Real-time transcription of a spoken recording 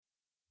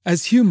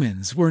As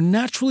humans, we're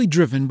naturally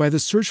driven by the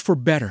search for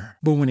better.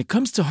 But when it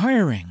comes to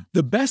hiring,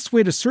 the best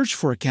way to search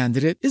for a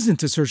candidate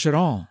isn't to search at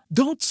all.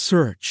 Don't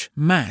search,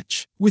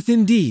 match with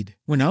Indeed.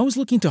 When I was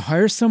looking to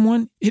hire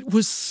someone, it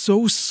was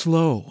so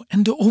slow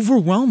and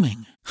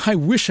overwhelming. I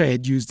wish I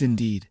had used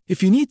Indeed.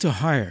 If you need to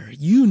hire,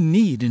 you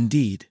need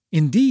Indeed.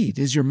 Indeed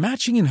is your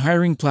matching and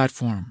hiring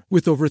platform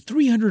with over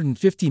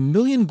 350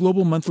 million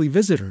global monthly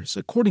visitors,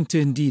 according to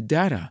Indeed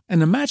data,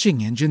 and a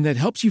matching engine that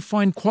helps you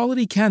find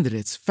quality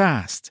candidates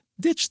fast.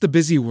 Ditch the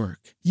busy work.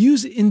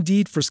 Use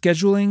Indeed for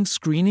scheduling,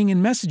 screening,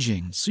 and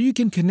messaging so you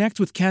can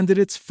connect with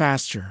candidates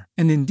faster.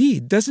 And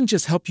Indeed doesn't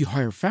just help you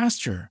hire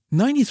faster.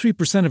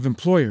 93% of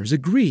employers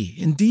agree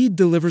Indeed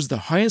delivers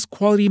the highest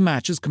quality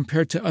matches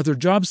compared to other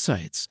job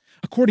sites,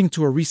 according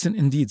to a recent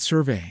Indeed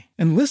survey.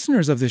 And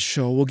listeners of this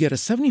show will get a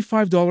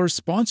 $75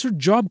 sponsored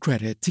job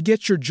credit to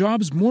get your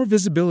jobs more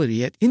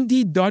visibility at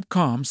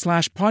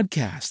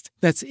Indeed.com/podcast.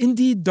 That's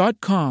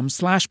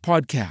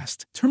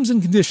Indeed.com/podcast. Terms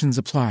and conditions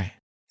apply.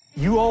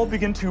 You all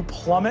begin to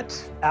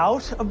plummet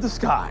out of the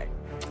sky.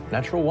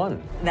 Natural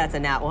one. That's a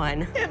nat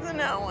one. It's a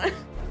nat one.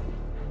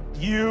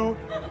 You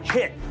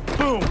hit.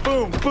 Boom,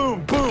 boom,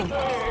 boom, boom.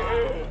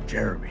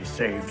 Jeremy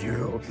saved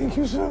you. Thank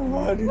you so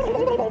much.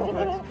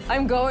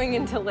 I'm going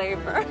into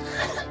labor.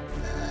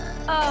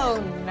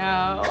 Oh,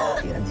 no.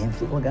 You got a name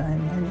for the guy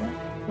in mind yet?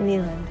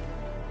 Leland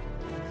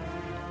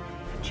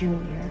Jr.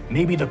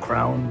 Maybe the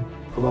crown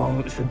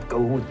should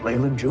go with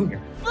Leyland Jr.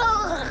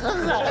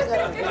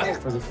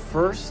 For the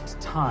first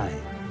time,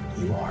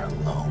 you are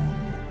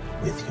alone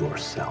with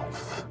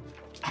yourself.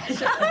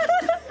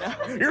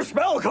 Your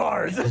spell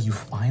cards! You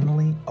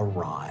finally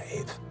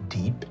arrive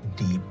deep,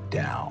 deep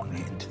down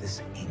into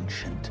this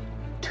ancient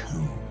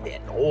tomb.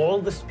 And all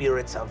the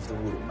spirits of the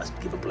room must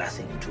give a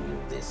blessing to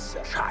this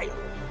child.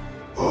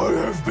 I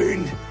have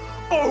been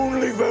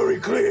only very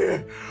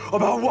clear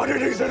about what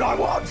it is that I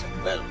want.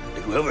 Well,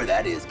 whoever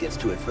that is gets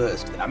to it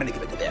first, then I'm gonna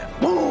give it to them.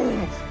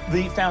 Boom!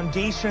 The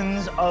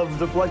foundations of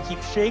the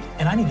Bloodkeep shake.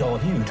 And I need all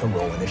of you to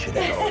roll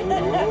initiative.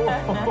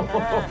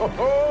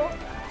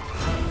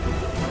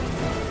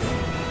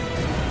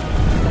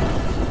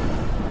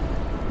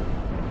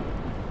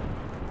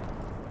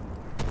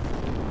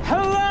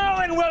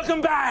 Hello and welcome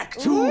back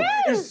to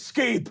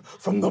Escape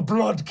from the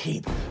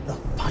Bloodkeep, the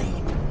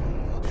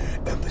final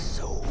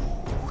episode.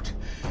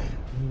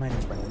 My name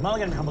is Brendan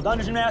Mulligan, I'm Humble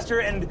Dungeon Master,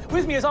 and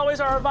with me as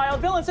always are our Vile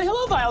Villains. Say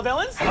hello, Vile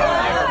Villains. Hello,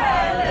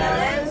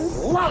 Vile Villains.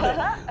 Love it.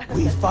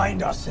 We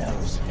find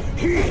ourselves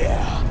here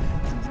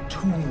in the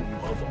tomb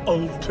of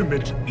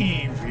ultimate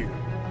evil,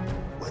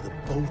 Where the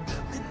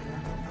boatman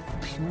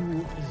of pure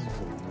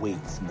evil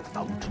waits in the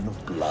fountain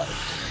of blood.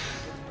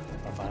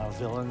 Our Vile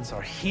Villains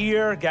are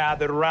here,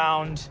 gathered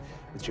around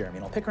with Jeremy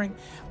and Al Pickering,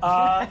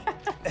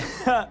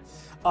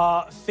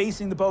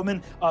 facing the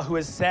bowman who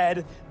has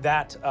said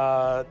that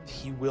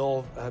he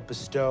will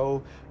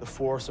bestow the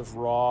force of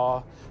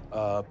raw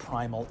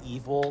primal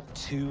evil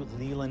to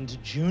Leland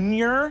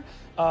Jr.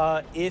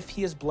 If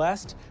he is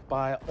blessed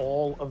by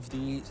all of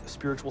the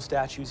spiritual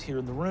statues here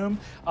in the room.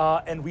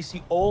 And we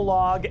see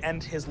Olag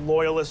and his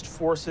loyalist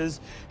forces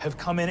have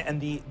come in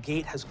and the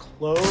gate has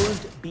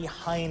closed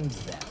behind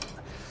them.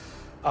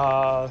 Is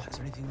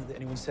there anything that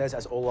anyone says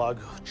as Olag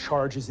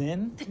charges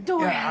in? The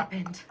door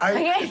happened.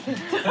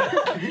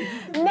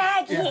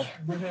 Maggie,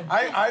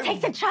 I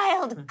take the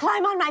child.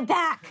 Climb on my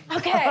back.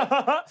 Okay.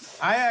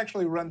 I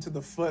actually run to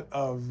the foot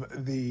of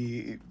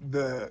the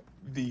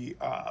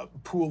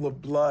pool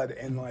of blood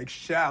and like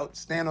shout,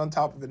 stand on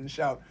top of it and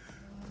shout,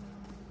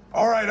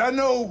 "All right, I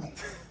know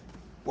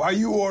why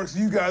you orcs,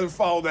 you guys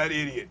follow that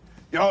idiot.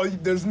 Y'all,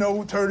 there's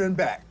no turning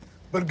back.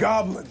 But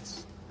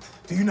goblins,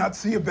 do you not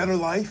see a better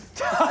life?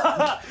 Do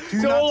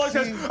you So not Olag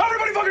says,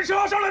 everybody fucking shut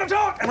up, don't let him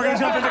talk! And we're gonna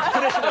jump into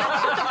initiative.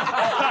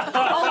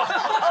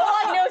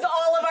 Olag knows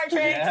all of our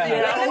tricks.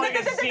 Yeah, Olag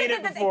has seen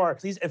it before.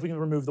 Please, if we can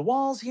remove the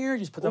walls here,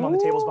 just put them on the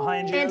tables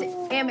behind you.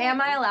 And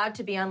am I allowed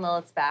to be on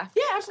Lilith's back?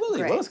 Yeah, absolutely.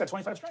 Great. Lilith's got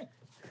 25 strength.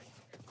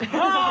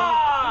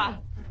 Ah!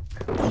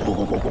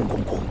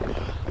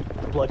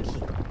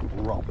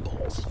 Bloodkeep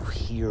rumbles. You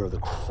hear the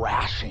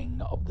crashing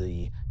of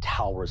the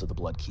towers of the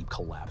Bloodkeep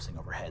collapsing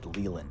overhead.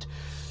 Leland,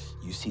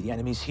 you see the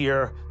enemies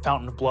here,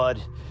 Fountain of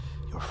Blood,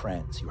 your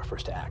friends. You are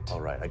first to act.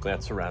 All right, I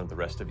glance around at the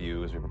rest of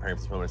you as we're preparing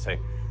for this moment and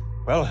say,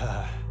 well,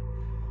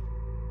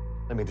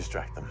 let me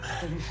distract them.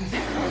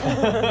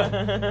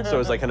 So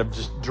as I kind of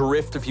just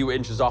drift a few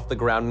inches off the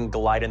ground and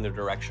glide in their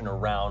direction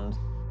around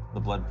the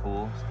blood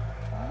pool.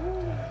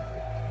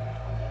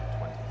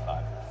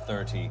 25,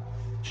 30,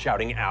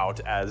 shouting out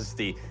as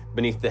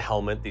beneath the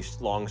helmet,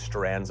 these long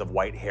strands of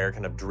white hair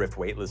kind of drift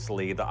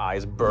weightlessly, the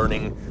eyes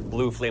burning,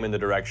 blue flame in the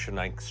direction.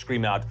 I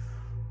scream out,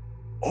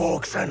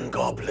 orcs and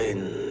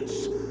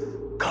goblins,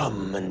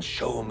 come and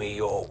show me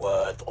your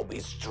worth or be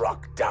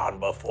struck down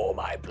before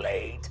my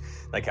blade.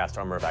 And I cast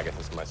Armor of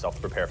Agathis on myself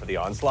to prepare for the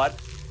onslaught.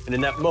 And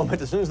in that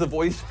moment, as soon as the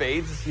voice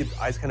fades, his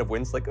eyes kind of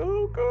wince like,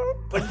 oh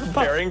God, like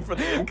preparing for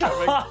the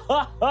incoming.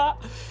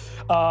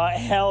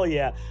 Hell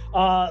yeah.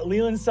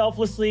 Leland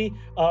selflessly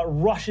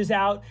rushes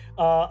out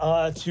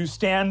to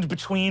stand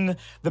between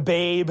the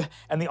babe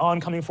and the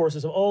oncoming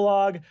forces of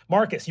Olag.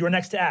 Marcus, you are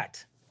next to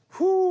act.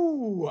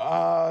 Whew.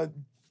 I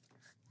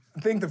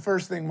think the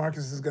first thing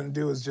Marcus is going to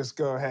do is just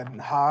go ahead and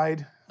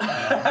hide.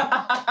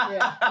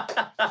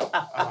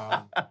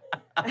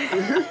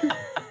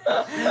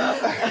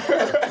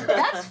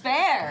 That's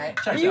fair.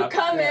 You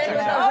come in with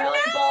a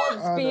really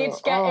bold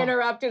speech, get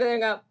interrupted, and then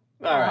go,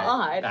 All right.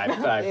 I'll hide. All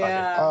right,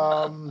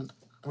 Yeah.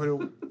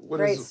 What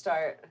Great is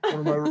start. what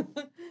am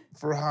I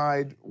for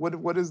hide?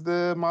 What is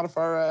the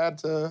modifier I add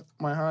to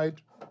my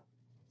hide?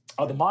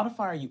 The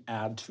modifier you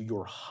add to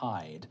your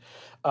hide,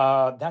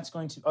 that's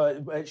going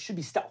to, it should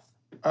be stealth.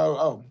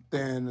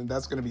 Then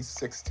that's going to be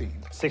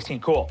 16. 16,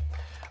 cool.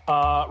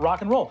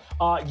 Rock and roll.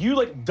 You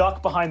like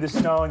duck behind the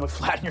snow and like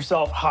flatten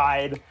yourself,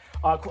 hide.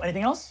 Cool.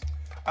 Anything else?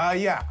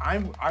 Yeah,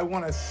 I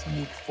want to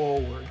sneak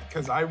forward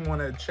because I want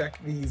to check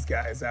these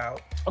guys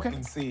out. Okay.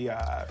 And see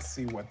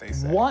what they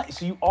say. What?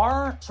 So you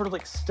are sort of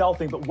like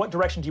stealthing, but what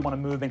direction do you want to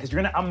move in? Because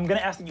I'm gonna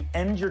ask that you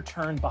end your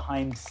turn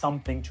behind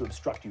something to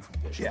obstruct you from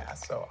vision. Yeah,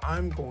 so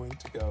I'm going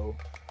to go.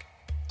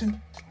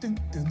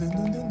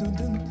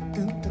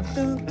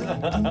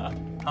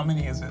 How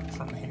many is it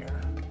from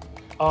here?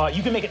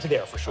 You can make it to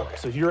there for sure.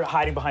 So if you're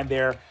hiding behind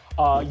there,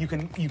 you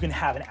can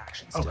have an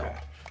action still. Okay.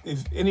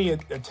 If any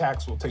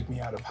attacks will take me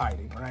out of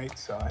hiding, right?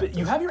 So But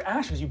you have your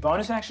actions. You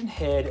bonus action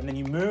hid, and then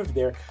you moved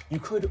there. You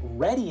could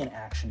ready an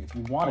action if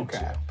you wanted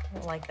to. I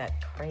don't like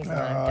that crazy amount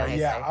of dice.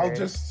 yeah, I I'll heard.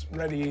 just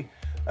ready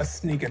a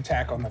sneak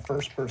attack on the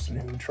first person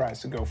who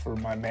tries to go for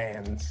my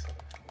man's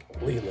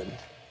Leland.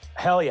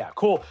 Hell yeah,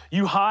 cool.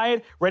 You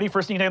hide, ready for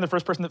a sneak attack on the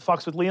first person that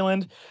fucks with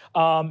Leland.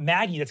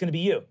 Maggie, that's gonna be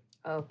you.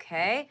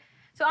 Okay.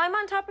 So I'm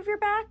on top of your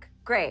back?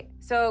 Great.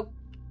 So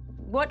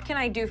what can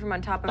I do from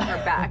on top of her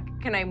back?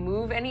 Can I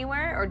move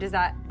anywhere, or does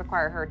that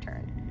require her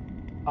turn?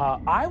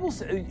 I will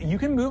say, you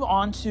can move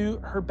on to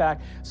her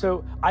back.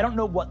 So I don't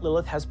know what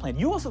Lilith has planned.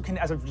 You also can,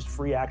 as a just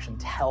free action,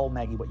 tell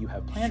Maggie what you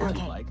have planned if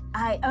you'd like.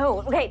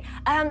 Great.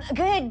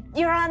 Good.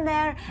 You're on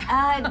there.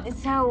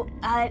 So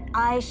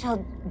I shall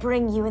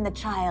bring you and the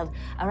child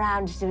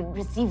around to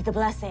receive the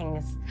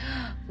blessings.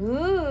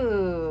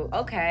 Ooh,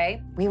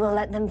 okay. We will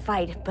let them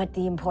fight, but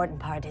the important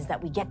part is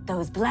that we get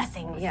those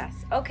blessings. Yes.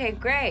 Okay,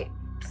 great.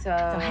 So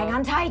hang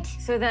on tight.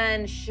 So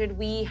then, should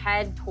we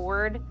head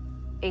toward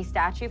a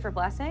statue for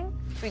blessing?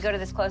 Should we go to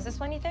this closest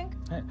one, you think?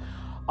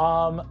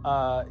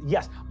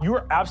 Yes, you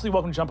are absolutely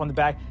welcome to jump on the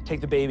back,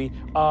 take the baby.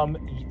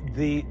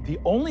 The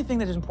only thing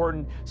that is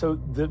important, so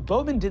the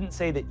Bowman didn't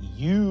say that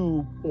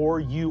you or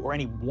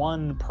any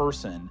one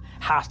person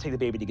has to take the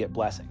baby to get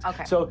blessings.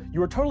 Okay. So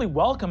you are totally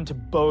welcome to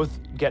both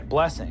get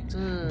blessings,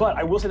 but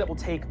I will say that will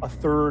take a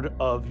third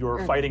of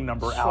your fighting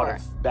number out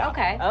of battle.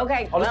 Okay.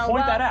 Okay. I'll just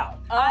point that out.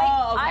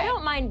 I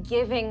don't mind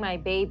giving my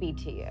baby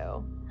to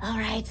you. All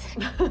right.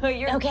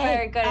 You're Okay,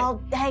 very good I'll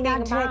at hang being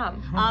on a to it.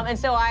 mom. And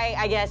so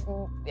I guess,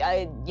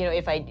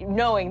 if I,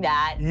 knowing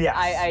that, Yes.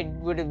 I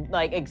would have,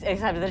 like,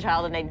 accepted the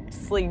child and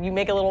you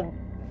make a little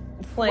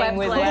fling Web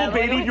with fling. them.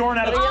 Baby Bjorn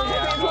out of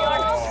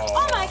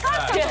Oh my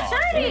gosh, that's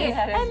sturdy!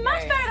 Yeah, that is And much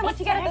great. better than what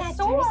you get at the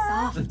store.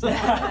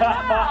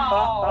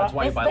 That's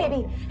why you This buy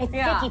baby, it's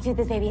Yeah. sticky tooth.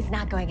 This baby is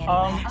not going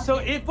anywhere. So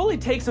it fully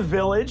takes a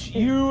village.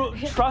 You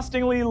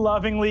trustingly,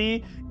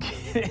 lovingly,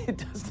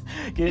 it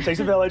takes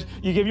a village.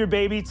 You give your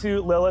baby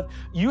to Lilith.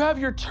 You have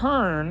your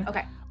turn.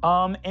 Okay.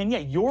 And yeah,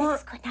 you're. This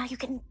is good. Now you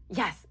can.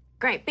 Yes,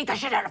 great. Beat the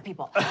shit out of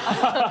people.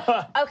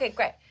 Okay,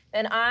 great.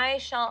 Then I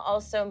shall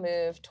also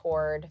move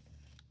toward,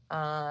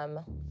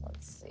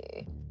 let's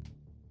see,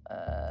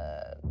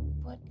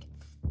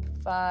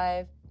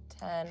 5,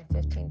 10,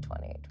 15,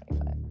 20,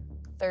 25,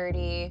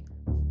 30,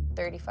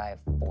 35,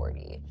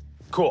 40.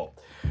 Cool.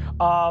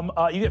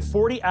 You get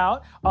 40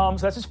 out, so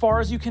that's as far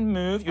as you can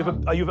move. You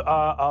have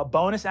a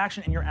bonus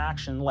action and your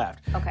action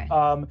left. Okay.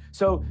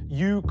 So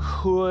you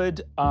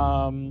could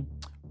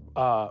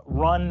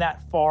run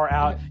that far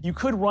out. You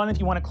could run if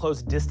you want to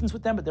close distance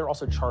with them, but they're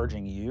also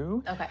charging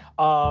you. Okay.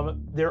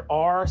 There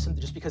are some,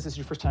 just because this is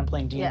your first time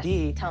playing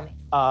D&D, Yes, tell me.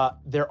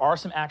 there are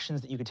some actions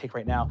that you could take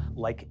right now,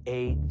 like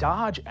a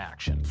dodge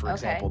action, for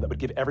example, that would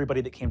give everybody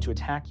that came to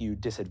attack you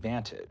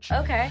disadvantage.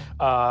 Okay.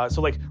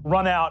 So like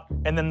run out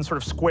and then sort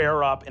of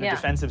square up in a Yeah.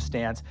 defensive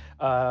stance.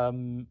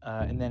 And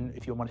then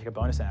if you want to take a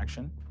bonus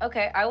action.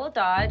 Okay, I will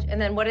dodge.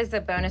 And then what is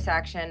the bonus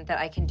action that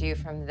I can do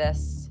from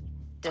this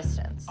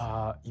distance?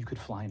 You could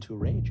fly into a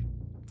rage.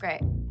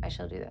 Great, I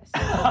shall do this.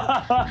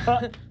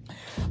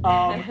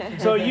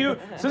 So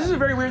this is a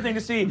very weird thing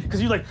to see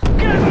because you like get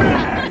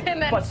mad,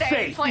 And then but stay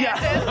safe. planted.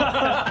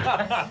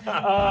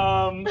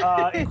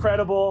 Yeah.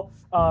 Incredible.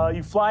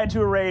 You fly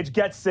into a rage,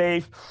 get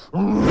safe.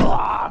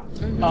 Incredible.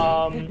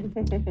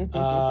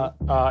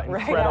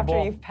 Right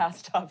after you've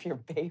passed off your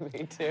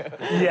baby, too.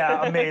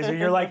 Yeah, amazing.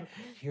 You're like,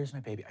 here's my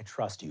baby. I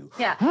trust you.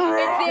 Yeah,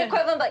 it's the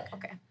equivalent of like,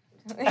 okay.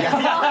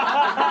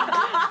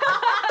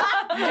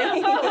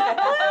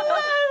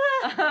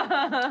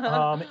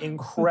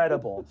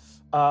 Incredible.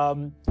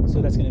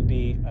 So that's going to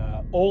be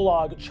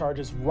Olag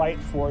charges right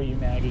for you,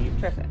 Maggie.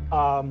 Terrific.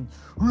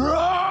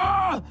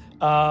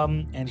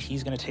 And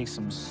he's going to take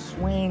some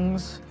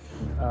swings.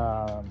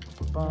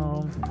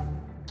 Boom.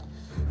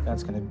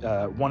 That's going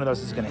to one of those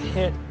is going to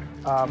hit.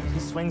 He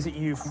swings at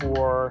you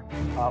for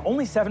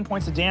only 7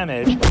 points of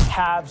damage,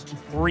 halves to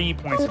 3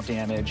 points of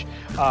damage.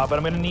 But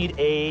I'm going to need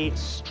a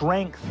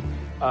strength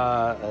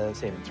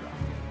saving throw.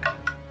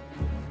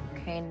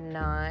 Okay,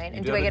 9. You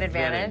And do I have get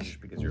advantage?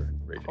 Because you're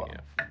raging,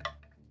 yeah.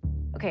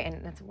 Okay,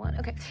 and that's a 1.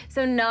 Okay,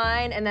 so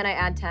 9, and then I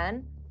add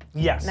 10.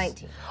 Yes.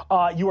 19.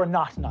 You are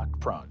not knocked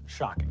prone,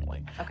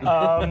 shockingly. Okay.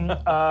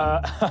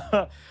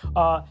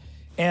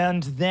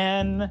 And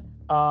then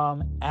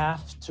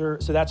after,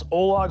 so that's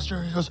Olag's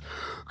turn. He goes,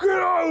 "Get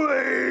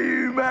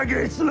away,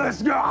 maggots,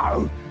 let's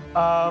go!"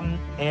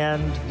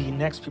 And the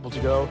next people to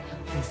go,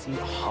 we see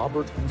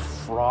Hobbit and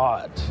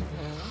Fraud.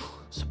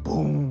 So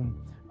boom.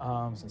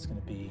 So it's going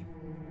to be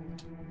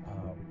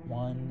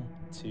 1,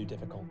 2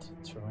 difficult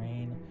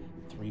terrain,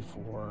 3,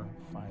 4,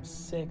 5,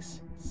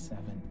 6,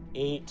 7,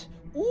 8.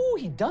 Ooh,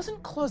 he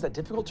doesn't close that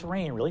difficult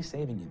terrain, really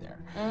saving you there.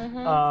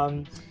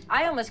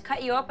 I almost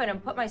cut you open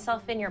and put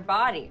myself in your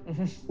body.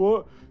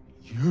 What?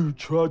 You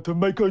tried to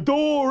make a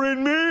door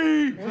in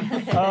me!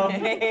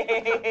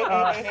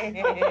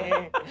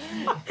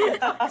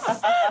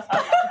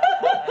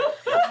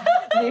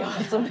 The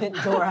ultimate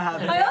door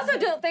habit. I also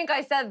don't think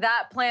I said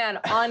that plan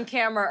on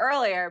camera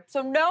earlier,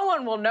 so no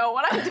one will know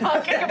what I'm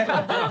talking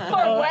about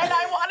or when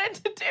I wanted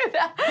to do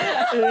that.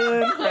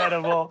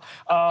 Incredible.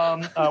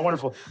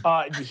 Wonderful.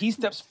 He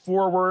steps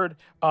forward,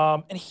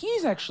 and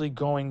he's actually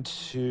going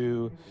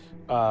to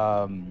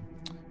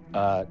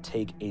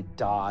take a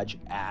dodge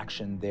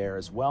action there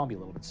as well and be a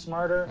little bit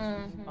smarter.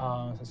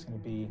 So it's going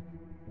to be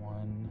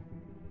 1,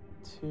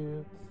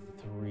 2,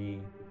 3,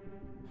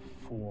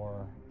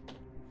 4,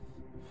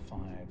 5,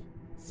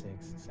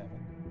 6, 7,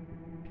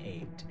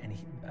 8. And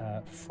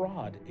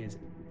Fraud is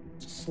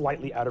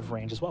slightly out of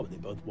range as well, but they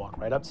both walk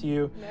right up to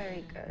you.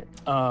 Very good.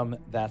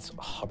 That's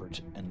Hubbard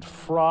and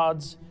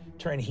Fraud's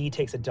turn. He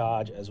takes a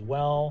dodge as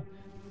well.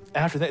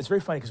 After that, it's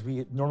very funny because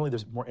normally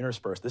there's more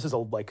interspersed. This is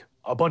like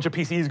a bunch of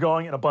PCs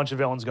going and a bunch of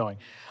villains going.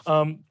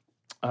 Then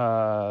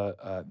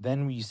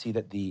we see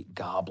that the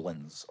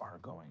goblins are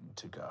going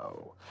to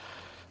go.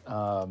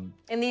 And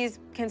these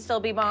can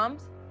still be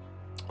bombs?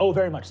 Oh,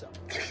 very much so.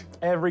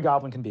 Every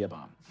goblin can be a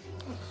bomb.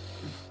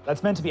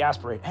 That's meant to be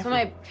aspirated. So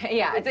it's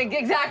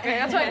exactly.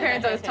 That's what my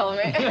parents always told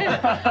me.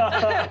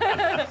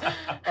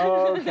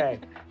 Okay.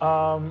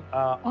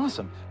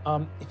 Awesome.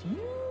 If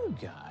you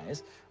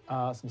guys,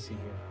 let me see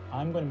here.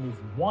 I'm going to move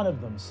one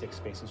of them 6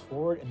 spaces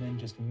forward and then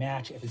just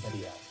match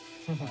everybody else.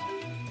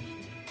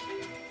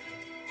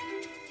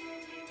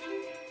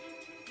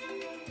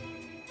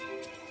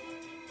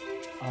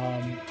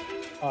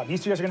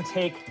 These two guys are going to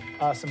take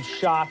some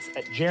shots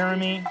at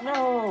Jeremy.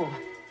 No.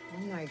 Oh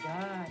my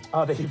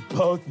God. They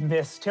both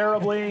miss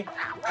terribly.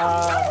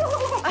 Yeah.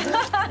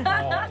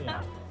 1,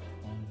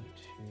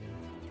 2,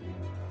 3.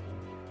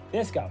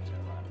 This goblin's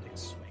going to run up and take a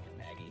swing at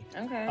Maggie.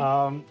 Okay.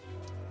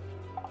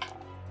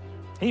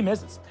 He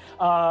misses.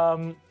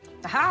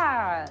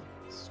 Aha!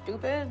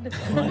 Stupid. He's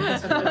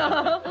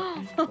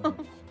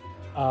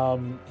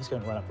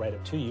going to run right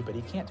up to you, but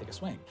he can't take a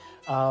swing.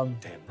 Damn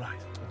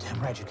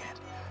right you can't.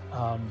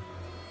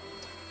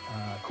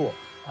 Cool.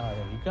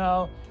 There you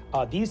go.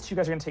 These two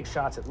guys are going to take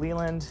shots at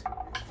Leland.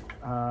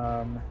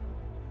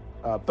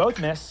 Both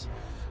miss.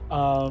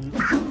 Oh,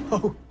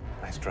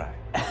 nice try.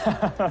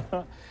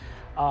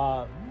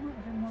 Are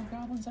there more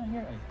goblins out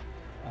here?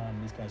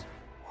 These guys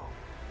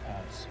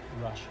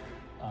rush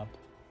up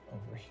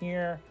over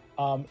here.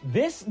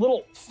 This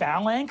little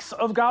phalanx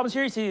of goblins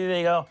here, you see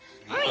they go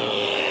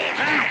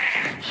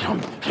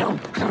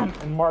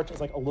and march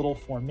as like a little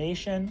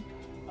formation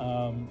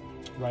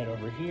right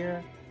over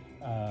here.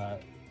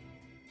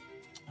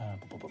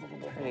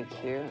 Pretty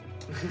cute.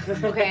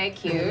 Okay,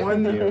 cute.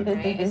 One-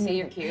 Okay, I see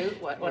you're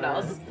cute. What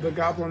else? The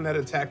goblin that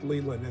attacked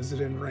Leland, is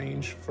it in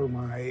range for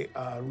my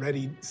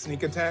ready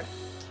sneak attack?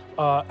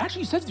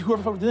 Actually, you said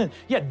whoever fucked within.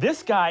 Yeah,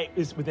 this guy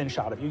is within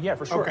shot of you. Yeah,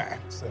 for sure. Okay,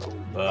 so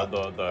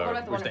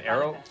Where's the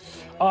arrow?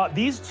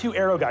 These 2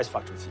 arrow guys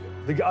fucked with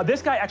you.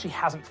 This guy actually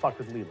hasn't fucked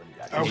with Leland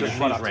yet. Okay. He just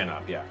He's run up ran to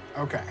up, yeah.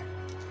 okay.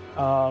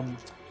 And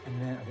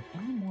then are there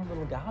any more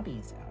little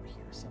gobbies out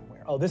here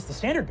somewhere? Oh, this is the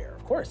standard bearer,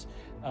 of course.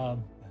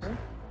 1, 2, 3,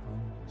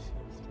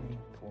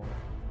 4.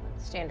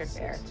 Standard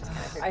bear. Just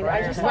kind of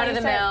I just run thought of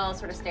the you said- mill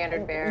sort of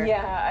standard bear.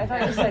 Yeah, I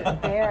thought you said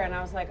bear, and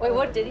I was like, Wait, oh,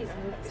 what did he say?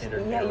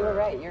 Standard Yeah, you were bearer.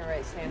 right. You're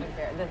right. Standard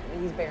bear.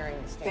 He's bearing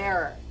the standard.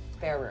 Bearer.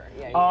 Bearer.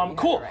 Yeah. You got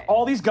Cool. it right.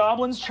 All these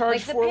goblins charge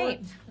Like the forward.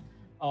 paint.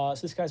 So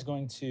this guy's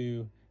going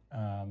to.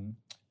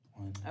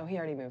 Oh, he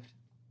already moved.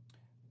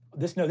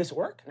 This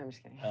orc? No, I'm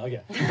just kidding. Oh,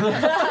 yeah.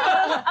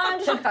 I'm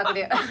just gonna fuck with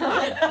you.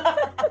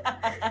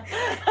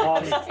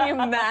 Can you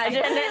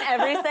imagine it?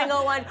 Every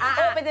single one.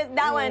 But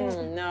that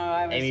one. No,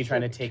 I was. Amy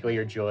trying to take away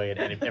your joy at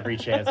every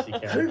chance she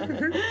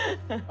can.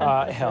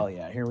 Hell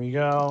yeah. Here we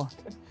go.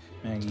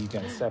 Maggie, you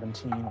got a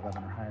 17.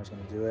 11 or higher is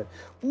going to do it.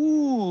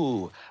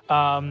 Ooh.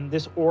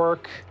 This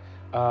orc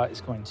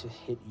is going to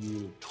hit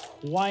you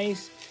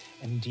twice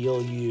and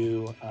deal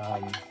you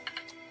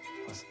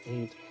plus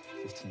 8.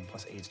 15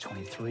 plus 8 is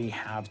 23.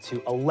 Halve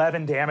to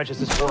 11 damage as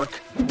this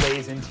orc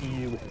lays into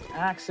you with his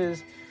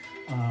axes.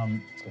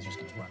 This guy's just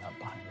going to run up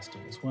behind this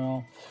dude as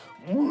well.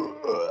 This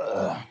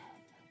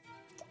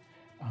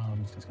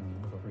guy's going to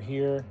move over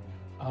here.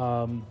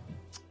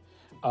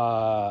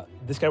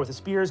 This guy with the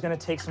spear is going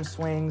to take some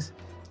swings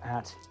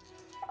at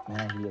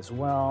Maggie as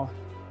well.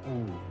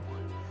 Ooh.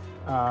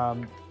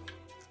 And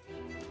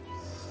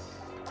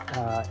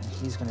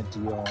he's going to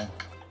deal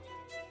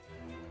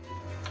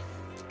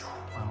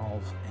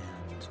 12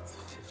 and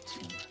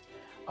 15.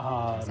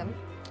 Awesome.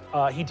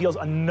 He deals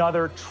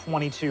another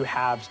 22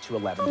 halves to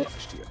 11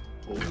 damage to you.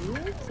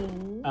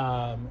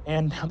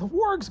 And now the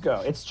wargs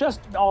go. It's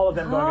just all of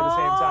them going at the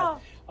same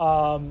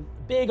time.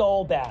 Big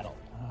old battle.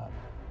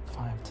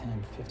 5,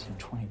 10, 15,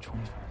 20,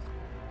 25,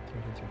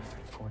 30, 35,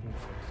 40,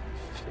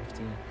 45,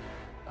 50.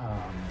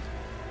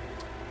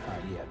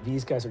 Yeah,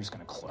 these guys are just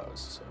going to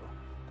close. So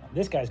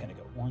this guy's going to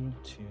go 1,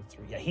 2,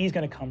 3. Yeah, he's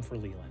going to come for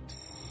Leland.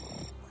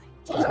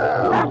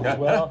 As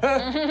well.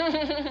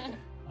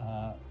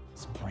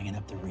 It's bringing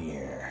up the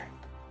rear.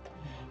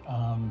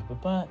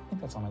 But I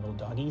think that's all my little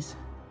doggies.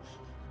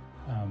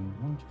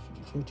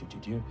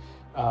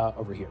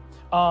 Over here.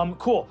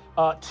 Cool.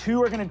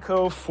 2 are going to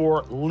go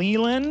for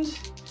Leland.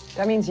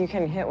 That means you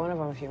can hit one of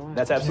them if you want.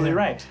 That's absolutely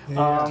right.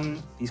 Yeah.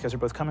 These guys are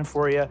both coming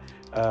for you.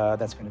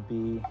 That's going to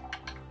be...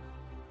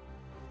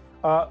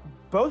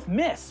 both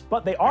miss,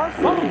 but they are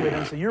fucking with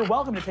him, so you're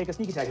welcome to take a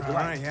sneak attack if you All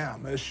like. right, yeah,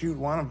 I'm gonna shoot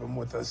one of them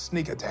with a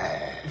sneak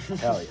attack.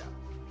 Hell yeah.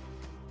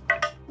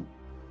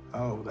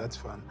 Oh, that's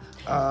fun.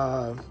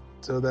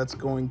 So that's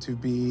going to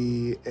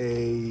be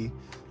a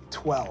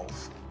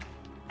 12.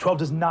 12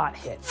 does not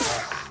hit.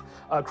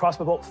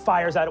 Crossbow bolt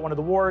fires out at one of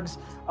the wargs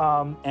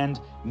and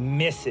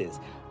misses.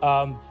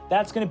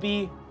 That's going to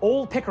be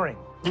old Pickering,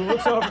 who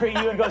looks over at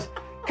you and goes,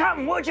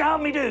 "Captain, what'd you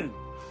help me do?"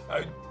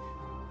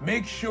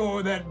 Make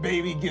sure that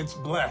baby gets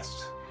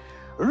blessed.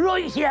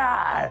 Right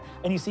here!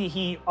 And you see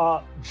he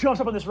jumps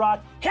up on this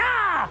rock,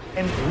 yeah,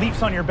 and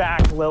leaps on your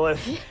back,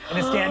 Lilith, and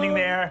is standing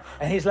there,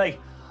 and he's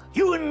like,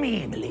 "You and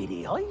me,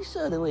 milady. I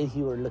saw the way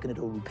you were looking at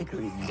old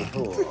Pickering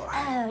before."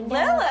 Oh, no.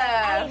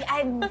 Lilith!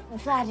 I'm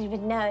flattered,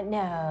 but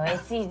no.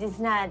 It's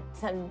not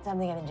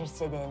something I'm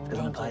interested in. Because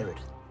I'm a Thank you. pirate.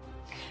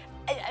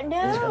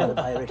 No,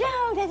 pirate.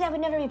 no, that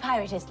would never be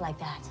piratist like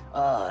that.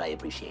 Oh, I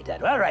appreciate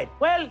that. All right,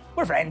 well,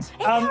 we're friends.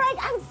 It's all right.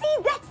 See,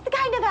 that's the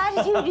kind of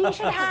attitude you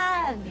should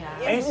have.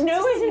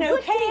 No is an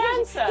okay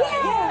answer.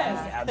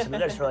 Yes. Absolutely,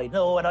 that's right.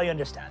 No, and I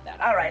understand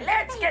that. All right,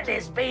 let's get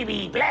this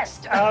baby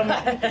blessed.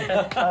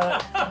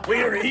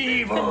 We're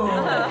evil.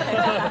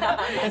 We're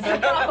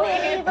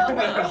evil.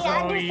 We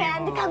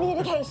understand the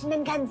communication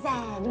and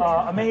consent.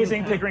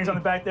 Amazing. Pickering's on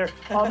the back there.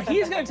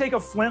 He's going to take a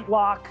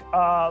flintlock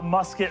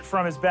musket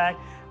from his back.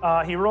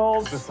 He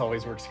rolls. This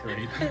always works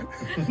great.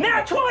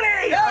 Nat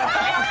 20!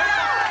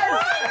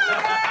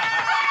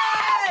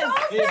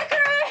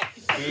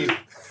 He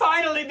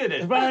finally did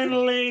it.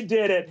 Finally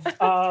did it.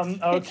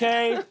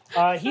 Okay.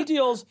 He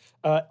deals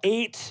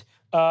 8,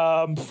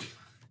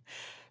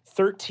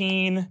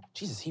 13.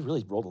 Jesus, he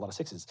really rolled a lot of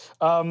 6s.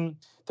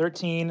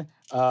 13,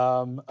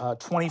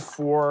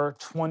 24,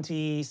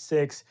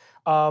 26.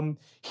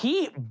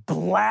 He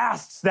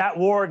blasts that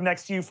warg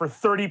next to you for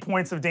 30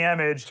 points of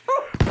damage.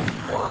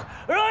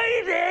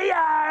 Right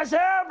there,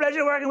 sir.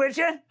 Pleasure working with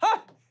you. Huh?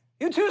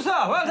 You too, sir.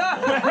 Well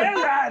done. Well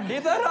done.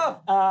 Keep that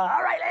up.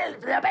 All right,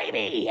 the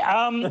baby.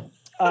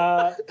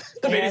 The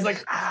baby's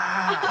like,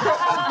 I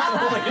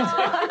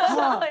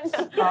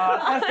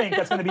think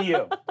that's going to be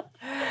you.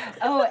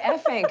 Oh,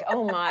 effing.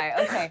 Oh my.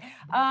 Okay.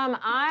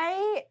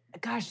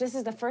 Gosh, this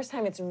is the first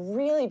time it's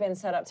really been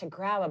set up to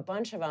grab a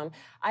bunch of them.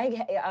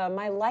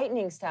 My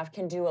lightning staff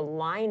can do a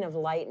line of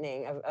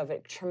lightning of a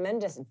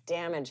tremendous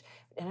damage,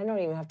 and I don't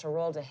even have to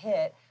roll to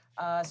hit.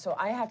 So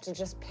I have to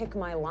just pick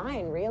my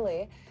line,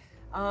 really.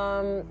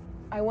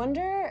 I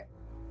wonder.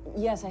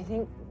 Yes, I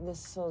think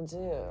this will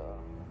do.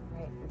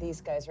 Right,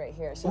 these guys right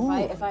here. So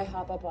if I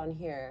hop up on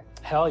here,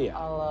 Hell yeah.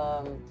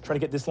 I'll Try to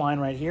get this line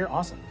right here.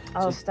 Awesome.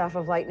 I'll staff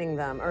of lightning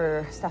them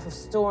or staff of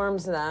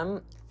storms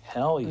them.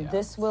 Hell yeah.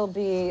 This will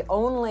be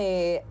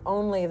only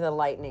the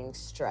lightning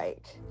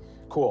strike.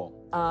 Cool.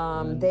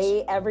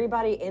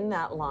 Everybody in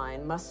that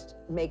line must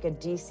make a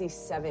DC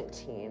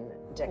 17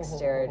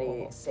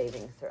 dexterity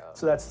saving throw.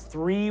 So that's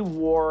 3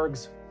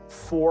 wargs,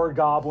 4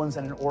 goblins,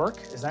 and an orc.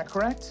 Is that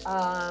correct?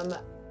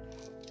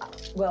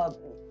 Well,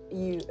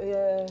 you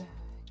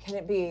can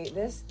it be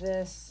this?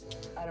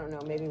 I don't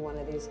know. Maybe one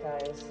of these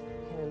guys.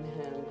 Him.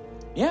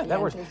 Yeah,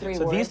 that works. three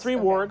So these wargs, 3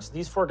 okay. wargs,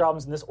 these 4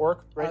 goblins, and this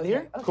orc right Okay,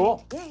 here. okay.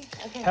 Cool. Yay.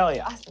 Okay. Hell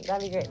yeah. Awesome.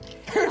 That'd be great.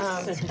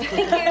 Thank you.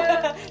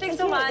 Thanks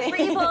so much.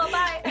 Free people.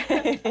 Bye.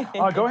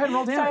 Go ahead and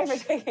roll Sorry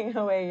damage. for taking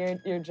away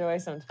your joy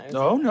sometimes.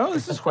 No,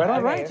 this is quite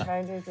all right.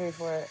 Okay, 1, 2, 3,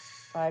 4,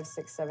 5,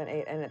 6, 7,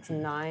 8, and it's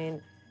 9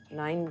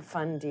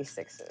 fun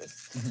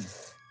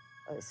D6s.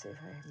 let's see if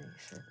I make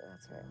sure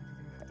that's right.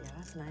 Yeah,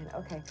 that's 9.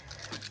 Okay.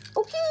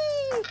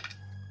 Okay.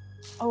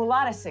 Oh, a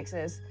lot of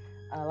 6s.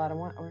 A lot of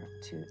 1 or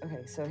 2.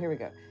 Okay, so here we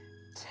go.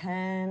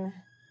 10,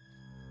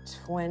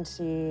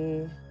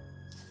 20,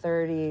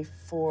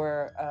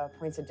 34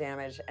 points of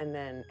damage, and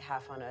then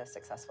half on a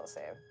successful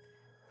save.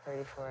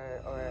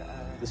 34 or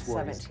This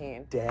warrior is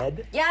 17.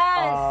 dead.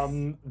 Yes!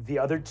 The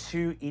other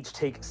 2 each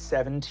take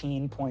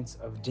 17 points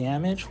of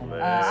damage.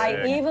 I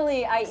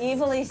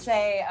evilly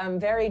say,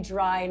 very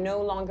dry,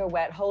 no longer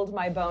wet, hold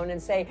my bone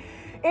and say,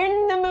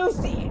 in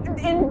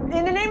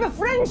the name of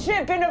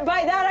friendship, and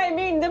by that I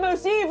mean the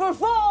most evil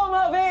form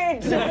of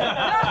it. The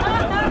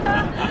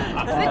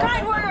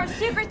kind warrior are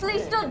secretly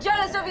still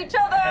jealous of each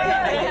other.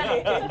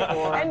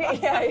 And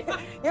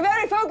you're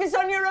very focused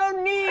on your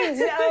own needs,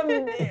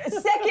 second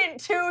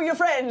to your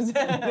friends.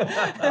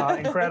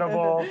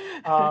 Incredible.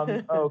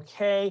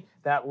 Okay,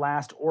 that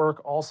last orc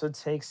also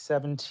takes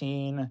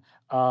 17.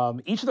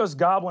 Each of those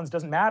goblins,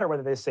 doesn't matter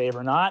whether they save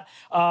or not.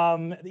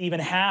 Even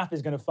half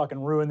is going to fucking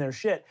ruin their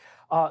shit.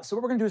 So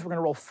what we're going to do is we're going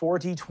to roll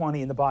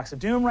 4d20 in the box of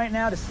doom right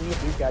now to see if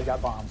these guys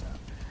got bombs in them.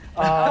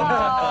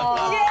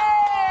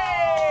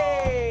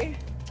 Yay!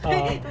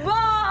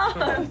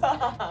 Bombs!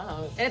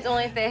 And it's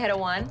only if they hit a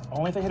 1?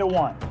 Only if they hit a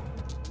 1.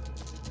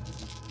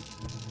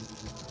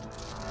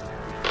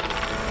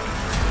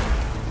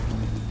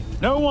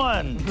 No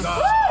one. They're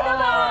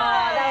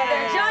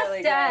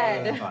just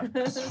dead.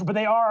 But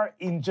they are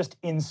just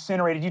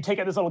incinerated. You take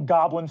out this little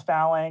goblin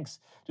phalanx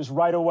just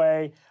right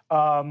away.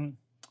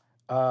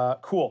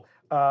 Cool.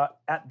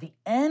 At the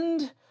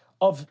end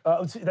of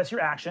that's your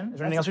action. Is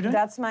there anything else you're doing?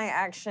 That's my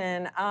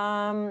action.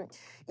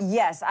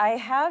 Yes,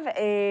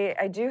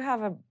 I do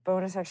have a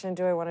bonus action.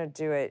 Do I want to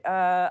do it?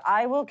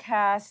 I will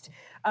cast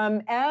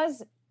I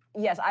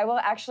will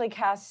actually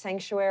cast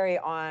Sanctuary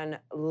on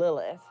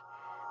Lilith.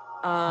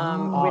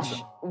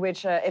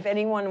 Which if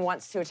anyone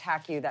wants to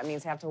attack you, that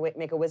means they have to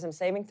make a wisdom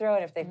saving throw,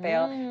 and if they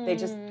fail, they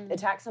just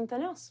attack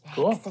something else.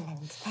 Cool. Excellent,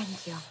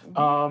 thank you.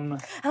 Um,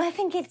 I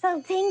think it's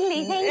so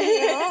tingly, thank you.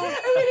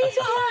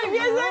 Anytime,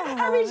 yes, I'm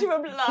happy to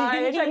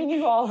oblige. And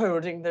you are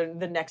holding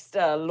the next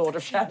Lord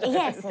of Shadows.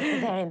 Yes, it's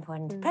very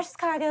important. Precious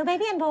cargo,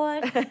 baby on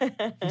board.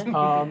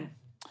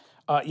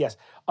 yes.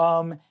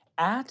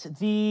 At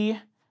the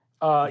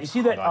you see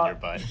that on your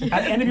butt.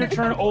 at the end of your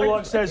turn,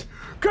 Olaf says,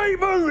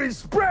 "Keep moving,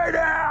 spread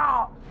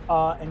out!"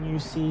 And you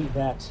see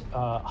that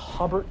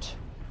Hubbard is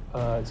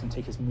going to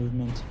take his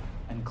movement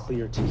and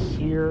clear to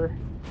here,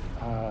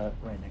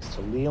 right next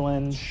to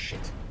Leland.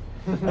 Shit.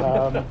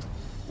 No.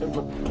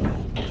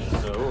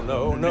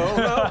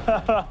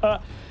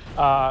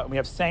 We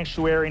have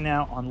Sanctuary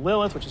now on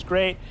Lilith, which is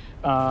great.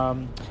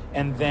 And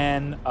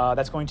then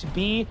that's going to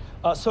be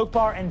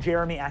Sokbar and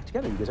Jeremy act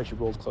together. You guys actually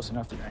rolled close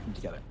enough that you're acting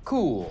together.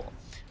 Cool.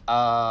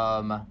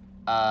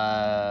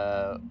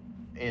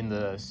 In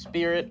the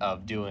spirit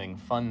of doing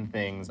fun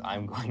things,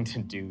 I'm going to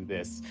do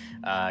this.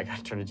 I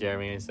gotta turn to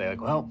Jeremy and say,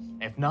 like, well,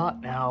 if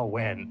not now,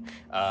 when?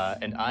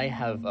 And I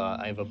have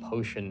a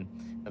potion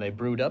that I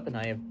brewed up, and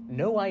I have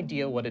no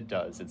idea what it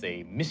does. It's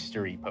a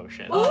mystery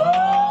potion.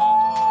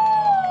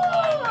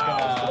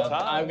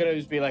 I'm gonna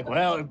just be like,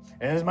 well,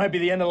 this might be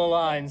the end of the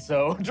line,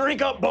 so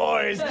drink up,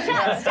 boys!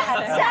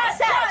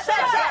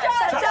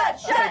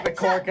 Take the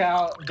cork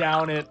out,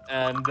 down it,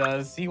 and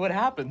see what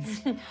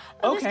happens.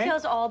 This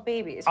kills all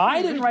babies.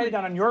 I didn't write it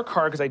down on your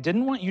card because I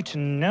didn't want you to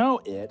know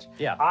it.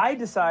 Yeah. I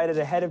decided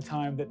ahead of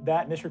time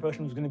that mystery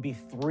potion was going to be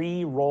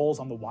 3 rolls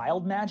on the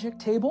wild magic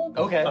table.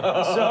 Okay.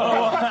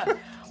 So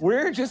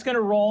we're just going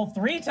to roll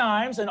 3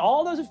 times, and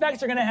all those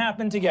effects are going to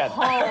happen together.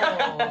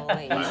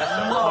 Holy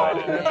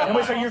And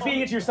wait, so you're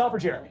feeding it to yourself or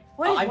Jeremy?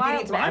 I'm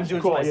feeding it to I'm doing it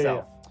to Cool,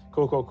 myself. yeah.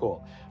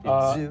 Cool.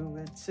 Do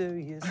it to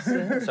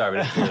yourself. Sorry,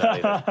 we didn't do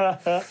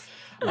that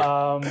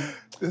either.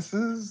 This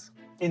is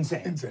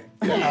Insane. insane.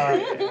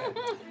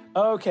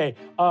 Okay,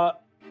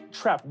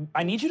 Trap,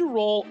 I need you to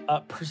roll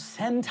a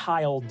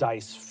percentile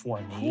dice for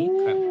me.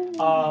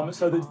 Okay.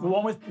 So the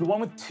one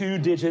with 2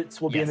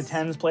 digits will be in the Yes.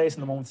 tens place,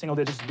 and the one with single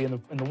digits will be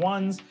in the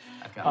ones.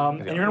 Okay.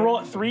 And you're gonna roll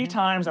it 3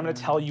 times. I'm gonna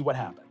tell you what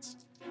happens.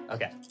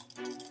 Okay.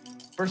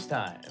 First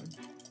time.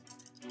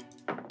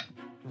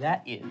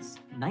 That is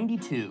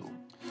 92.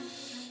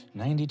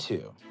 92.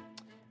 Do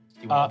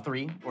you want all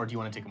 3, or do you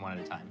want to take them one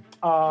at a time?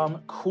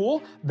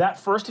 Cool. That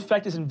first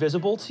effect is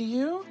invisible to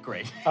you.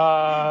 Great.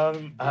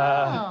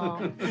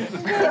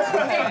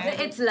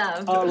 It's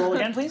love. Roll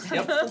again, please.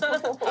 Yep.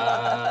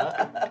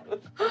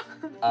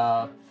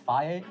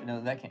 5. No,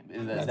 that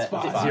can't. That's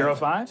 5. 0,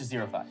 5? Just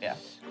 0, 5. Yeah.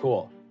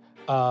 Cool.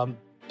 I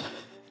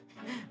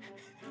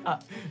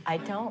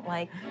don't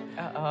like.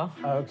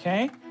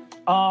 Okay.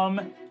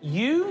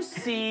 You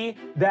see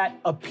that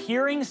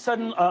appearing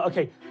sudden.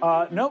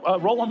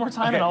 Roll one more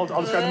time, and I'll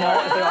describe them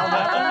all if they are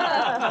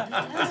met.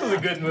 This was a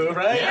good move,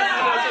 right?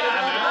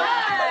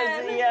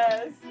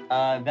 Yes.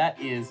 That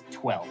is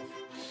 12.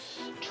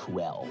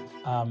 12.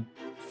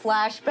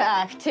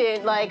 Flashback to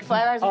like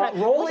 5 hours.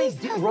 Roll a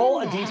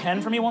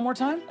d10 for me one more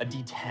time. A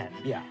D10.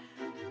 Yeah.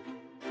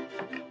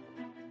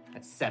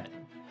 That's 7.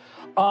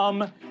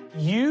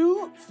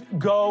 You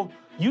go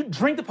you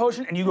drink the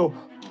potion and you go,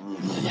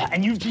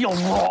 and you feel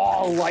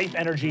raw life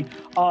energy.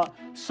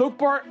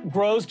 Soakbart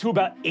grows to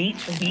about 8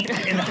 feet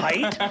in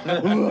height,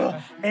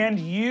 and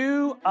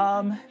you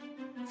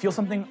feel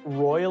something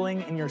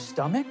roiling in your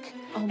stomach,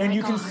 and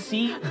you can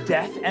see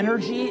death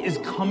energy is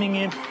coming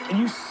in, and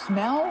you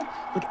smell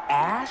like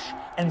ash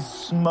and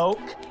smoke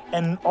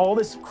and all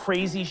this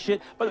crazy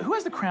shit. But who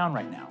has the crown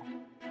right now?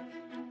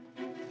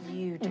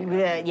 You do.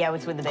 Yeah,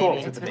 it's with the baby. Cool.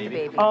 It's with the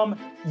baby.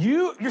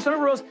 Your stomach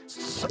rolls,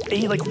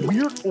 a like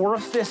weird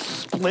orifice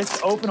splits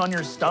open on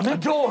your stomach. A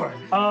door.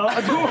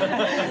 A door.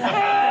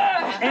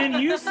 And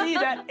you see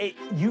that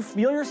you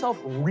feel yourself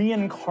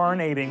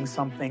reincarnating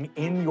something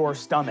in your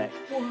stomach.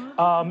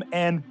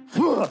 And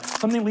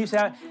something leaps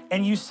out,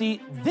 and you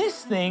see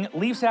this thing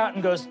leaps out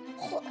and goes,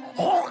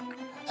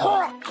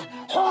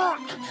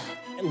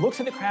 it looks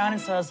at the crown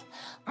and says,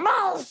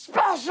 "My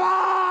special!"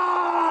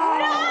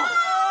 No!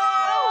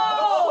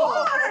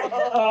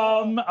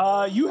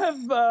 You have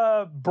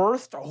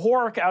birthed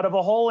Hork out of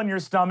a hole in your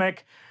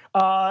stomach.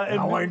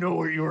 Now I know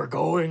what you were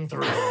going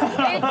through.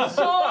 It's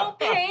so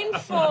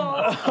painful.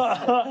 Now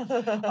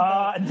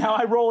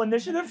I roll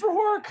initiative for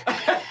Hork.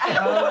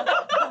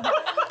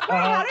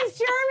 How does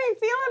Jeremy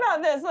feel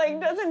about this? Like,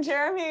 doesn't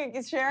Jeremy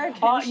share a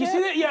kinship? You see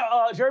that?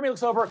 Yeah, Jeremy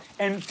looks over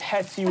and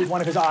pets you with one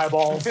of his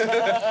eyeballs. Gets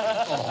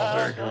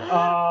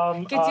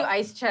you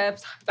ice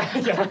chips.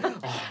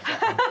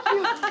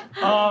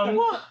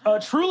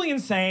 Truly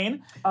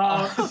insane.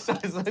 Just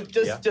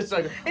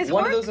like Is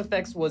one of Hork- those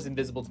effects was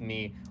invisible to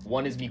me.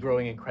 One is me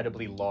growing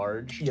incredibly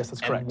large. Yes,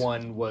 that's correct. And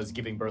one was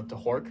giving birth to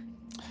Hork.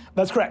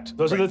 That's correct.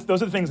 Those are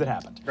the things that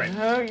happened. Right.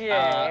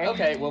 Okay.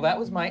 Okay. Well, that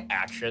was my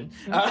action.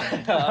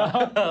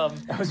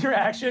 That was your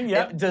action.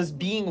 Yep. Does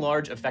being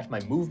large affect my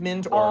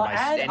movement or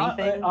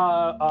anything?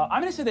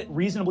 I'm gonna say that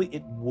reasonably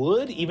it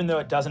would, even though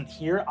it doesn't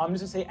here. I'm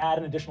just gonna say add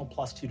an additional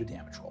 +2 to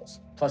damage rolls.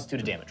 +2 to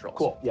damage rolls.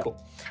 Cool. Yeah. Cool.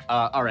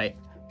 All right.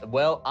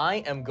 Well, I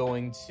am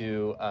going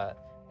to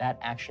that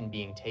action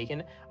being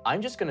taken.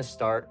 I'm just gonna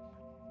start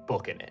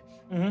booking it.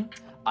 Mm-hmm.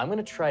 I'm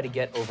gonna try to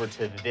get over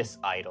to this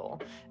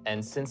idol,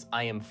 and since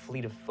I am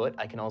fleet of foot,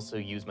 I can also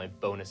use my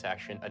bonus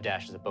action. A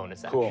dash is a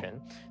bonus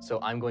action. So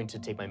I'm going to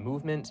take my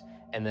movement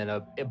and then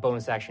a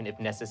bonus action if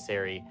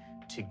necessary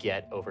to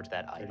get over to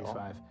that idol.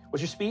 35.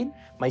 What's your speed?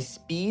 My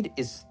speed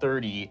is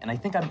 30, and I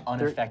think I'm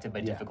unaffected by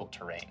difficult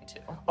terrain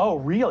too. Oh,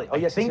 really? Oh,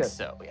 yes. I think yes.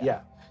 so.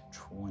 Yeah.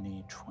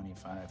 20,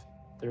 25,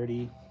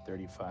 30,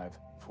 35,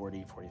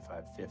 40,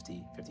 45,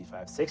 50,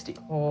 55, 60.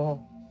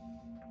 Oh.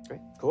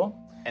 Great. Cool.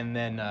 And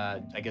then I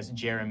guess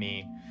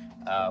Jeremy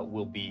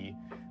will be,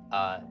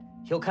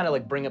 he'll kind of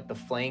like bring up the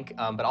flank,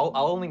 but I'll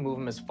only move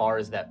him as far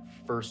as that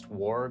first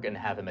warg and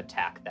have him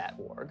attack that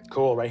warg.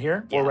 Cool, right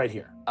here? Yeah. Or right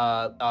here?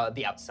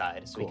 The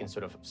outside, so he Cool. can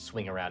sort of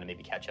swing around and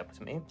maybe catch up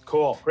to me.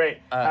 Cool, great.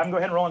 Have him go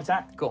ahead and roll an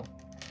attack. Cool.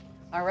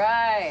 All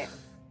right.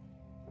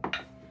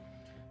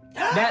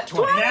 Nat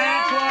 20.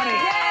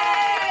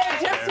 Nat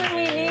 20! Yay! Just when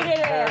we needed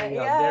it. There you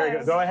go. There you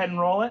go. Go ahead and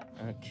roll it.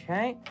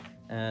 Okay.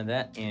 And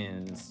that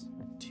is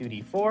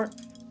 2d4.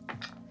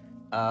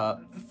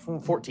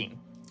 14.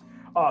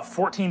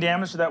 14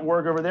 damage to that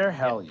warg over there.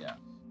 Hell yeah.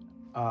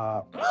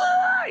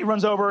 He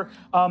runs over.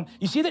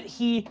 You see that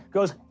he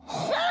goes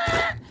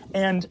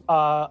and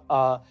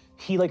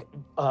he like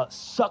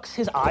sucks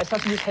his eyes out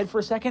of his head for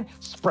a second,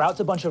 sprouts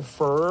a bunch of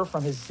fur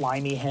from his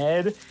slimy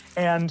head,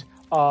 and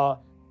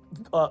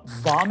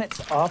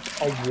vomits up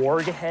a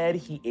warg head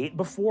he ate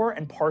before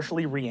and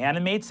partially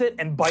reanimates it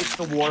and bites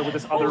the warg with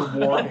this other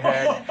warg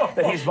head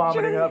that he's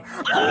vomiting up.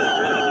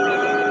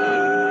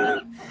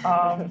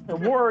 The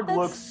warg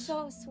looks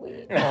so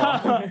sweet.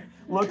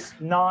 looks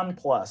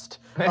nonplussed.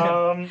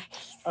 So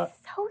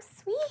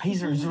sweet.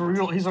 He's my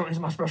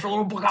special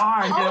little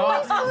guy. You know? Oh,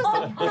 I'm so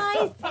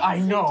surprised. I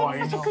know.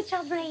 You did such a good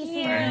job raising.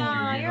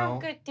 Yeah, you you're know.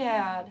 a good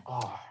dad.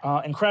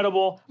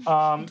 Incredible.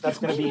 That's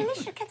gonna We be. really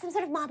should get some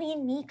sort of mommy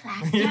and me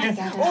class.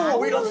 Oh,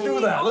 wait, let's do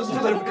that. Let's do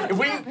that.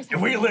 If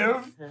we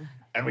live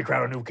and we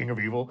crown a new king of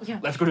evil,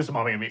 let's go do some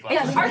mommy and me class.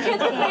 Yes, our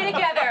kids will play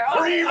together.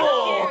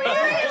 Oh,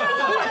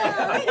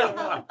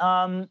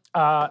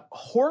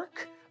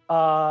 Hork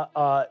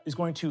is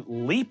going to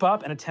leap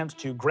up and attempt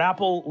to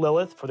grapple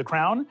Lilith for the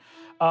crown.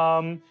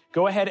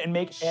 Go ahead and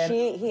make an.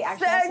 He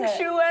actually has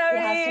to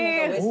make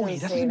a wisdom He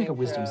has to make a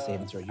wisdom throw.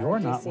 saving throw. You're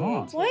not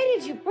wrong. why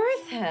did you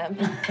birth him?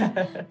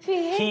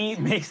 He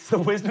makes the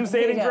wisdom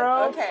saving does,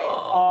 throw. okay.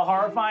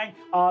 Horrifying.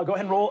 Go ahead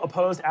and roll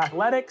opposed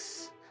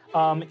athletics.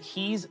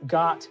 He's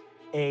got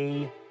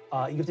a.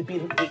 You have to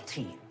beat an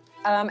 18.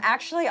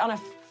 Actually, on a.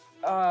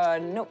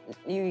 No,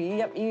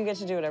 you get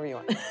to do whatever you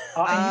want.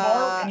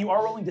 And you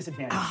are rolling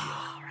disadvantage.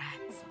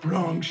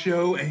 Wrong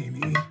show,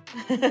 Amy.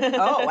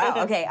 Oh, wow.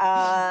 Okay.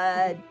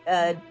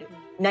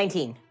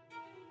 19.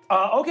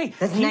 Okay.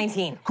 That's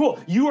 19. Cool.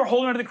 You are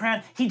holding onto the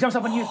crown. He jumps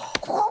up on you. Who's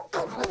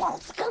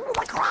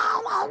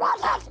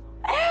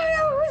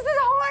this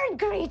horned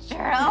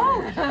creature?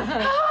 Oh,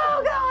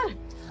 God.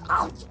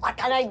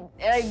 And I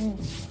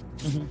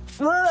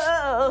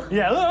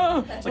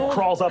Yeah. It's like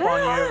crawls up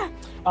on you.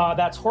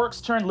 That's Hork's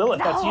turn. Lilith,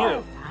 that's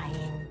you.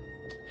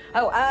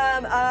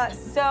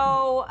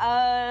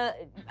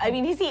 I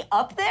mean, is he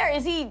up there?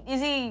 Is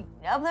he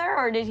up there,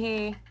 or did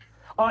he?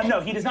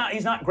 No, he does not.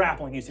 He's not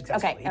grappling you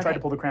successfully. Okay, He tried to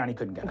pull the crown, he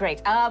couldn't get it. Great.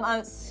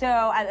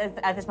 So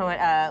at this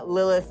moment,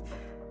 Lilith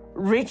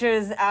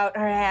reaches out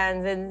her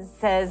hands and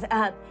says,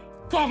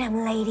 "Get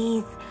him,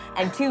 ladies!"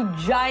 And 2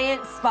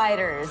 giant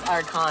spiders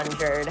are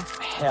conjured.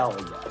 Hell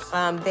yes.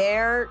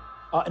 They're.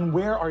 And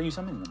where are you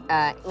summoning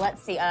them?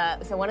 Let's see.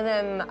 So one of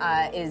them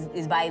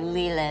is by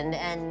Leland,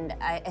 and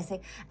I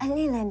say,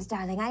 Leland,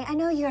 darling, I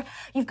know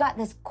you've got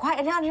this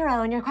quite on your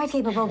own. You're quite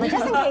capable, but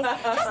just in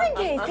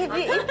case,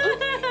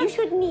 if you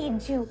should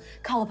need to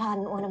call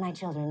upon one of my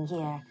children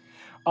here.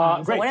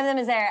 Great. So one of them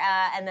is there,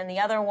 and then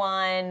the other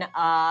one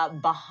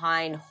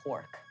behind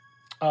Hork.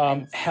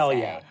 Hell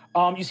yeah.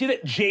 You see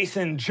that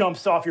Jason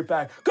jumps off your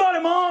back. Got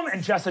him, Mom!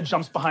 And Jessa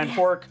jumps behind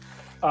Hork.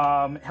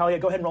 Hell yeah,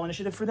 go ahead and roll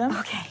initiative for them.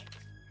 Okay.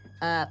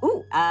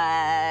 18,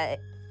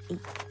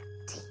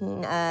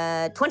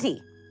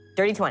 20.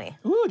 Dirty 20.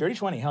 Ooh, dirty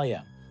 20, hell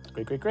yeah.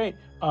 Great.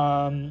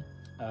 Dope.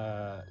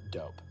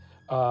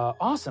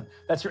 Awesome.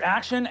 That's your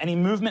action. Any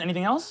movement,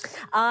 anything else?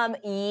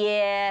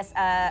 Yes.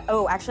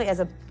 Actually,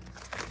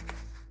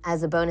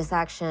 as a bonus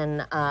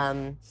action,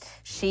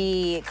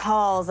 she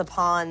calls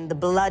upon the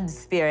blood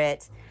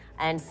spirit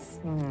and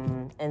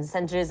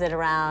centers it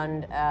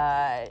around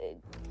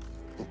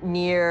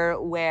near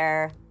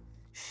where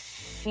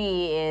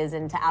she is,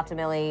 and to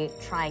optimally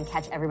try and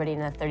catch everybody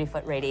in a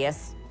 30-foot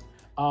radius.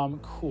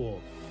 Cool.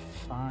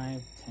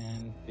 5,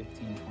 10,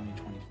 15, 20,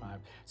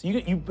 25. So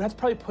you have to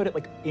probably put it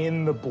like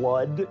in the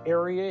blood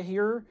area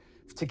here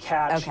to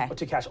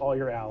catch all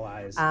your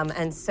allies.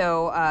 And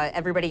so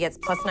everybody gets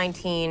plus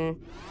 19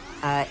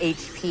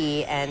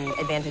 HP and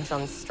advantage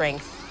on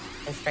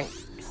strength and strength.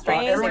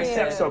 Everyone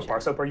except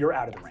Soapbar. Soapbar, you're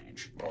out of the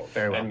range. Well,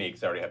 very well. And me,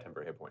 because I already have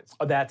temporary hit points.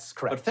 Oh, that's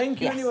correct. But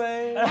thank you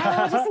anyway.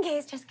 Just in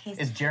case.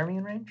 Is Jeremy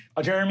in range?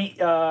 Jeremy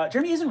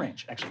is in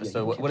range, actually.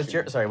 So what is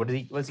Jeremy? Sorry, what did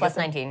he? Plus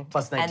 19.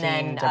 Plus 19.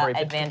 And then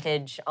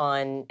advantage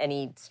on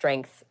any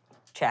strength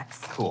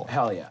checks. Cool.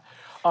 Hell yeah.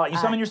 You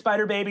summon your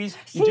spider babies.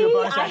 You do a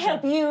bonus action. I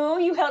help you.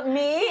 You help me.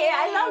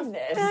 I love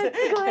this. That's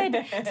good.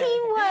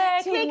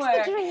 Teamwork makes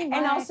the dream work.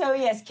 And also,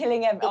 yes,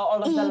 killing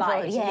all of the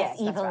light. Yes,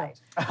 evil.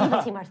 That's right.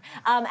 Evil teamwork.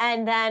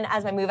 And then,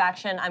 as my move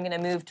action, I'm going to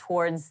move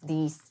towards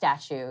the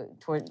statue,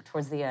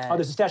 towards the.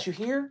 There's a statue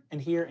here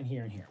and here and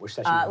here and here. Which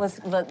statue?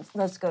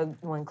 Let's go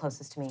one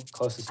closest to me.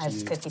 Closest to you. I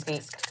have 50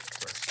 feet.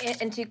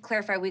 And to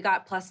clarify, we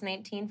got plus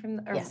 19 from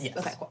the. Yes.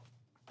 Okay, cool.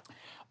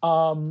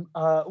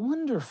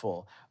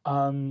 Wonderful.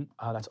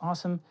 That's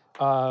awesome.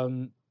 So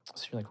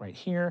you're like right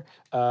here.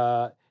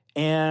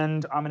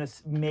 And I'm gonna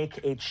make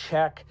a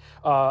check.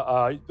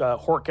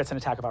 Hork gets an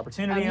attack of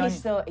opportunity.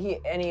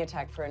 Any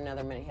attack for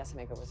another minute, he has to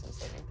make a wisdom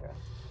saving throw.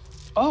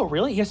 Oh,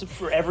 really? He has to,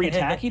 for every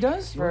attack he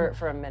does? For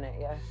a minute,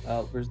 yeah.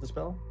 Where's the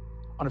spell?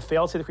 On a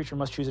failed save, the creature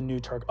must choose a new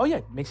target. Oh yeah,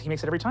 he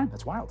makes it every time.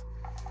 That's wild.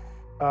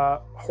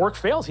 Hork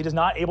fails. He is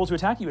not able to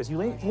attack you as you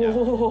leave.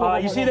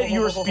 You see that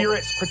your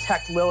spirits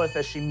protect Lilith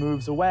as she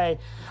moves away.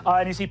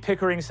 And you see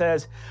Pickering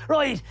says,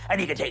 right,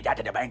 and you can take that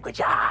to the banquet.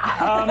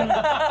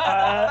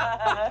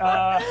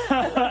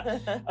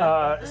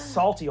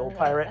 Salty old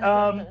pirate.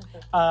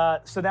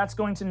 So that's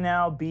going to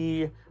now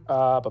be,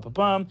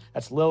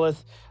 that's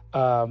Lilith.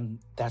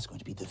 That's going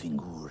to be the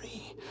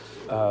Vinguri,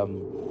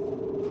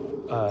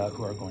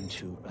 who are going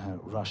to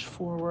rush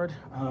forward.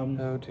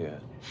 Oh dear.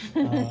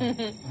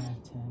 10,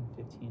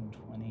 15,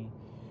 20,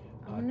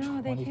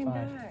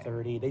 25,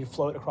 30. They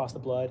float across the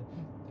blood.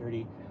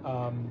 30.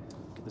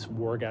 Get this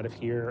warg out of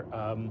here.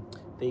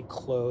 They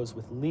close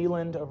with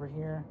Leland over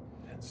here.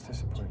 That's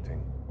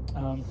disappointing.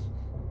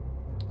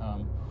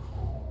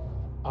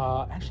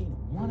 Actually,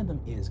 one of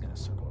them is going to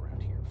circle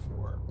around here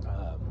for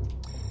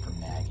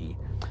Maggie.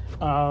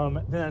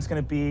 Then it's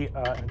going to be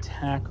an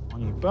attack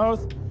on you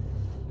both.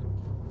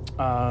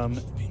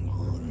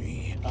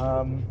 Vinguri.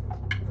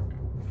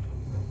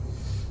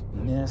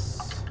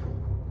 Miss.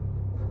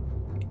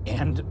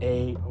 And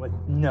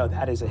no,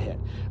 that is a hit.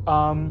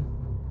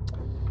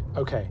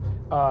 Okay.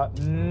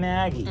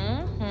 Maggie,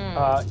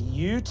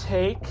 you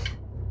take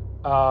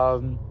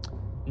 9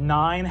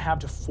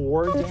 halved to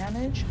 4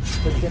 damage,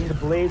 but then the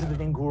blades of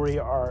the Vinguri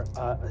are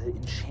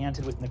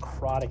enchanted with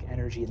necrotic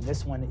energy, and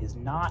this one is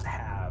not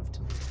halved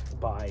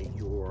by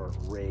your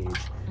rage.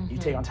 You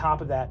take on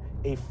top of that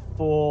a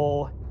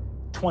full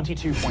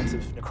 22 points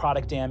of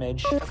necrotic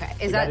damage. Okay,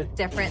 is that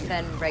different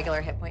than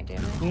regular hit point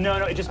damage?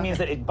 No, it just means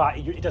that it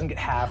doesn't get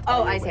halved by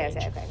your I see, rage.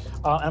 okay.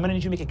 I'm gonna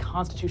need you to make a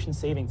Constitution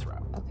saving throw.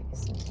 Okay,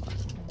 so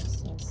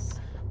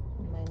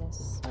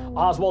minus.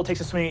 Oswald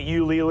takes a swing at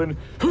you, Leland.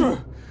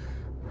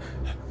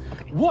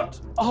 What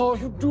are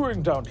you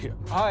doing down here?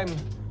 I'm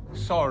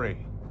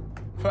sorry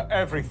for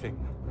everything.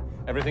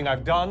 Everything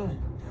I've done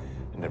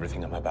and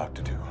everything I'm about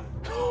to do.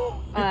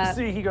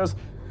 See, he goes,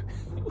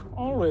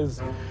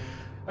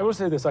 I will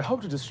say this, I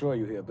hope to destroy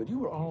you here, but you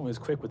were always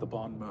quick with the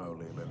bon mot,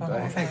 Leland.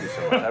 Oh, thank you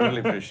so much. I really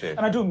appreciate it.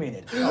 And I do mean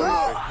it.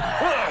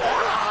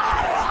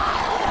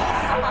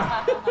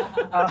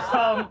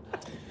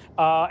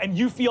 And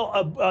you feel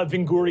a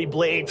Vinguri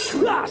blade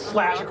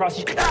slash across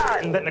you,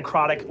 and that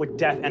necrotic, like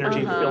death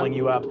energy filling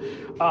you up.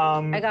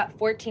 I got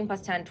 14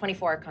 plus 10,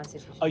 24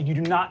 Constitution. You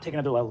do not take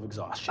another level of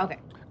exhaustion. Okay.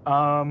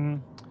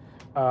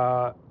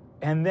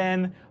 And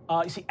then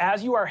you see,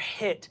 as you are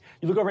hit,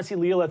 you look over and see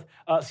Lilith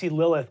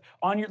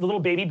on your the little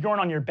baby Bjorn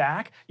on your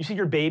back. You see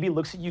your baby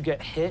looks at you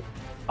get hit.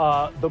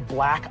 The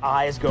black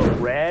eyes go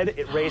red.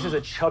 It raises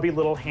a chubby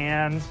little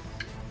hand.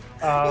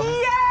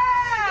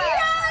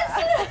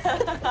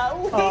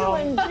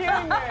 Leland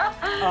Jr.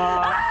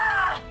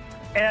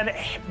 And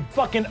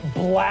fucking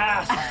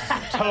blasts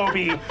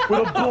Toby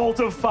with a bolt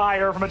of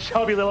fire from a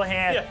chubby little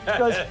hand. He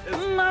goes,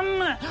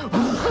 Mama.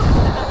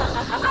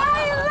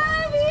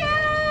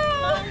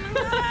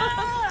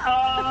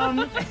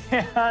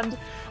 And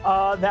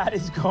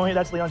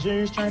that's Leon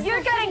Jr.'s turn.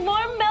 You're getting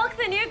more milk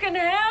than you can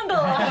handle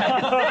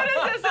as soon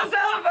as this is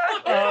over.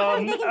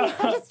 They can be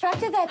so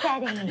destructive at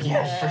that age.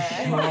 Yes, for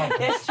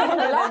sure.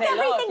 Lock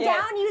everything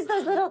down. Use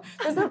those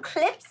little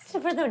clips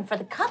for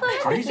the cover.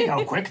 Crazy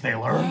how quick they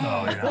learn,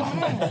 though. You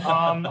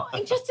know?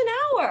 In just an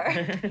hour.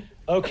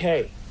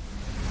 Okay.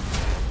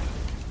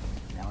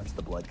 Now it's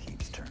the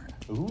Bloodkeep's turn.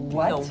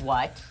 What? The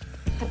what?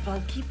 The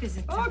Bloodkeep is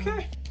its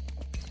Okay.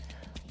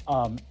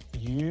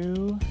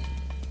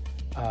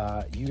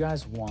 You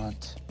guys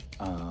want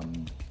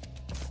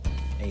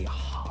a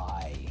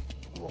high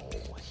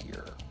roll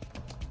here.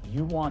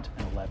 You want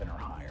an 11 or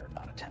higher,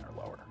 not a 10 or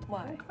lower.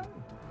 Why?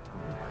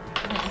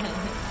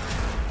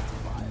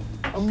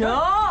 Oh,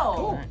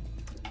 no!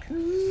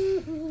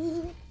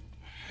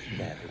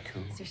 Very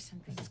cool. Is there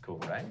something? This is cool,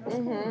 right?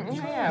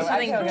 Yeah,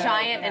 Something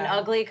giant and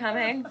ugly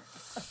coming?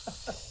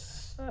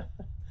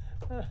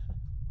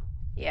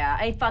 Yeah,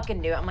 I fucking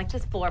knew it. I'm like,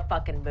 this floor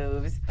fucking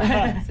moves.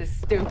 This is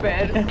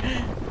stupid.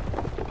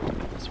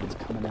 This one's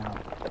coming out.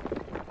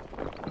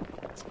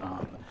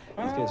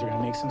 These guys are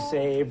gonna make some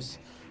saves.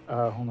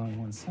 Hold on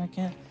one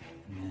second.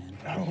 And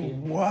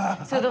then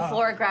Wow. So the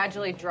floor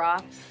gradually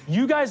drops.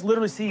 you guys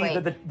literally see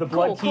Wait. that the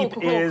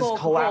Bloodkeep is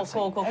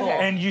collapsing. Cool.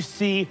 And you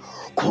see,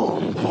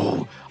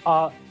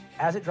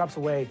 as it drops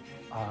away,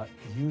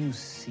 you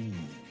see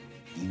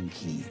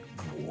inky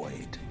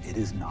void. It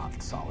is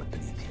not solid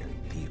beneath here.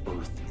 The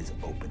earth is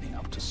opening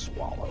up to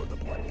swallow the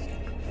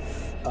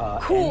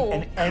Bloodkeep.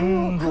 An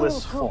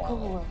endless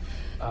fall.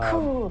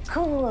 Cool.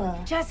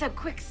 Just a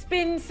quick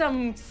spin,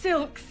 some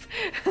silks.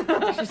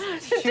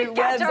 Shoot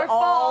webs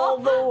all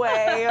the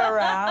way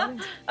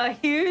around. A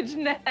huge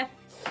net.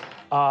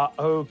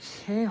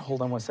 Okay,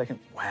 hold on one second.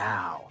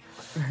 Wow.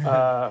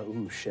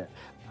 Ooh, shit.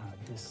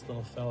 This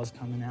little fella's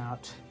coming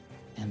out,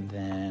 and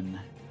then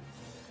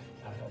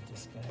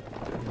this guy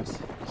is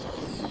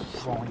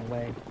falling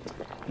away.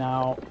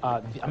 Now,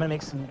 I'm gonna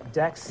make some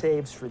dex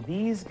saves for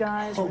these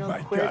guys Oh real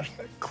my quick. gosh,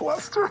 that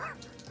cluster.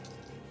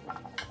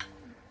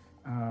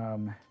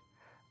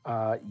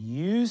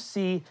 You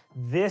see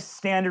this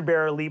standard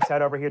bearer leaps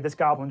out over here. This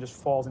goblin just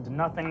falls into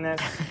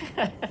nothingness.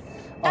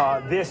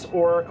 This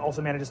orc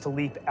also manages to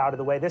leap out of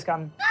the way. This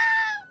guy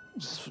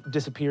just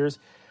disappears.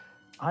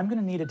 I'm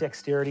gonna need a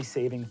dexterity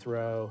saving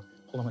throw.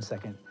 Hold on one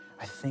second.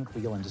 I think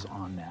Leland is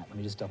on that. Let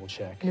me just double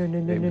check.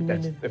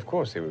 No. Of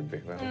course he would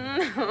be.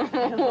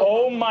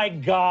 Oh my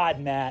God,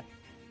 Matt.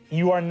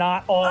 You are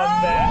not on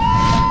that.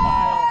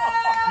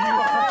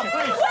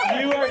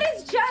 You are. What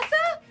is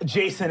Jessa?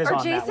 Jason is Or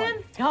on that Jason?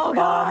 one. Oh,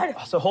 God.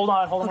 So hold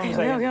on one second.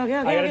 Okay.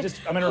 I gotta just,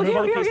 I'm gonna remove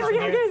all the pieces from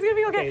here. It's gonna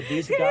be okay.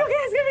 These It's gonna be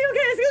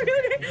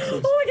okay.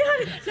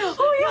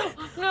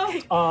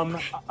 Oh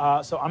my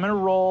God. So I'm gonna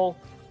roll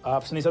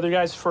for some of these other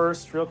guys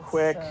first, real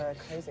quick.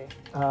 Crazy.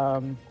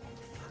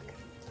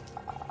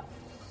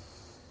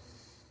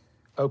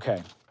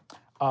 Okay.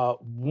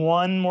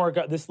 One more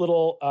guy. This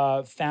little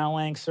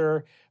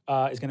phalanxer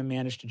is gonna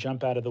manage to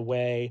jump out of the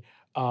way.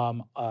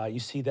 You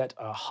see that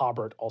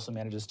Hobbart also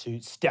manages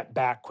to step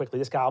back quickly.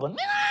 This goblin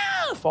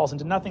falls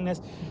into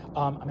nothingness.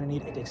 I'm gonna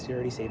need a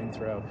dexterity saving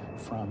throw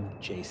from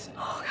Jason.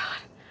 Oh,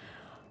 God.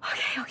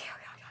 Okay.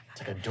 It's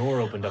like a door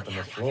opened up in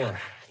the floor.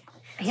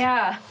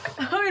 Yeah.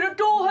 I mean, a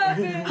door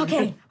happened.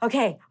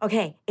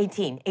 Okay.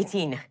 18.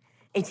 18?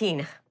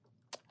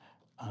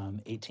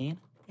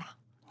 Yeah.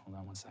 Hold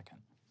on one second.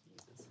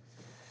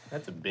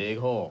 That's a big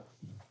hole.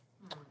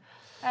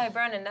 Hey,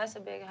 Brennan, that's a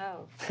big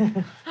hoe.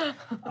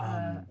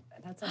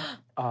 That's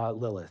a...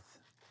 Lilith,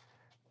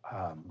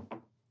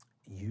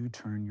 you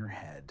turn your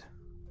head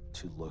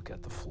to look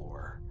at the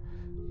floor,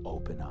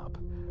 open up.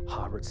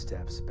 Hobbart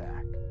steps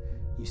back.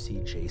 You see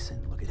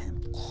Jason, look at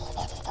him.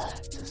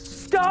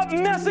 Says, "Stop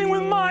messing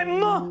with my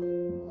mom!"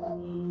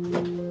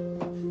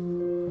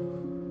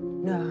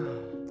 No.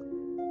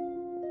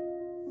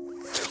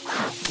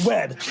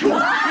 Wed.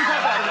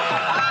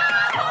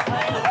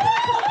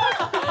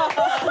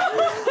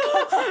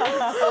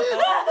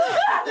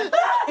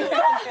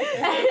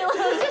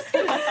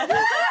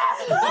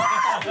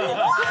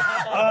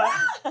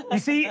 You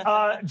see,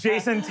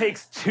 Jason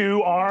takes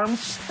 2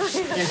 arms.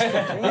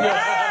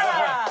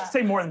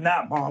 Say more than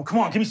that, Mom. Come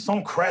on, give me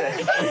some credit. I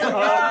never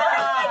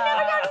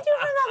got to do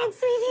for nothing,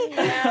 sweetie.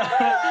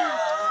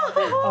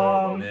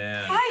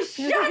 Man. I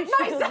shut hurt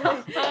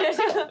myself.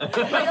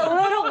 Like a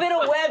little bit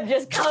of web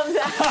just comes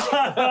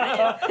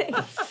out.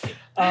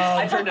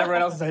 I turned to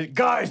everyone else and said,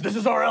 guys, this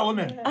is our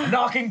element.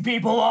 Knocking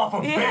people off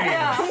of things.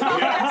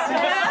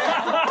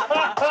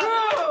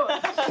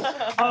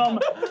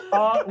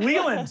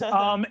 Leland,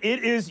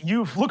 it is,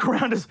 you look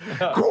around as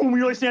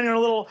you're like standing on a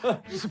little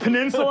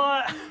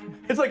peninsula.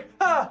 It's like,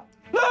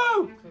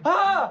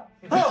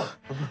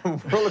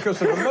 Roller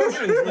coaster of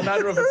emotions in a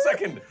matter of a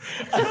second.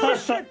 Oh,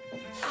 shit.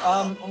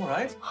 All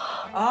right.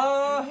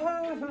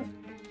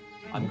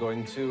 I'm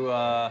going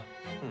to,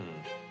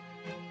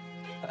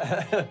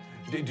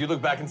 do you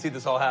look back and see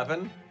this all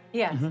happen?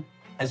 Yeah.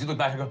 As you look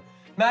back, I go,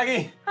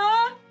 Maggie,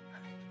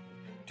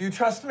 do you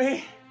trust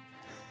me?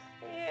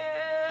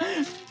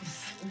 Yeah.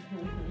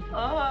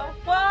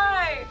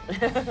 Why?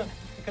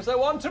 Because I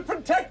want to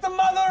protect the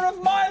mother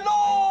of my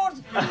lord!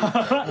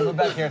 I'll go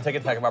back here and take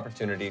attack of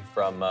opportunity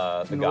from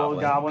the little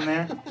goblin. goblin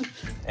there.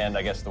 And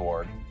I guess the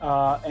ward.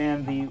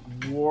 And the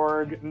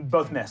ward,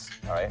 both miss.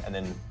 All right, and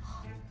then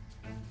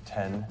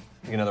 10.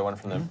 You get another one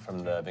from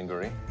the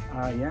Vinguri.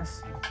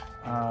 Yes.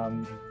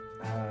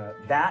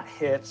 That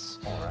hits.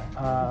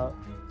 All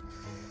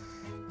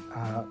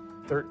right.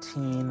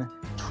 13,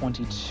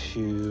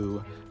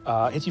 22.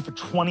 Hits you for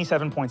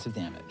 27 points of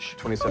damage.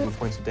 27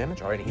 points of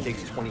damage. All right, he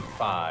takes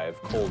 25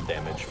 cold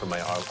damage from my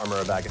armor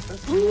of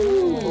Agathis.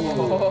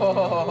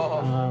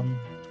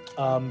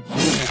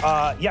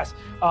 Yes.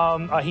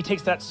 He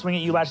takes that swing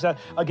at you, lashes out.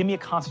 Give me a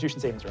Constitution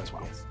saving throw as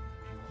well.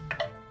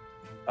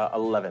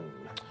 11.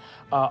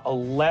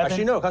 11.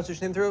 Actually, no,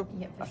 Constitution saving throw?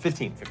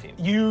 15.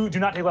 You do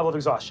not take level of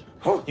exhaustion.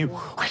 You,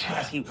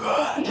 as he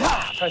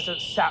tries to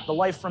sap the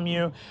life from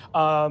you.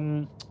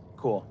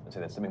 Cool. Let's say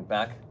that's something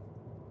back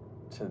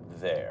to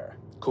there.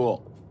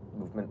 Cool.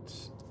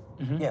 Movement.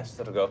 Yes,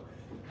 that'll go.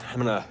 I'm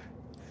gonna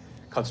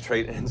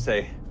concentrate and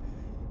say,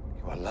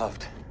 you are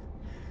loved.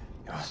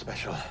 You are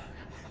special.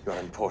 You are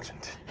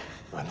important.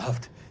 You are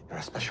loved. You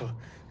are special.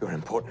 You are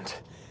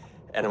important.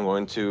 And I'm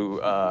going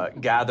to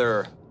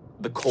gather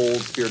the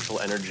cold spiritual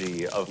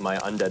energy of my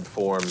undead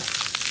form.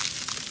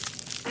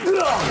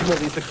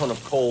 Release a cone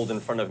of cold in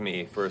front of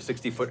me for a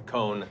 60-foot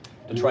cone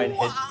to try and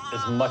hit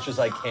as much as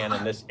I can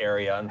in this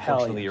area.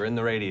 Unfortunately, you're in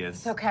the radius.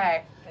 It's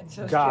okay.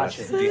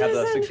 Gotcha. Do you have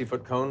the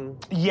 60-foot cone?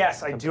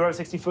 Yes, I do have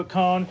a 60-foot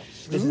cone.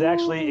 This is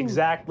actually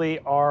exactly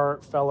our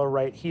fellow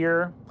right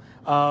here.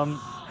 Holy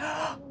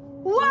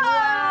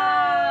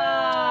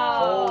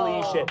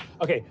shit.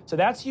 Okay, so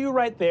that's you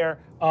right there.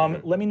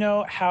 Let me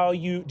know how do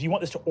you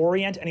want this to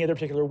orient any other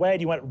particular way?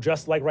 Do you want it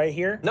just like right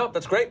here? No,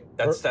 that's great.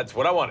 That's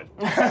what I wanted.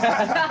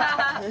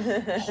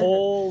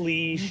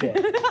 Holy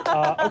shit.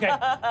 Okay.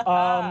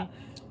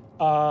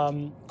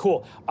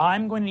 Cool.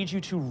 I'm going to need you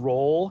to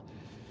roll.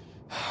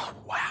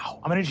 Wow.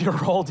 I'm going to need you to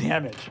roll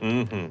damage.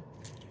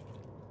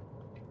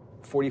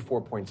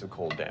 44 points of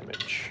cold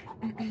damage.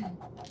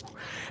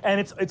 And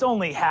it's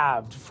only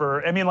halved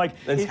for, I mean, like...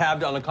 It's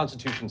halved on a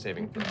Constitution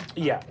saving throw.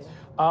 Yeah.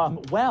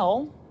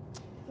 Well...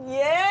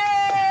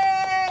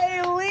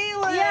 Yay!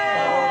 Leland!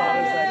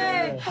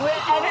 Yay! At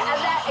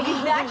that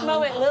exact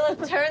moment,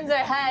 Lilith turns her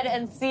head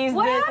and sees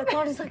What this. happened?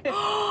 And she's like,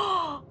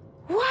 oh,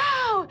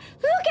 wow!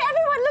 Look at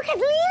everyone! Look at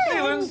Leland!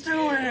 Leland's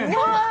doing it!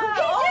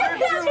 Wow! He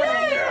did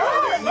something!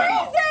 Oh,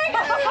 amazing!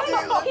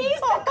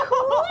 He's the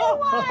cool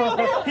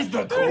one! He's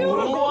the cool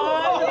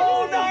one!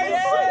 Oh,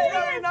 nice!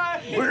 Very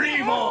nice! We're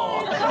evil!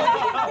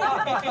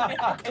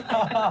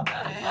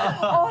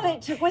 All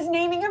it took was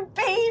naming a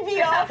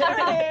baby after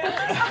him.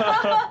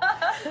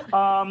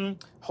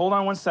 Hold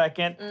on one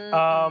second.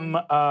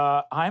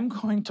 I'm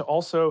going to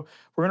also,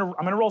 I'm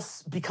gonna roll,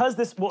 because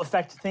this will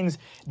affect things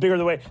bigger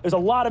the way, there's a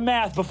lot of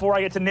math before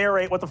I get to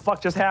narrate what the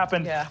fuck just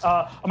happened. Yeah.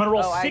 I'm gonna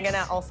roll I'm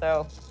gonna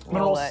also I'm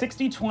gonna roll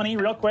 60-20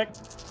 real quick.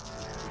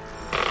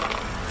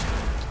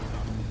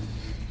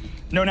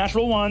 No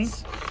natural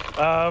ones.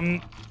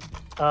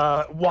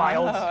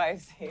 Wild. Oh, I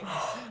see.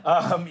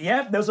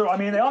 Yeah, those are, I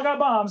mean, they all got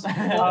bombs.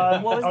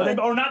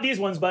 Or not these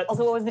ones, but.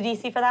 Also, what was the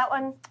DC for that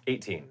one?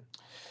 18.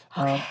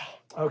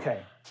 Okay.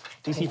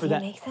 DC for 18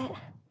 that. makes it?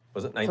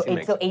 Was it 19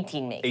 makes it?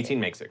 18 makes 18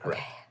 makes it,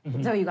 correct.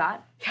 So you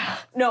got?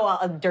 No,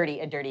 a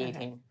dirty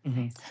 18.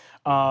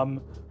 Hold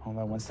on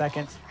one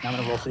second. Now I'm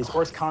gonna roll for these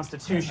orcs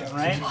Constitution,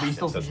 right?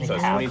 So it's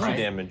 22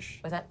 damage.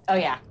 Was that? Oh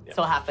yeah,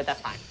 still half, but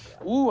that's fine.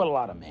 Ooh, a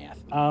lot of math.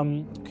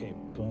 Okay,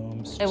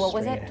 boom. And what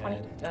was straight it?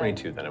 ahead.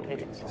 22, then it would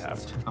be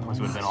half.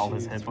 Almost would have been all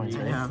his hit points,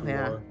 right?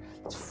 Yeah.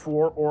 It's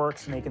 4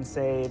 orcs making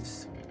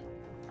saves.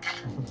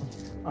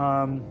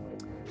 And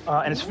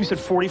it's, you said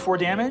 44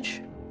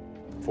 damage?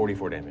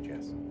 44 damage,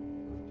 yes.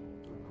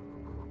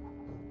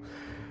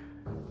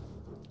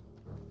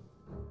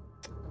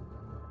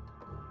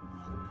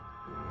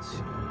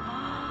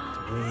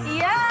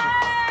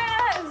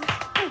 Yes!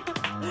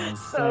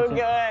 So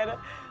good.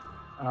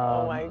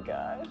 Oh my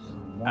gosh.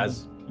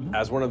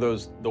 As one of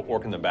those, the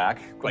orc in the back,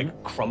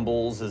 like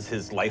crumbles as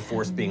his life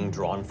force being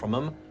drawn from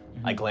him,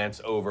 I glance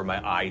over,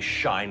 my eyes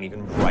shine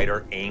even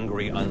brighter,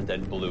 angry,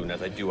 undead blue, and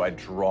as I do, I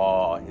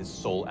draw his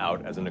soul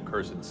out as an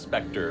accursed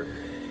specter,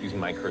 using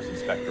my accursed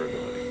specter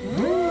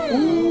ability.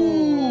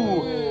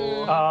 Ooh.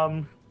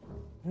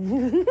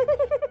 An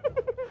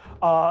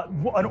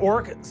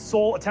orc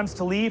soul attempts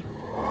to leave,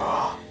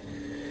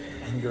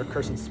 and your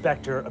accursed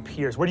specter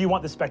appears. Where do you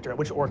want the specter?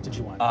 Which orc did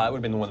you want? It would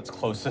have been the one that's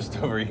closest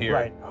over here.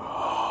 Right.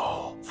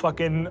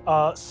 Fucking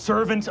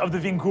servant of the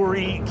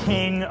Vinguri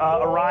king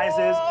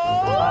arises.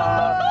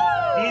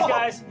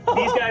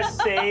 These guys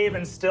save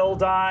and still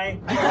die.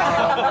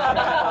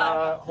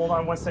 Hold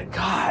on one second.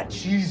 God,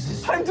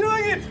 Jesus. I'm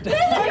doing it! Don't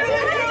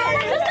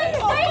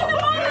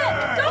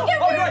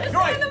get weird. Just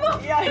stay in the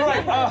moment. Yeah, you're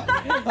right.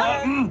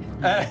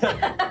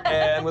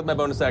 And with my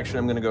bonus action,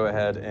 I'm going to go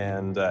ahead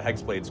and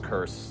Hexblade's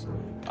curse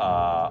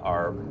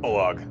our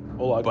Olag.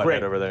 Olag, Butthead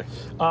great. over there.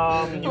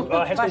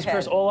 Hexblade's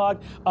curse Olag.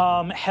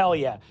 Hell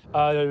yeah.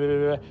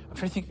 I'm trying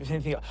to think of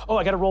anything else. Oh,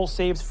 I got to roll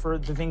saves for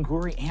the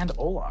Vinguri and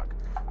Olag.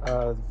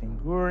 The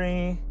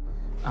Vinguri.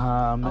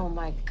 Oh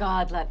my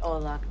God, let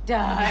Olag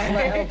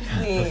die.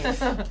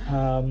 Please.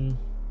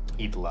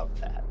 He'd love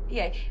that.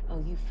 Yeah.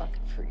 Oh, you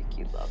fucking freak.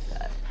 You'd love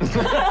that.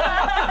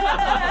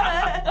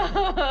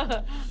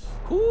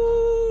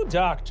 Ooh,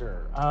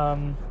 doctor.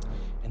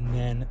 And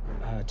then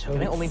Toby.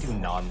 Can I only do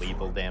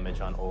non-lethal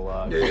damage on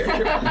Olag? Just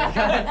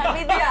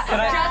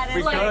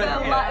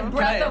like the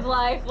breath of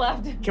life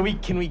left. Can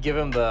we give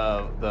him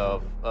the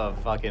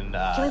fucking?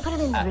 Can we put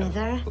him in the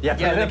river? Yeah,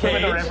 put him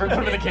in the river. Put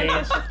him in the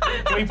cage.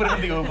 Can we put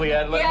him in the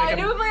oubliette?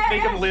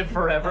 Make him live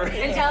forever.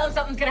 And tell him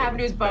something's gonna happen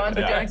to his bones,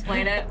 but don't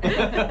explain it. You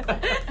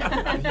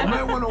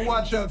might want to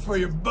watch out for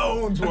your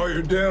bones while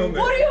you're down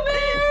there. What do you mean?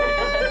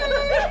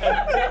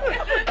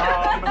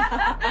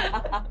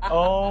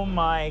 Oh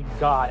my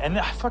God! And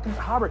fucking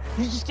Hobart,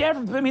 you just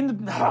never. I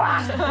mean,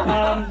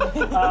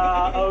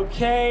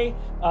 okay.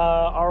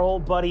 Our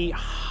old buddy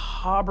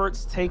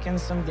Hobart's taken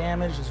some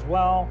damage as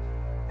well,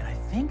 and I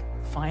think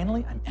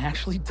finally I'm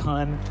actually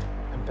done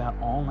about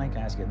all my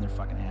guys getting their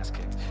fucking ass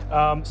kicked.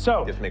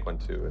 So You have to make one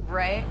too.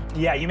 Right?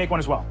 yeah, you make one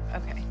as well.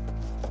 Okay.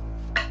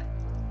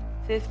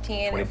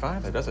 15.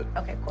 25, that does it.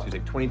 Okay, cool. So you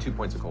take 22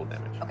 points of cold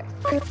damage. Okay.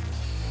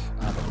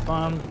 It's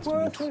gonna be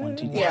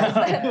 20.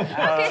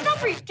 Okay, it's not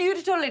for you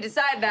to totally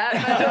decide that.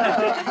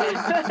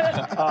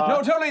 No,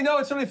 it's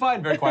totally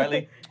fine. Very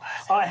quietly.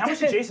 How much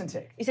did Jason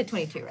take? You said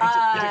 22,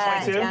 right? You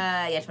take 22?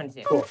 Yeah,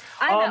 22. Cool.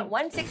 I'm at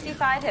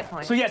 165 hit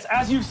points. So yes,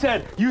 as you've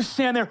said, you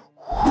stand there.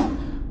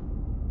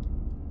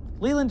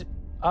 Leland,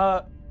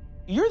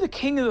 you're the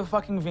king of the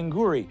fucking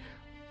Vinguri.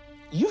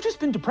 You've just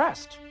been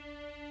depressed.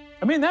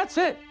 I mean, that's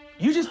it.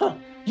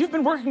 You've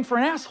been working for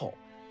an asshole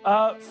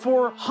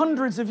for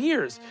hundreds of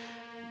years.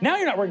 Now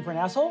you're not working for an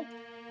asshole,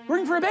 you're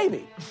working for a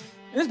baby.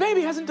 And this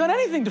baby hasn't done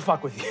anything to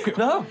fuck with you.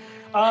 No.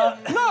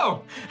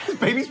 No! This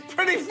baby's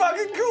pretty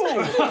fucking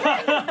cool!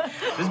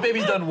 This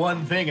baby's done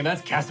one thing, and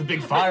that's cast a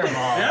big fireball.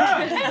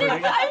 I'm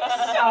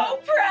so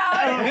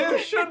proud. You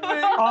should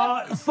be.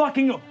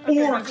 Fucking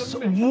orcs,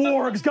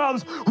 wargs,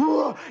 goblins.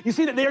 You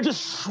see that they are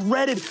just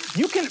shredded.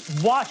 You can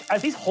watch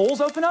as these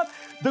holes open up.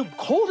 The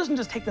cold doesn't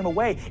just take them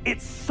away, it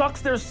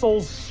sucks their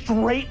souls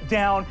straight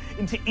down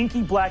into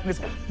inky blackness.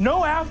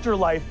 No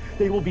afterlife,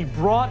 they will be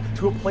brought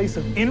to a place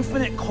of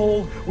infinite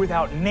cold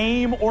without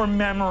name or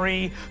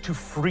memory to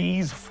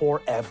freeze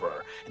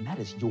forever. And that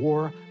is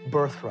your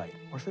birthright.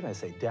 Or should I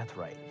say death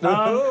right?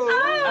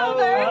 Oh,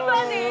 very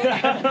funny.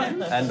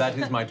 And that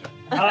is my turn.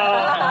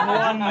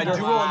 I do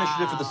roll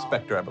initiative for the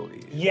Spectre, I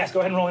believe. Yes,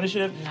 go ahead and roll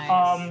initiative.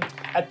 Nice.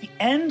 At the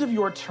end of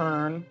your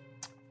turn,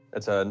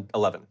 That's an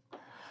 11.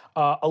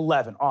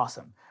 11,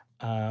 awesome.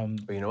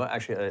 But you know what?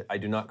 Actually, I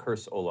do not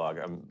curse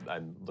Olag. I'm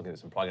looking at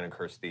this. I'm probably going to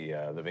curse the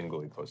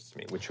Vinguli closest to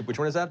me. Which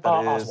one is that?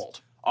 That is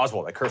Oswald.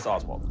 Oswald. I curse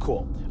Oswald.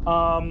 Cool.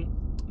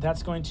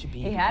 That's going to be.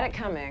 He had it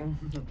coming.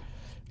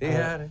 He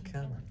had it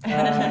coming.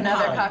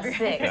 Another copy.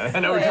 6. I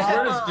know, just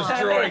word is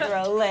destroyed.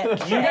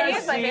 You guys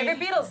It's my see- favorite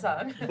Beatles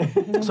song.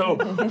 So,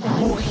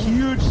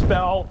 huge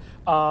spell.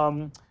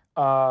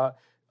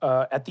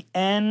 At the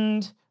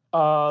end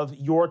of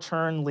your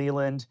turn,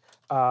 Leland,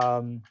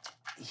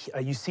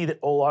 you see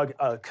that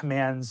Olag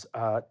commands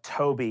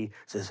Toby,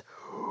 says,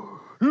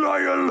 "Lie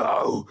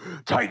low,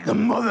 take the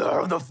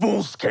mother of the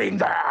fool's king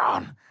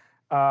down."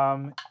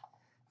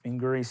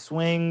 Vinguri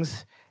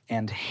swings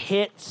and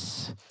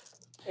hits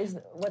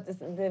What is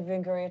the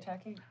Vinguri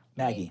attacking?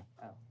 Maggie.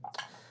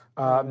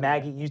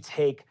 Maggie, you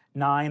take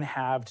 9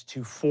 halved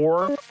to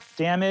 4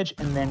 damage,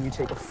 and then you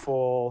take a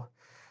full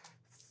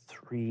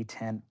 3,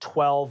 10,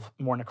 12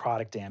 more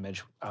necrotic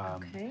damage.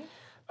 Okay.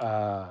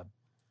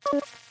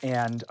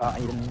 And I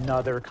need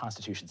another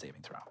Constitution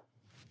saving throw.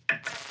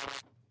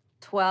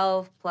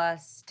 12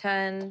 plus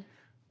 10.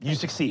 You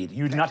succeed.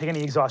 You do not take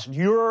any exhaustion.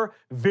 You're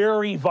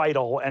very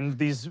vital, and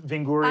these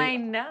Vinguri... I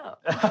know.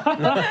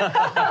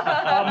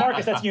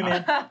 Marcus, that's you,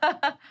 man.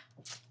 All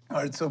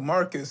right, so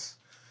Marcus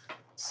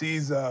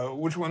sees,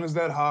 which one is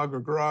that, Hog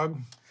or Grog?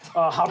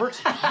 Hobart.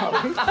 So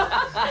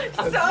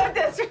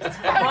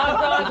disrespectful.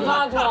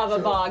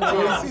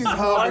 So he sees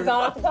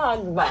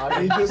Hobart.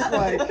 He just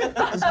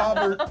as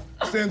Hobart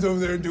stands over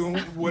there doing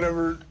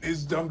whatever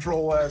his dumb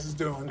troll ass is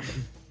doing,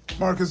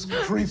 Marcus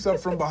creeps up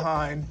from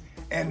behind,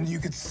 and you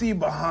could see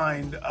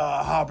behind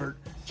Hobart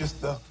just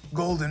the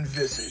golden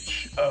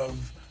visage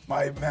of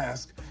my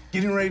mask.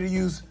 getting ready to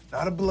use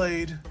not a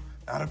blade,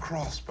 not a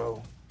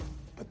crossbow,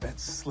 but that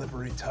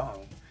slippery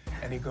tongue.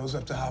 And he goes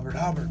up to Hobbit.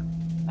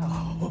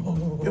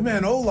 Your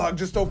man Olag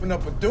just opened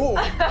up a door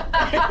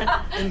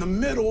in the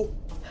middle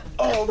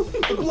of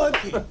the Blood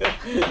Keep.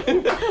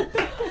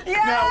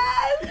 Yes! Now,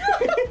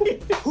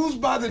 who's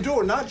by the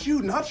door? Not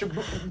you,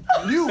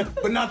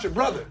 but not your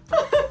brother.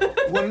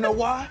 You wanna know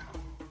why?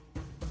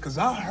 Because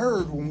I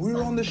heard when we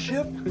were on the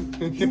ship,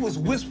 he was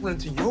whispering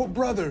to your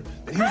brother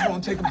that he was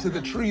gonna take him to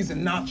the trees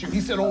and not you.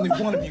 He said only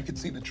one of you could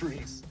see the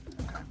trees.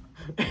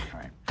 All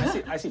right.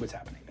 I see what's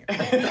happening here.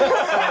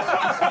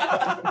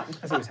 I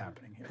see what's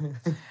happening here.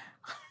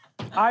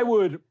 I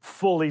would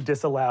fully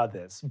disallow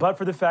this, but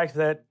for the fact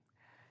that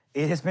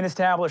it has been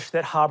established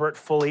that Hobbit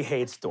fully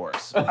hates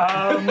doors.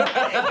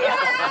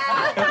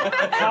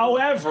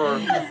 However,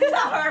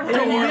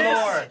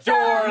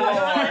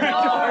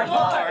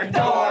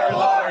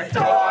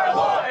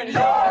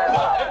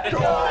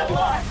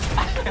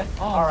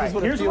 all right,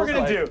 here's what we're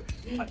gonna do.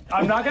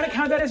 I'm not gonna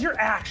count that as your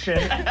action.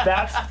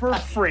 That's for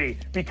free.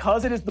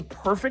 Because it is the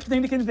perfect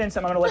thing to convince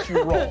him, I'm gonna let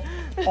you roll.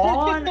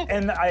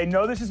 And I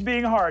know this is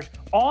being harsh,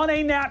 on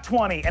a nat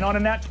 20, and on a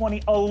nat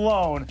 20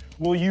 alone,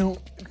 will you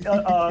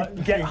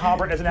get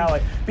Hobbit as an ally.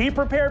 Be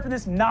prepared for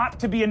this not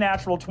to be a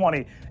natural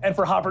 20, and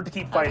for Hobbit to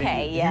keep fighting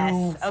Okay, you.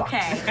 yes.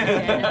 Okay.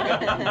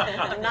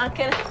 I'm not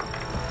gonna...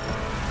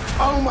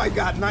 Oh my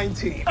God,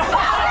 19.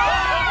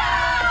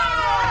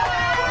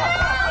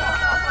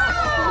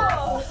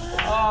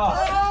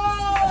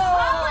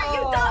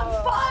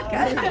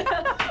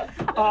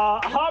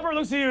 Hobbit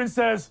looks at you and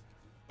says,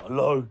 I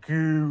like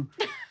you,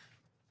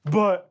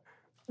 but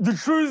the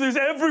truth is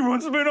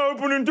everyone's been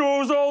opening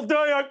doors all day.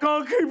 I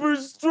can't keep it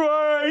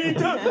straight.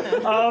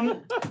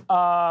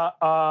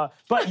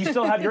 But you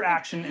still have your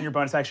action and your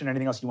bonus action and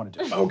anything else you want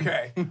to do.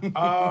 Okay.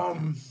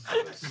 Since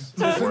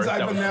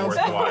I've announced...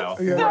 worthwhile.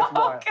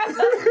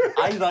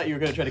 I thought you were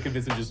going to try to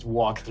convince him to just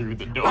walk through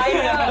the door.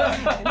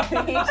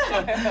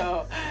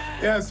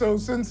 Yeah, so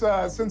since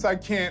I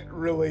can't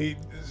really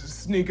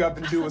sneak up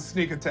and do a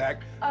sneak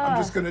attack, I'm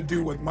just gonna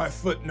do what my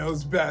foot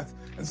knows best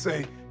and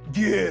say,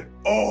 get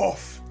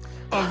off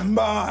of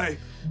my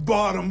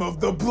bottom of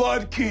the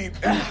Blood Keep,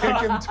 and kick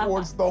him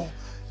towards the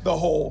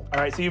hole.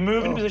 All right, so you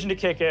move in position to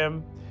kick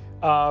him.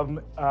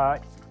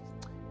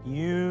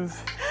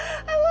 You've...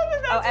 I love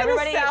it. That's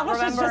everybody remember,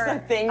 remember just a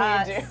thing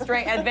you do.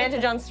 strength,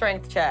 advantage on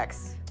strength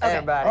checks. Okay.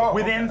 Everybody. Oh,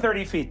 Within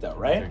 30 feet, though,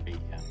 right?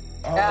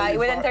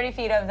 Within 30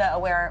 feet of the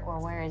where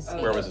is he?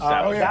 Where was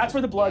established? That's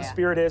where the blood Yeah.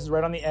 spirit is,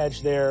 right on the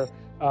edge there. Is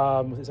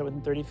that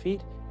within 30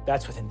 feet?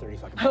 That's within 30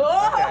 fucking feet.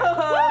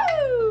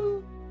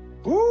 Woo!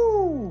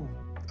 Woo!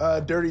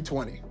 Dirty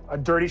 20. A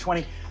dirty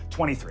 20,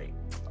 23.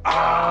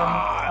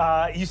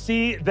 You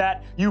see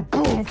that you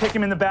boom kick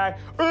him in the back.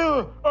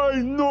 I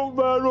knocked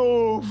that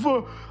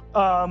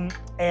off.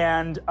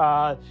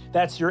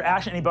 That's your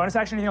action. Any bonus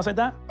action? Anything else like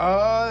that?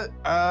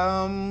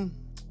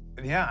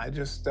 Yeah, I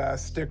just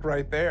stick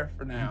right there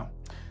for now.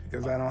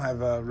 Because I don't have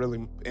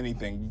really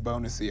anything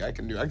bonusy I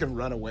can do. I can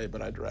run away,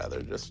 but I'd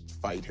rather just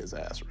fight his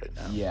ass right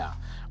now. Yeah.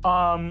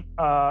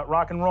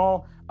 Rock and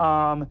roll.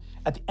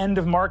 At the end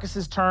of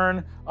Marcus's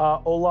turn,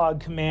 Olag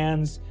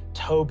commands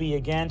Toby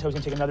again. Toby's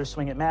gonna take another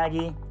swing at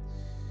Maggie.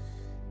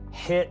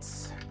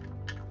 Hits.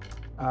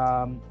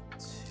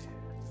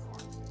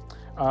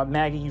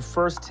 Maggie, you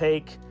first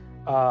take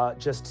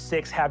just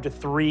 6, half to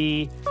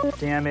 3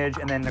 damage,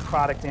 and then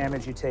necrotic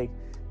damage, you take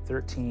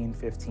 13,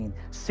 15,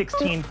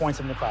 16 points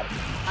of necrotic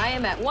damage. I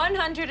am at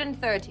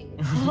 130.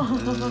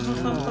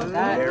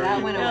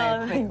 That went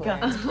away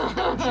quickly.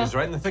 She's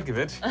right in the thick of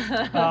it.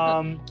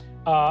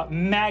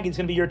 Maggie, it's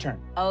gonna be your turn.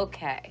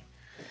 Okay.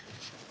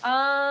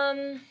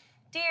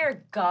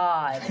 Dear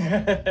God.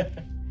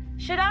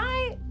 Should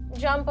I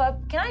jump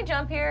up? Can I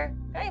jump here?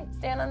 Can I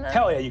stand on this?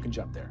 Hell yeah, you can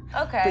jump there.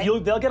 Okay.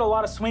 But they'll get a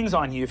lot of swings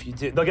on you if you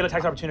do. They'll get a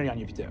tax opportunity on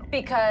you if you do.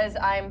 Because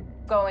I'm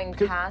going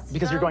past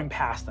Because them? you're going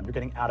past them. You're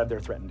getting out of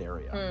their threatened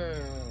area.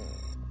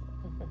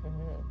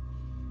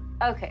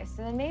 Okay,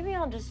 so then maybe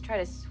I'll just try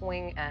to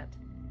swing at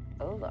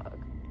Olag.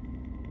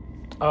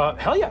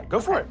 Hell yeah, go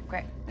for it.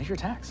 Great. Make your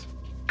attacks.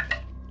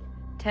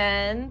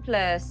 10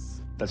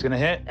 plus... That's gonna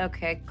hit.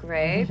 Okay,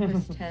 great.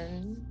 Plus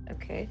 10.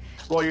 Okay.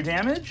 Roll your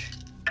damage.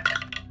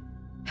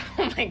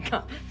 Oh my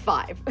God.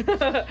 5.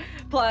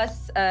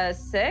 Plus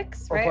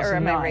 6, Or right? plus or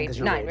am 9, I 'cause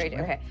you're 9, raged,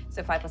 right? right? Okay.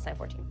 So 5 plus 9,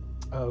 14.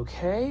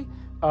 Okay.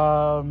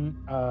 Awesome.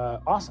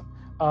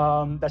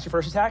 That's your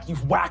first attack. You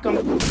whack him.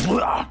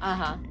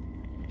 Uh-huh.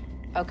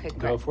 Okay, great.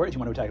 Go for it. If you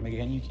want to attack him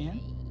again, you can.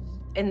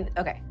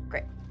 Okay,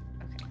 great.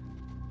 Okay.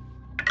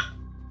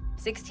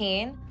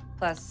 16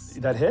 plus...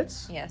 That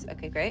hits. Yes,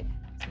 okay, great.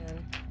 So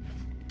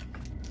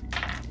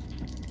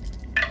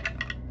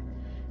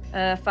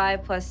then,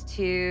 5 plus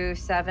 2,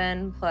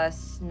 7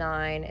 plus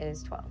 9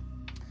 is 12.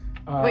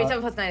 Wait,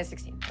 7 plus 9 is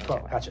 16.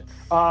 12, gotcha.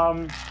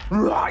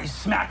 You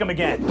smack him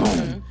again.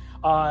 Boom.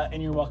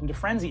 And you're welcome to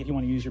Frenzy if you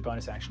want to use your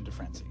bonus action to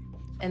Frenzy.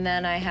 And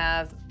then I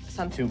have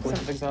something. 2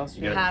 points of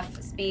exhaustion.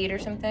 Half speed or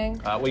something.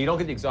 Well, you don't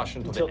get the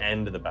exhaustion until the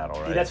end of the battle,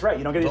 right? That's right.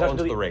 You don't get the exhaustion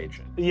until the rage.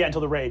 Yeah,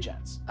 until the rage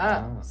ends.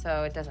 Oh,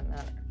 so it doesn't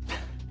matter.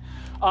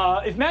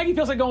 If Maggie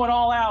feels like going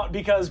all out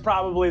because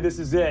probably this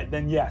is it,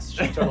 then yes,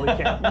 she totally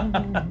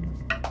can.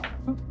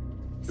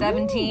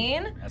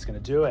 17. That's gonna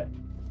do it.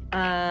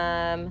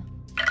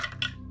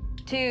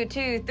 2,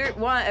 2, 3,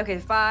 1. Okay,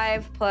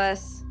 5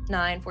 plus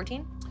 9,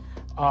 14.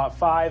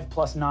 5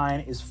 plus 9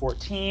 is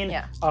 14.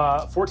 Yeah.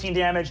 14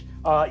 damage.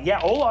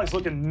 Olog's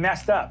looking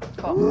messed up.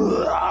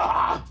 Cool.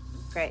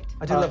 Great.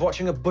 I do love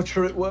watching a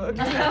butcher at work.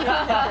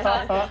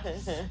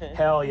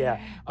 Hell yeah.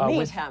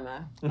 Meat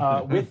hammer.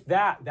 With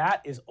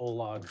that is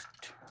Olog's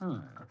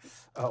turn.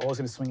 Olog's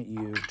gonna swing at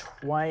you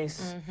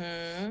twice.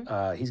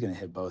 He's gonna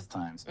hit both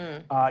times.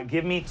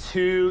 Give me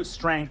 2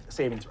 strength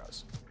saving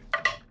throws.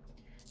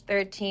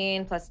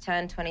 13 plus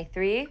 10,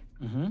 23. You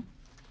do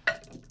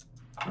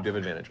have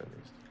advantage on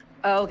these.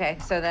 Oh, okay.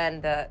 So then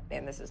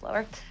this is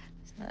lower.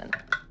 So then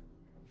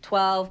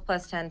 12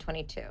 plus 10,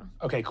 22.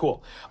 Okay,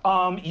 cool.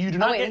 You do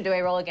not do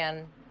I roll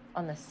again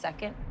on the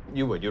second?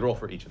 You would. You'd roll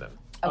for each of them.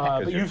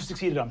 But you've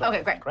succeeded on both.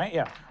 Okay, great. Right?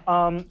 Yeah.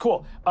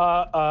 Cool.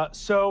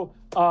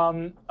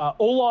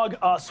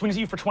 Olag swings at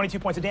you for 22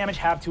 points of damage,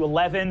 half to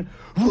 11.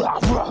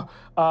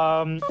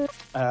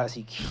 As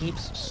he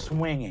keeps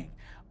swinging.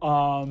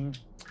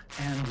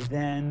 And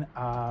then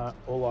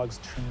Olag's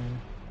turn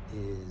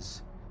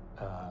is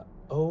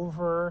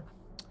over.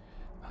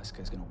 This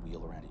guy's gonna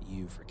wheel around at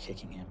you for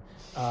kicking him.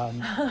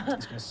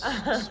 He's gonna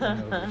swing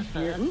over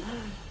here.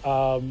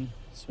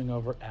 Swing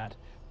over at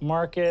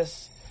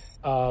Marcus.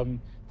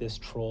 This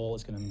troll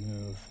is gonna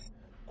move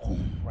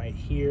right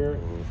here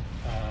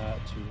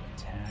to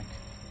attack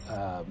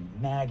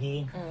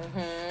Maggie.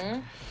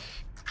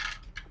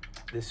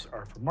 This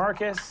are for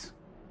Marcus.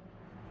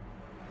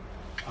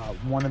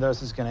 One of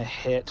those is gonna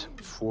hit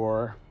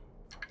for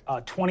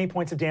 20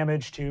 points of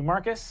damage to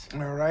Marcus. All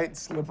right,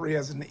 Slippery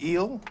as an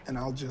eel, and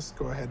I'll just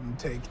go ahead and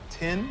take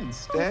 10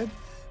 instead,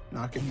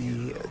 knocking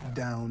me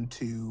down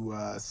to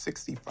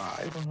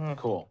 65.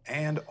 Cool.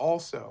 And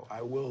also,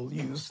 I will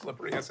use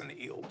Slippery as an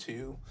eel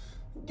to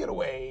get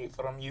away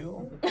from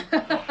you.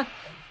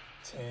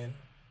 10,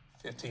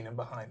 15, and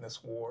behind this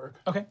warg.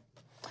 Okay.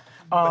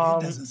 But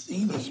it doesn't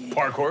see me.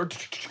 Parkour.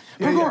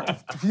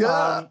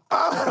 Yeah.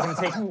 I'm gonna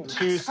take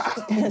 2.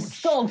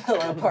 Skull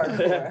pillar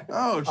parkour.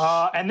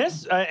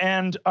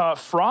 And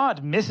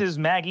Fraud misses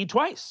Maggie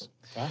twice.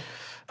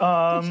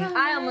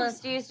 I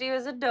almost used you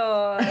as a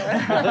door.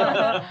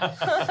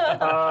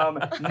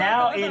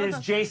 Now it is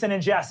Jason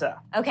and Jessa.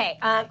 Okay.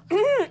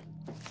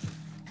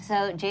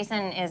 So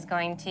Jason is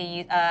going to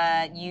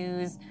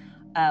use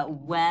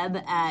web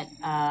at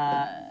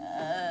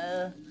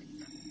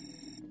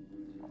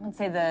let's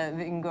say the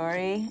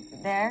Vingori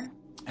there.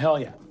 Hell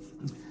yeah.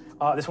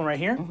 This one right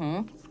here?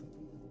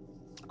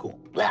 Cool.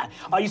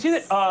 You see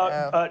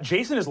that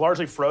Jason is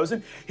largely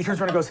frozen. He turns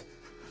around and goes,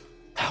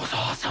 "That was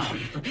awesome."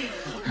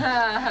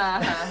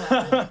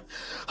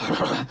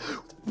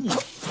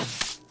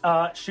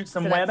 Shoot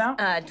some web out.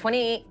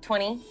 20.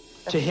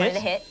 That's To hit? To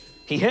hit.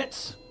 He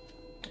hits.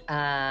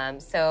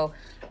 So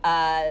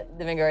the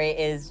Vingori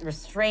is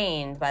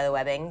restrained by the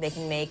webbing. They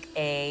can make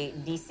a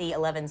DC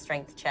 11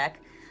 strength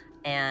check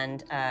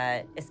and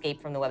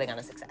escape from the webbing on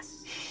a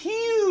success.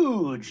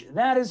 Huge.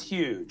 That is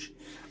huge.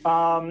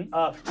 Webs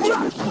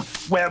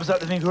up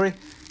the Vingori.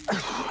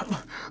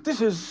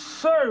 This is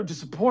so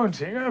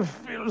disappointing. It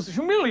feels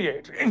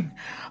humiliating.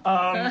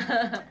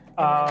 And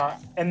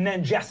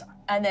then Jessa.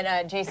 And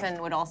then Jason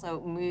would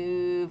also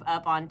move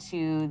up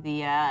onto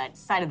the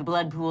side of the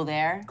blood pool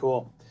there.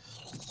 Cool.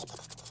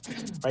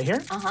 Right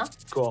here?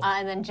 Cool.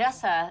 And then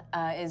Jessa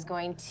is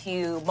going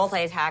to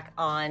multi-attack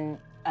on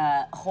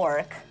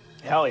Hork.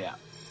 Hell yeah.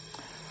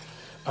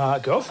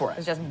 Go for it.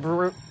 It's just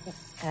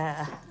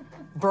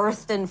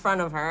burst in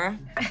front of her.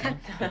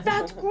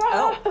 That's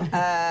gross.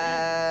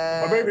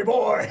 My baby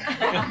boy.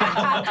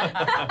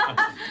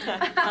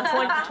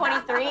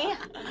 23?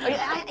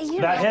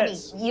 That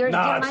hits.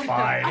 It's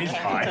fine. He's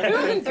fine.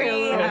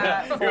 3, 4.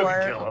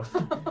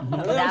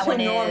 That one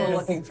normal is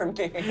looking for me.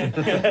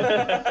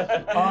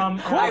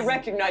 Cool. I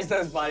recognize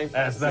those body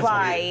parts. That's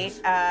right.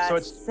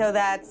 So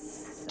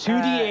that's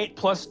 2d8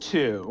 plus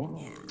 2.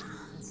 Yeah.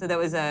 So that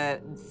was a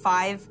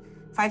 5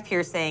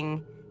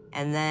 piercing,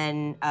 and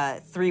then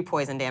 3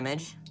 poison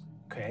damage.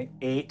 Okay,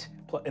 8.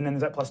 And then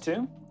is that plus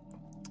 2?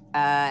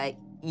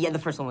 Yeah, the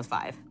first one was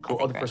 5. Cool. I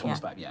think, The first one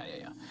was right? 5.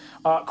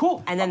 Yeah.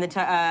 Cool. And then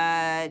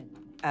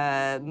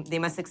they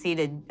must succeed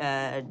a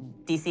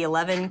DC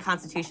 11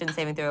 Constitution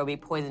saving throw will be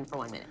poisoned for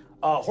 1 minute.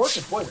 Horse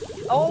is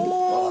poisoned.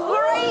 Oh,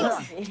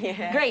 great!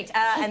 Yeah. Great.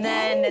 And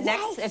then the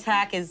next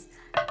attack is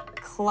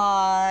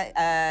claw,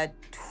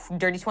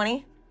 dirty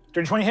 20.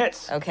 Dirty 20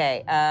 hits.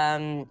 Okay.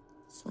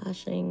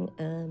 Slashing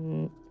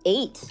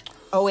 8.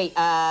 Oh wait,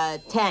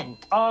 10.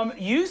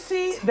 You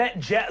see that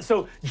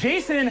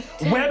Jason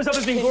webs up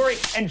his Vingori,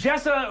 and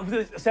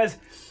Jessa says,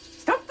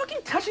 "Stop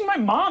fucking touching my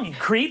mom, you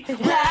creep!" And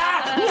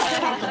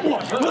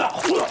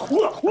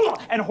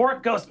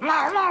Hork goes,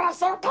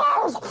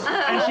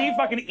 and she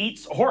fucking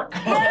eats Hork.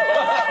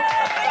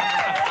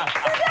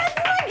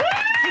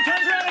 She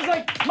turns around and is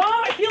like,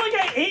 "Mom, I feel like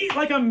I ate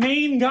like a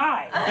main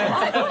guy."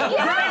 Does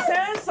that make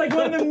sense? like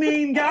one of the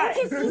main guys.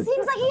 He seems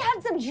like he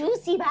had some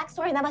juicy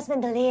backstory. That must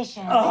have been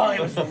delicious. Oh, it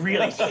was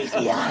really tasty.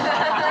 Little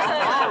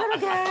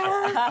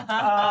girl.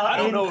 I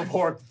don't know if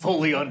Hork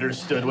fully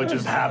understood what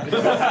just happened.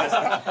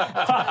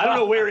 I don't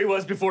know where he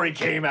was before he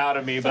came out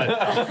of me, but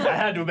that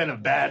had to have been a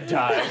bad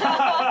time.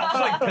 Just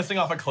like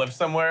pissing off a cliff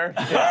somewhere.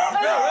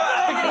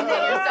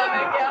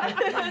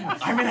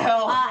 I'm in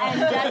hell.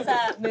 And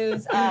Jessa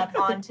moves up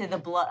onto the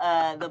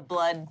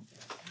blood.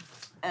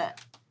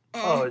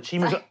 Oh, she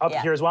moves up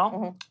here as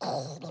well?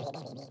 Oh,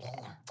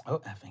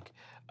 effing.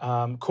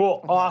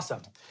 Cool,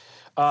 awesome.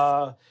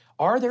 Are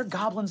there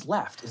goblins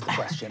left, is the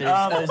question.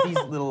 There's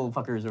these little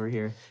fuckers over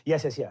here.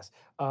 Yes. These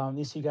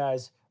two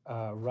guys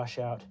rush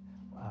out.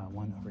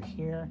 One over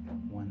here,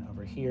 one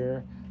over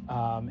here.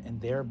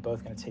 And they're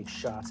both going to take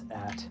shots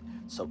at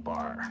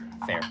Soapbar.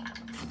 Fair.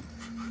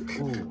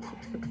 Ooh.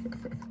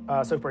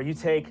 Soapbar, you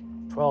take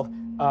 12.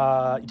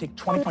 You take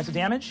 20 points of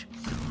damage.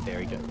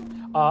 Very good.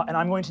 And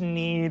I'm going to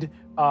need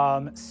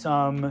I'm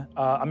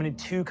going to need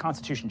 2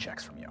 Constitution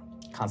checks from you.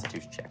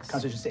 Constitution checks.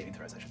 Constitution saving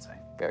throws, I should say.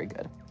 Very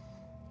good.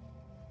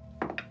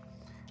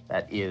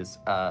 That is,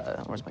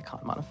 where's my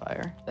con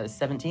modifier? That is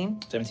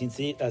 17. 17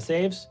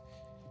 saves.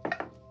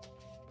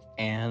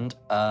 And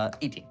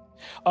 18.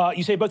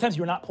 You save both times.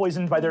 You were not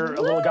poisoned by their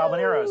little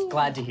goblin arrows.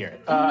 Glad to hear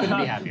it.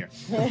 Couldn't be happier.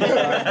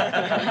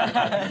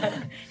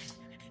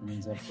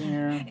 Runs up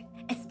here.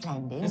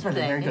 Splendid. It's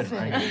very good.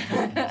 Very good. 1,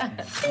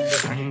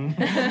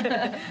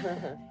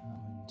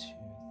 2,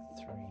 3,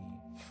 4,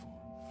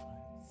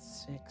 5,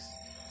 6.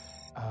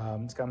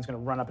 This goblin's going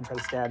to run up and try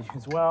to stab you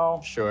as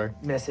well. Sure.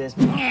 Misses.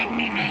 They're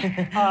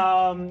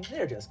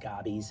just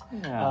gobbies.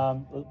 Yeah.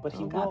 But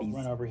he will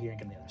run over here and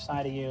get on the other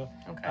side of you.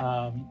 Okay.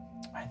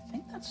 I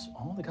think that's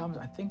all the goblins.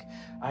 I think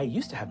I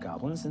used to have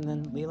goblins, and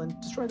then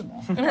Leland destroyed them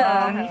all.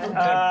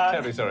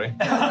 Terribly sorry.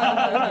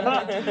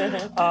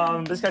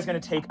 This guy's going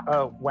to take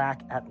a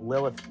whack at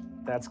Lilith.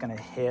 That's going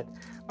to hit.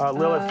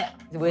 Lilith.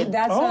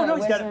 That's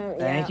he's got it.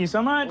 Thank you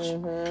so much.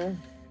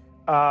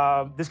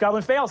 This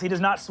goblin fails. He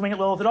does not swing at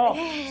Lilith at all.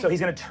 So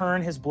he's going to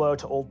turn his blow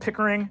to Old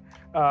Pickering,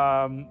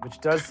 which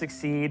does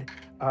succeed.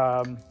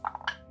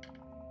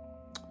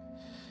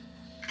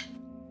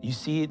 You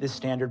see this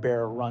standard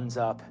bearer runs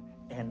up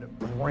and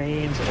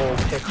brains Old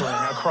Pickering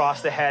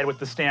across the head with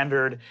the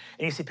standard.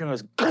 And you see Pickering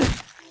goes,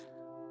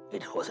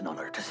 "It was an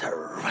honor to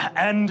serve,"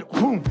 and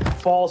boom,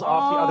 falls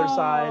off the other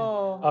side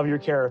of your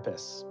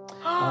carapace.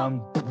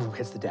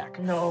 Hits the deck.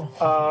 No.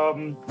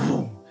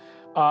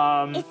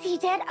 Is he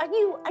dead? Are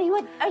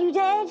you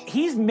dead?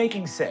 He's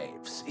making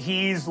saves.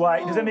 He's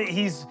like, does that mean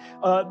he's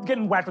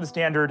getting whacked with the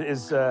standard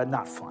is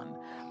not fun.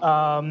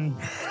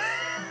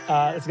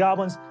 It's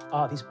goblins.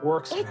 These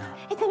orcs.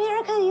 It's a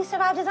miracle you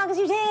survived as long as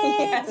you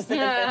did.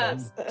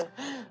 Yes.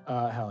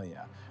 Hell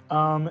yeah.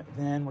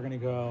 Then we're gonna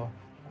go.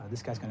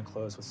 This guy's gonna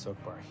close with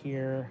Soapbar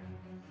here.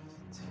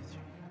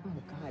 Oh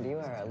God, you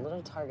are a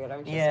little target,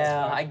 aren't you?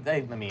 Yeah, I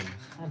mean,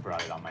 I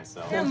brought it on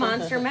myself. You're a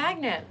monster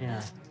magnet.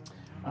 Yeah.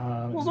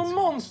 It was a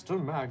monster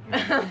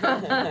magnet.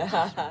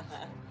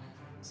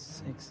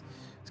 6.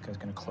 This guy's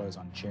gonna close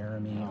on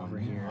Jeremy over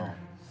here.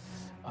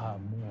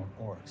 More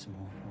orcs.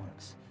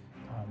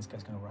 This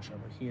guy's gonna rush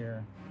over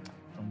here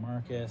for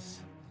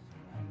Marcus.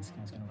 This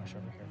guy's gonna rush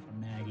over here for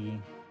Maggie.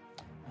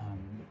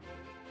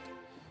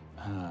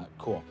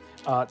 Cool.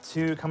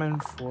 2 coming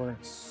for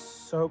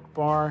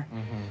Soapbar.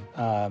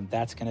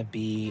 That's gonna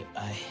be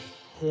a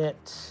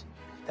hit.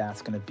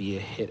 That's gonna be a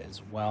hit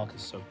as well,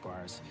 because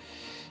Soapbar's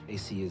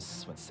AC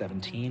is,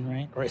 17,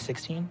 right? Or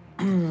 16?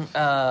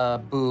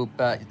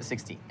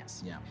 16,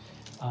 yes. Yeah.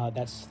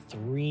 That's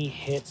 3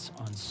 hits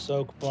on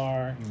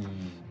Soapbar.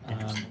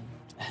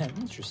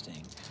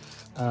 Interesting.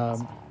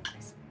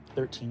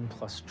 13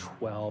 plus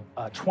 12.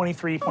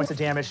 23 points of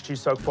damage to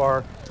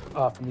Soapbar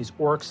from these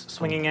orcs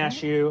swinging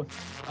at you.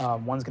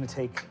 One's going to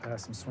take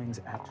some swings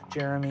at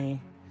Jeremy.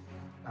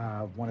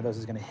 One of those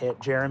is going to hit.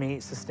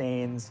 Jeremy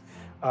sustains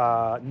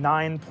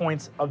 9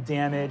 points of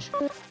damage.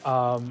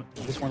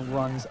 This one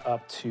runs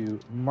up to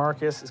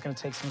Marcus. Is going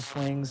to take some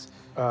swings.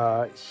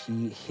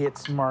 He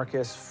hits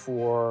Marcus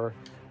for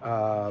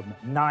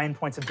 9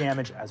 points of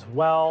damage as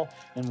well.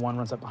 And one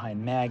runs up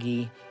behind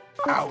Maggie.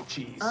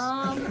 Ouchies.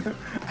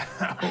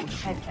 I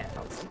can't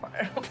help support.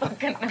 I don't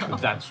fucking know.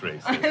 That's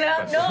racist. I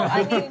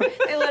mean,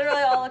 they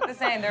literally all look the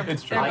same.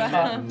 It's true. I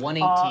have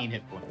 118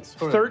 hit points.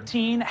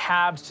 13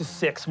 halves to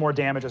 6 more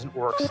damage as an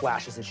orc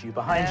slashes at you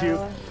behind you.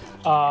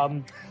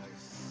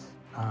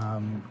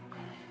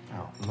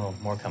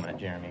 More coming at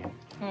Jeremy.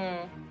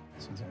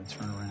 This one's going to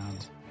turn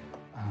around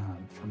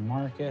for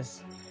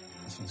Marcus.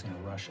 This one's going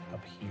to rush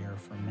up here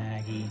for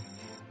Maggie.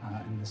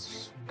 And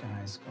this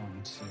guy's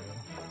going to...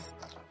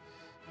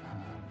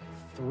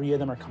 3 of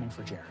them are coming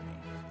for Jeremy.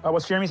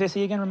 What's Jeremy's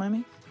AC again, remind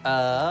me?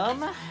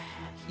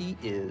 He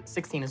is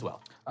 16 as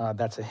well.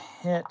 That's a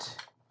hit.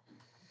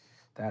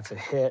 That's a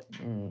hit.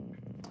 And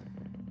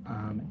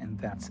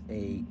that's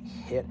a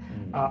hit.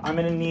 I'm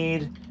going to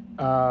need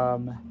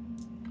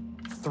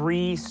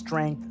 3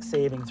 strength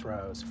saving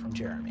throws from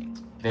Jeremy.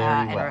 Very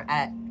and well. we're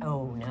at.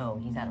 Oh no,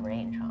 he's out of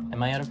range, huh?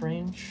 Am I out of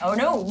range? Oh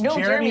no,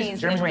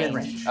 Jeremy's in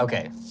range.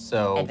 Okay,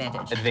 so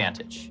Advantage.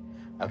 Advantage.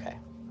 Okay.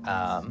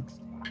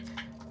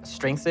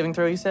 Strength saving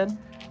throw, you said?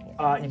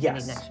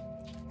 Yes.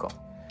 Cool.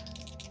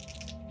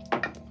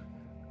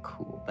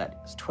 Cool.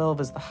 That is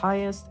 12 is the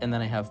highest, and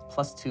then I have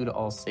 +2 to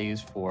all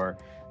saves for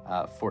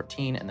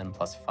 14, and then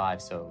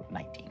 +5, so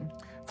 19.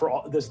 For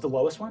all, this is the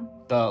lowest one?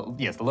 The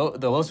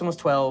lowest one was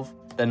 12.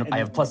 Then I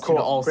have +2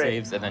 to all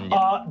saves, and then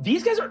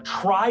these guys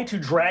try to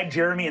drag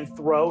Jeremy and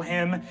throw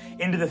him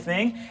into the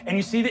thing, and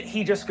you see that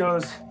he just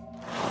goes,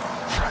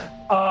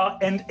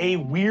 and a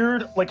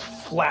weird, like,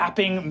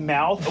 flapping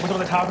mouth opens up on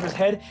the top of his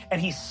head, and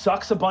he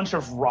sucks a bunch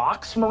of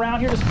rocks from around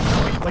here, just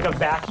like a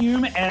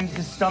vacuum, and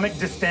his stomach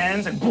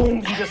distends, and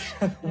boom, he just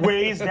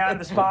weighs down to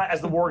the spot as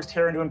the wargs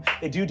tear into him.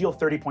 They do deal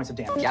 30 points of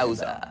damage.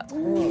 Yowza.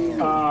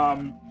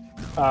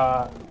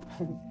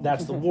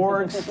 That's the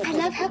wargs. I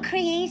love how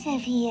creative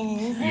he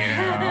is.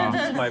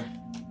 Yeah.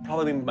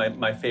 Probably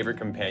my favorite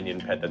companion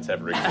pet that's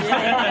ever existed.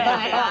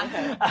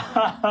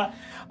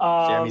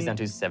 Jeremy's down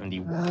to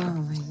 71.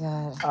 Oh my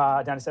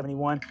god. Down to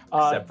 71.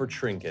 Except for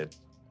Trinket.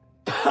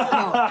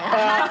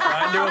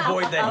 Trying to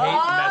avoid the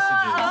hate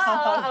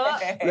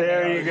messages.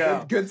 There you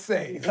go. Good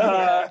save.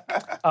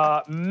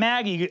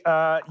 Maggie,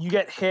 you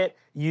get hit.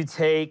 You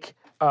take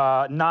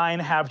 9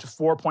 halved to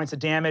 4 points of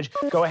damage.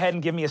 Go ahead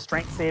and give me a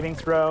strength saving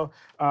throw.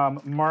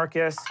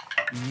 Marcus,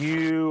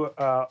 you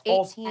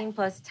 18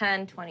 plus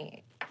 10,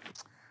 28.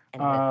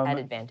 And at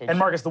advantage. And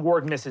Marcus, the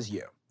warg misses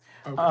you.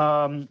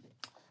 Okay.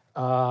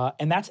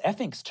 And that's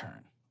Effink's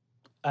turn.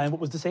 And what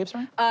was the save,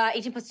 sorry?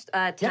 18 plus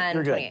 10, Yep,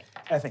 you're good. 28.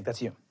 Effink,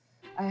 that's you.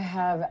 I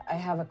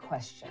have a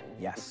question.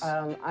 Yes.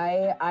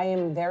 I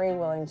am very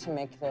willing to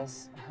make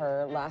this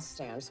her last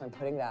stand, so I'm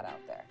putting that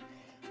out there.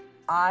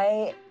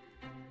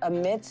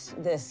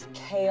 Amidst this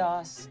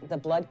chaos, the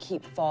blood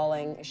keep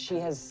falling. She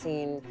has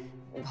seen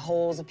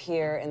holes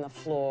appear in the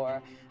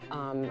floor,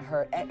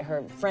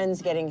 her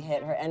friends getting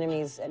hit, her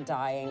enemies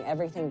dying,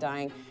 everything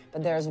dying.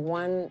 But there's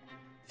one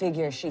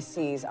figure she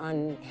sees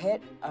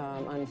unhit,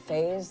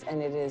 unfazed,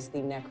 and it is the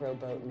Necro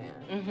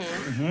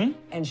Boatman.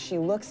 And she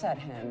looks at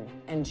him,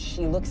 and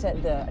she looks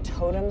at the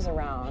totems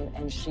around,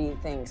 and she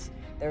thinks,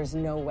 there's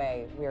no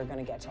way we are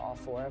gonna get to all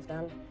 4 of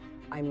them.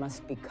 I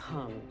must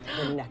become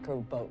the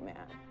Necro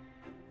Boatman.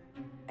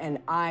 And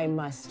I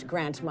must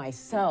grant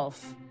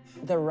myself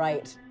the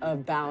right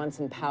of balance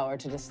and power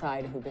to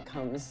decide who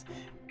becomes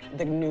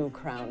the new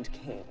crowned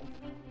king.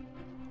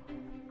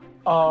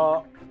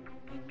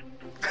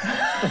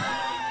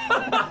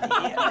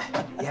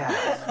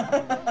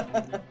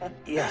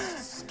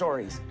 Yes,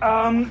 stories.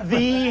 Cool.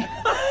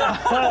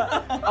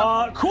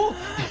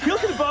 You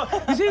look at the boat.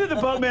 You see that the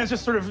boatman's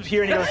just sort of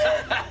here, and he goes, "What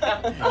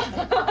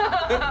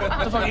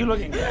the fuck are you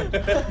looking at?"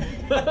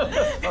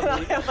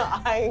 I'm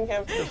eyeing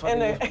him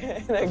in a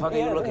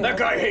That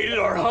guy hated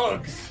our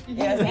hugs.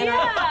 Yes, and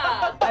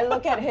I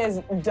look at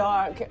his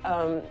dark,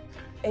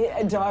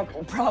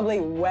 probably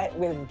wet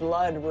with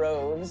blood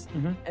robes,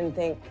 and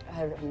think,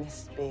 I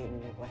miss being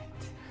wet.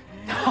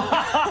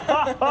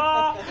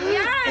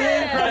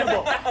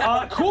 Incredible.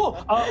 Cool.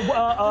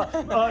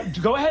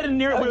 Go ahead and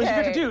narrate what you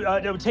have to do.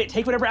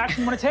 Take whatever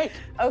action you want to take.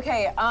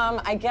 Okay.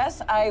 I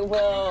guess I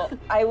will.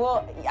 I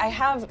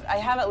have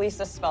at least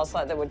a spell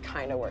slot that would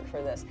kind of work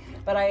for this.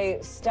 But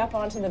I step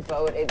onto the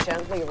boat. It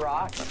gently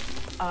rocks.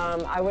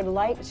 I would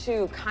like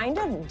to kind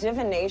of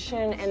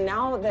divination, and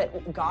now that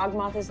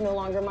Gogmoth is no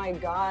longer my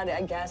god,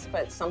 I guess,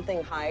 but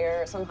something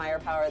higher, some higher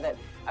power that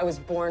I was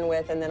born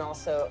with, and then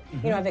also,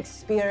 I've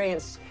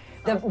experienced.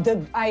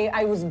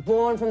 I was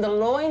born from the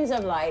loins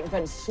of light,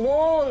 but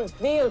sworn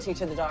fealty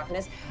to the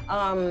darkness.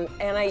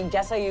 And I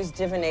guess I used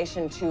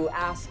divination to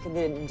ask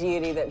the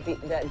deity that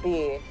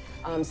be.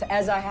 So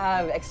as I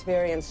have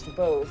experienced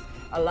both,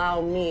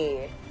 allow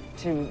me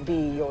to be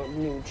your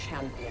new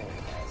champion, I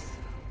guess.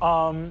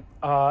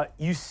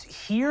 You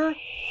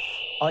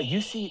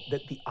see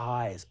that the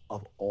eyes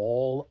of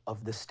all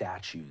of the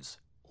statues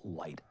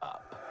light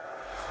up.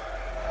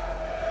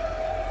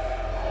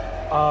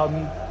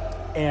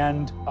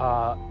 And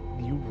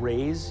you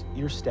raise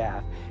your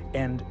staff,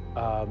 and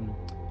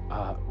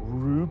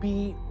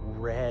ruby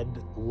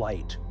red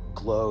light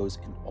glows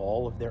in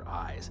all of their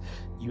eyes.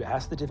 You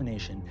ask the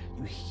divination,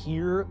 you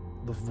hear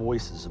the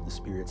voices of the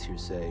spirits here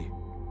say,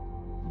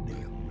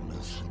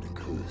 "Nameless and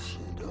cursed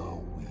are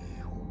we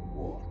who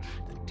watch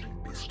the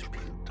deepest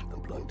pit of the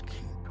Blood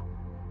Keep.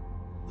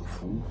 The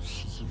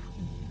forces of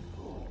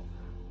evil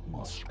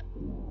must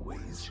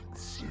always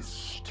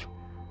exist,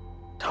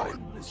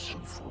 timeless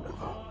and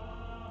forever.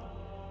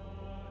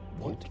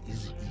 What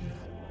is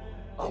evil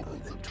other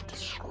than to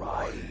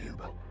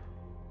describe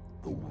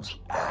those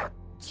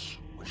acts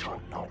which are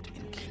not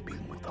in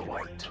keeping with the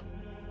light?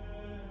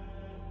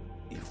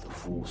 If the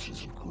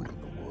forces of good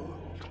in the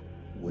world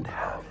would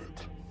have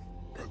it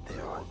that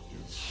there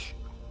is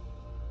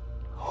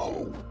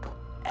hope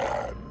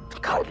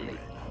and cuddling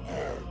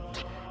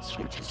and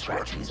switching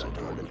scratchies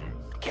under a little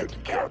kitty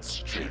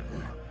cat's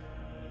chin,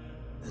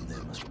 then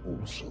there must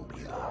also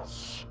be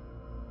us.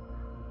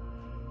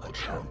 A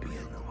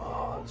champion of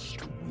ours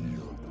to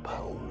wield the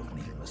power of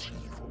nameless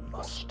evil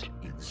must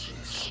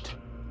exist.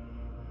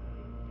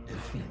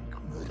 Efink,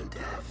 murder,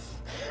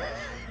 death.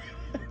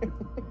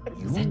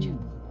 You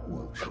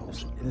were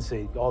chosen. And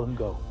say, all of them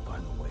go. By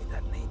the way,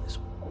 that name is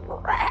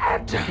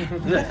Rad.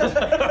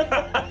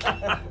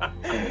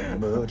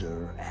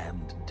 Murder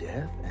and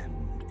death,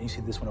 and you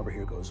see this one over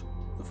here goes,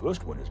 the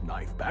first one is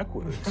knife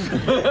backwards.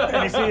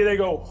 And you see they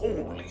go,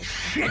 holy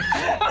shit.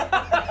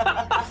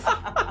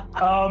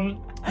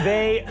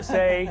 They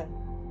say,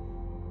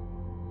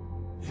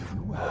 if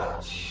you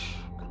ask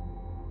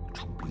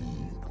to be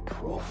the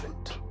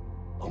prophet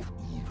of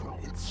evil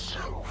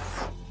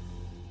itself,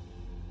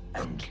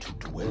 and to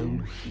dwell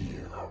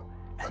here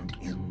and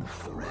in the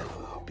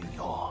forever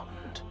beyond.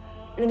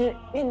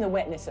 In the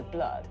wetness of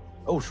blood.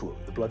 Oh, sure,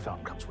 the blood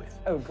fountain comes with.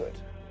 Oh, good.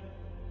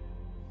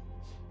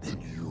 Then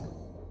you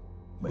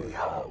may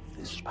have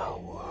this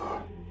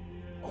power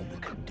on the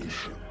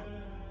condition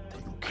that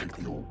you kick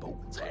the old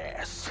bone's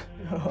ass.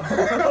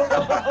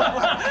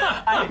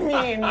 I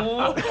mean,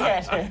 look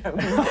at him.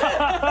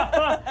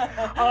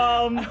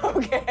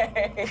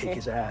 Okay. Kick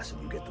his ass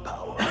and you get the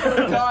power.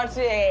 Got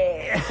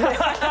it.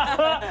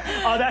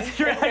 That's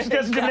your action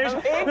against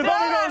intimidation. The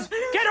bowman goes,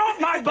 get off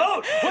my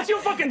boat! What's your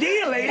fucking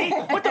deal, lady?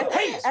 What the?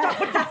 Hey, stop!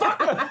 What the fuck?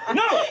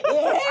 No!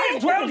 I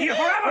have dwelled here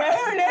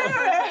forever! No.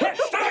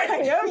 Stop it!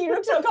 I know, you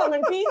look so calm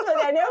and peaceful.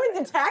 I know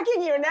it's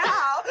attacking you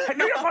now.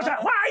 No, you're supposed to.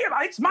 Why are you?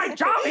 It's my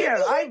job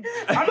here.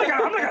 I'm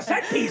like a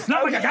set piece,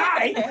 not like a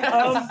guy.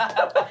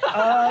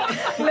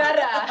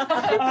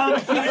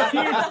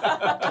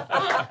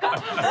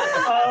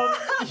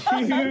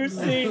 You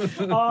see.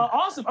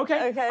 Awesome.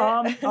 Okay.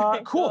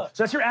 Cool.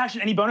 So that's your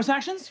action. Any bonus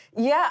actions?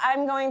 Yeah,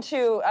 I'm going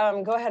to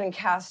go ahead and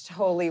cast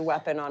Holy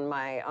Weapon on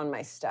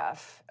my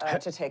staff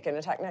to take an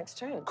attack next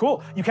turn.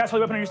 Cool. You cast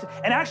Holy Weapon on your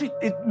staff, and actually,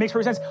 it makes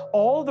perfect sense.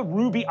 All the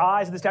ruby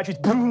eyes of the statues,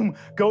 boom,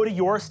 go to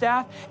your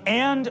staff,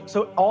 and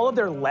so all of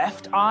their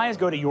left eyes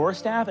go to your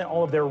staff, and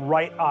all of their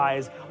right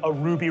eyes, a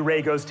ruby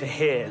ray goes to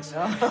his.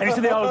 And you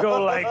see they all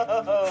go like,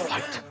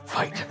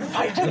 fight.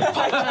 It's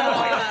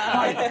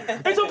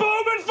a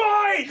bowman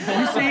fight!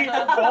 You see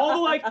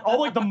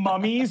all the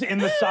mummies in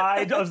the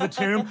side of the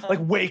tomb like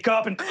wake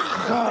up and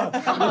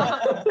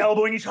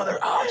elbowing each other.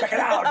 Oh, check it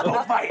out,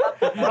 both fight.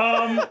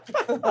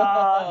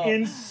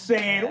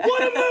 Insane.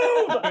 What a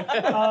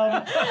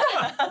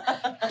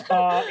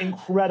move!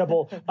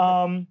 Incredible.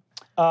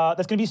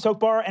 That's gonna be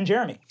Soakbar and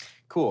Jeremy.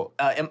 Cool.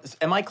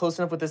 Am I close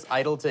enough with this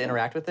idol to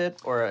interact with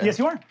it? Or Yes,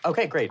 you are.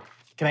 Okay, great.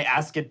 Can I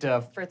ask it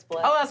for its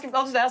blessing?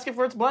 I'll just ask it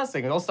for its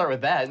blessing. I'll start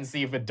with that and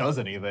see if it does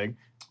anything.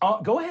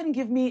 Go ahead and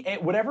give me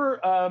whatever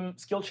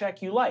skill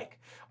check you like.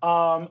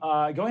 Go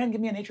ahead and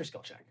give me a nature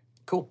skill check.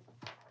 Cool.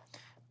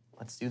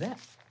 Let's do that.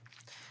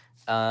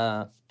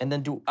 And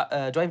then do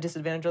I have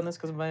disadvantage on this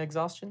because of my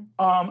exhaustion?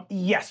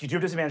 Yes, you do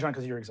have disadvantage on it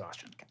because of your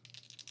exhaustion.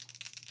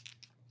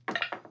 Okay.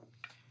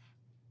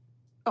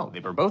 Oh,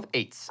 they were both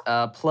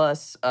 8s.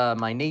 Plus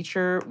my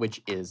nature,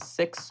 which is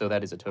 6, so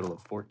that is a total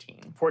of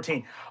 14.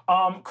 14.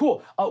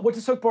 Cool. What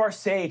does Soakbar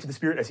say to the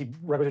spirit as he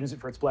represents it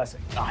for its blessing?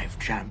 I've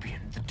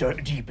championed the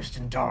deepest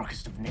and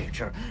darkest of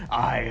nature.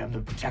 I am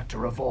the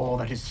protector of all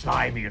that is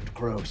slimy and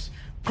gross.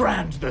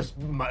 Grant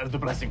the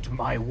blessing to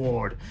my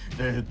ward,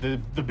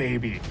 the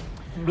baby,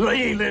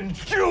 Leland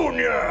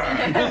Jr.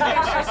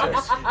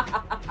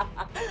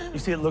 You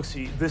see, it looks at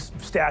you. This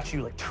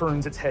statue like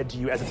turns its head to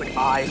you as its like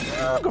eyes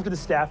go up to the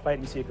staff fight,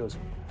 and you see it goes.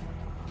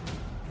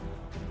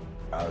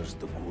 As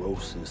the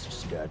grossest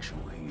statue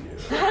here.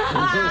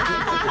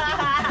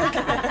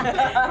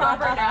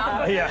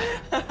 Yeah.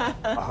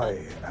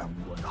 I am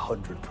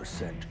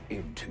 100%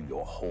 into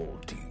your whole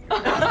deal.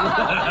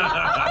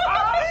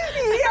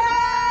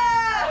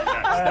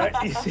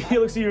 You see, he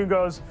looks at you and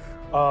goes,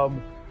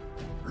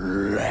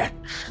 let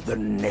the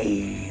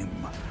name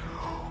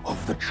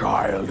of the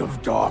child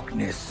of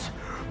darkness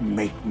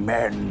make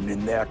men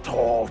in their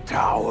tall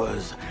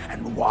towers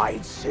and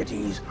wide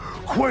cities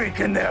quake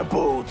in their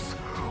boots.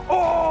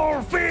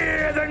 All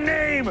fear the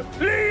name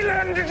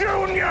Leland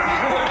Jr.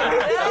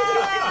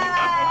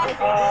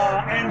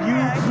 And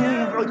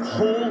you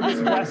hold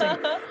this blessing,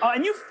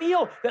 and you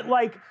feel that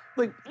like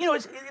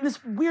it's in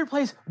this weird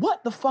place.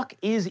 What the fuck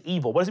is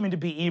evil? What does it mean to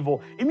be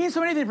evil? It means so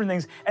many different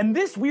things. And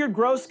this weird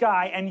gross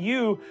guy and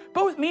you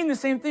both mean the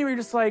same thing. Where you're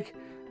just like,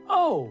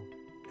 oh,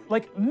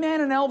 like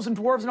men and elves and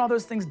dwarves and all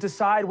those things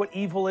decide what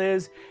evil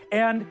is.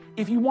 And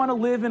if you want to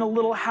live in a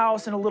little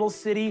house in a little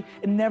city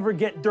and never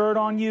get dirt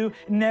on you,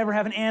 and never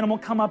have an animal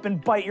come up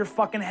and bite your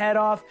fucking head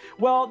off,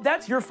 well,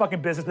 that's your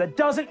fucking business. But that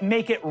doesn't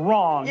make it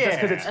wrong just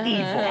because it's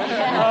evil.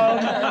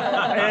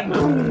 And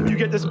boom, you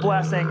get this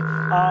blessing.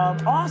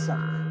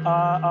 Awesome.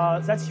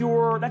 That's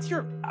your,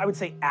 I would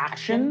say,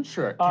 action.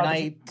 Sure. Can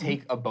I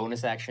take a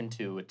bonus action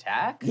to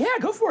attack? Yeah,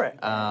 go for it.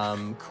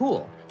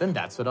 Cool. Then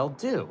that's what I'll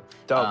do.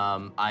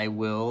 Dope. I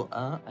will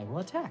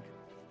attack.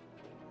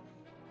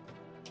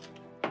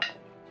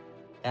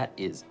 That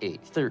is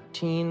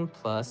 13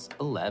 plus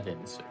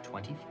 11, so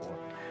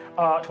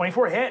 24.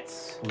 24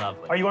 hits.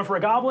 Lovely. Are you going for a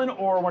goblin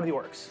or one of the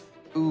orcs?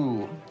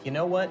 Ooh, you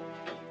know what?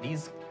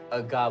 These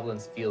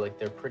goblins feel like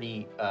they're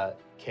pretty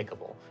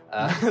kickable.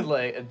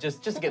 Like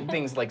just to get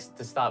things like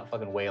to stop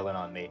fucking wailing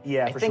on me.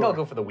 Yeah, I for think sure. I'll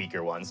go for the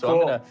weaker one. So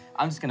Cool.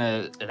 I'm just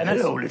gonna.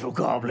 Hello, little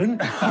goblin.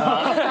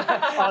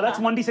 That's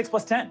 1d6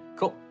 plus 10.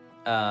 Cool.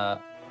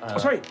 Oh,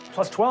 sorry,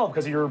 plus 12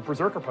 because of your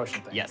berserker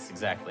potion thing. Yes,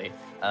 exactly.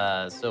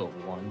 So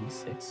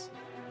 1d6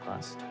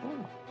 plus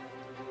 12.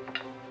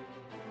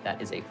 That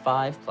is a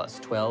 5 plus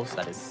 12, so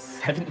that is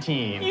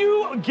 17.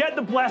 You get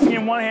the blessing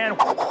in one hand,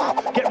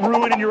 get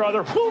ruin in your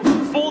other,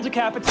 full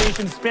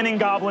decapitation, spinning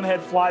goblin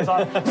head flies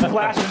off,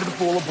 splashes into the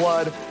pool of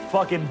blood,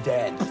 fucking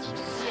dead.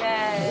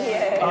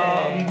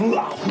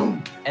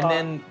 And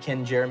then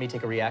can Jeremy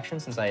take a reaction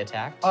since I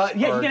attacked?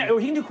 Yeah,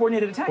 he can do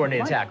coordinated attack.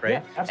 Coordinated Fine. attack, right?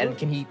 Yeah, absolutely. And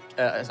can he,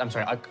 I'm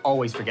sorry, I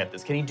always forget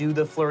this. Can he do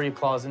the flurry of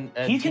claws and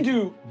He can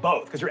do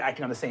both because you're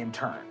acting on the same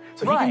turn.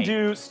 So he Right. can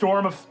do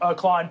Storm of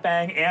Claw and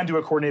Fang and do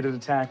a coordinated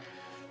attack.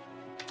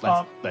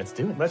 Let's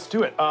do it. Let's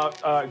do it.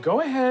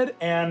 Go ahead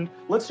and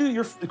let's do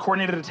your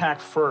coordinated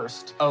attack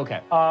first. Okay.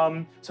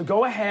 So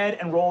go ahead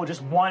and roll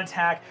just one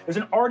attack. There's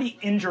an already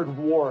injured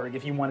warg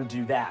if you want to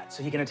do that.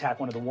 So he can attack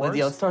one of the wargs.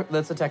 Yeah,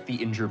 let's attack the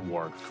injured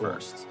warg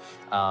first.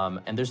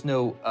 And there's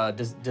no,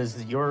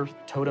 does your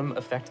totem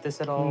affect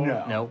this at all?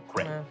 No. No?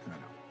 Great.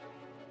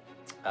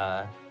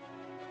 That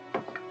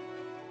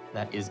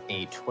is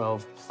a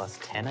 12 plus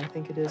 10, I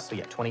think it is. So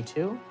yeah,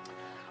 22.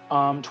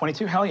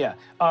 22, hell yeah.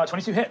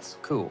 22 hits.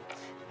 Cool.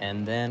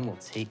 And then we'll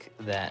take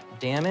that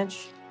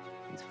damage.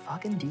 It's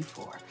fucking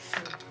D4.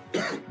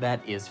 That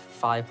is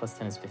 5 plus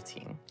 10 is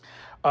 15.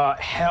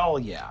 Hell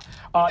yeah.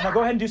 Now go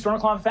ahead and do Storm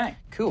of Claw and Fang.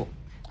 Cool.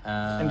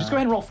 And just go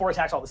ahead and roll 4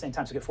 attacks all at the same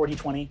time, so get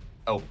 4d20.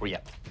 Oh,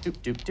 yeah. Doop,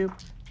 doop, doop.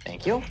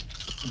 Thank you.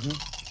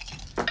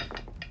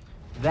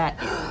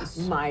 That is...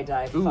 My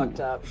die fucked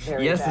up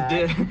very yes, bad.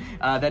 it did.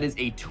 That is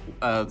a...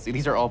 so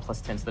these are all plus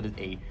 10, so that is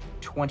a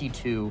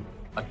 22,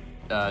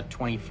 a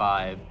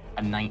 25,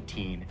 a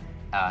 19,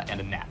 and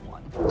a nat 1.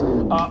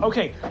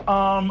 Okay,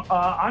 I'm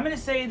gonna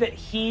say that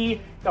he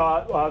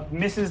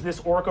misses this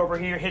orc over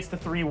here, hits the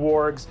 3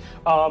 wargs.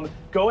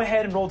 Go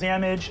ahead and roll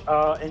damage,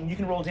 and you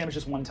can roll damage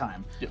just one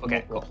time.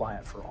 Okay, We'll apply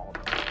it for all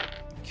of them.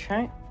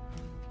 Okay.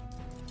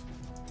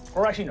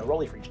 Or actually, no,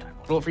 roll it for each time.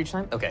 Roll for each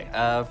time? Okay.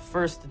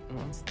 First...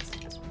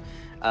 this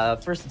one.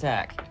 First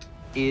attack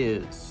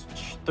is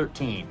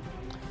 13.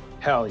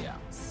 Hell yeah.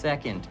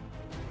 Second.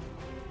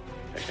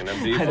 Picking up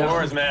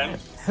D4s, man.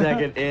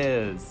 Second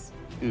is...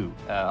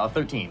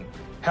 13.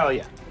 Hell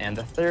yeah. And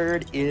the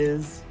third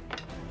is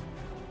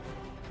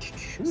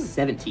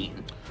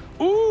 17.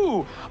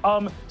 Ooh,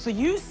 so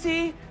you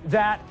see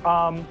that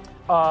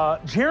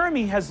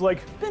Jeremy has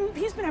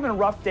he's been having a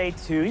rough day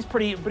too. He's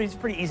pretty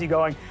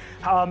easygoing.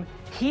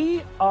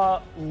 He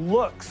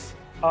looks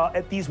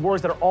at these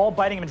wargs that are all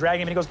biting him and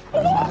dragging him, and he goes,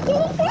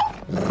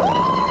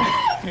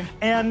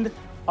 and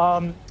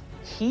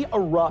he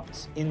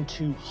erupts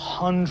into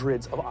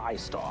hundreds of eye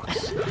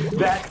stalks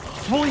that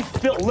fully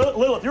fill.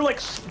 Lilith, you're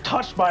like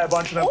touched by a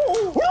bunch of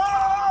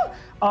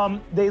them.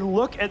 They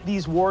look at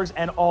these wargs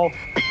and all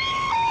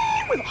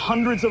with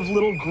hundreds of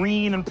little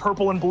green and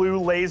purple and blue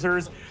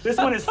lasers. This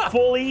one is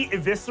fully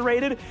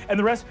eviscerated, and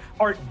the rest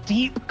are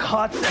deep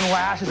cuts and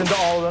lashes into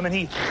all of them, and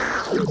he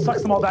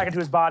sucks them all back into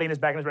his body and is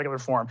back in his regular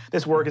form.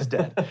 This warg is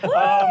dead.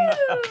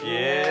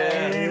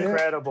 Yeah.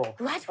 Incredible.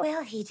 What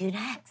will he do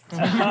next?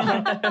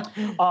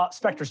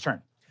 Spectre's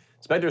turn.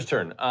 Spectre's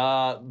turn.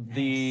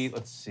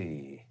 Let's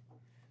see.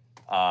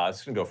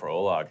 It's gonna go for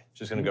Olag.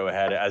 Just gonna go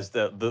ahead as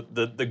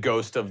the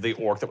ghost of the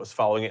orc that was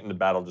following it into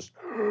battle just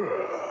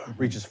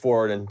reaches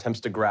forward and attempts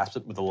to grasp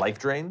it with a life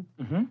drain.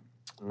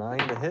 9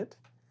 to hit.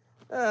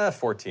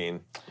 14.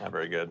 Not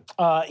very good.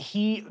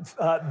 He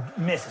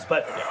misses,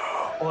 but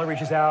Olag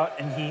reaches out,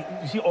 and you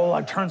see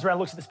Olag turns around,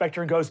 looks at the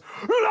Spectre, and goes,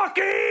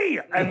 "Lucky!"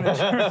 and then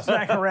turns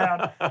back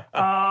around.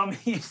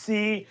 You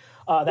see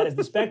that is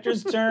the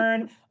Spectre's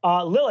turn.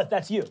 Lilith,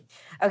 that's you.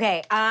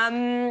 Okay,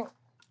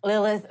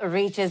 Lilith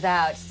reaches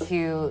out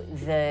to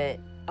the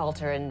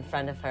altar in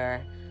front of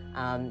her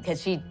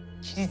because she's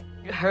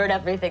heard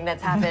everything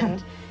that's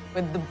happened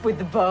with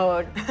the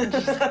boat. And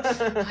she's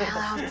like,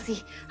 well,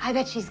 see, I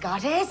bet she's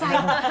got it.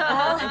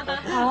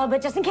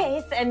 But just in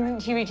case.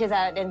 And she reaches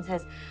out and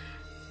says,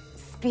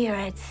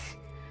 "Spirit,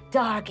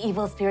 dark,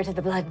 evil spirit of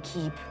the Blood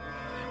Keep,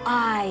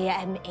 I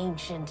am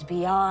ancient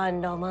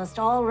beyond almost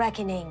all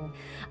reckoning.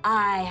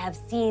 I have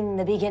seen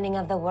the beginning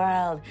of the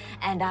world,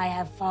 and I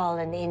have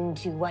fallen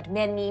into what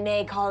many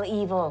may call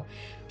evil.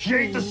 She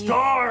ate the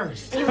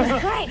stars! It was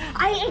great.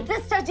 I ate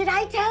the stars. Did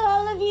I tell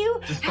all of you?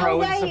 Just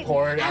throw in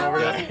support how over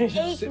I there.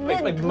 ate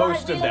Like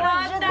most of them.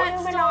 That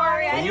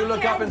story. When you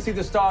look up and see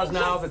the stars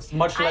now, that's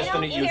much less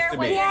than it used to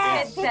be.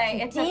 Yes,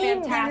 say. It's a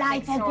deemed, the fantastic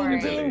lights have story.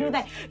 been deemed with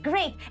that.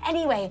 Great.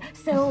 Anyway,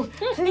 so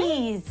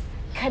please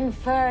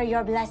confer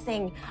your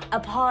blessing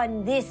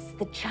upon this,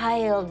 the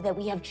child that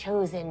we have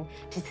chosen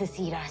to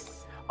succeed us.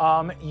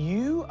 I'm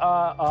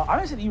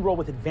gonna say that you roll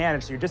with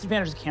advantage, so your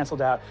disadvantage is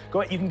canceled out.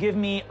 Go ahead, you can give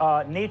me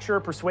nature,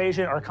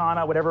 persuasion,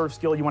 arcana, whatever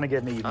skill you want to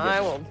give me. You can give I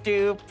me. will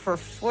do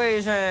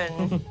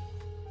persuasion.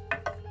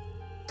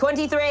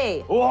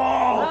 23.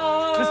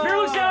 Whoa! The spirit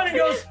looks down and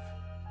goes,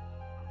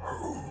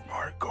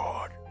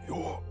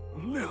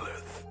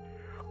 Lilith,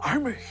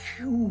 I'm a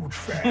huge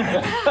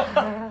fan.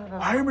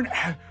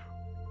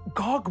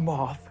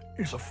 Gogmoth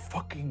is a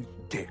fucking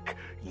dick.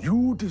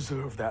 You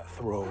deserve that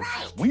throne.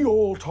 We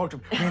all talked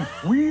about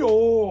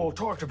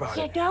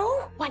it. You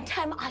know, one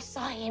time I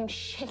saw him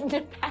shit in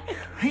the bag.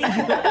 Shit in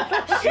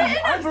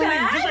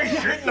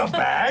the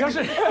bag? My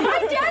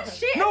dad's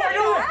shit No, in I the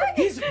know bag.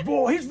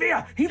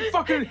 that. He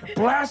fucking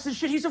blasted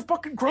shit. He's a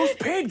fucking gross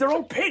pig. They're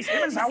all pigs.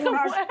 Him and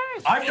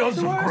I've done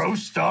some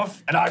gross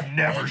stuff, and I've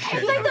never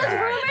shit It's in like a those bag.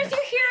 rumors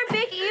you hear in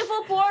big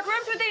evil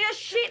boardrooms where they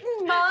just shit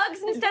in mugs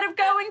instead of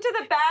going to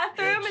the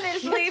bathroom and they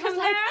just leave them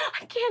there.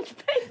 I can't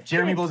think.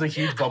 Jeremy blows a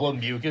huge bubble of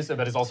mucus,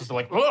 but is also still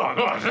like,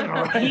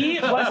 He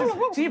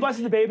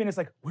blesses the baby, and it's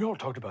like, we all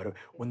talked about it.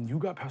 When you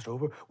got passed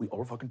over, we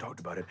all fucking talked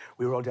about it.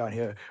 We were all down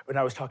here, and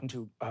I was talking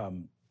to,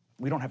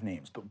 we don't have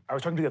names, but I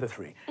was talking to the other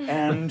three.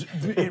 And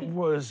it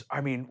was,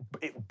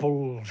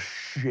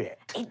 bullshit.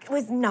 It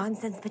was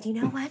nonsense, but you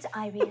know what?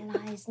 I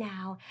realize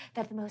now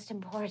that the most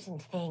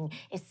important thing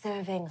is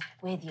serving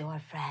with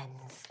your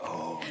friends.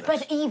 Oh,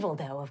 but evil,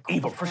 though, of course.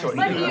 Evil, for sure.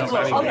 But evil,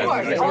 of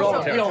course.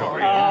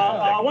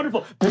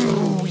 Wonderful.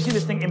 You see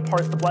this thing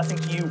imparts the blessing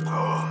to you.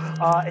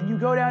 And you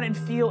go down and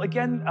feel,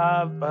 again,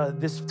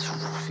 this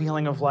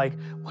feeling of like,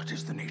 what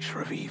is the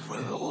nature of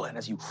evil? And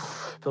as you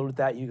fill with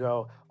that, you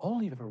go,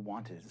 all you've ever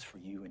wanted is for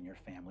you and your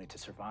family to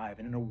survive.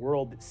 And in a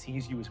world that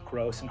sees you as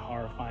gross and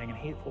horrifying and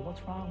hateful,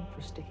 what's wrong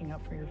for sticking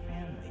up for your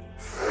family?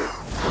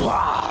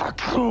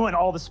 And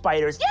all the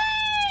spiders,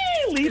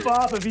 yay, leap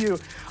off of you.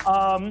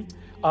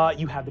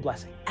 You have the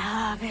blessing.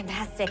 Ah,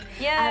 fantastic.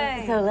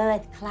 Yay. So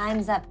Lilith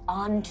climbs up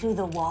onto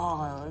the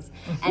walls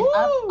and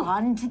up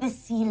onto the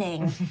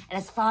ceiling, and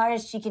as far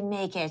as she can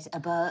make it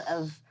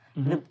above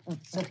the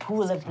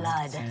pool of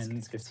blood.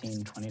 10,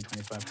 15, 20,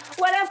 25.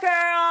 What up,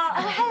 girl?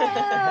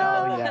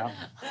 Hell yeah.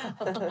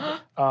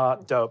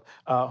 Dope.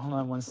 Hold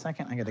on 1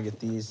 second. I gotta get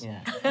these.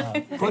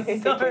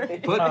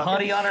 put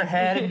honey on her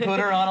head and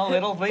put her on a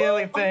little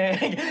wheelie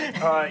thing.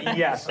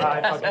 Yes, I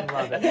fucking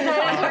love it.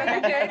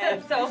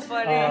 That's so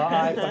funny.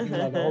 I fucking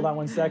love it. Hold on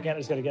 1 second. I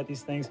just gotta get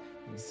these things.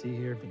 You see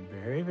here, be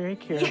very, very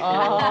careful.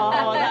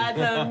 Oh, that's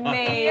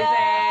amazing.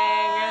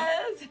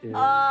 Yes.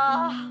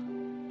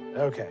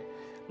 Okay.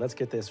 Let's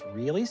get this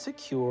really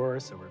secure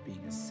so we're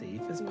being as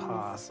safe as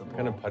possible. What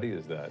kind of putty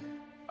is that?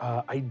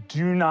 I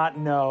do not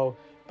know,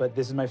 but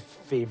this is my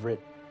favorite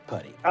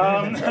putty.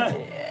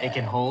 It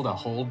can hold a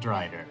whole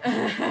drider.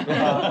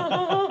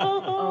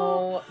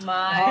 Oh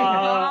my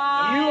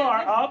God. You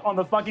are up on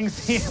the fucking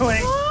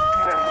ceiling.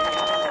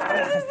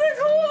 This is the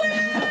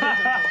coolest.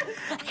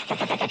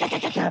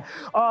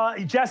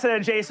 Jessa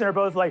and Jason are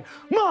both like,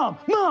 Mom.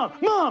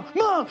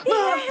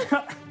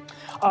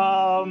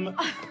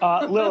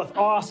 Lilith,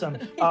 awesome.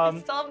 You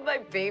saw my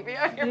baby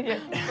on your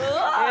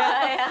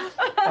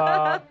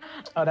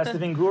That's the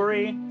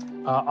Vinguri.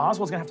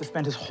 Oswald's gonna have to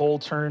spend his whole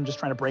turn just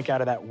trying to break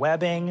out of that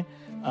webbing.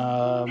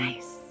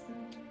 Nice.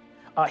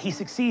 He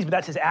succeeds, but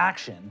that's his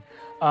action.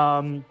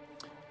 And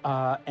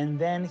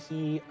then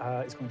he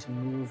is going to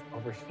move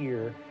over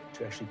here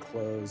to actually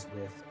close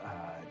with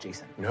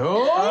Jason.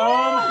 No!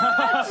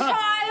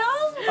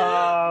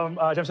 Child!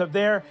 Jumps up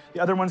there. The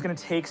other one's gonna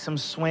take some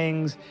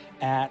swings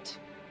at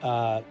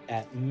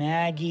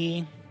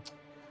Maggie.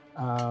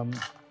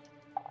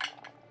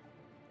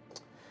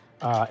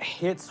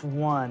 Hits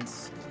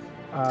once.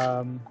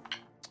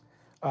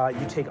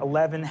 You take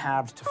 11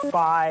 halved to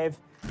 5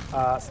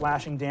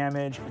 slashing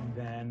damage, and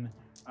then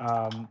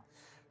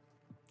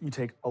you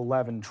take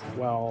 11,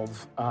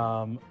 12,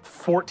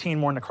 14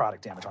 more necrotic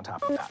damage on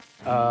top of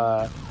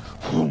that.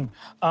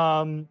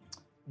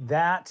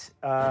 That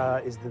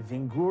is the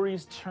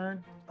Vinguri's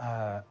turn.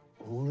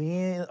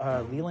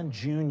 Leland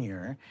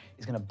Jr.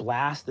 is going to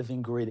blast the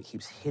Vinguri that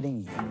keeps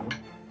hitting you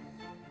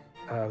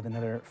with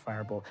another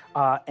firebolt,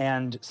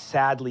 and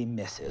sadly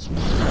misses.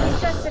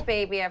 He's just a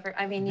baby.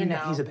 I mean, you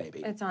know. He's a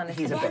baby. It's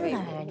honestly. He's a baby.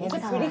 It's a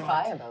pretty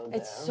firebolt.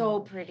 It's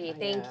so pretty.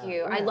 Thank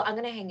you. I'm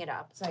gonna hang it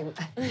up.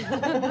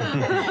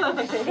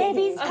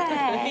 Baby's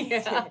test.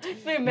 Yeah.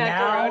 My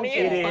Now macaroni.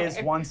 it is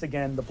once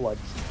again the Blood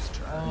King's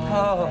turn.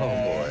 Oh,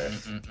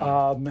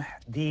 boy.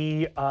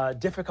 The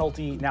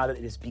difficulty, now that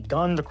it has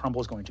begun to crumble,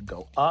 is going to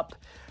go up.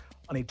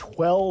 On a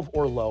 12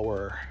 or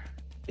lower,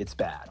 it's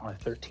bad. On a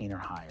 13 or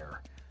higher,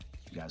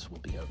 you guys will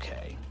be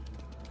okay.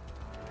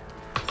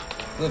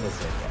 Little's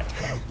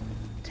okay.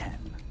 10.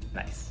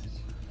 Nice.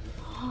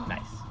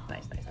 Nice.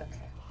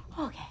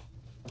 Okay.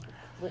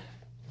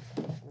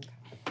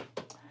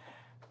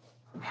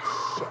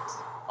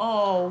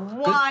 Oh,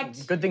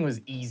 what? Good thing it was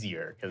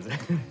easier, because,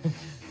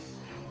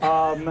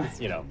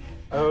 you know,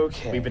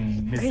 Okay. we've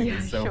been missing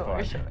it so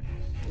far. Sure.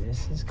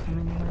 This is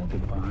coming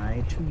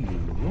goodbye to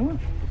you,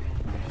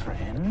 my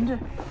friend.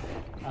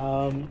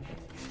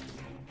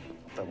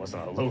 That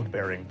wasn't a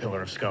load-bearing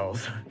pillar of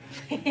skulls.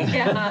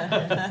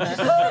 Yeah. Just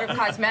sort of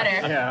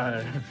cosmetic.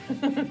 Yeah.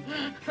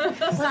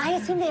 So I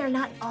assume they are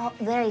not all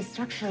very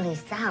structurally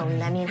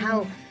sound. I mean,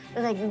 how,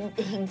 like,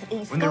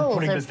 When they're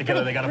putting this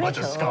together, they got a bunch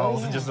of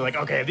skulls and just like,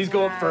 okay, these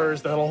go up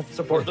first, that'll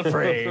support the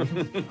frame.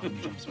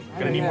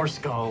 Gonna need more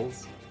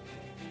skulls.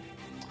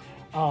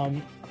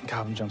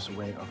 Goblin jumps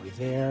away over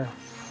there.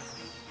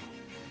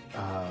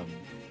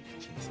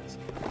 Jesus.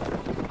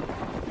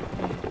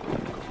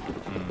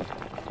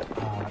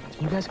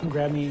 You guys can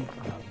grab me.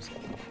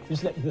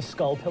 Just the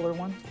skull pillar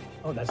one.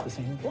 Oh, that's the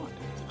same blonde.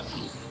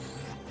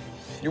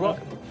 You're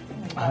welcome.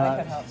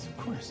 Of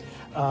course.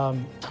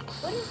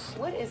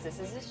 What is this?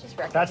 Is this just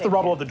record? That's the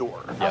rubble of the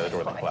door. Yeah, the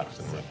door that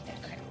collapsed.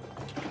 Okay.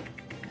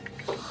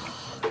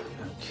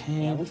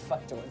 Yeah, we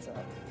fucked doors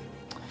up.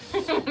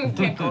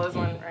 Can't close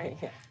one, right?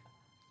 Yeah.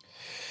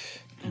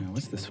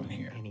 What's this one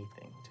here?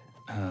 Anything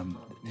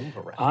Move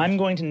around. I'm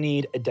going to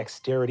need a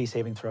dexterity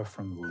saving throw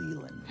from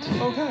Leland.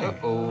 Okay.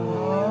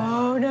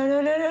 Oh,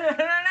 no.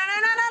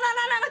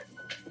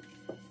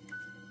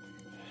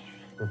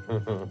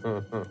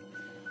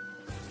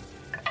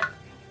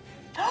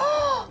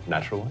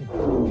 Natural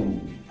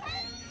one.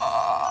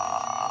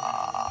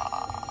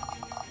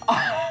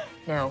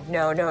 No.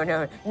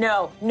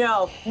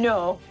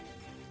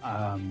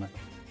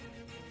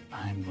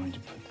 I'm going to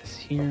put this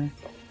here.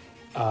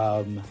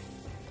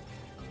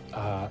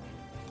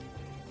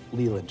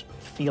 Leland,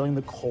 feeling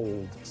the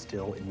cold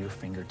still in your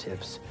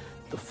fingertips,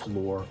 the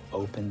floor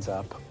opens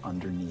up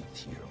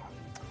underneath you.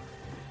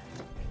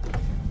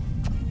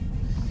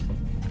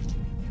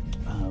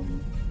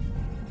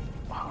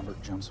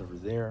 Robert jumps over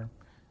there.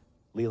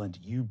 Leland,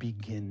 you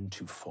begin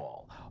to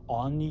fall.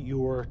 On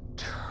your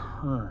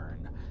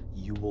turn,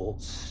 you will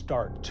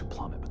start to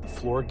plummet, but the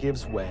floor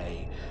gives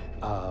way,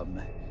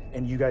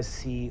 and you guys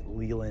see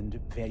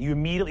Leland. You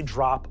immediately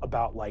drop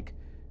about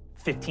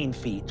 15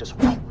 feet, just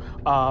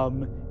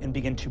and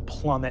begin to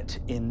plummet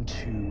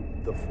into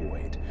the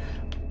void.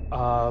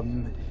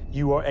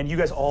 You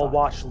guys all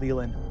watch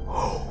Leland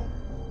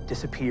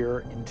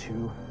disappear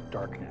into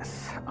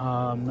darkness.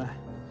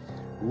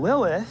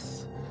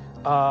 Lilith,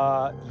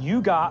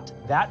 you got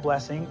that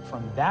blessing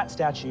from that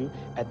statue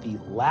at the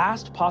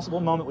last possible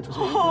moment, which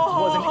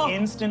was an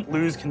instant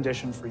lose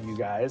condition for you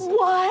guys.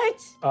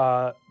 What?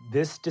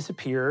 This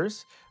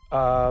disappears.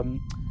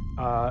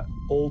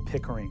 Old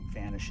Pickering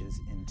vanishes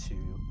into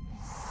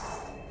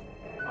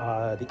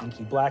the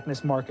inky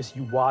blackness. Marcus,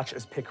 you watch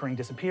as Pickering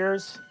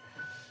disappears.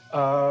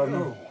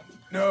 No.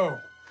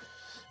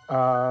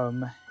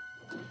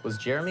 Was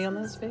Jeremy on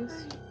that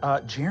space?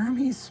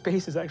 Jeremy's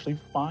space is actually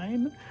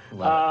fine,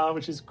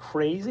 which is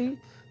crazy.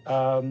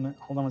 Hold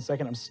on one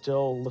second. I'm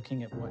still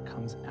looking at what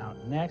comes out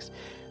next.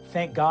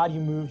 Thank God you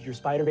moved your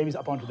spider babies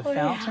up onto the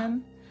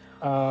fountain.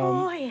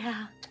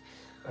 Yeah.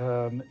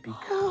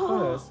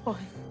 Because, hold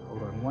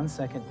on one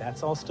second,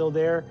 that's all still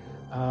there.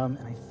 And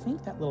I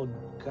think that little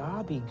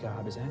gobby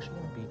gob is actually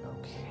gonna be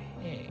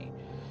okay.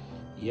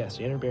 Yes,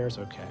 Janitor Bear is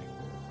okay.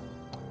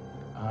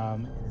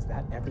 Is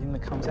that everything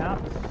that comes out?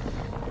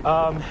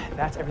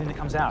 That's everything that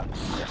comes out.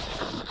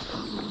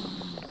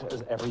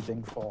 As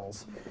everything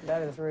falls.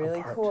 That is really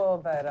apart.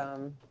 cool, but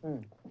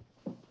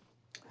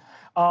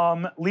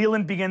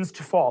Leland begins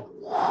to fall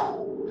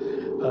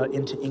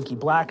into inky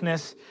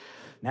blackness.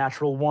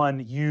 Natural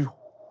one, you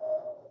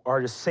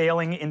are just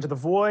sailing into the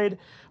void.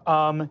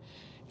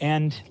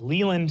 And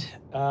Leland,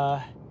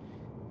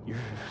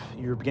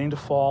 you're beginning to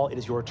fall. It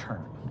is your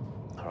turn.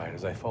 All right,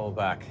 as I fall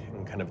back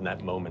and kind of in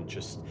that moment,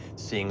 just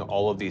seeing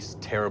all of these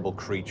terrible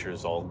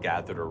creatures all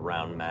gathered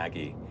around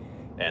Maggie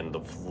and the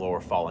floor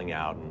falling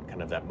out and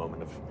kind of that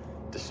moment of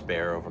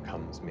despair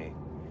overcomes me.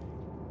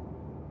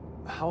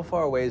 How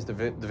far away is the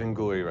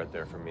Vinguli right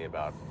there from me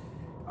about?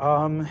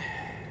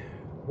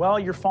 Well,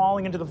 you're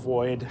falling into the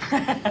void.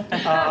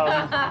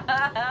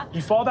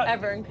 You fall about.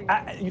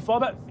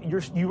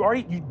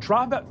 You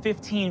drop about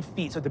 15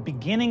 feet. So at the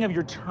beginning of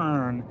your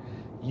turn,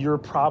 you're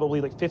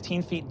probably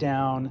 15 feet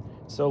down.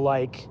 So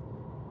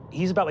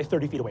he's about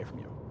 30 feet away from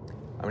you.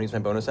 I'm gonna use my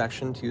bonus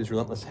action to use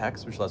Relentless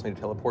Hex, which allows me to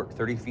teleport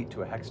 30 feet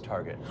to a hex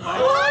target.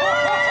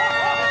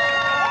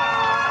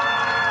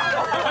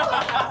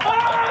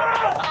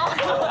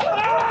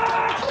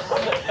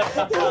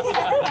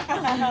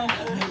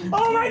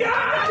 Oh my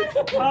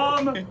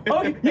God!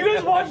 Okay, you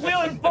guys watch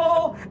Leland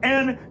fall,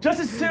 and just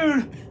as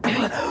soon,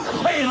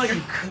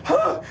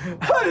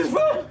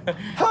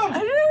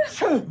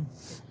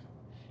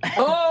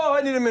 Oh,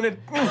 I need a minute.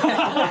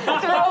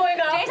 Throwing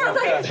up.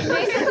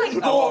 Jason's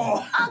like,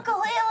 Oh. Uncle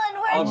Leland,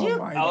 where'd you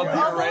I'll be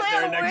right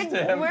there next to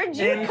him. Where'd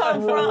you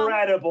come from?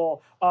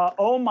 Incredible.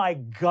 Oh my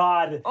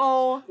God.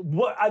 Oh,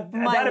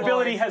 that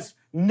ability has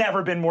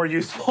never been more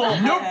useful.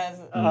 Nope.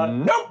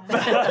 Nope.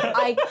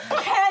 I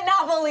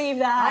cannot believe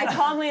that. I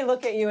calmly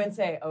look at you and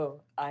say, "Oh,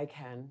 I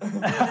can.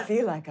 I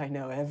feel like I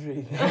know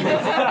everything."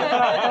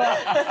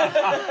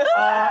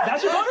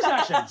 That's your bonus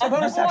action. It's a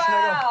bonus action.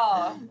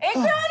 Wow.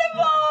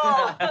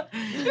 Incredible!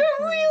 You're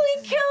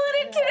really killing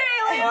it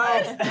today,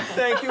 Leland.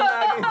 Thank you,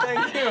 Maggie.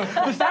 Thank you.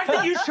 The fact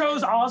that you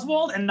chose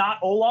Oswald and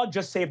not Olag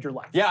just saved your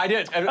life. Yeah, I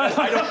did.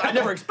 I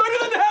never expected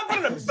that to happen,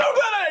 and I'm so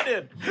glad I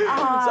did. So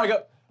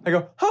I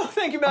go, oh,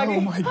 thank you, Maggie.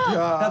 Oh my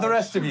God. Now the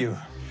rest of you,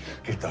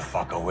 get the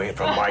fuck away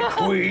from my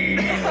queen.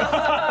 And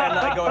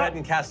I go ahead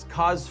and cast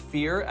Cause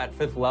Fear at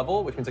 5th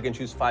level, which means I can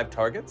choose 5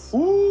 targets.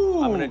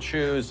 Ooh. I'm gonna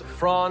choose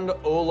Frond,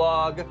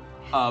 Olag,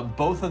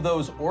 both of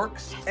those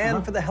orcs.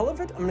 And for the hell of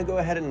it, I'm going to go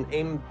ahead and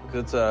aim,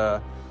 because it's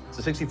a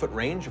 60-foot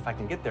range. If I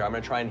can get there, I'm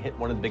going to try and hit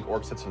one of the big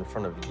orcs that's in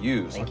front of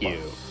you. Thank you.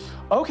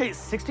 Okay,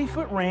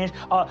 60-foot range.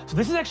 So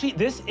this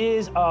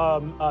is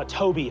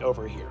Toby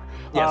over here.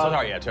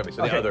 Yeah, Toby.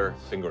 So the other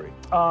Vingori.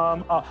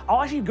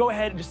 I'll actually go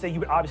ahead and just say you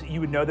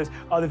would know this.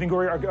 The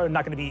Vingori are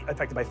not going to be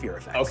affected by fear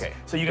effects. Okay,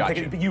 So you can pick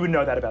it, but you would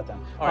know that about them.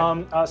 All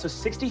right. So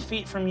 60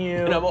 feet from you.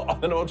 And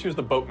I'll choose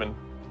the boatman.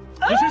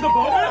 You choose the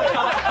boatman?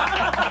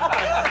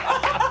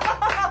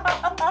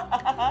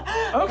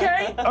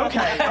 Okay.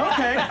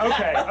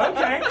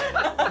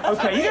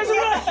 You guys are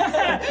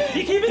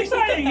you keep it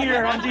exciting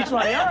here on D20.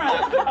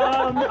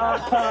 All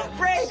right.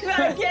 Break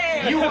that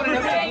game. You want to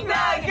break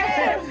that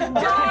game.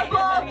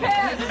 Double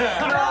pants.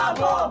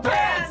 Double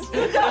pants.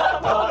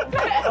 Double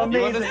pants.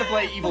 You want us to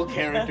play evil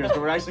characters, but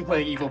we're actually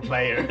playing evil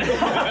players.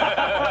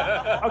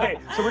 Okay,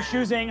 so we're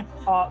choosing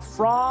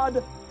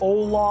Fraud,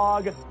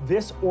 Olog,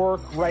 this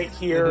orc right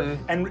here,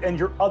 and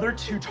your other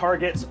two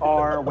targets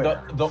are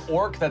where? The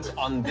orc that's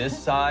on this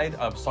side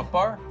of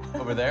Sokbar,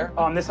 over there.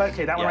 On this side?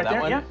 Okay, that one right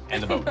there? Yeah.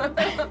 And the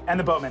boatman. And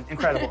the boatman,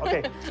 incredible.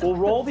 Okay, we'll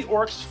roll the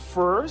orcs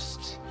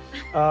first.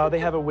 They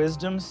have a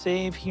wisdom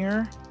save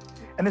here.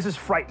 And this is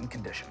frightened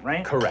condition,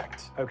 right?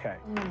 Correct. Okay.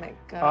 Oh my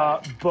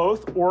god.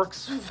 Both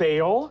orcs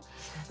fail.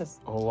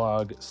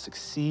 Olog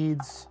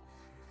succeeds.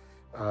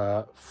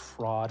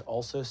 Fraud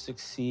also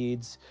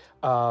succeeds.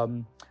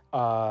 And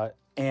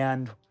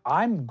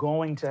I'm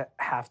going to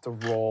have to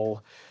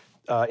roll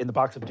in the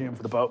box of doom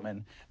for the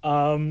boatman.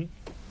 The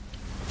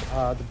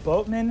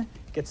boatman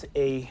gets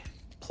a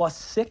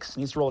 +6,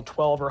 needs to roll a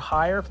 12 or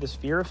higher for this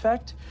fear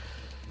effect.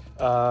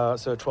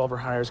 So 12 or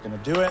higher is going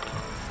to do it.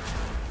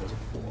 It was a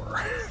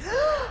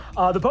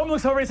 4. The boatman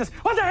looks over and says,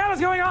 "What the hell is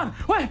going on?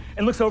 What?"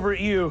 And looks over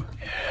at you.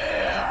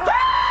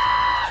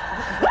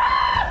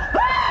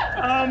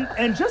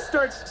 And just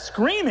starts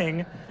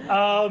screaming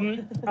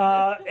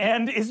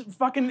and is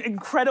fucking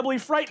incredibly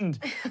frightened.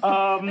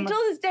 Until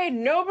this day,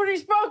 nobody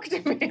spoke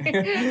to me.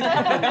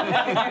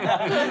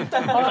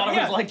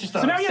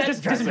 So now he has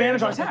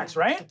disadvantage on attacks,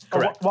 right?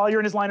 Correct. While you're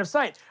in his line of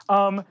sight.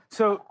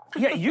 So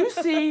yeah, you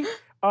see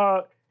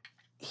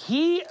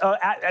he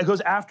goes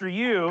after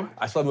you.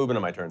 I still have movement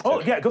on my turn, too. Oh,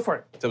 yeah, go for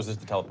it. So it was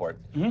just a teleport.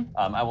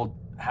 I will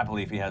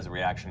happily, if he has a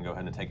reaction, go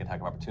ahead and take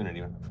attack of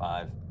opportunity.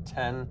 5,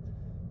 10.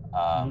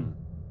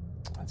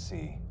 Let's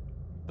see.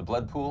 The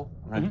blood pool.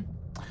 I'm ready.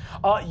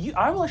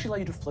 I will actually allow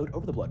you to float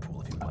over the blood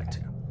pool if you would like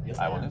to. Yes,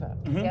 I will do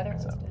that. The other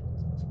one's So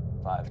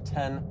 5,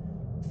 10,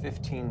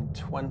 15,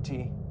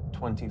 20,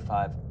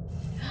 25,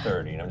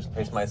 30. And I'm just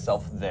place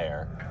myself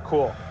there.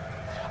 Cool.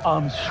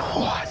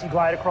 As you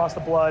glide across the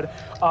blood,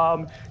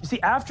 you see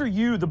after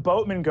you, the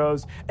boatman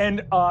goes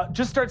and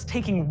just starts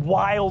taking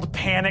wild,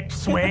 panicked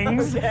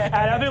swings at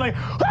everything like,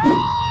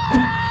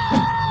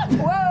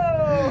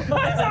 Whoa!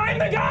 I'm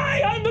the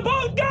guy! I'm the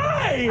boat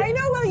guy! I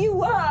know where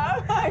you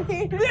are. I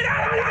mean...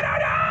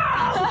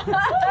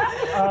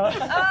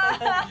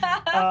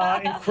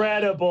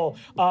 Incredible.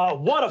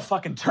 What a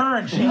fucking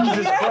turn,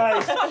 Jesus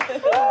Christ.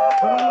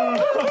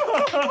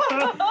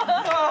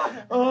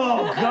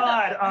 Oh,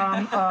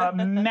 God.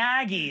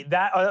 Maggie,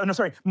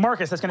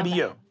 Marcus, that's going to be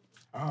you.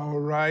 All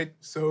right,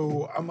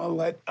 so I'm going to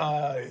let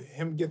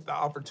him get the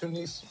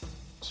opportunity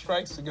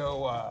strikes to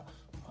go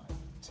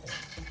 10,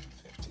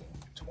 15,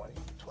 20,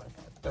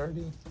 25,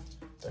 30,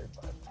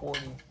 35, 40,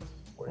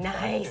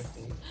 45, Nice.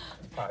 50,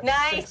 55,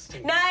 Nice,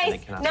 60.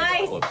 nice.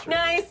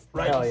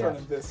 Right Hell in yeah. front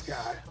of this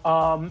guy.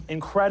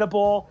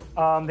 Incredible.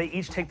 They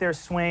each take their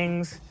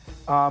swings.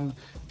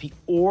 The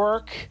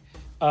orc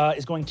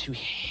is going to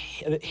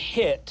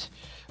hit.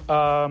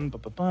 We're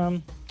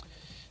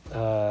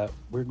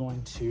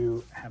going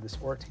to have this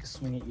orc take a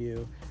swing at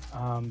you.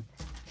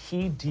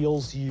 He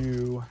deals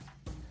you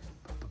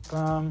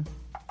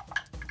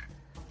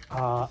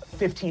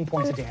 15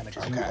 points of damage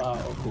as you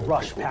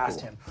rush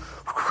past him.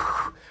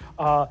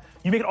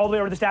 You make it all the way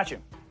over to the statue.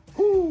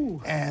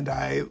 And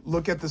I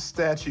look at the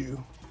statue.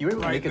 You were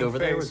able to make it over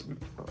there with...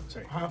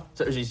 Sorry.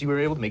 So you were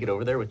able to make it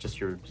over there with just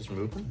your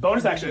movement?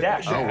 Bonus action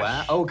dash. Oh,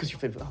 wow. Oh, because you're...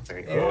 Oh,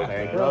 very good. Yeah.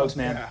 Very good. Rogues,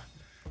 man. Yeah.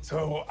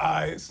 So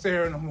I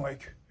stare and I'm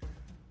like,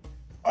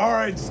 all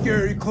right,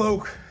 scary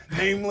cloak,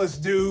 nameless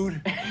dude.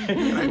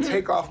 And I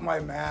take off my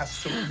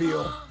mask to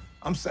reveal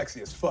I'm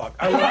sexy as fuck.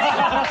 The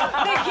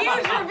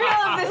huge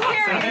reveal of the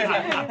series.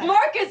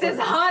 Marcus is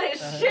hot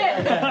as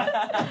shit.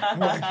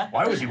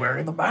 Why was he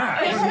wearing the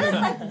mask? I was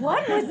like,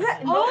 what was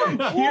that? Whoa!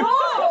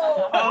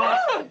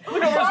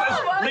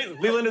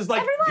 Leland is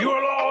like, you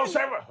are all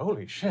seven.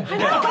 Holy shit.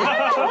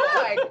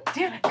 God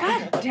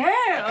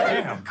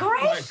damn.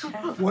 Christ!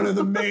 One of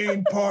the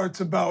main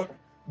parts about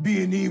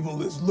being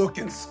evil is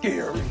looking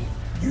scary.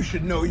 You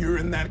should know you're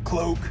in that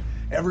cloak.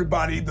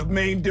 Everybody, the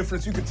main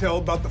difference you can tell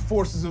about the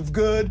forces of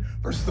good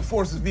versus the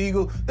forces of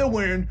evil, they're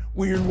wearing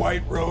weird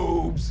white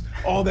robes,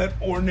 all that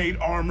ornate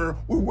armor.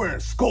 We're wearing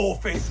skull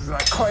faces, and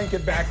I crank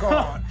it back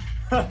on.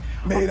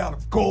 Made out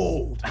of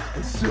gold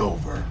and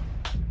silver.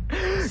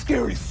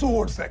 Scary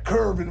swords that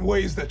curve in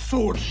ways that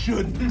swords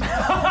shouldn't.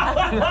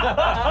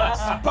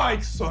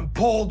 Spikes on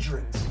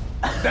pauldrons.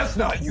 That's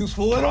not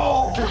useful at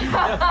all.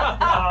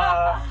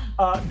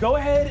 Go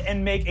ahead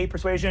and make a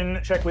persuasion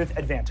check with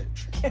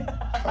advantage.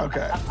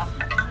 Okay.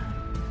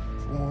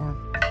 4,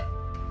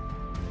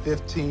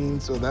 15,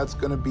 so that's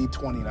gonna be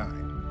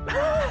 29.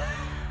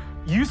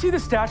 You see the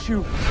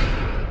statue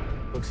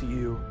looks at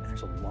you, and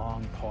there's a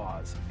long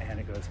pause, and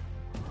it goes,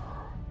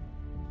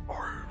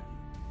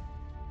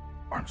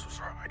 I'm so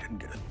sorry, I didn't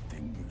get a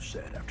thing you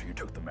said after you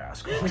took the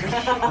mask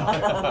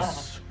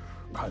off.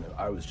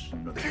 I was just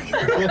another.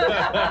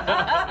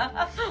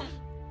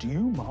 Do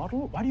you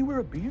model? Why do you wear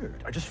a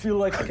beard? I just feel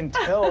like I can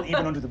tell,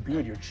 even under the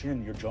beard, your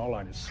chin, your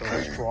jawline is so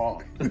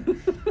strong.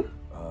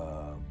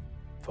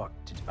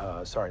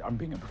 Sorry, I'm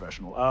being a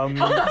professional.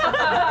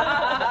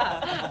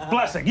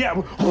 Blessing, yeah.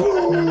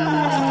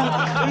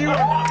 You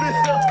are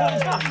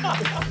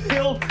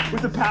filled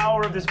with the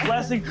power of this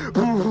blessing.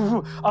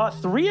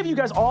 3 of you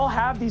guys all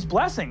have these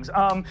blessings.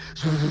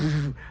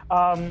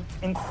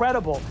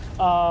 Incredible.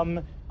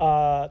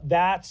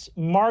 That's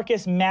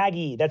Marcus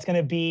Maggie. That's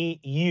gonna be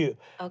you.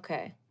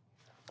 Okay.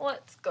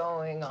 What's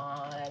going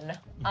on?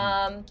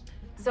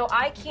 So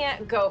I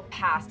can't go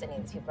past any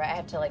of these people, right? I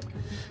have to like...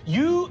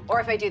 Or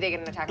if I do, they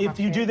get an attack If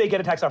you do, they get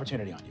a tax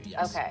opportunity on you,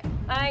 yes. Okay.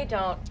 I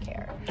don't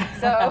care.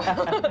 So...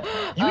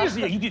 you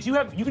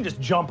can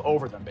just jump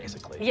over them,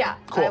 basically. Yeah,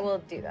 Cool. I will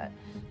do that.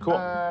 Cool.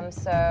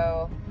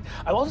 So...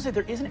 I will also say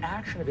there is an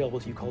action available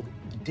to you called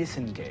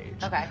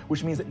disengage. Okay.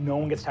 Which means that no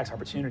one gets tax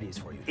opportunities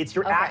for you. It's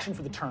your action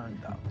for the turn,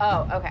 though.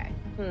 Oh, okay.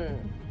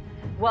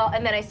 Well,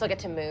 and then I still get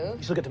to move?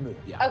 You still get to move,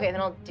 yeah. Okay,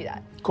 then I'll do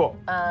that. Cool.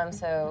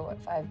 So,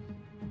 what, 5,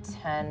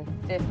 10,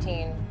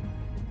 15,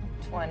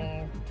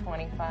 20,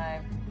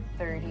 25,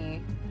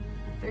 30,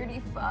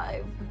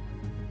 35,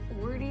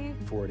 40.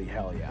 40,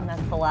 hell yeah. And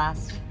that's the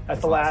last. That's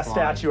the last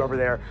statue over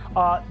there.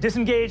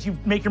 Disengage, you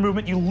make your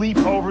movement, you leap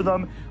over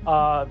them.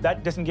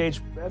 That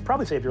disengage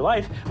probably saved your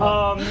life.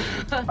 Hell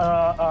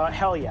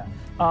yeah.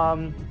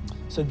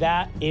 So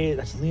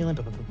that's Leland.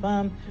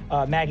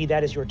 Maggie,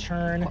 that is your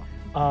turn.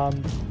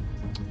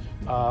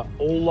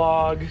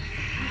 Olag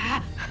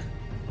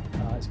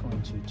is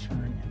going to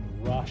turn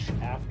and rush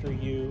after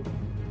you.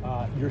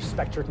 Your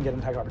Spectre can get an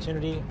attack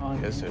opportunity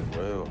on Yes, you. it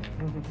will.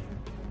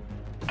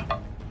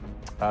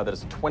 That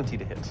is 20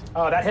 to hit.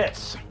 That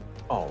hits.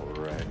 All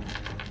right.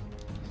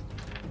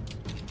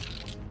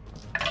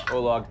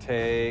 Olag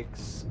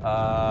takes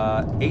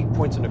 8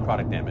 points of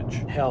necrotic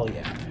damage. Hell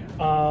yeah.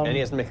 And he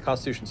has to make a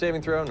Constitution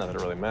saving throw. Not that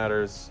it really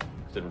matters.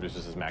 It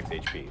reduces his max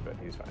HP, but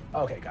he's fine.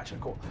 Okay, gotcha,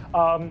 cool.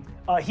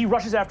 He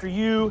rushes after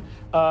you,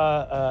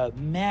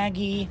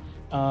 Maggie,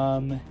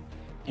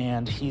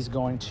 and he's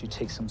going to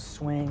take some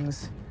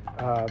swings.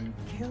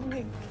 Kill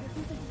me.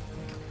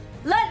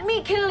 Let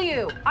me kill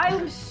you.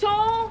 I'm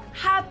so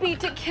happy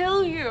to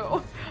kill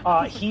you.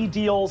 He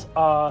deals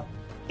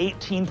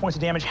 18 points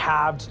of damage,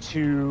 halved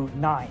to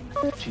 9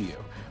 to you.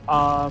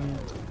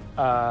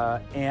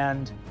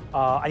 And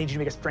I need you to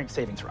make a strength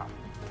saving throw.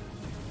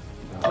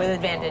 With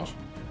advantage.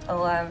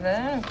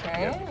 11,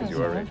 okay. Because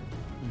you are raging.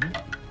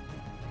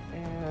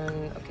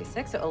 And, okay,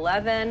 6, so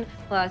 11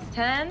 plus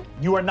 10.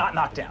 You are not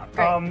knocked down.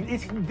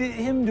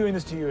 Him doing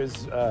this to you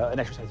is an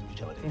exercise of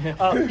utility. He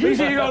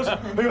goes,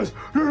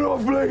 "You're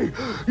lovely.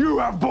 You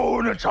have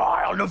born a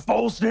child of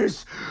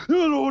falseness.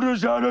 The Lord of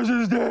Shadows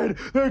is dead.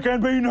 There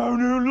can be no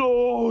new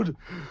Lord."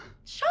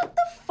 Shut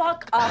the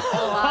fuck up,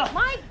 Olaf.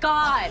 My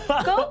God.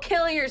 Go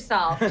kill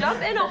yourself.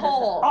 Jump in a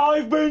hole.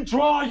 I've been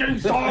trying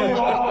so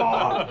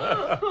hard.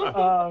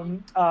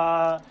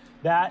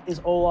 That is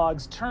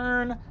Olag's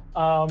turn.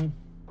 Cool.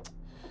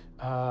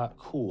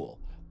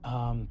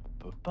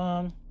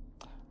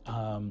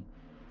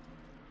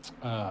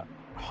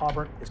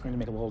 Hobart is going to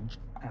make a little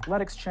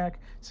athletics check,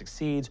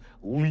 succeeds,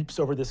 leaps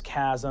over this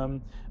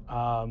chasm. He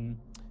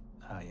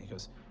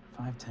goes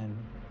 5, 10,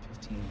 15,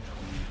 20,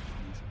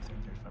 25, 30,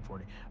 35,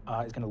 40.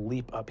 He's going to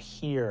leap up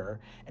here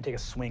and take a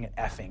swing at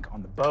Effink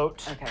on the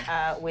boat.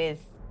 Okay. With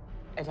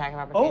attack of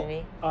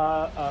opportunity?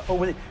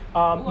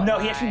 No,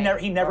 he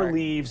actually never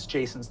leaves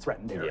Jason's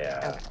threatened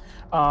area.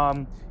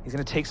 Okay. He's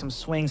going to take some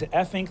swings at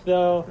Effink,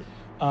 though.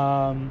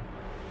 I don't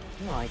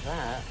like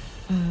that.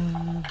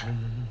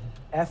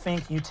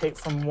 Effink, you take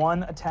from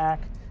one attack,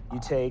 you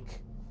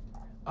take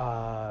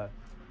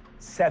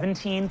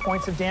 17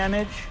 points of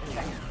damage.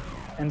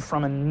 And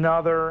from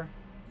another,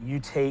 you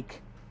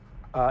take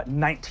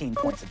 19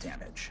 points of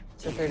damage.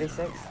 So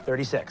 36?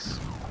 36.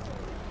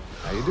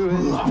 How you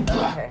doing?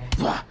 Okay.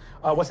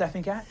 What's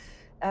Effink at?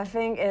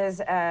 Effing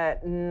is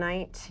at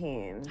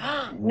 19.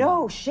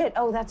 No, shit.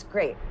 Oh, that's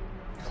great.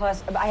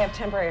 Plus, I have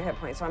temporary hit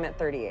points, so I'm at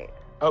 38.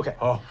 Okay.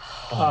 I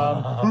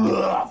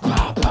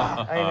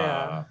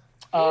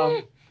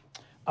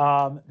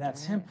know.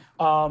 That's him.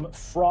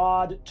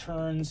 Fraud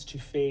turns to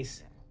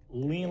face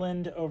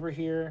Leland over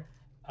here.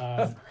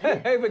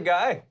 Hey, big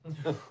guy.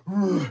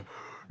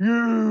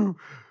 You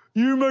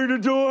made the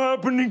door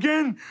happen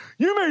again.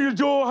 You made the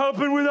door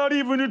happen without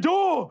even a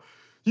door.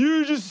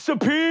 You just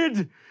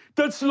appeared.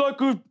 That's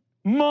like a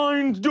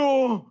mind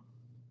door.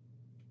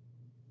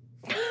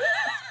 Do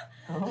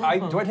I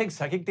take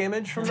psychic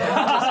damage from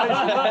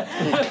that?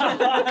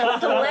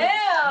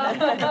 Slam!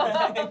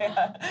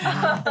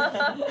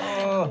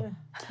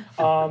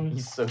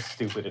 He's so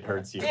stupid it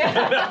hurts you.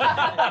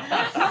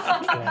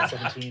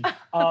 17.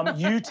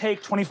 You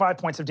take 25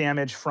 points of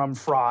damage from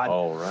Fraud.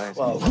 All right.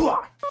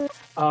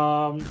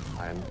 I'm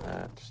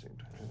at.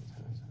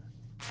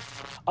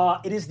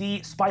 It is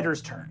the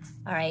spider's turn.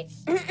 All right.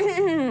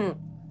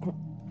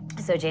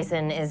 So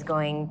Jason is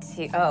going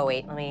to. Oh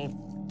wait, let me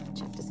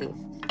check to see.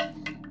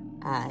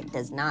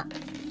 Does not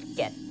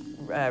get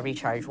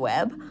recharge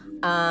web,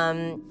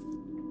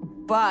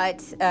 but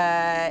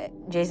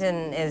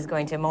Jason is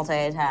going to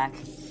multi-attack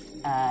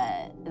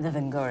the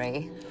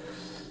Venguri.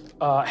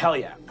 Hell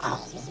yeah.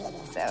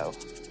 So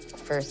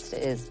first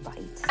is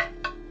bite.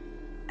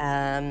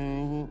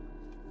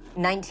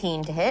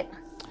 19 to hit.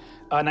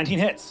 19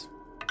 hits.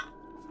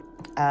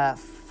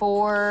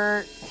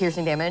 4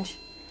 piercing damage.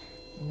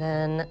 And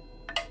then,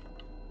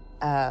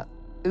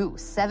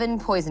 7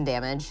 poison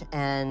damage,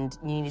 and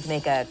you need to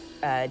make a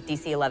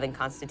DC 11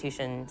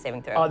 Constitution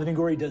saving throw. The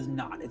Venguri does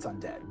not. It's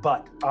undead.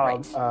 But,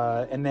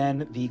 and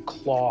then the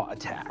claw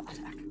attack.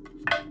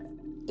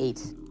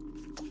 8.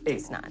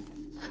 It's not.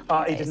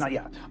 8 does not,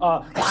 yeah.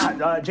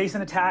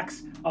 Jason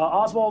attacks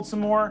Oswald some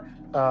more,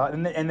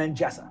 and then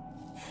Jessa.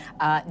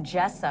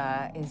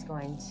 Jessa is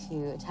going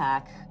to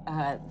attack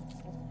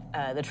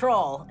the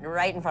troll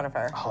right in front of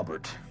her.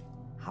 Hubbard.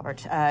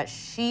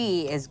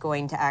 She is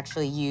going to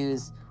actually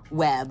use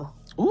web.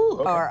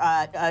 Ooh,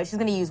 okay. Or she's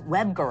going to use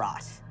web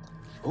garrote.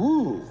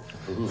 Ooh.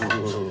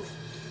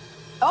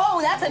 Oh,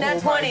 that's a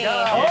nat 20.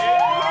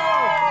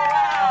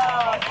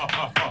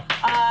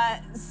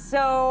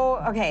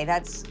 So, okay,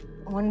 that's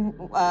one.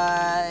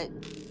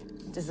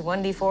 This is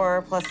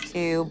 1d4 plus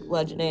 2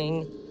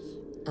 bludgeoning.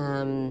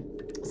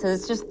 So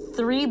it's just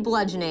 3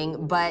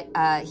 bludgeoning, but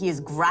he is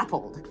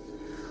grappled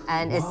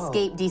and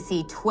escape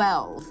DC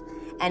 12.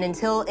 And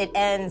until it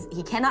ends,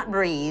 he cannot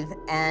breathe,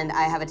 and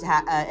I have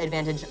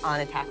advantage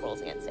on attack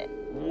rolls against it.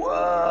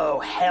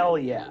 Whoa, hell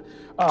yeah.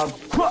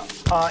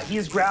 He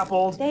is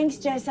grappled. Thanks,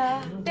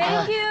 Jessa.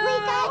 Thank you. We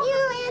got you,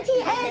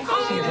 Auntie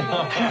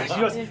She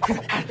goes,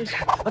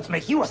 let's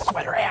make you a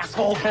sweater,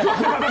 asshole. A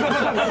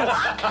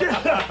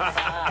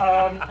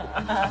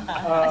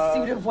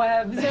suit of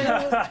webs.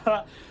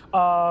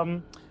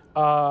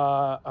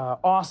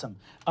 Awesome.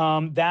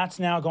 That's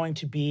now going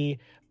to be,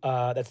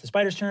 that's the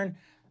spider's turn.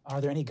 Are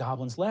there any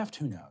goblins left?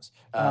 Who knows?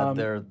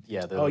 They're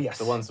yes.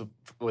 the ones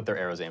with their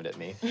arrows aimed at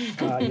me.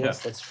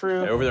 Yes, that's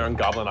true. Over there on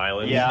Goblin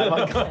Island.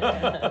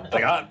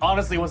 Yeah.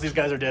 Honestly, once these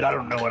guys are dead, I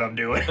don't know what I'm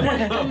doing.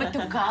 Welcome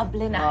to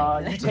Goblin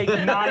Island. You take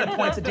 9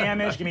 points of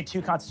damage. Give me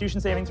 2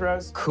 Constitution saving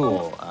throws.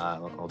 Cool.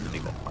 I'll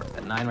take that part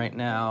at 9 right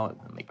now.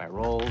 Make my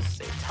rolls.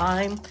 Save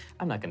time.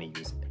 I'm not going to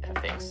use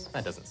things.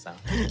 That doesn't sound.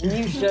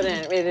 You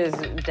shouldn't. It is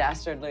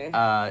dastardly.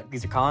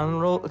 These are con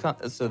roll.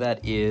 So that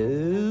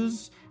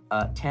is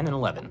 10 and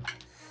 11.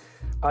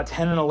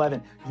 10 and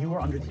 11. You are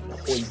under the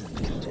poison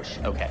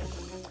condition. Okay.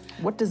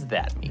 What does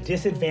that mean?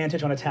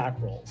 Disadvantage on attack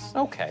rolls.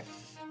 Okay.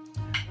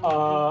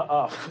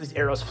 These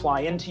arrows fly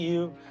into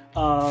you.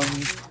 There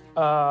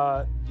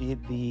we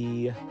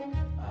go.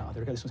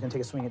 This one's gonna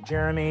take a swing at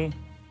Jeremy.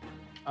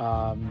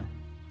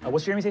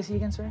 What's Jeremy's AC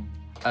again, sorry?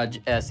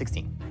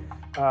 16.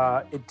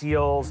 It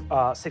deals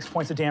 6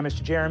 points of damage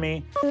to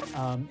Jeremy. Any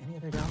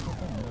other guys?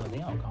 No,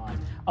 they all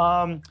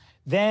gone.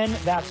 Then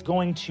that's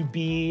going to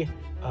be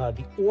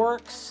the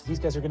orcs. These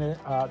guys are gonna,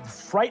 the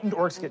frightened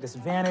orcs get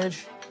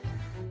disadvantage.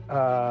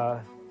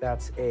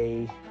 That's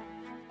a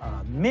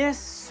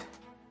miss.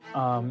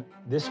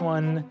 This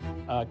one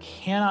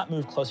cannot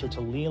move closer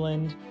to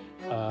Leland,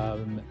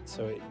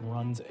 so it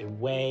runs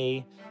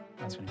away.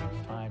 That's gonna be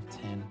 5,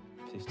 10,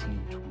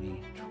 15,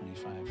 20,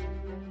 25,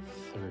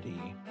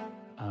 30.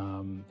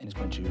 And it's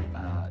going to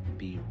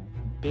be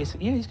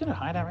basic. Yeah, he's gonna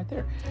hide out right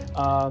there.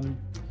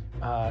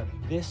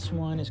 This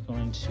one is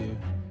going to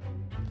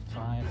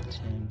 5,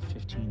 10,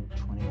 15,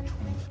 20,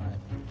 25,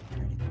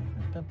 30.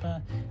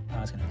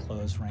 It's going to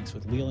close ranks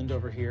with Leland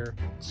over here.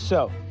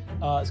 So,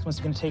 it's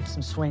going to take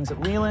some swings at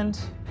Leland.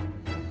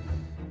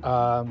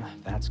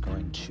 That's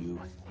going to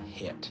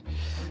hit.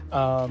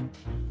 10,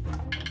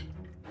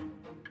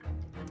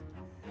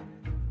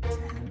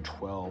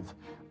 12.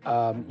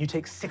 You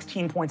take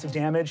 16 points of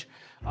damage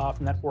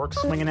from that orc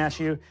swinging at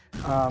you.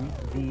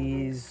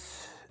 These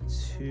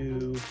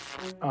two,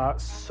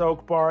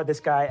 soak bar. This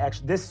guy,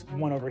 actually, this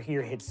one over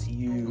here hits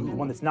you. The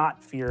one that's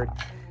not feared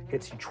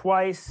hits you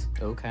twice.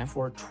 Okay.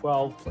 For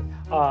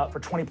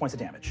 20 points of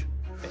damage.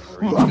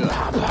 Very good.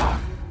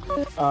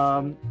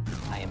 I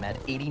am at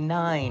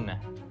 89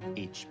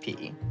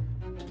 HP.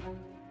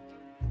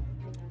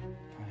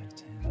 5,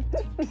 10,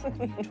 15,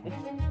 20,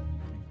 25.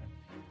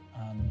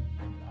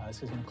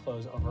 This is going to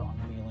close over on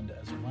Leland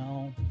as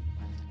well.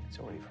 It's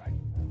already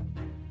frightened.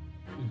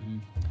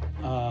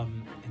 I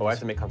have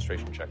to make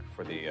concentration check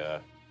for the.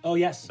 Oh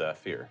yes. The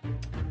fear.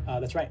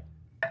 That's right.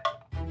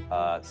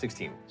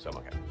 16. So I'm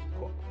okay.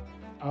 Cool.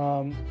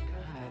 God.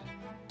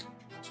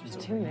 There's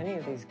too many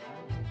of these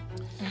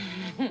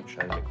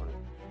Should I make one?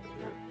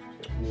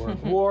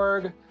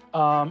 Warg.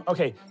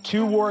 Okay,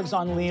 2 wargs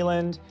on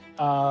Leland,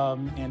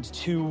 and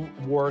 2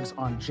 wargs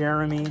on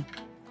Jeremy.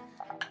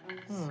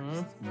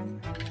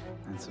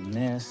 That's a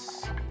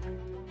miss.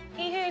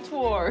 He hates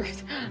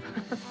wargs.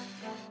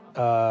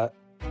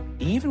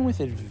 Even with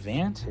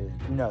advantage,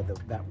 no,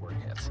 that word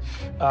hits.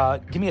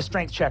 Give me a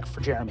strength check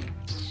for Jeremy.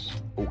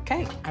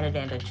 Okay. At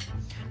advantage.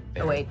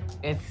 Oh, wait.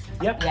 It's.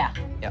 Yep. Yeah.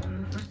 Yep.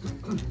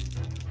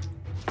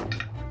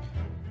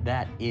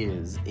 That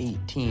is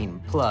 18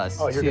 plus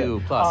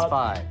 2 plus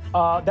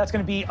 5. That's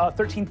going to be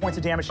 13 points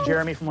of damage to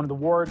Jeremy from one of the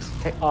wargs.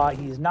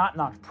 He's not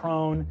knocked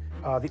prone.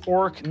 The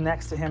orc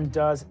next to him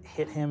does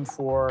hit him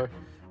for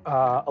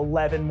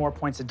 11 more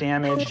points of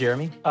damage.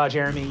 Jeremy?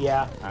 Jeremy,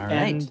 yeah. All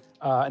right.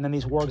 And then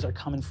these wargs are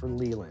coming for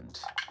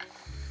Leland.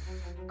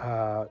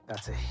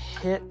 That's a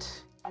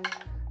hit.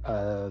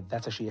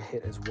 That's actually a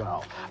hit as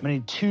well. I'm going to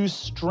need 2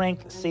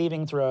 strength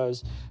saving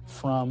throws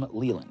from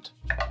Leland.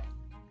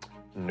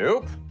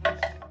 Nope.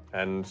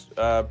 And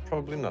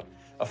probably not.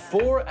 A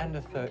 4 and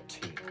a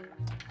 13.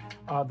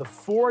 The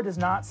 4 does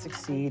not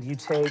succeed. You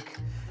take...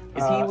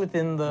 Is he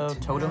within the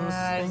totems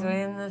He's thing?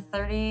 within the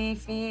 30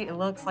 feet. It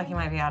looks like he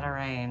might be out of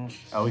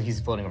range. Oh, he's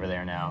floating over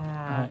there now.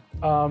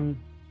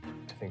 I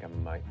think I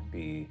might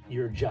be.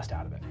 You're just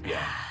out of it.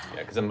 Yeah,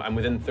 because I'm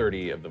within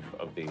 30 of the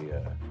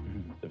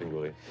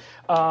Vinguli.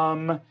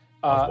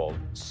 Oswald.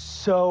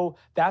 So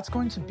that's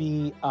going to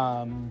be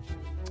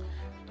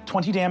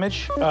 20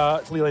 damage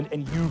to Leland,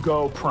 and you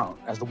go prone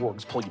as the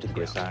wargs pull you to the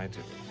ground. Yes, I do.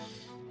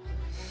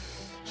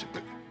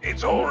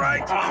 It's all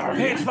right.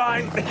 It's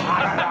fine. All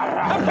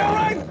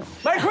right.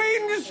 My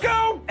queen, just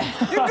go.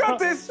 You got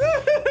this.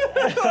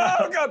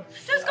 Oh, God.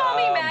 Just call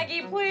me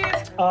Maggie,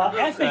 please.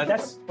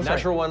 That's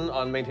natural one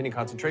on maintaining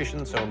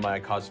concentration, so my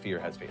cause fear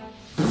has failed.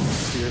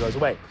 Fear goes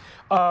away.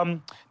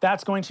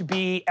 That's going to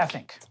be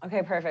Effink.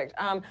 Okay, perfect.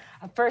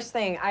 First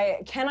thing,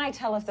 can I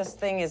tell if this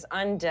thing is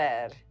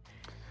undead?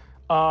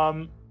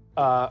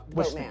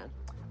 Boatman.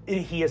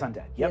 He is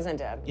undead. Yep. He is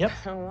undead. Yep.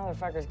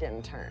 Motherfucker's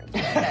getting turned.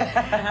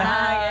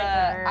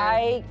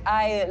 I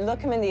look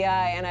him in the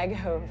eye and I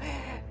go,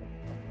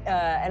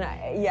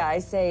 I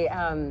say,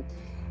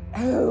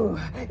 oh,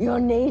 your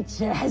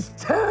nature has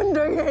turned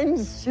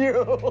against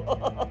you.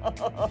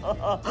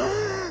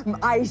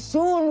 I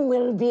soon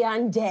will be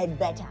undead,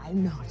 but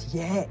I'm not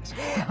yet.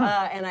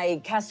 And I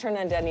cast Turn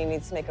Undead and he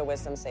needs to make a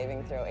wisdom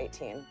saving throw,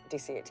 18,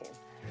 DC 18.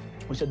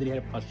 We said that he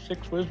had a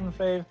 +6 wisdom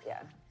save.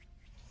 Yeah.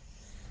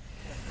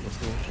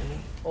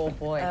 Oh,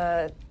 boy.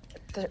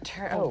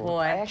 boy.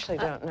 I actually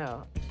don't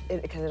know,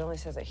 because it only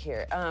says it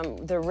here.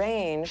 The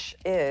range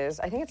is,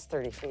 I think it's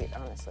 30 feet,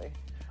 honestly.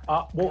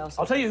 Well,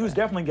 I'll tell you who's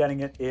definitely getting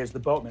it is the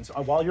boatman. So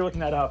while you're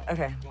looking that up,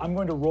 okay, I'm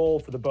going to roll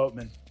for the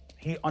boatman.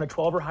 He on a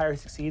 12 or higher he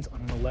succeeds.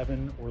 On an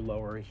 11 or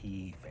lower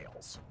he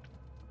fails.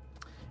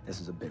 This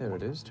is a big one. There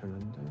it is. Turn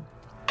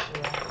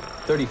it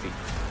 30 feet.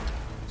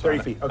 30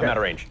 feet. Okay. I'm out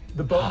of range.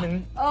 The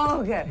boatman.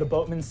 Oh, okay. The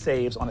boatman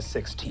saves on a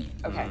 16.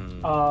 Okay.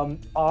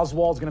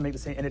 Oswald's going to make the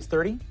same, and it's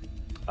 30.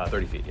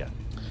 30 feet. Yeah.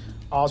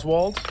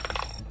 Oswald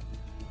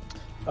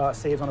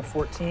saves on a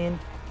 14.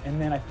 And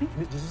then I think,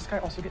 does this guy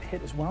also get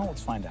hit as well?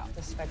 Let's find out.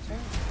 The Spectre?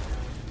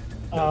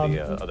 No,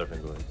 the other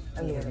Vinguli.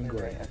 Oh, the other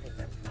Vinguli. Okay,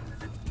 good.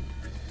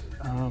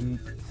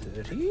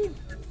 30.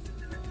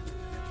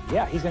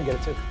 Yeah, he's gonna get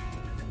it too.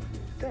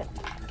 Good.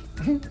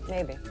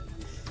 Maybe.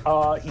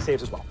 He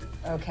saves as well.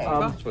 Okay.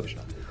 It's worth a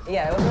shot.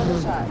 Yeah, it was worth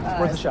a shot.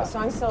 Worth a shot. So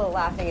I'm still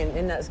laughing, and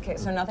in that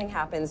case, so nothing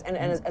happens. And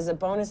as a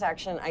bonus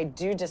action, I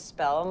do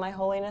dispel my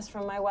holiness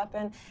from my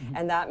weapon,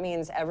 and that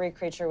means every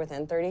creature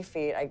within 30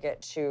 feet, I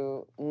get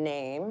to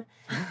name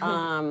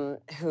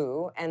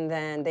who, and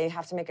then they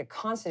have to make a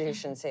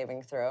Constitution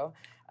saving throw.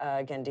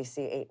 Again, DC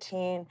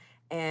 18,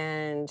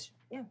 and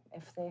yeah,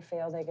 if they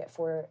fail, they get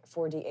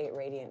 4d8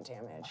 radiant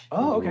damage.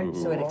 Oh, okay.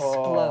 So it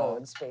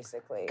explodes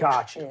basically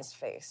Gotcha. in his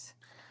face.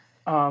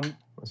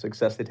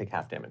 Success, they take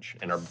half damage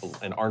and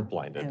aren't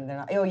blinded. And they're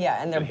not, oh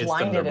yeah, and they're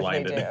blinded if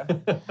they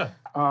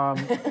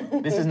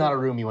do. This is not a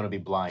room you want to be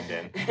blind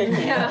in.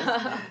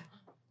 Yeah.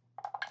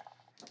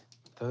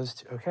 Those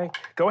two. Okay.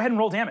 Go ahead and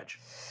roll damage.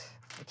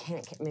 I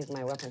can't make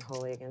my weapon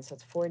holy again, so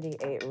it's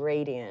 4d8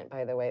 radiant,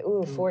 by the way.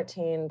 Ooh,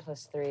 14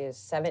 plus 3 is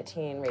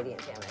 17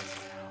 radiant damage.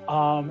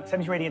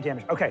 17 radiant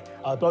damage. Okay.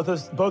 Both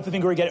the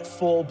Vinguli get it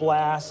full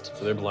blast.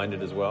 So they're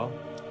blinded as well?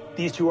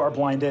 These two are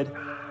blinded.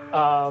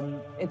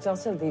 It's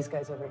also these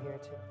guys over here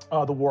too.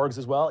 The wargs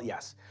as well,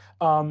 yes.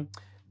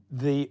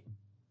 The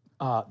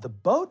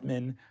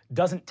boatman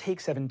doesn't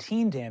take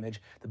 17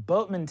 damage. The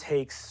boatman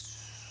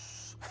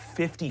takes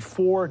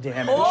 54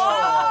 damage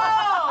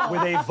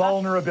with a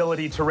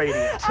vulnerability to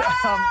radiant.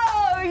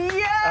 Oh,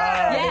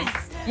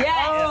 yes!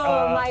 Yes!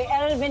 Oh, my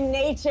elven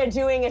nature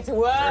doing its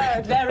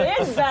work. There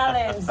is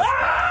balance.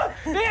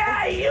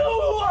 Yeah, you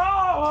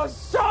are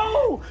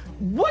so...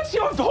 What's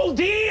your whole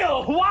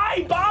deal?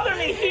 Why bother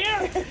me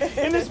here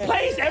in this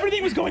place?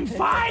 Everything was going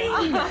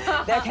fine.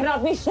 There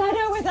cannot be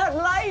shadow without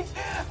light.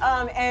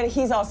 And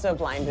he's also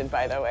blinded,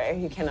 by the way.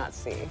 He cannot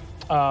see.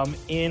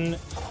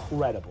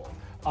 Incredible.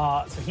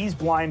 So he's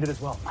blinded as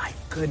well. My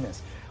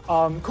goodness.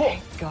 Cool.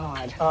 Thank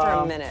God. For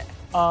a minute.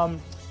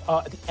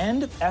 At the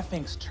end of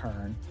Effink's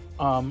turn,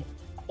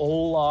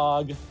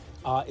 Olag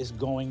is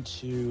going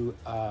to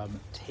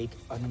take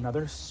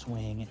another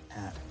swing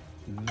at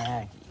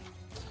Maggie.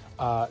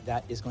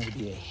 That is going to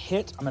be a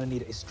hit. I'm going to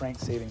need a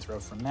strength saving throw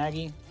from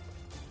Maggie.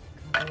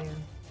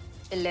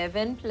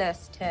 11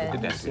 plus 10.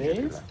 Did that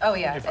save? Oh,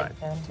 yeah. You're fine.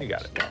 You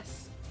got it.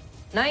 Yes.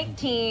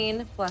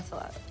 19 plus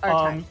 11. Or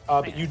time.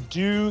 But you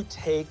do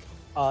take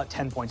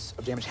 10 points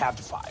of damage, half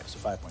to 5, so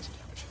 5 points of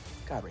damage.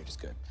 God, rage is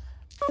good.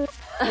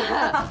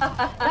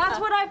 That's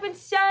what I've been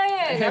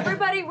saying.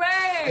 Everybody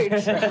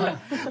rage.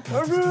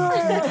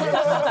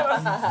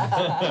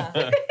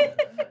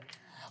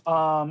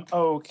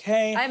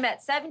 Okay. I'm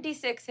at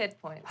 76 hit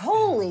points.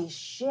 Holy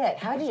shit!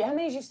 How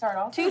many did you start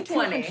off?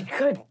 220.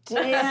 Good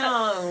damn.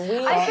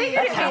 I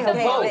figured it made the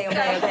most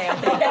sense.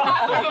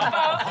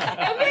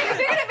 I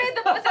figured it made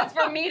the most sense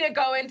for me to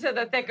go into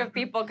the thick of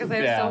people because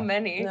I have so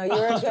many. No,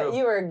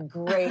 you were a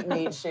great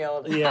meat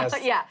shield. Yes.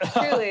 Yeah,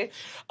 truly.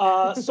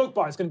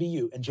 Soakbar, it's going to be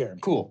you and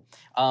Jeremy. Cool.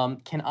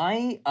 Can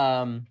I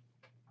don't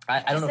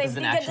know if this is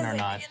an action or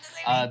not,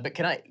 but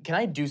can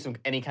I do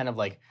any kind of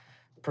like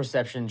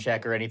perception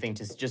check or anything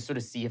to just sort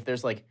of see if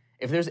there's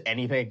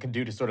anything I can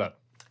do to sort of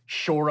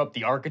shore up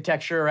the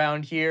architecture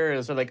around here,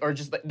 or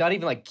just like, not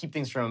even like keep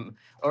things from,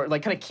 or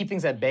like kind of keep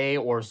things at bay,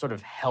 or sort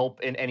of help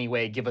in any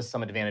way, give us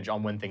some advantage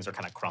on when things are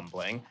kind of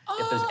crumbling.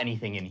 If there's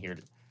anything in here.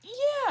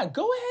 Yeah,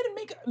 go ahead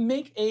and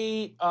make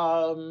a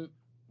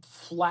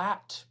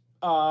flat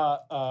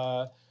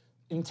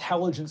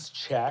intelligence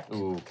check.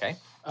 Okay.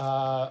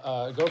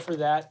 Go for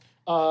that.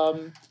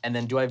 And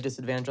then do I have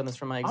disadvantage on this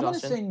from my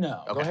exhaustion? I'm going to say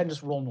no. Okay. Go ahead and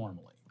just roll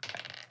normally.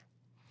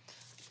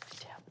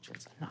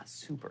 Intelligence. I'm not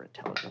super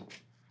intelligent.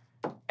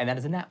 And that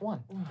is a nat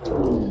 1.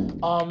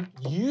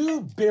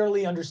 You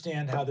barely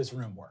understand how this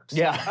room works.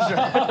 Yeah, sure.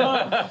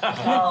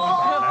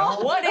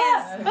 What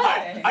is?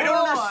 I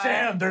don't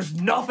understand. There's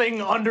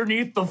nothing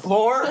underneath the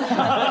floor.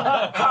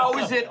 How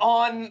is it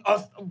on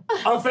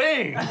a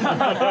thing?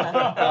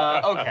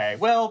 Okay,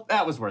 well,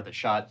 that was worth a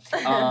shot.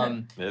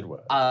 It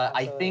was.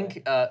 I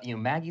think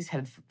Maggie's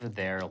headed for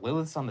there.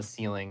 Lilith's on the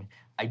ceiling.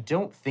 I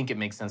don't think it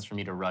makes sense for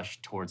me to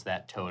rush towards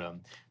that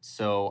totem.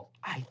 So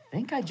I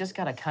think I just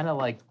gotta kind of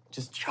like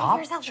just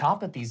chop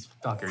at these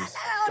fuckers.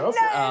 Go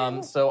for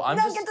it. So I'm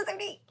just. Get to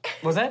safety.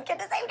 Was that? Get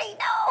to safety.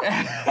 No.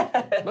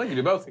 Well, you can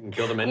do both. You can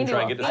kill them and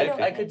try and get to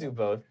safety. I could do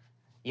both.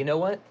 You know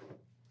what?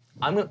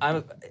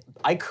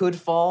 I could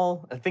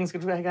fall. Things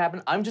could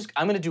happen. I'm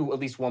gonna do at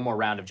least one more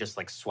round of just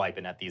like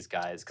swiping at these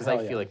guys because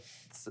I feel like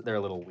they're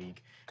a little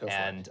weak.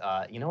 And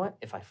you know what?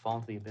 If I fall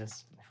into the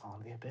abyss,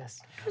 I'm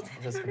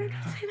just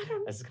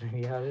gonna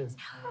be how it is.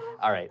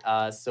 All right.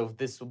 So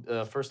this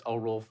first I'll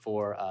roll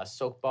for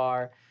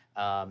Soakbar.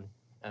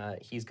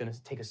 He's gonna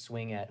take a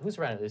swing at who's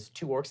around. There's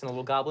 2 orcs and a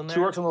little goblin there.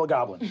 2 orcs and a little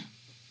goblin.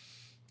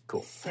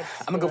 Cool.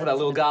 I'm gonna go for that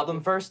little goblin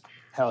first.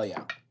 Hell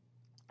yeah.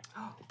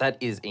 That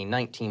is a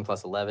 19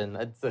 plus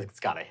 11. It's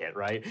gotta hit,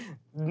 right?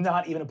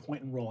 Not even a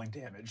point in rolling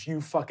damage.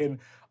 You fucking,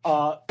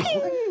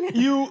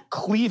 you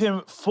cleave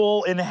him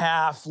full in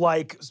half,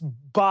 like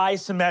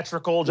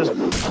bisymmetrical, just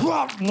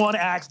one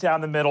axe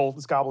down the middle.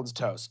 This goblin's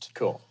toast.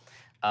 Cool.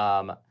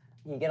 You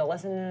get a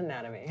lesson in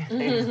anatomy.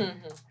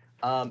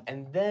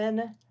 And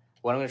then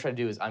what I'm gonna try to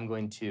do is I'm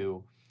going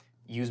to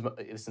use,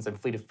 since I'm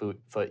fleet of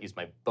foot, use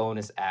my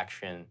bonus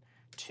action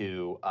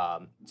to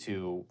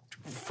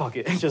fuck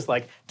it, just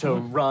like to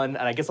run,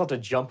 and I guess I'll have to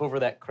jump over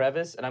that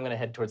crevice, and I'm gonna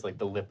head towards like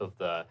the lip of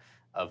the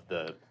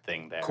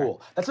thing there.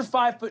 Cool. That's a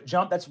 5-foot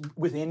jump. That's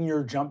within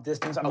your jump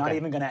distance. I'm not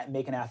even gonna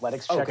make an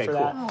athletics check for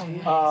that.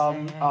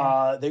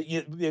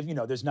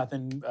 There's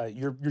nothing.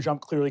 Your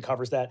jump clearly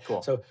covers that.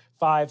 Cool. So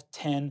 5,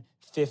 10,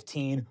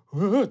 15,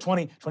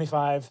 20,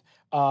 25.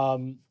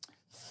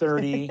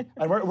 30.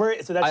 And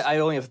so that's. I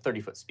only have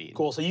 30-foot speed.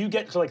 Cool. So you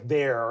get to like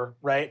there,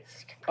 right?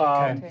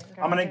 I'm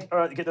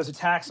gonna get those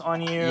attacks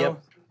on you.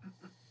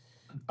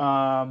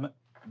 Yep.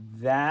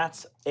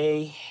 That's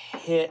a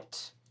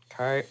hit.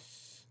 Okay.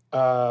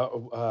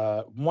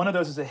 One of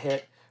those is a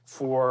hit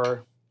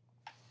for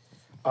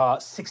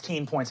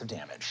 16 points of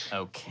damage.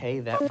 Okay,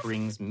 that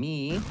brings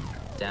me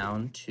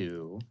down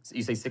to.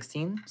 You say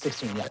 16?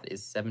 16. Yeah. That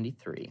is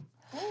 73.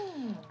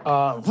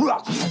 One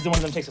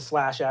of them takes a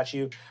slash at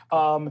you.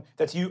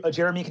 That's you.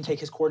 Jeremy can take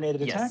his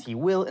coordinated attack. Yes, he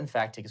will in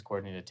fact take his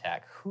coordinated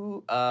attack.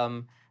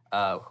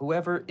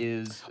 Whoever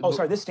is. Oh,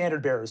 sorry. This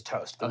standard bearer is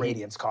toast. The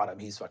Radiance caught him.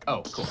 He's fucking.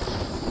 Oh, cool.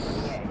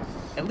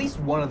 At least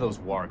one of those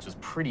wargs was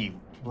pretty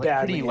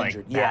badly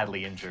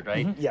injured,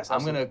 right? Mm-hmm. Yes.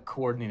 I'm gonna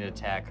coordinate an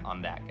attack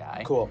on that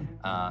guy. Cool.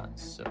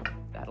 So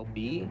that'll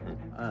be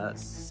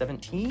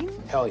 17.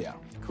 Hell yeah.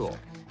 Cool.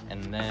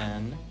 And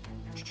then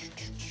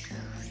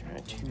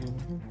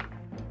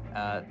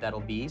that'll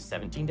be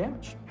 17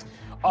 damage.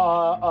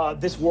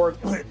 This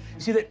warg, you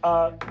see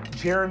that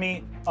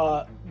Jeremy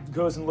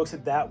goes and looks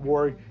at that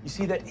warg. You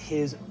see that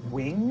his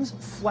wings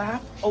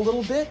flap a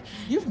little bit.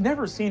 You've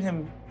never seen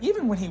him,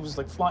 even when he was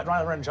like flying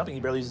around and jumping, he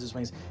barely uses his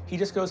wings. He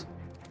just goes,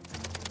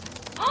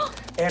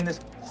 and this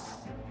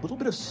little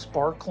bit of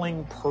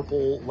sparkling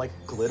purple like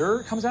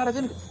glitter comes out of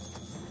him.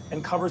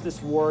 and covers this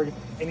warg,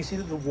 and you see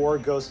that the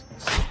warg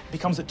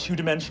becomes a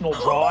two-dimensional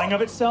drawing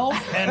of itself,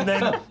 and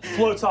then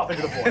floats off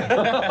into the void.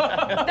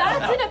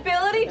 That's an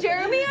ability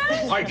Jeremy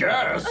has? I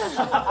guess.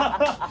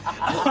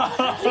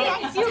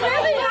 See, you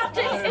really have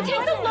to. It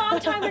takes a long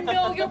time to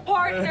know your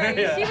partner.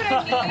 You see what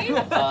I mean?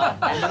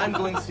 And then I'm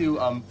going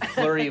to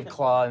flurry of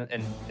claw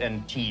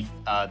and teeth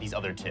these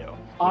other two.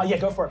 Yeah,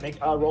 go for it. Make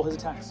roll his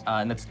attacks.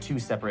 And that's two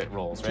separate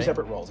rolls, right? Two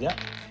separate rolls, yeah.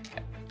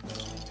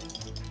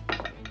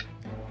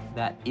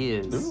 That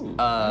is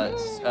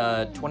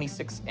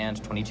 26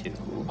 and 22.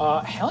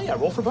 Hell yeah,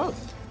 roll for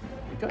both.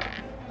 Good.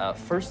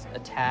 First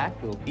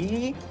attack will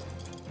be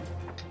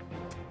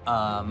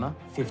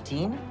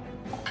 15.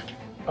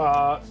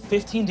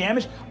 15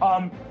 damage.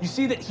 You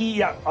see that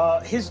he,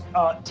 his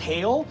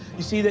tail,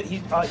 you see that he,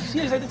 you see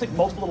there's like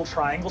multiple little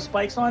triangle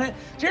spikes on it.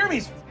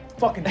 Jeremy's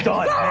fucking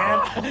done,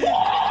 man.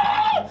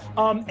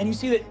 And you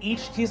see that he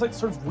has like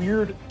sort of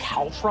weird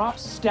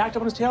caltrops stacked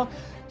up on his tail.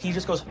 He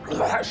just goes,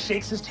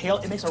 shakes his tail,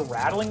 it makes a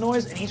rattling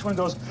noise, and each one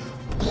goes,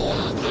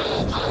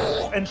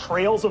 and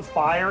trails of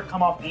fire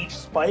come off each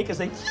spike as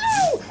they,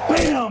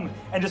 bam,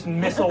 and just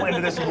missile into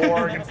this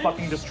warg and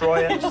fucking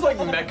destroy it. Just like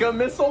mecha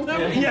missile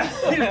him? Yeah.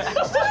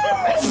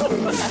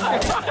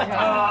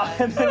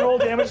 And then roll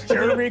damage.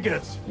 Jeremy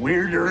gets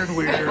weirder and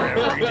weirder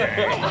every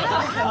day.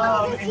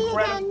 What is he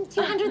again?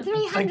 200,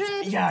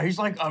 300? Yeah, he's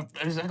like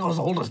as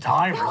old as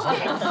time or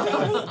something.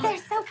 They're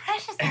so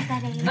precious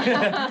already.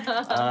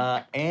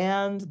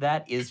 And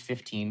that is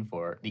 15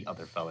 for the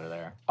other fella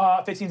there.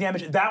 15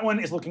 damage. That one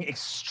is looking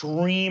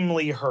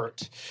extremely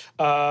hurt.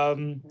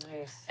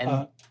 Nice.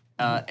 And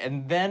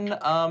then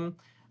I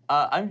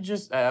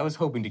was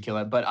hoping to kill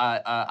it, but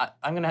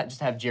I'm gonna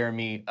just have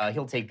Jeremy.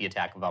 He'll take the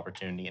attack of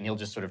opportunity, and he'll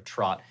just sort of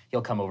trot.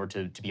 He'll come over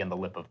to be on the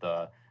lip of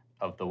the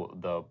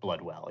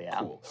blood well. Yeah.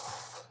 Cool.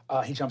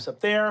 He jumps up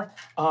there.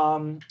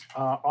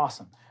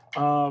 Awesome.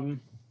 Does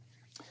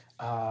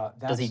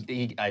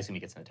he? I assume he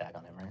gets an attack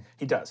on him, right?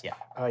 He does. Yeah.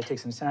 He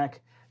takes an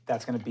attack.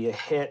 That's going to be a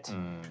hit.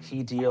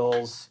 He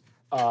deals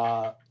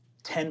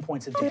 10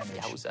 points of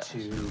damage to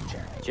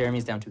Jeremy.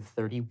 Jeremy's down to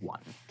 31.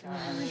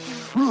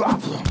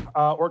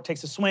 Orc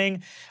takes a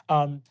swing.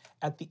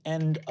 At the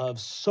end of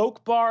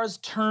Soakbar's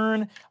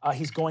turn,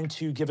 he's going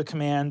to give a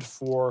command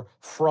for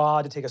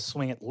Fra to take a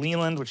swing at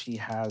Leland, which he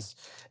has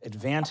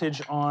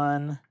advantage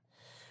on.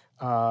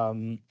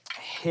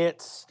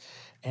 Hits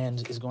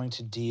and is going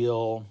to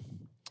deal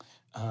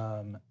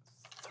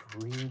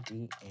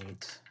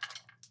 3d8.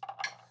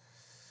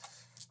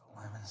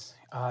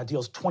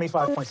 Deals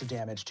 25 points of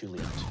damage to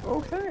Leland.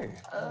 Okay.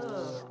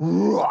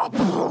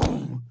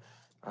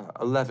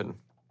 11.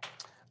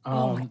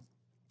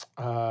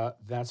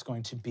 That's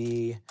going to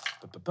be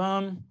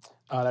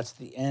that's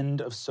the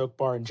end of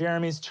Soakbar and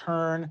Jeremy's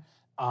turn.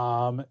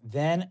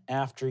 Then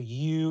after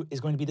you is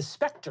going to be the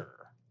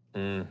Spectre.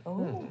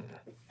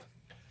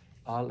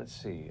 Let's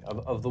see.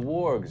 Of the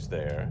wargs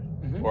there,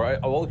 or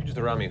I'll look just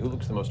around me. Who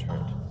looks the most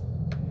hurt?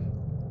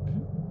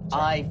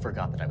 I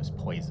forgot that I was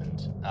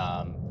poisoned,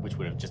 which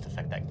would have just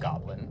affected that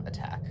goblin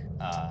attack.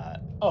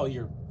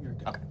 You're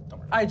good. Okay. Don't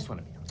worry. I just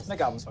want to be honest. That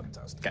goblin's fucking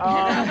toast.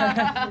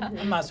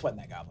 I'm not sweating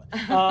that goblin.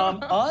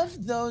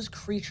 Of those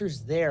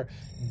creatures there,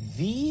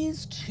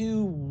 these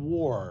two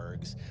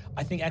wargs,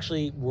 I think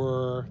actually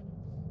were.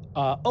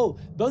 Both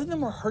of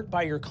them were hurt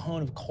by your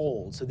cone of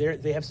cold, so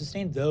they have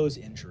sustained those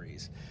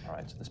injuries. All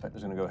right, so the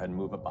Spectre's going to go ahead and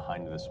move up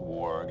behind this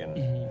warg and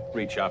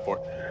reach out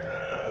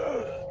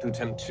to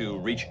attempt to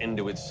reach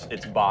into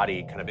its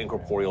body, kind of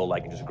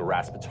incorporeal-like, and just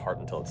grasp its heart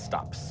until it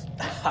stops.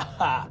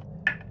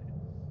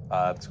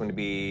 It's going to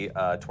be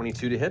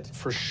 22 to hit.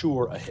 For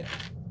sure a hit.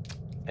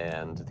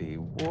 And the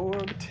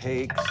warg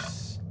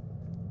takes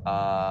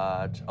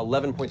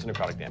 11 points of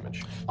necrotic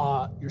damage.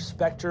 Your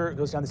Spectre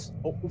goes down, this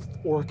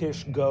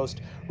orcish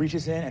ghost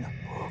reaches in,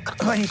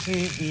 and you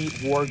see the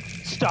warg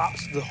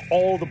stops.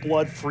 All the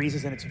blood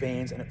freezes in its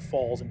veins, and it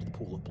falls into the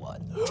pool of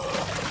blood.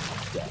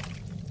 Dead.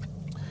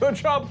 Good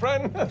job,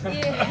 friend.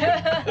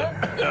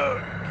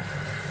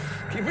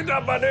 Keep it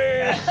up,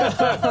 buddy.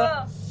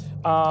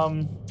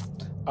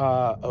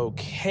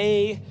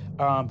 Okay.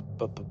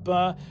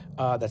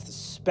 That's the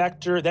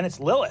Spectre. Then it's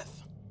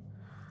Lilith.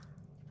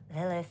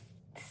 Lilith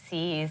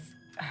sees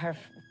her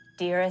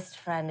dearest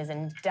friend is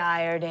in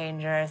dire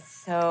danger,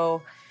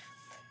 so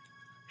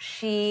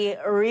she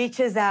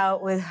reaches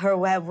out with her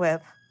web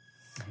whip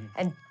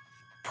and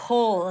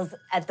pulls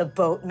at the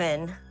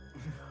boatman.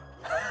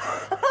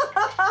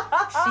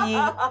 She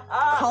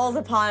calls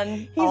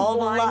upon all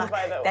the luck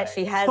that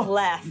she has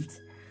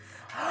left.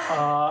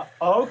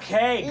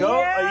 Okay, go.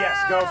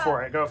 Yes, go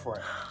for it. Go for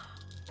it.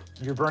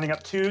 You're burning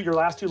up your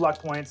last 2 luck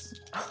points.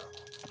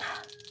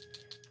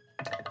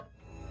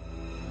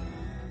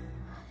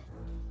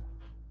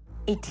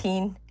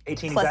 18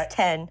 18 plus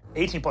 10.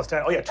 18 plus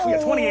 10. Oh, yeah,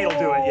 28 will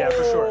do it. Yeah,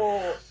 for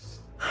sure.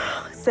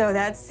 So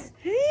that's...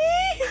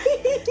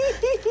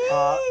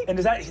 And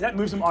that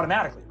moves him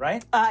automatically,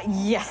 right?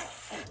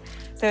 Yes.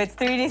 So it's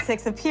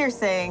 3d6 of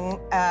piercing,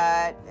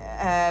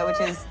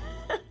 which is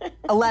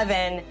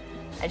 11,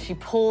 and she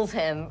pulls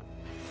him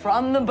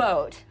from the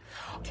boat.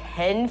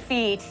 10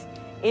 feet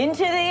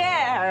into the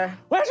air.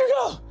 Where'd you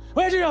go?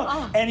 Where'd you go?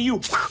 And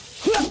you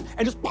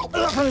and just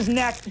from his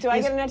neck. Do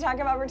I get an attack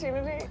of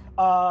opportunity?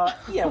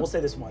 Yeah, we'll say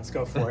this once.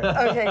 Go for it.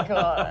 Okay, cool.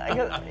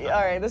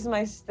 All right, this is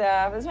my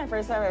staff. This is my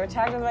first time I've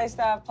attacked with my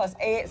staff, plus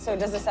 8. So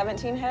does a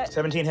 17 hit?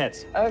 17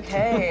 hits.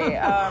 Okay.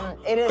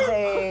 It is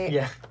a.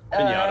 Yeah.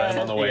 Pinata, I'm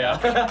on the way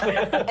up.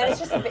 And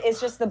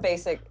it's just the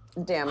basic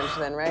damage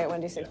then, right?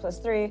 1d6 plus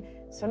 3.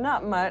 So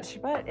not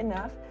much, but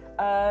enough.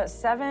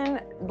 7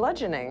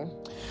 bludgeoning.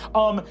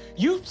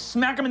 You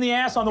smack him in the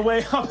ass on the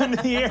way up into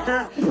the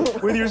air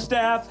with your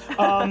staff.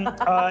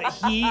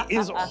 He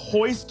is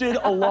hoisted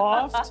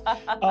aloft.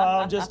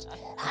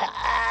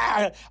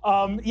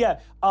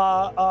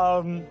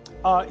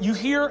 You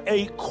hear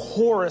a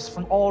chorus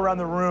from all around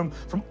the room,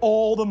 from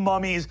all the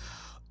mummies.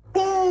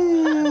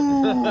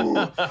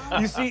 Ooh!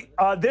 You see,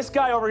 this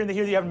guy over in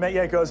here that you haven't met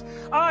yet goes,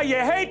 you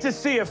hate to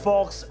see it,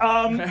 folks. You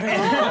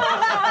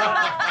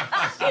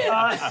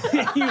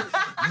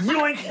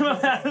yoink him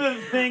out of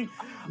the thing.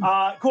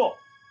 Cool.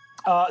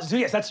 So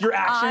yes, that's your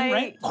action,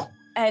 right?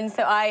 And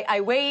so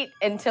I wait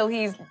until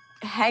he's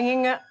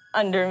hanging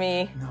under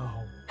me.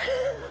 No.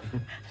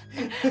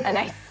 And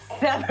I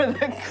sever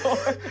the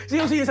cord.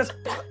 So he says,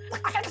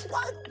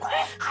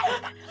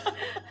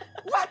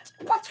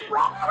 What's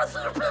wrong with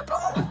you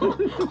people?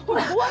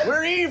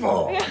 We're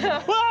evil.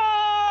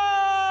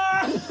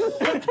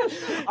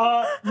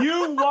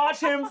 You watch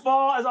him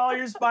fall as all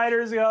your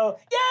spiders go,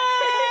 yay!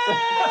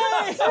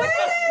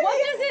 What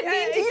does it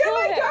mean to You're my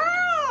kill him?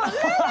 girl!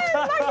 Lilith,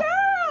 my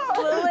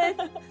girl! Lilith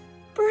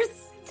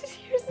bursts into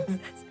tears and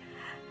says,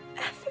 I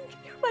think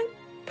you're my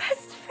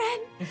best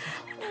friend, and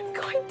I'm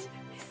going to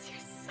miss you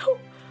so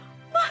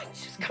much.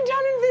 Just come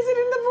down and visit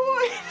in the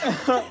void.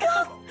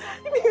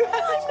 You have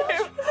to.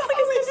 I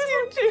miss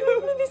you too.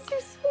 I miss you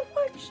so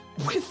much.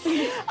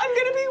 I'm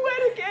gonna be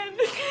wet again.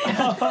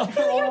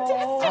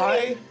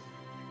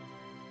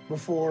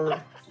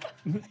 Before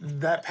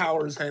that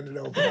power is handed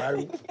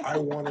over, I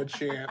want a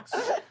chance.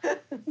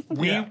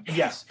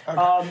 Yes.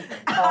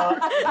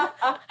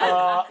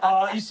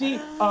 You see,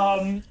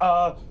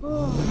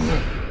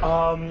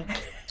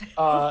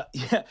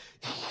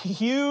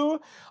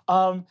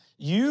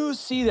 you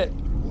see that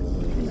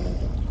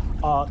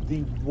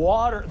the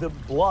blood of the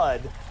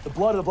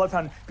blood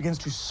fountain begins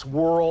to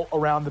swirl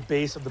around the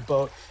base of the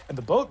boat, and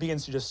the boat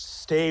begins to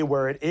just stay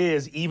where it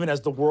is, even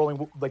as the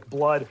whirling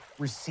blood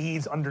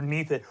recedes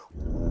underneath it.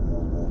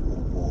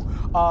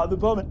 The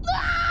boatman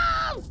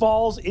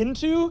falls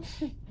into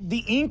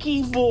the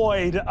inky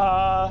void.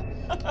 I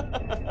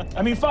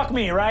mean, fuck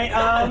me, right?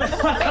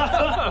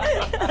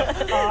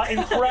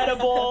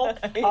 Incredible.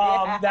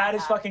 That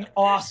is fucking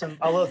awesome.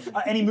 I love.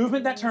 Any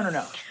movement that turn or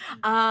no?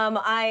 I'm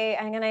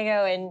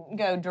gonna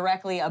go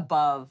directly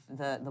above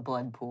the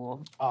blood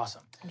pool.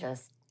 Awesome.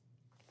 Just.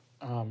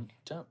 Hold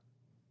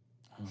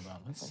on.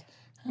 Let's.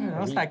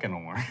 How's that gonna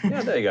work?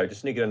 Yeah, there you go.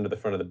 Just sneak it under the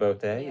front of the boat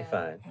there. You're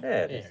fine.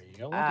 Yeah, there you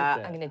go.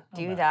 I'm gonna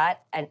do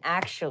that, and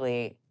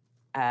actually,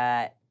 do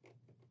I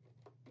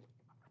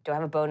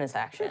have a bonus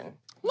action?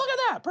 Look at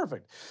that.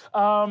 Perfect.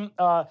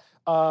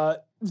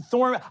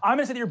 Thorn, I'm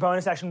gonna say that your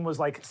bonus action was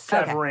like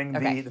severing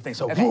the thing.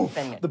 So woof,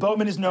 the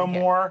boatman is no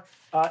more.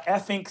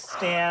 Effink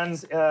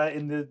stands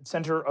in the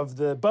center of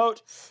the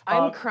boat.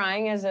 I'm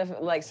crying as if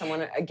like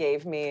someone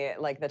gave me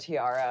like the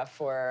tiara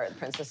for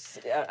Princess,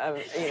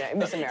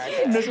 Miss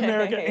America. Miss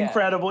America, yeah.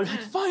 Incredible.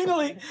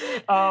 Finally.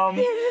 This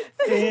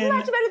is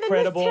much better than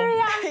incredible.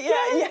 Mysteria.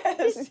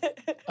 Yes.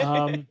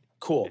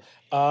 Cool.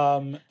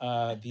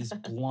 These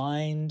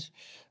blind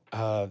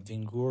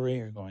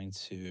Vinguri are going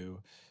to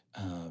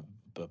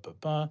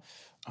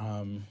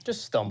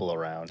just stumble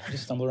around.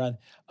 This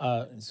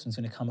one's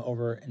going to come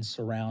over and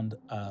surround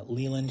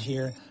Leland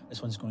here.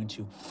 This one's going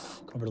to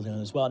come over to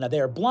Leland as well. Now, they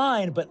are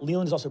blind, but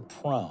Leland is also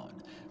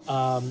prone.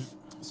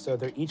 So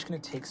they're each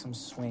going to take some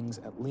swings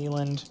at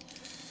Leland.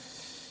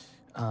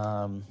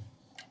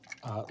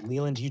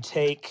 Leland, you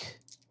take...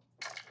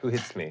 Who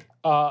hits me?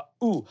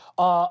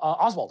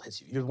 Oswald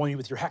hits you. You're the one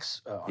with your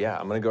hex. Yeah,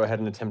 I'm gonna go ahead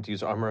and attempt to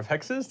use Armor of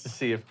Hexes to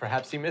see if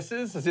perhaps he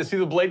misses. As you see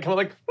the blade come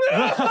like,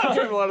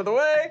 turn him out of the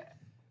way.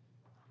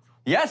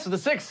 Yes, with a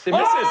 6, it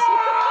misses.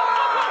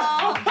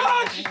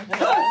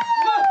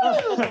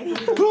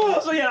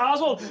 So yeah,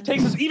 Oswald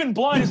takes this, even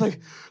blind, he's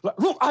like,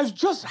 look, I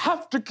just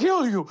have to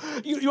kill you.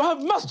 You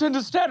must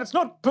understand, it's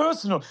not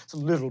personal. It's a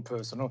little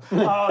personal.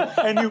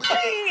 And you,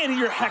 and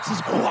your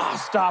hexes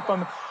stop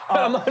him.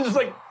 I'm just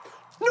like,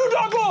 New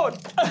Dark Lord!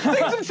 Things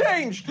have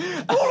changed!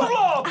 Rule of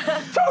law!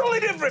 Totally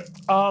different!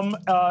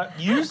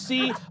 You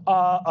see,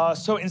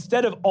 so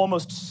instead of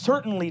almost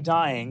certainly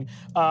dying,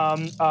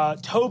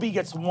 Toby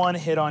gets one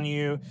hit on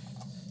you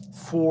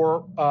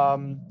for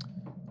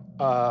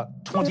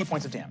 20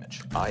 points of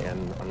damage. I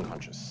am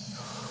unconscious.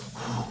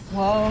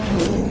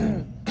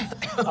 Whoa.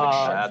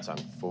 That's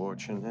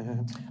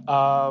unfortunate.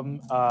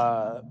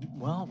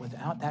 Well,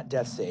 without that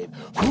death save,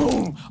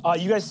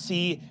 you guys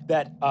see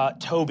that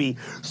Toby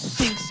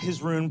sinks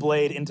his rune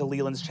blade into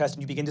Leland's chest,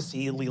 and you begin to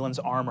see Leland's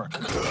armor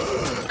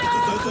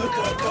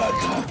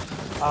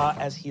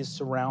as he is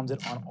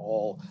surrounded on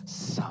all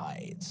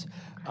sides.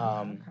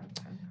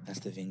 That's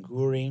the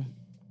Vinguri.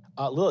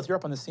 Lilith, you're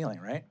up on the ceiling,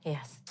 right?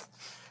 Yes.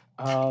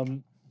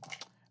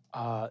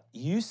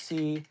 You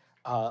see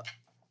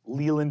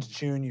Leland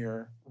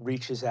Jr.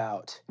 reaches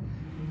out,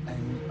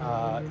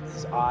 and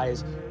his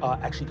eyes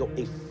actually go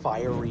a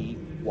fiery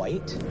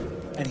white,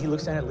 and he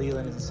looks down at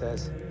Leland and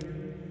says,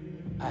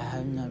 I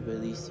have not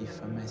released you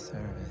from my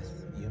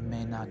service. You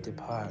may not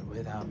depart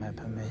without my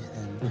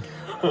permission.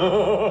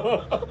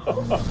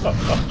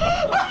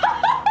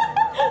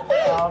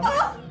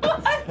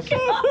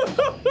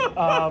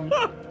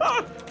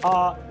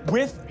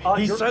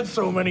 He said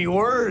so many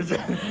words.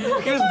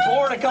 He was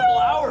born a couple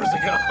hours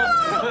ago.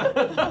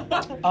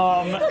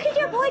 Look at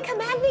your boy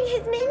commanding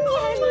his minions.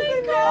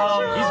 Oh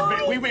my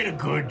gosh. We made a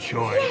good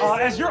choice.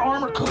 As your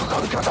armor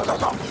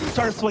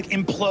starts to like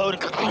implode,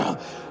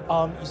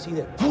 you see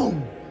that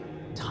boom,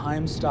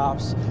 time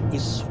stops, a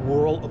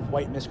swirl of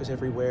white mist goes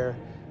everywhere,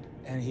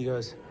 and he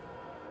goes,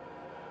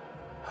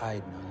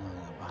 hide no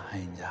longer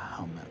behind the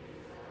helmet.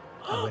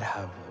 I would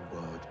have the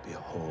world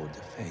behold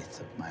the face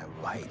of my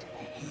right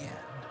hand.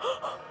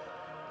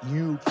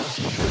 You,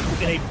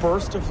 in a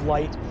burst of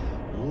light,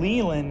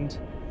 Leland,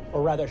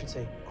 or rather I should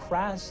say,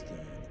 Krastin,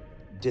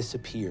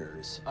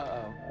 disappears.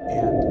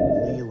 And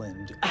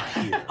Leland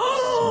appears.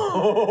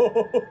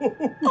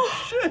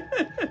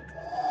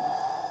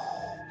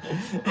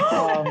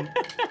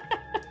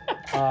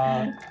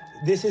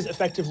 This is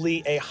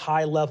effectively a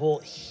high-level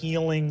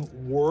healing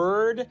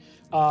word.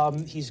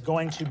 He's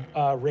going to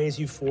raise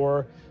you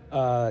for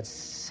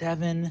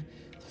 7,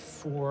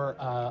 for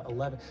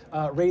 11.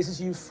 Raises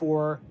you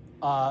for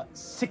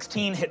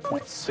 16 hit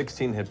points.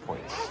 16 hit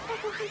points.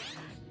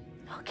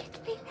 Look at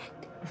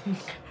Leland.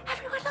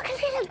 Everyone look at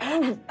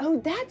Leland.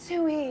 Oh, that's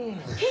who he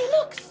is. He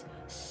looks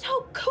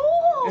so cool.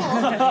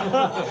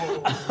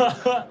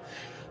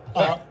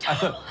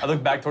 I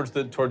look back towards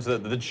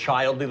the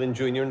child Leland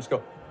Jr. and just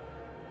go,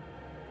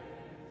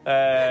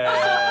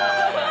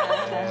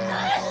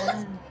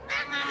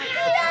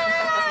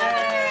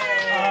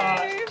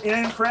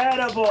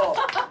 incredible.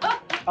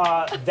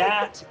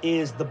 That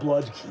is the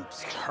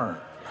Bloodkeep's turn.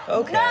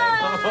 Okay. No!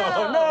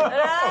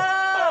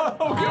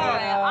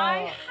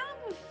 I have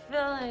a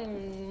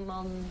feeling,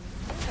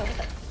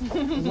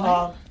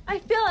 I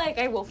feel like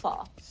I will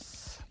fall.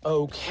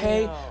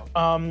 Okay.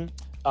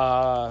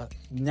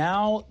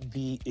 Now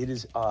it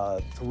is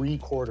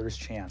 3/4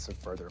 chance of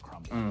further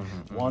crumbling.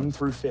 1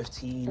 through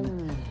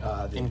 15.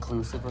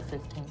 Inclusive of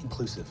 15?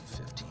 Inclusive of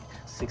 15.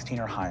 16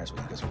 or higher is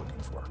what you guys are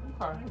looking for.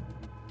 All right.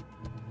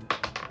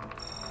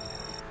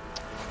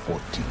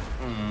 14.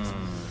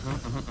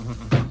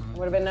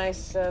 Would have been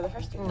nice the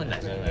first time.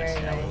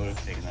 Very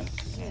nice.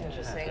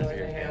 Just saying, it would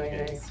have been really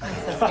nice. I'm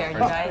so scared, you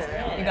guys.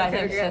 You guys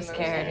are so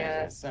scared.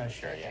 Yeah.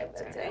 Sure, yeah.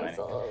 It's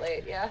a little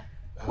late, yeah.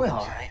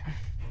 Well.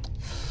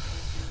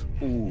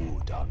 Ooh,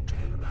 doctor.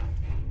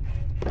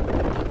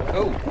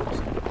 Oh.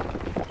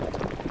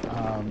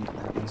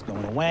 That one's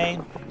going away.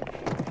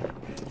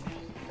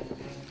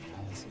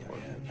 Let's see how we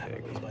have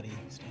everybody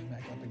stand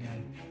back up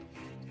again.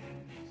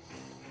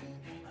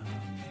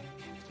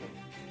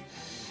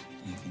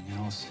 Anything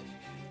else?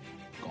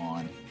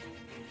 Gone.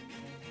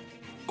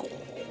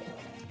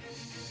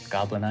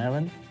 Goblin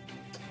Island?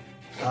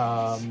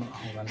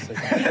 Hold on a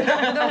second.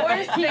 The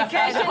worst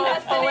vacation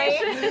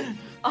destination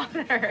on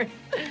Earth.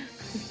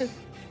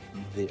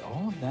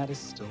 All of that is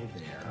still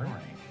there.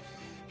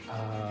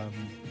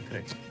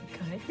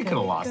 You could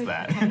have lost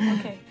that.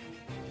 Okay.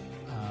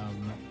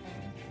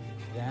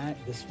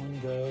 This one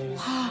goes.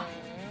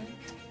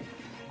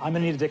 I'm gonna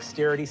need a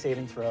dexterity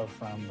saving throw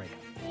from Rika.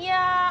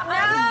 Yeah,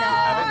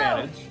 have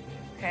advantage.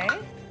 Okay.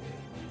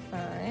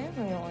 5.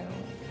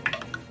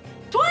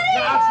 20!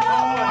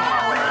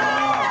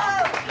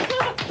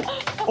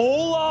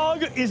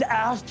 Olag is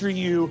after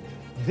you.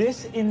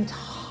 This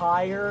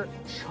entire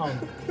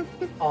chunk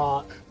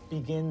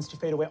begins to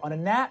fade away. On a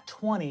nat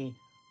 20,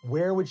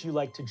 where would you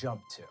like to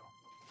jump to?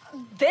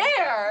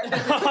 There!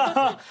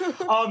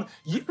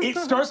 It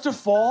starts to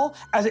fall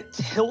as it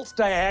tilts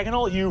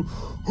diagonal. You,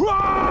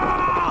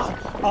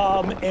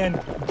 and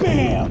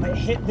bam,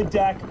 hit the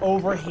deck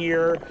over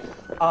here.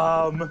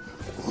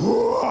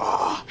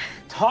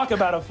 Talk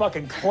about a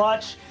fucking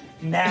clutch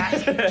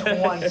nat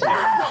 20.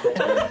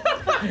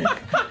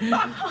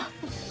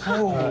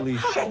 Holy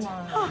shit!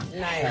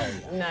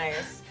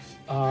 Nice.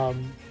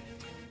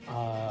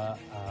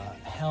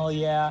 Hell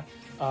yeah.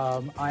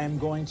 I am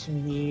going to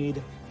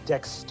need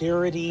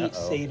dexterity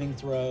saving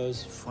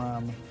throws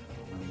from.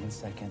 Hold on 1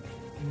 second.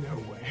 No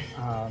way.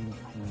 Hold on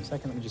 1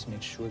 second. Let me just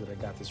make sure that I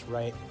got this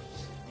right.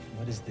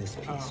 What does this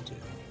piece do?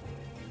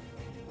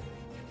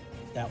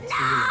 That was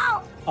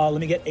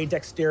let me get a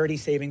dexterity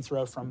saving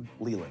throw from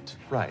Leland.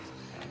 Right.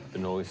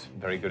 Been always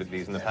very good at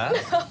these in the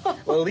past.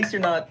 Well, at least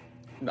you're not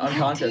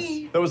unconscious.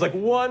 That was like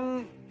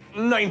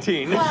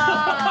 119.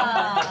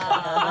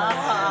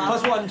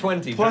 Plus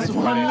 120. Plus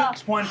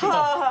 120.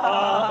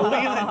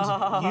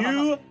 Leland,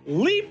 you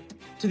leap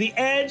to the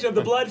edge of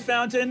the blood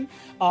fountain.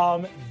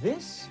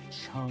 This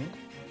chunk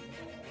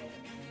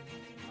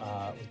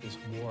with this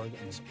ward,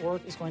 and this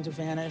orc is going to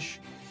vanish.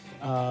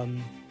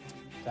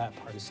 That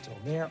part is still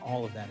there.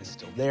 All of that is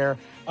still there.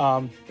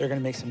 They're going to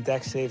make some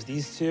dex saves,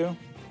 these two.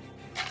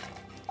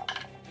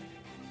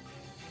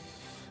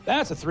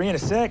 That's a 3 and a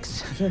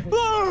 6.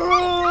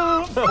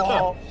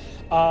 Fall.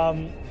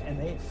 And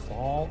they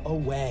fall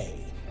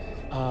away.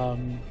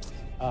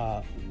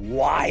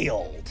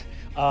 Wild.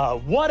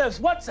 How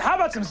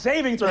about some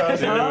saving throws?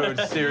 Dude,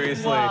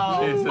 seriously.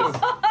 Jesus.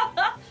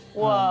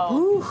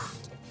 Whoa.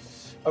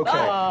 Okay.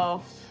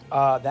 Oh.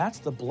 That's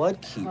the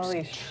blood keeps.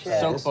 Holy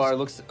shit. Sokvar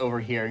looks over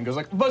here and goes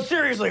like, But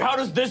seriously, how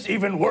does this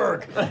even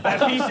work?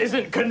 That piece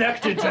isn't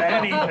connected to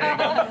anything,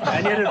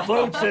 and yet it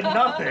floats in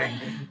nothing.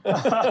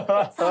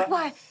 So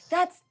far,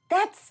 that's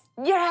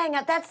your hang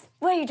up. That's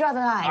where you draw the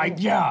line. I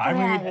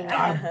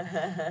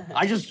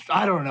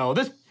don't know.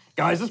 This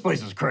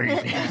place is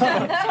crazy.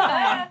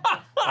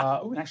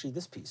 And actually,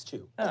 this piece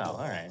too. oh,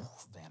 all right.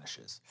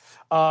 Vanishes.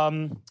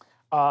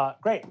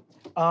 Great.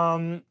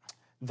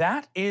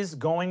 That is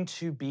going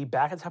to be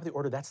back at the top of the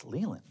order. That's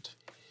Leland.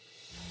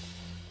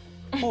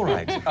 All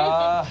right.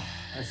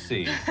 Let's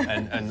see.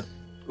 And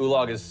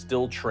Ulag is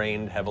still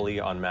trained heavily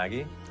on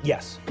Maggie?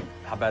 Yes.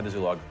 How bad does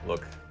Ulag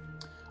look?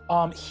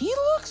 He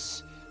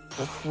looks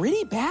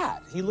pretty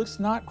bad. He looks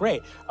not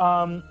great.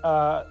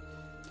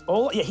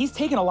 He's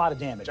taken a lot of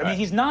damage. I mean,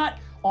 he's not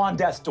on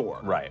death's door.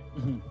 Right.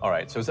 All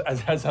right. So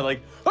as I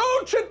like,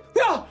 oh shit,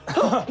 yeah,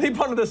 leap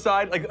onto the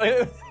side, like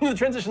the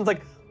transition's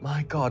like,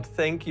 my God,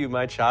 thank you,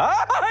 my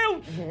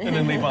child, and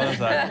then leap on the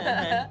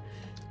side.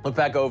 Look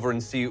back over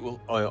and see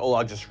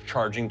Ulag just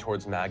charging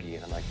towards Maggie,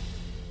 and I'm like,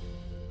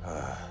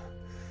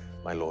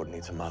 my lord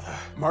needs a mother.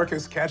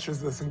 Marcus catches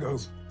this and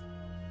goes,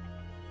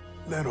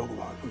 let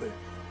Olag live.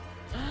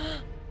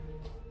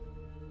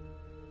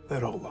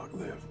 Let Olag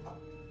live.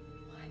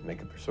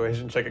 Make a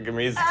persuasion check at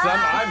Gamiz.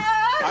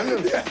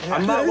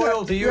 I'm not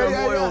loyal to you, I'm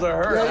loyal to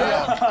her.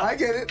 Yeah. I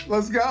get it.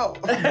 Let's go.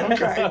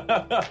 Okay.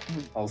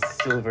 All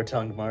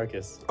silver-tongued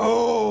Marcus.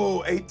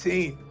 Oh,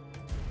 18.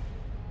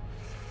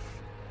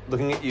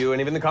 Looking at you,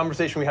 and even the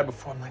conversation we had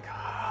before, I'm like,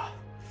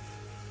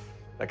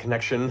 that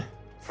connection,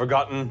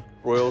 forgotten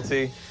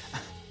royalty.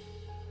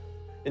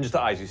 In just the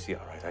eyes you see,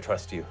 all right, I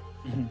trust you.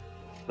 And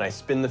I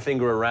spin the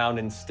finger around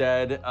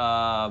instead.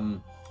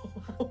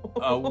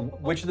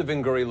 Which of the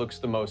Vinguri looks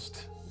the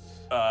most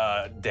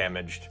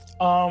damaged?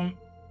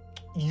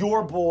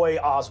 Your boy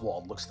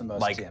Oswald looks the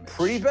most damaged.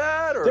 Pretty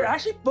bad? Or? They're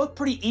actually both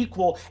pretty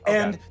equal,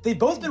 and they've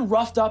both been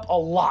roughed up a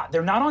lot.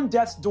 They're not on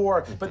death's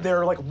door, but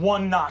they're like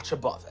one notch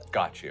above it.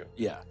 Got you.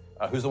 Yeah.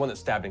 Who's the one that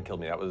stabbed and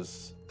killed me? That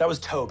was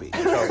Toby.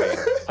 Toby.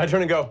 I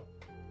turn and go,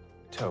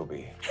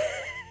 Toby.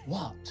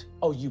 What?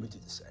 Oh, you would do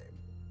the same.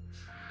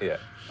 Yeah.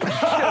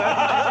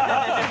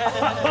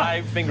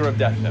 My finger of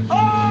death.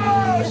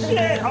 Oh,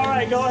 shit! All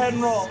right, go ahead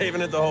and roll.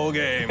 Saving it the whole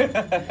game.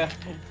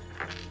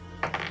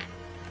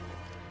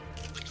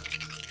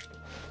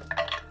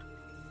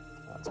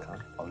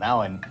 Well,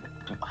 now I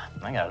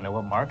gotta know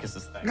what Marcus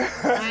is thinking.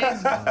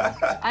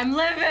 I'm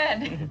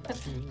livid.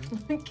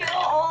 Kill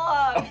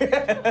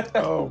Olag.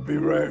 Oh, be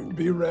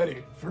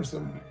ready for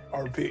some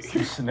RP.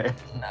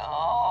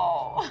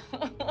 No.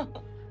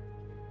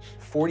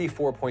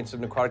 44 points of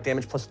necrotic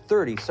damage plus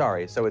 30,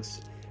 sorry. So it's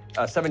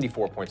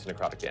 74 points of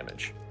necrotic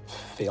damage.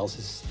 Fails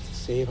his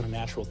save on a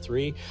natural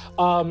 3.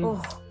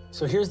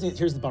 So here's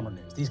the bummer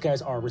news. These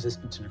guys are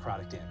resistant to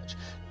necrotic damage.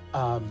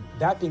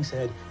 That being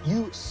said,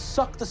 you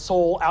suck the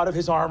soul out of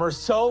his armor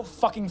so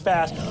fucking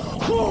fast,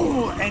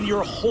 and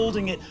you're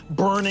holding it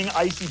burning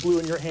icy blue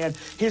in your hand.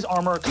 His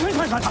armor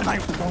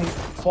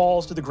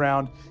falls to the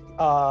ground.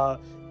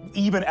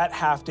 Even at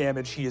half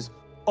damage, he is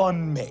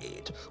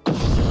unmade.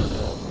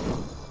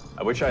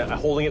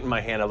 Holding it in my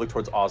hand, I look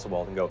towards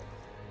Oswald and go,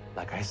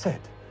 like I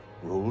said,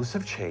 rules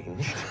have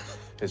changed.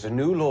 There's a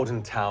new lord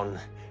in town.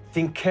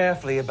 Think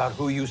carefully about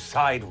who you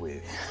side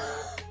with.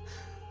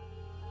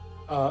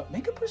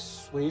 Make a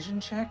persuasion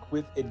check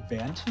with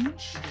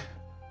advantage.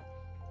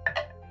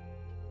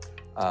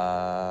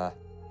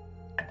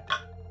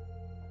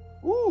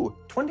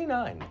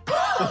 29.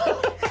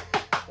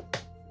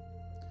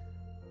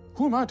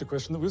 Who am I to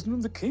question the wisdom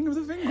of the king of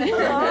the Vingul?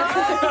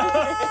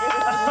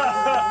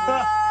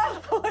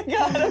 Oh my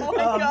god, oh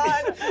my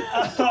god.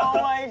 Oh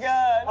my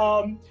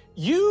god.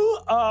 You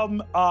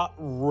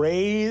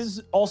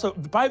raise, also,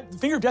 by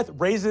Finger of Death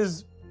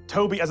raises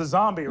Toby as a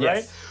zombie,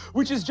 right? Yes.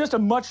 Which is just a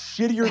much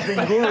shittier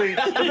Vinguri.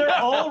 They're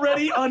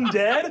already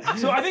undead.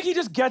 So I think he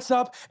just gets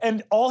up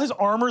and all his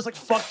armor is like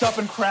fucked up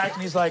and cracked,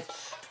 and he's like,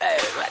 hey,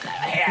 what the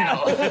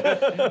hell?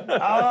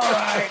 All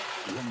right,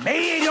 you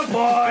made your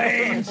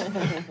point.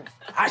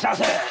 I shall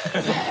say.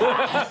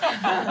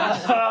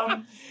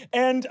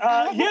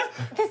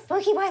 The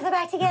spooky boys are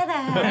back together.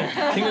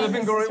 King of the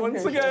Vinguri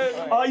once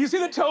again. You see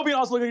that Toby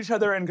and Oz look at each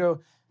other and go,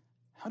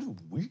 how do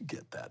we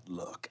get that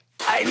look?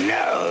 I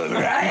know,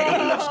 right?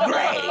 He looks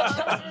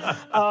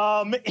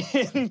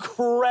great.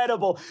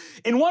 Incredible.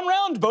 In one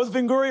round, both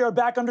Vinguri are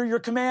back under your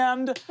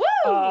command.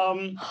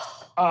 Woo!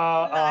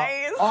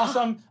 Nice.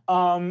 Awesome.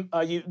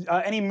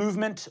 Any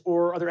movement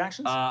or other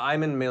actions?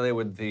 I'm in melee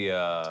with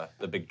the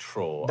big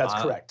troll. That's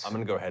correct. I'm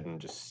gonna go ahead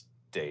and just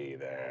stay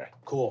there.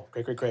 Cool.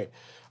 Great.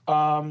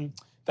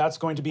 That's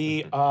going to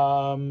be. You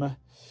know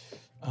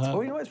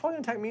what? It's probably gonna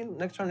attack me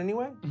next turn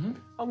anyway.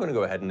 I'm gonna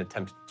go ahead and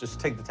just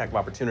take the attack of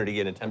opportunity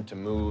and attempt to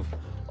move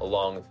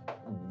along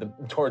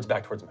back towards my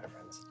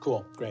friends.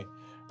 Cool. Great.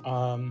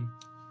 Yeah,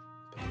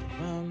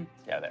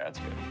 that's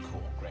good.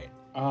 Cool. Great.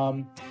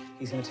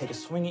 He's gonna take a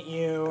swing at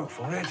you. Go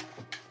for it.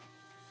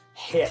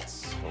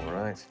 Hits. All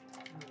right.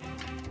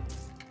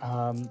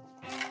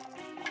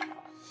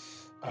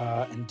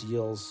 And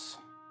deals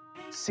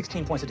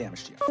 16 points of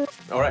damage to you.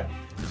 All right.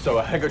 So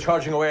I go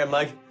charging away. I'm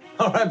like,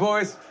 all right,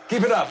 boys,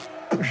 keep it up.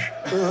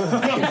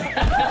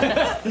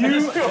 You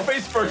just go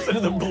face first into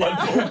the blood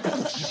pool.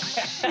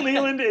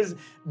 Leland is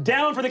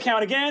down for the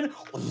count again.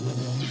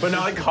 But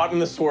now, like, caught in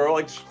the swirl,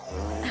 like.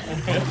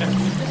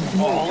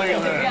 Oh,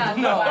 Leland. Yeah,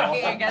 No.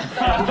 walking against the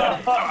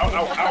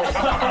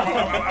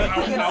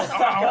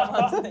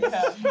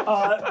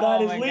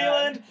That is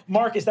Leland.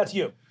 Marcus, that's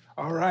you.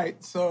 All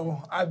right,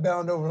 so I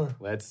bound over.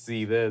 Let's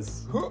see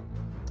this.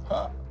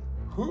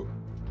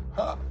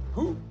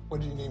 What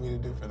do you need me to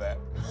do for that?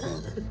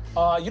 You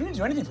don't need to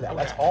do anything for that.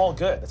 That's all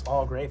good. That's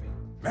all gravy.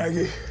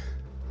 Maggie,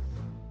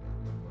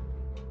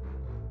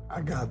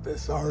 I got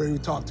this. I already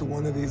talked to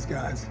one of these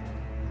guys.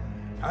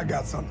 I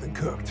got something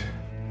cooked.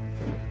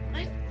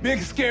 What?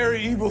 Big,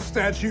 scary, evil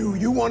statue.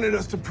 You wanted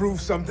us to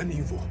prove something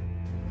evil.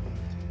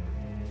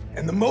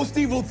 And the most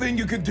evil thing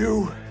you could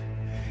do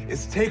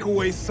is take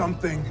away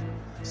something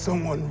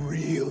someone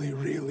really,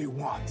 really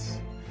wants.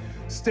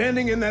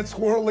 Standing in that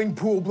swirling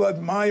pool of blood,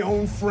 my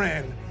own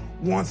friend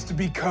wants to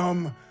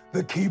become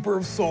the keeper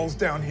of souls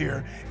down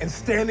here, and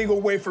standing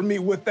away from me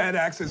with that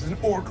axe is an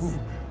orc who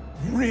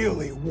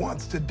really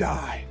wants to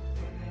die.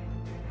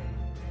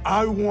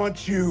 I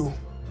want you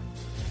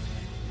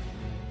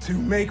to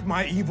make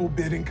my evil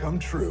bidding come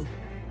true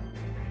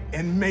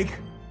and make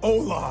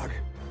Olag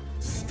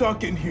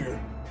stuck in here,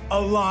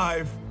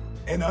 alive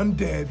and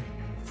undead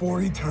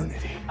for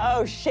eternity.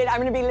 Oh shit, I'm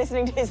gonna be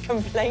listening to his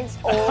complaints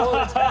all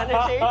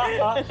eternity.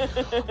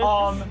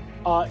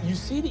 You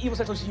see the evil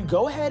statue, so you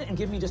go ahead and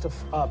give me just a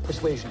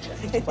persuasion check.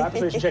 Just a flat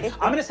persuasion check.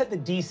 I'm gonna set the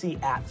DC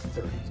at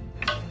 30.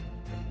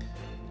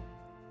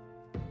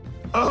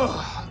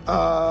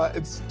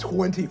 It's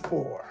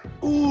 24.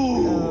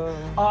 Ooh.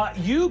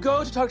 You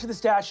go to talk to the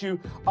statue.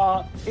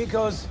 It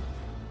goes,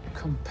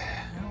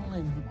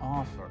 compelling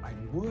offer. I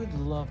would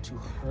love to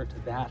hurt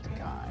that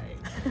guy,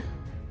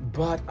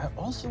 but I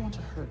also want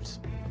to hurt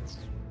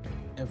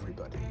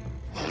everybody.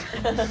 Okay.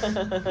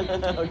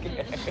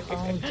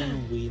 How do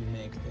we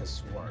make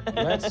this work?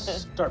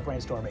 Let's start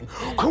brainstorming.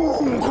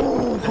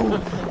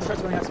 Start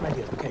throwing out some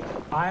ideas. Okay,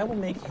 I will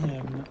make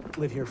him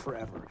live here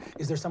forever.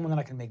 Is there someone that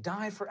I can make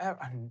die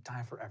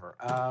forever?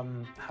 How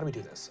do we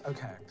do this?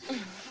 Okay.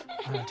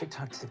 Tick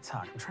tock, tick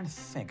tock. I'm trying to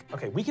think.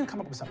 Okay, we can come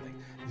up with something.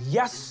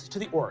 Yes to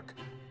the orc.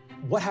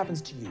 What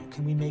happens to you?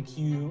 Can we make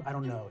you, I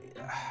don't know,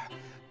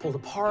 pulled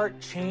apart,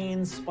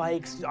 chains,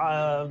 spikes,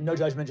 no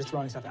judgment, just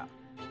throwing stuff out?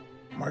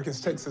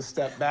 Marcus takes a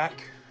step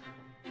back.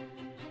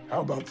 How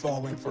about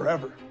falling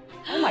forever?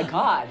 Oh my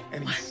God.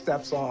 And he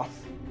steps off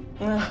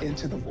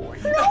into the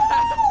void.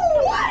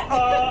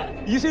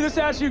 You see the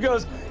statue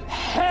goes,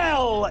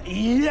 hell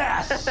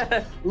yes!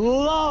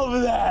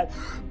 Love that!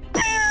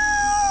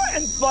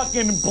 And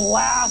fucking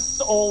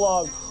blasts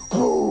Olag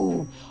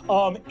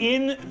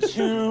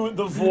into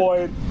the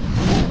void.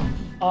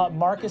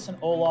 Marcus and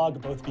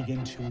Olag both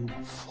begin to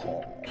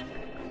fall.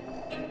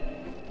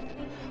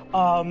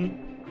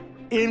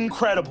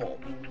 Incredible.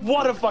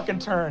 What a fucking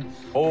turn.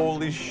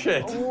 Holy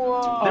shit.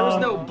 Whoa. There was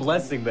no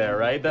blessing there,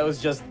 right? That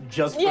was just for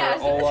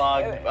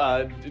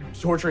Olag,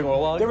 torturing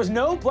Olag? There was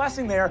no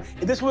blessing there.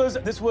 This was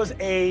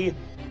a,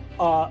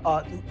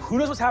 who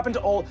knows what's happened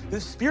to Olag.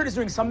 The spirit is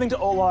doing something to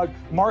Olag.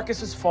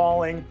 Marcus is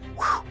falling.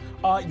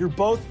 You're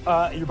both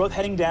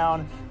heading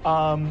down.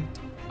 And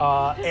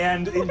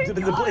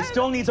it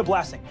still needs a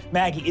blessing.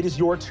 Maggie, it is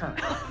your turn.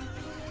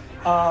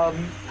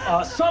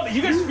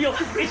 You guys feel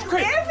it's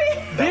great.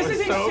 This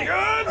is so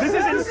good. This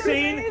is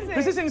insane. Amazing.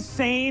 This is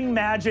insane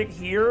magic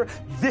here.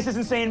 This is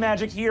insane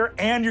magic here,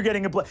 and you're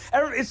getting a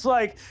It's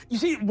like you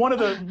see one of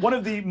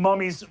the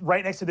mummies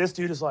right next to this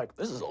dude is like,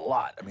 this is a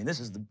lot. I mean, this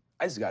has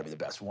got to be the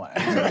best one.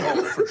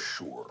 For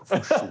sure.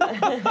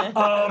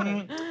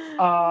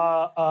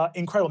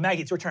 Incredible,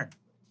 Maggie. It's your turn.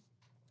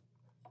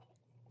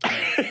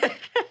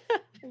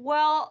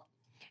 Well,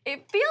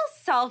 it feels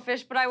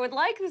selfish, but I would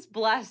like this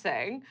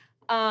blessing.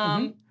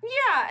 Yeah.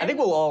 I think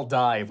we'll all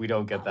die if we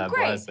don't get that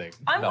Great. blessing.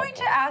 I'm going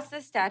to ask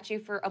the statue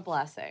for a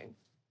blessing.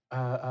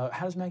 How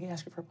does Maggie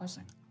ask you for a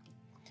blessing?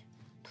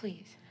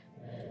 Please,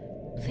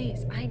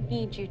 I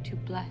need you to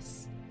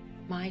bless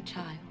my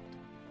child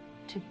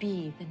to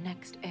be the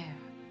next heir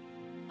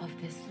of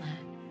this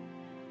land.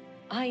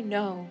 I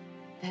know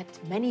that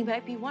many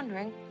might be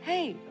wondering,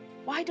 hey,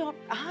 why don't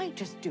I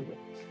just do it?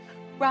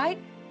 Right?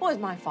 Was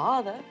my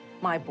father,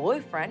 my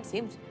boyfriend,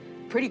 seems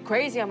pretty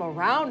crazy. I'm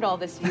around all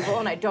this evil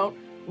and I don't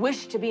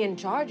wish to be in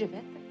charge of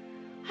it.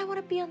 I want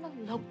to be on the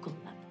local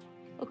level,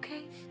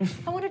 okay?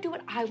 I want to do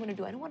what I want to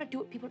do. I don't want to do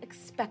what people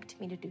expect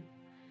me to do.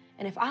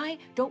 And if I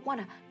don't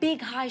want a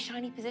big, high,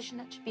 shiny position,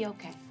 that should be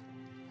okay.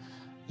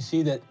 You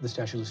see that the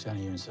statue looks down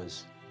at you and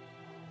says,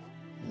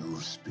 You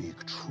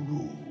speak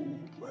true,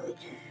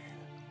 Maggie.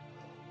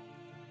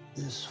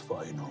 This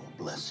final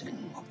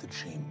blessing of the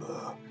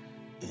chamber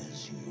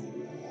is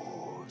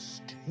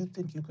yours. do you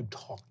think you could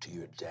talk to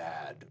your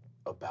dad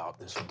about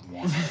this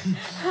one?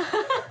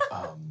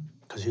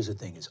 Because here's the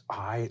thing is,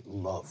 I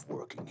love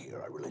working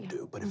here, I really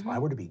do. But if I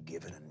were to be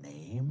given a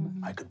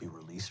name, I could be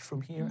released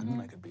from here, and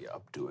then I could be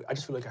up to it. I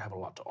just feel like I have a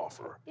lot to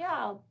offer. Yeah,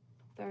 I'll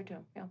throw it to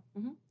him, yeah.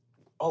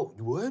 Oh,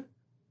 you would?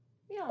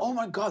 Yeah. Oh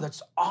my God,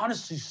 that's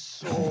honestly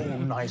so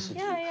nice of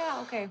you. Yeah,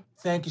 okay.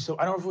 Thank you so.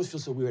 I don't always feel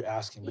so weird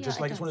asking, but Yeah,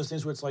 just like it it's one of those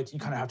things where it's like you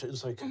kind of have to.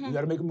 It's like you Mhm.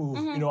 got to make a move.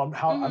 Mhm. You know, I'm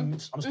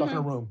stuck in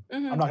a Mhm. room.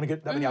 Mhm. I'm not gonna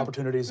get that many Mhm.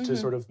 opportunities to Mhm.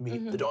 sort of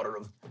meet the daughter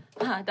of.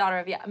 Daughter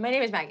of, yeah. My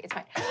name is Maggie, it's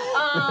fine.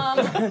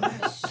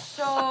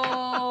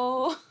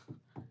 So,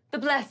 the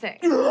blessing.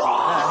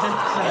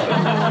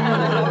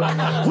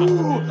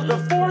 Ooh, the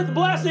fourth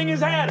blessing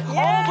is had.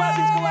 All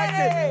blessings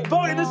collected.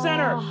 Vote in the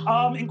center.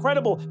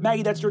 Incredible.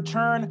 Maggie, that's your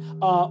turn.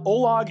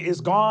 Olag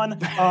is gone.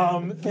 Oh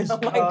my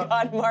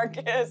God,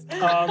 Marcus.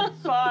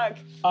 Fuck.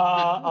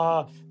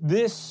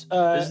 This.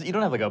 You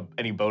don't have like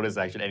any bonus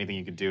action, anything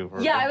you could do.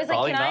 For, Yeah, I was like,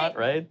 probably can not, I,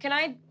 right? Can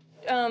I,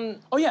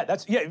 Oh yeah,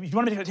 that's yeah. If you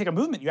want me to take a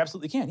movement, you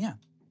absolutely can. Yeah.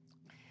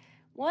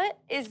 what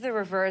is the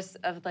reverse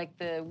of like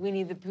the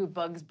Winnie the Pooh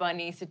Bugs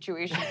Bunny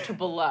situation to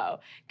below?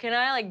 Can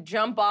I like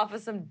jump off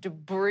of some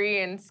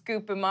debris and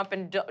scoop him up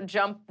and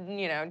jump,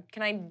 you know,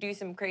 can I do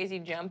some crazy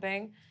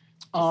jumping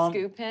to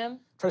scoop him?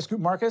 Try to scoop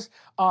Marcus.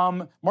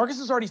 Marcus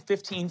is already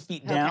 15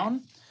 feet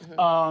down.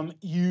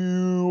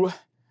 You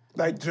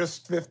like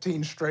just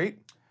 15 straight?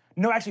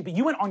 No, actually, but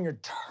you went on your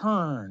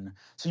turn,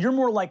 so you're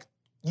more like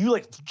you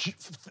like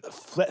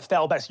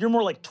fell back. So you're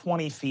more like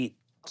 20 feet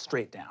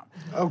straight down.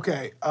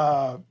 Okay.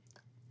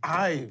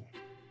 I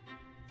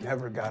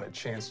never got a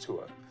chance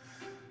to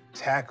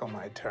attack on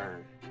my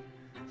turn.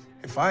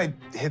 If I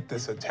hit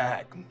this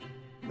attack,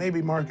 maybe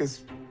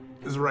Marcus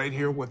is right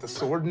here with a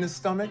sword in his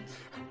stomach.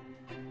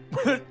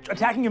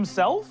 Attacking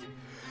himself?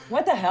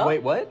 What the hell?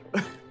 Wait, what?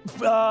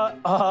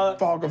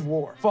 Fog of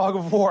War. Fog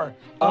of War.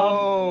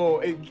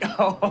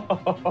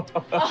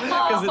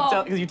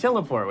 Because you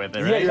teleport with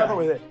it, right? Yeah, you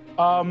teleport with it.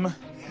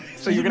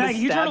 So you're gonna Maggie,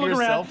 you try stab to look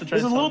yourself around. to try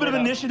There's to a little bit of teleport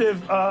out? initiative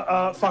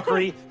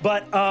fuckery,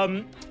 but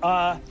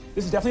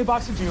this is definitely a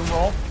box of doom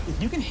roll. If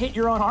you can hit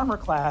your own armor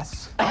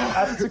class,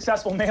 that's a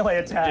successful melee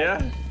attack.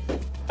 Yeah.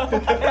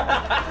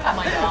 Oh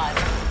my God.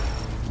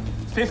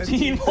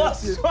 15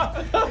 plus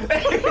 11.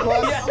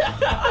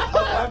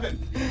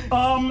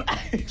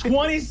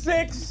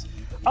 26.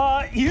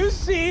 You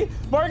see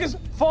Marcus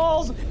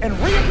falls and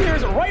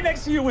reappears right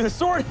next to you with a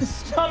sword in his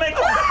stomach.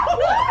 Marcus!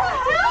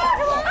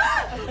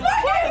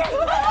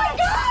 Oh my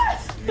God!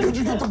 Did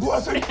you get the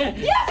blessing?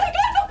 Yes, I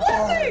got the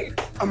blessing!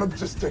 I'm gonna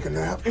just take a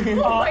nap. I'm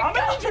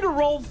gonna need you to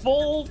roll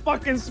full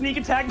fucking sneak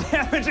attack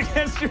damage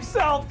against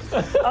yourself.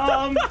 That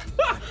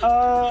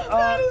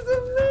is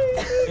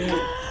amazing.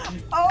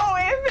 Oh,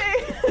 Iffy.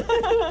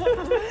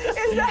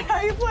 Is that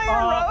how you play a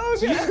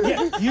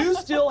rogue? So you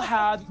still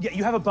have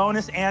you have a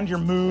bonus and your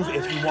move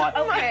if you want.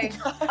 Okay.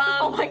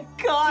 Oh my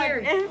God,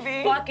 Dear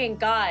Iffy. fucking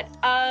God.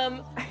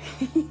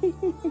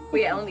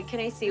 Wait, can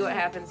I see what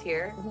happens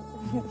here?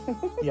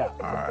 Yeah.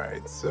 All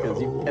right,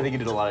 so I think you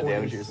did a lot of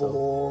damage to yourself.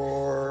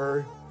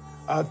 24,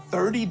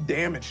 30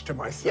 damage to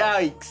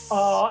myself.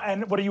 Yikes.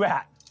 And what are you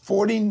at?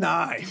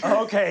 49.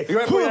 Okay.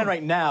 You're at 49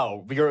 right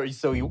now.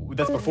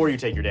 That's before you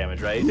take your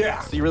damage, right? Yeah.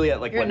 So you're really at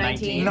like, You're what,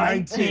 19?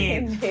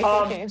 19.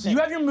 So you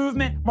have your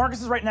movement.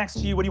 Marcus is right next to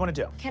you. What do you want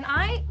to do? Can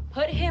I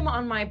put him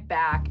on my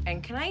back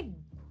and can I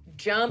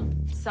jump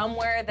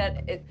somewhere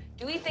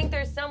do we think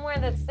there's somewhere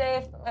that's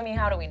safe? I mean,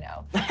 how do we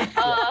know?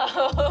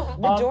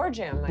 The door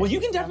jam. Well, you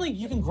can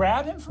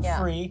grab him for Yeah,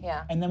 free,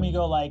 yeah. and then we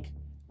go like,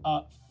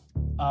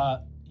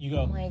 you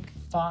go Like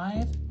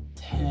 5,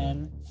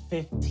 10,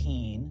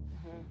 15,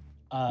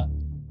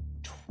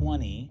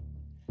 20,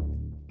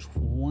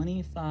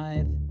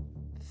 25,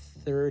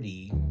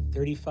 30,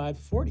 35,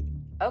 40.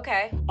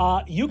 Okay.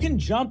 You can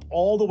jump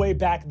all the way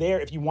back there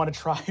if you want to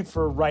try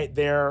for right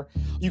there.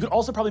 You could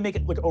also probably make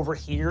it like over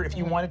here if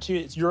you wanted to.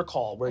 It's your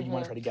call where you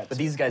want to try to get But to.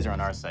 these guys are on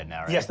our side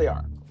now, right? Yes, they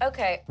are.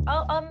 Okay.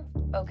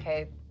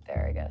 Okay.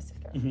 There, I guess. If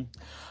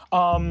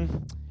they're...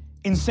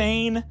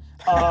 Insane,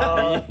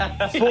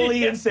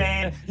 fully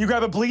insane. You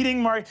grab a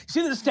bleeding Mark. You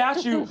see the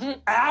statue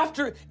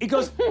after it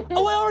goes,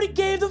 oh, I already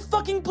gave the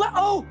fucking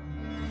oh,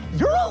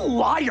 you're a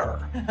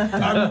liar.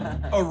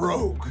 I'm a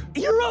rogue.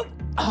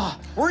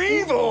 We're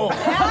evil!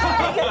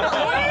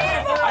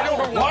 I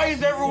don't. Why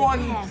is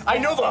everyone? I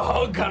know the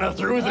hug kind of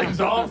threw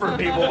things off for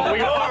people, but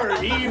we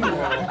are evil.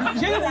 You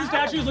see that one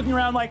statue is looking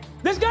around like,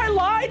 this guy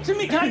lied to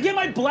me. Can I get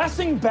my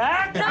blessing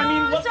back?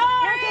 No,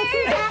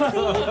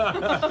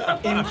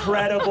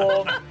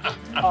 Incredible.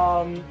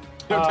 No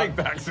take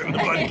backs in the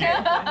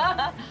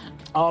Mudkip.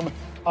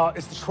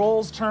 It's the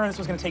troll's turn. This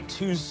one's going to take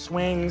 2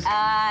 swings.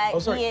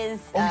 Sorry. He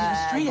is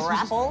he's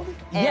grappled,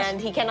 Yes. and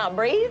he cannot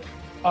breathe.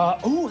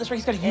 That's right.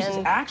 He's got to use his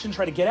action to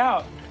try to get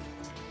out.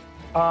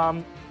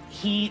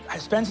 He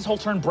spends his whole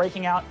turn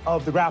breaking out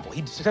of the grapple.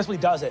 He successfully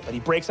does it, but he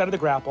breaks out of the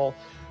grapple.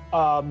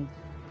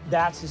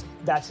 That's his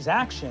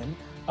action,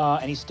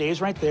 and he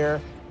stays right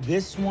there.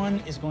 This one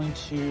is going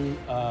to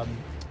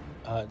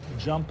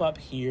jump up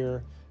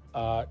here,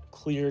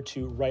 clear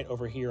to right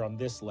over here on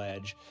this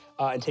ledge,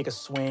 and take a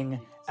swing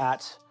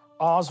at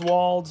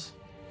Oswald.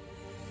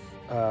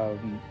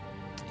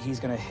 He's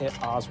going to hit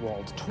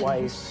Oswald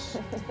twice.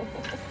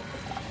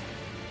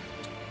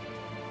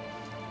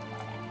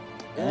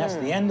 And that's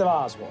the end of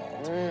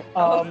Oswald.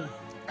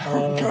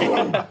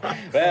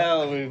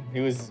 Well,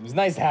 it was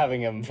nice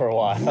having him for a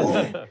while.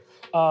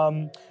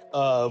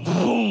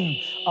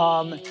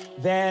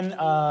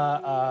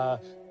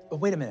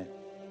 Wait a minute.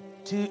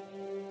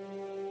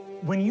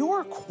 When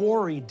your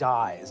quarry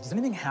dies, does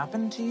anything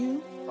happen to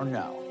you or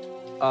no?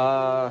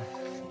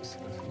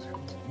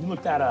 You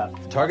look that up.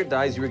 If the target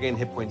dies, you regain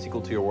hit points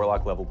equal to your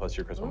warlock level plus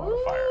your charisma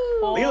modifier.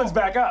 Leland's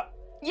back up.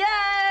 Yay!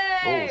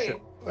 Oh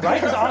shit!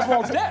 Right? Because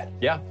Oswald's dead.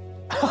 Yeah.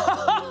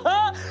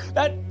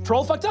 That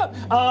troll fucked up.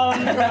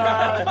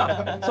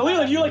 So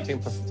Leland, you take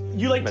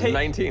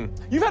 19.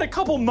 You've had a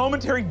couple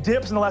momentary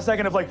dips in the last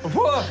second of like,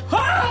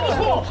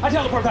 I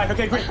teleport back.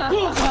 Okay, great.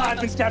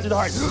 I've been stabbed to the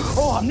heart.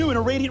 Oh, I'm new in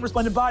a radiant,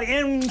 resplendent body,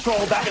 and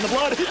troll back in the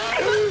blood.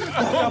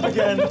 Back up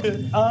again.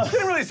 Didn't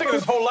really stick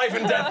with this whole life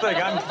and death thing.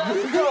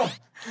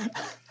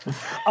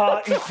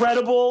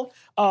 Incredible.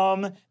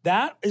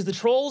 That is the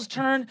troll's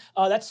turn.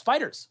 That's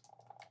spiders.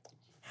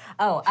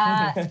 Oh,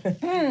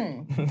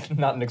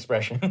 Not an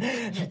expression.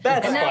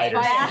 That's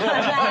spiders.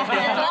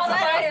 It's all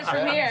spiders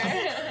from here.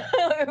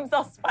 It's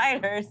all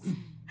spiders.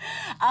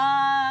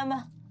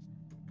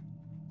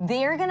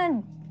 They're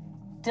gonna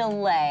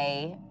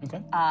delay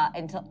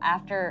until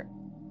after.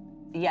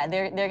 Yeah,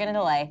 they're gonna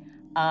delay.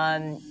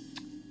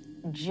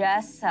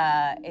 Jess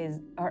is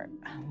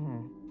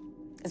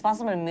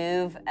possible to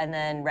move and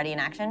then ready in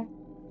action.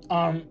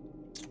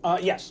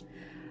 Yes.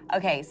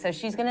 Okay, so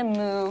she's gonna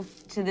move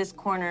to this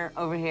corner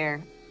over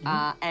here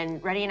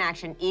and ready in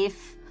action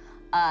if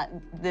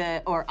on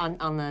the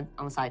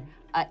side.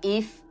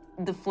 If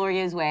the floor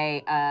gives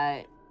way,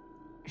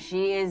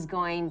 she is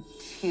going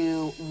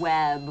to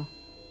web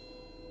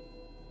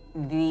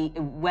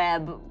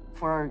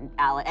for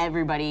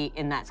everybody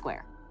in that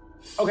square.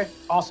 Okay,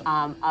 awesome.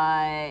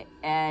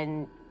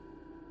 And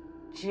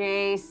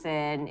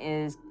Jason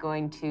is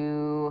going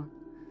to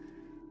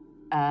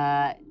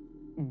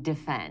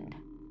defend.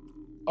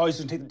 Oh,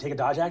 he's going to take a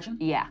dodge action?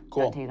 Yeah,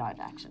 Cool. take a dodge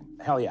action.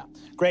 Hell yeah.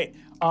 Great.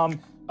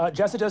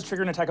 Jessa does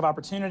trigger an attack of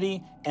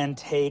opportunity and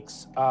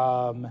takes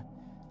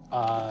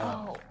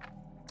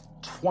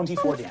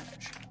 24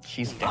 damage.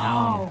 She's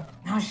down.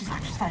 No, she's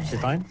fine. She's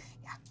fine?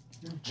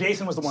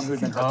 Jason was the one who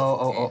had been hurt.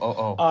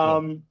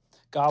 Oh.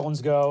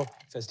 Goblins go.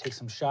 Says take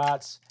some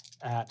shots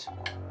at.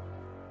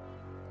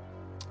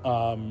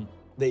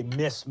 They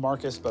miss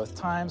Marcus both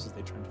times as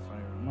they turn to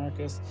fire on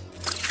Marcus.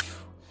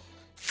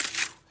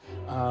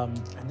 And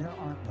there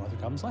aren't no other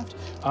goblins left.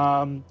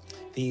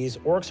 These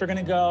orcs are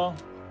gonna go.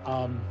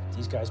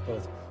 These guys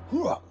both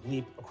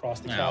leap across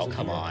the chasm. Oh,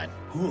 come on.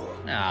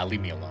 Nah,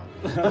 leave me alone.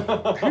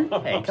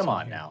 Hey, come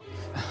on now.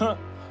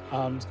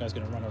 This guy's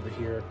gonna run over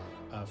here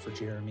for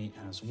Jeremy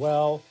as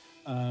well.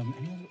 Any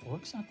other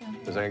orcs out there?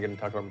 Does anyone get an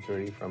attack of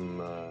opportunity from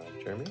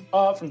Jeremy?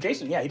 From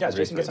Jason, yeah, he does.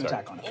 Jason gets an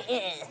attack on it.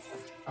 Yes.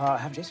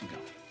 Have Jason go.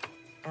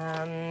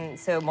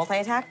 So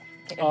multi-attack?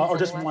 Or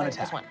just one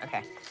attack. Just one,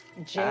 okay.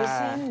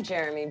 Jason,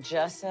 Jeremy,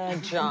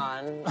 Jessa,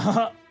 John,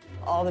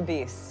 all the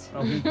beasts.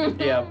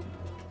 Yeah.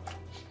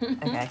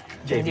 Okay.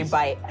 James. Do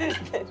bite.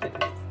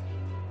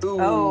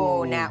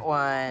 Oh, nat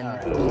one.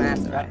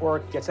 Right. That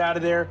orc gets out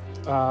of there.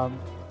 I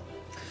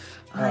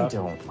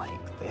don't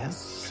like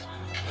this.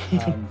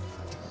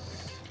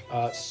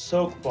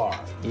 Soak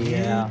bar.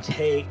 Yeah. You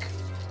take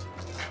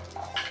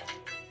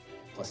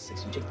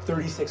 +6. You take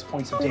 36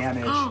 points of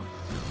damage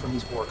from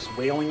these orcs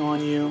wailing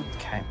on you.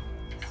 Okay.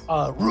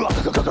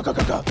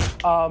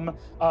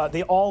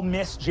 They all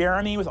miss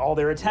Jeremy with all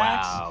their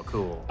attacks. Wow,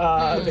 cool.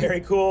 Very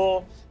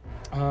cool.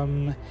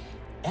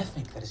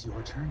 Effink, that is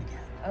your turn again.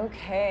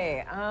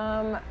 Okay.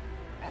 How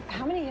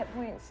many hit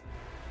points?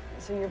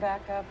 So you're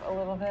back up a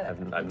little bit.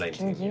 I'm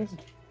 19. Can you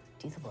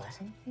do the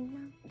blessing thing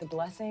now? The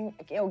blessing.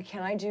 Oh,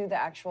 can I do the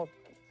actual?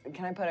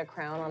 Can I put a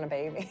crown on a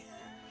baby?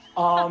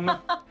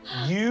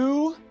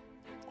 You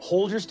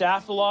hold your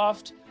staff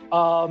aloft,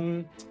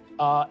 and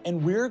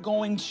we're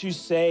going to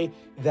say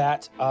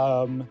that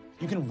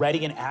you can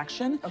ready an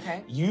action.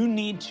 Okay. You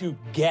need to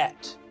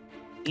get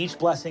each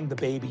blessing, the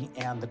baby,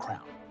 and the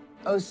crown.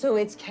 Oh, so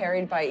it's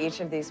carried by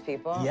each of these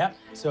people? Yep.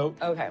 So.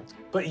 Okay.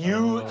 But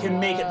you can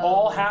make it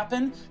all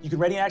happen. You can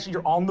ready in action.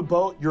 You're on the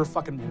boat. You're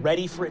fucking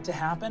ready for it to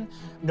happen.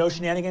 No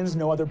shenanigans.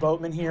 No other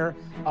boatmen here.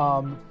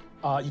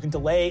 You can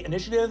delay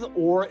initiative,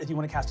 or if you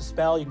want to cast a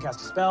spell, you can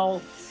cast a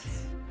spell.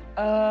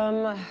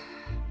 I'm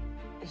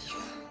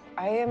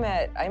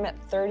at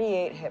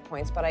 38 hit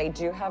points, but I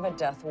do have a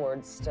death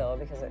ward still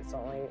because it's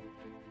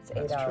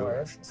 8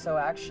 hours. So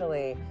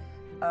actually,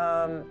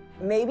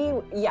 maybe,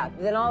 yeah,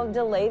 then I'll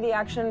delay the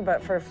action,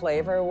 but for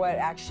flavor, what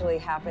actually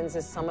happens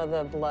is some of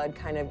the blood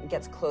kind of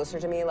gets closer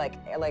to me, like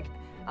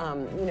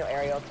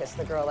Ariel kissed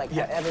the girl, Kiss the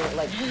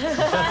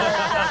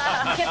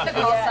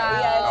girl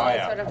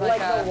yeah, sort of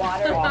like like the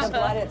water, Awesome. the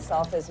blood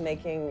itself is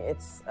making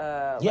its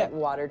like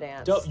water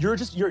dance. So you're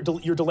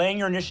delaying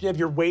your initiative.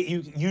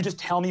 You just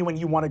tell me when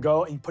you want to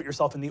go, and you put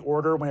yourself in the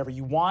order whenever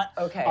you want.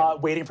 Okay.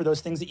 Waiting for those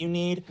things that you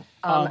need.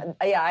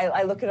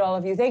 I look at all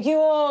of you. Thank you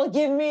all.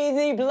 Give me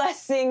the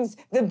blessings,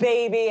 the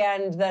baby,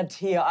 and the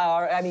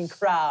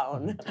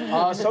crown.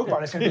 So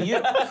far, it's gonna be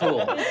you.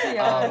 Cool.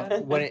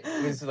 When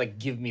it's like,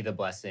 give me the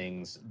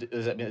blessings,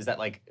 is that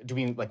like, do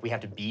we like we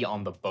have to be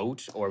on the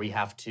boat, or we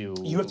have to?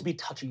 You have to be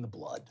touching the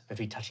blood. Have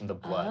to be touching the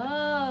blood.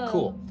 Oh.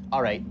 Cool.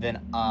 All right,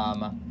 then.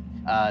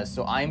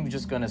 So I'm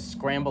just gonna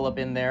scramble up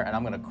in there, and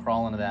I'm gonna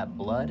crawl into that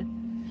blood.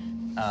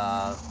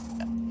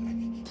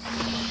 I'm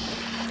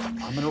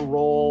gonna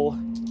roll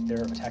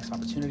their attacks of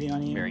opportunity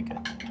on you. Very good.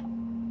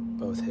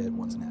 Both hit.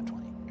 One's an nat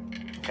 20.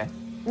 Okay.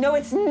 No,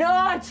 it's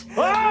not.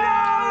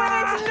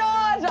 Ah! No, it's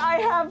not. I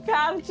have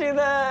path to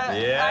the.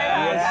 I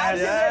have path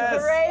to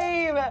the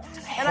grave,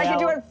 and I can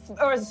do it.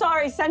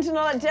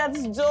 Sentinel at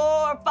death's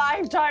door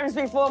 5 times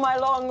before my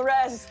long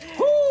rest.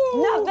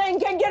 Nothing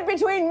can get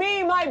between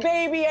me, my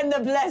baby, and the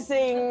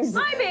blessings.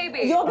 My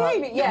baby. Your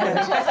baby,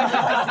 yes.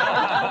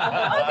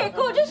 Okay,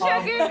 cool. Just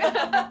checking.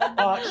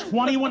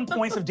 21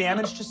 points of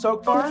damage to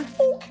Sokvar.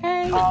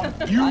 Okay.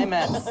 I'm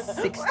at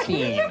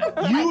 16.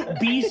 You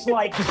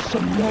beast-like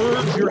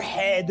submerge your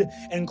head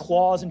and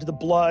claws into the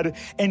blood,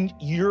 and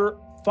you're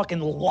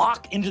fucking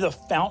locked into the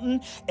fountain.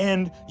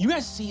 And you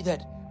guys see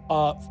that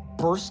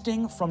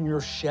bursting from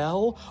your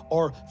shell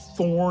are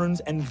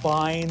thorns and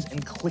vines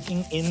and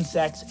clicking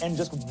insects, and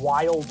just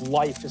wild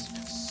life just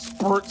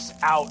spurts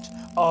out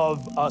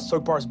of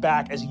Sokvar's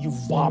back as you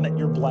vomit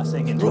your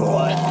blessing into the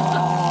blood.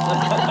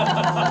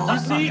 You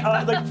see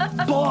like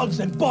bugs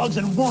and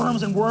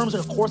worms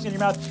are coursing in your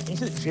mouth, and you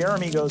see that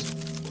Jeremy goes,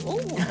 I'm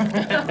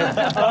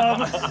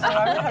gonna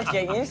have to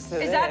get used to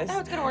this. Is that how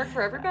it's gonna work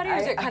for everybody, or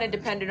is it kind of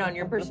dependent on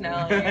your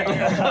personality?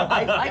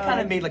 I kind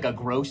of made like a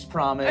gross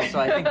promise, so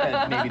I think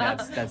that maybe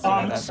that's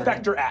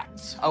Spectre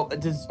acts.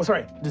 Does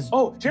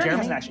Jeremy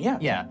has an action, yeah.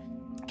 Yeah.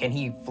 Can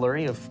he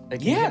flurry of?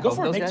 Yeah, go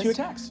for it. Those Make guys? 2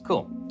 attacks.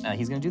 Cool.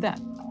 He's gonna do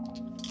that.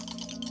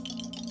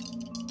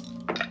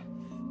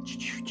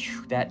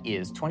 That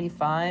is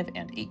 25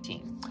 and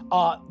 18.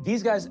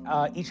 These guys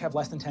each have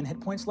less than 10 hit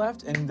points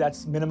left, and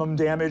that's minimum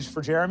damage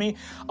for Jeremy.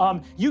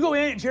 You go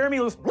in, Jeremy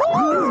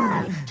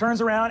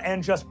turns around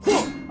and just,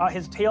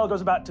 his tail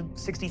goes about to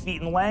 60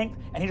 feet in length,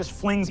 and he just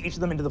flings each of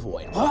them into the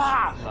void.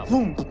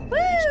 Boom,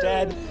 each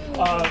dead.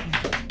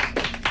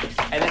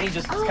 And then he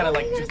just kind of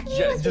like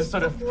just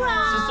sort of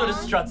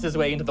struts his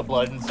way into the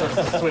blood and sort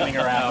of swimming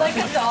around. Like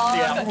a dog.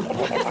 Yeah.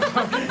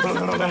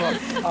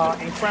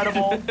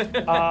 Incredible.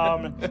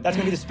 That's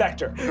gonna be the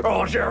Spectre.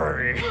 Oh,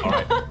 Jeremy! All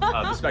right.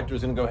 The Spectre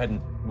is gonna go ahead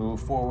and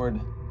move forward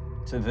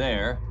to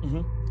there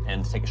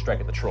and take a strike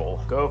at the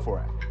troll. Go for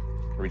it.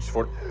 Reach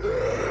forward.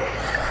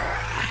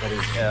 That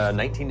is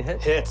 19 to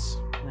hit. Hits.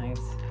 Nice.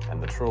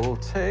 And the troll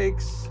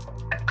takes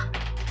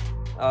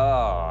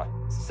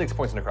 6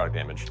 points of necrotic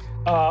damage.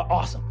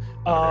 Awesome.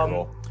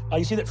 You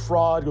see that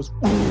Fraud goes.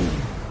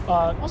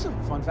 Also,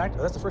 fun fact,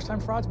 that's the first time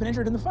Fraud's been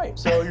injured in the fight.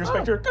 So your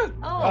Spectre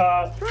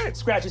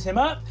scratches him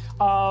up.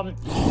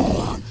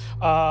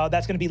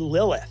 That's going to be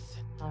Lilith.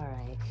 All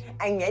right.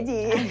 I'm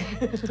ready.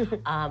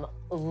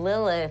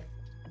 Lilith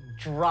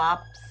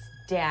drops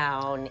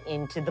down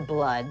into the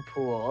blood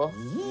pool.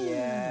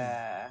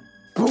 Yeah.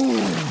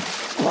 Boom!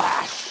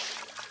 Splash!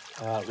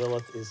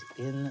 Lilith is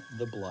in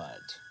the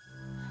blood.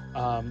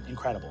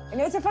 Incredible. I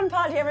know it's a fun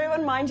party,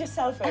 everyone. Mind your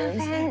cell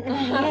phones.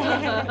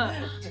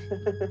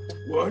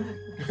 What?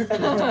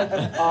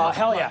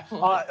 Hell yeah.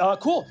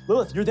 Cool.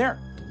 Lilith, you're there.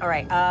 All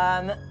right.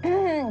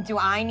 Do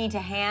I need to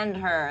hand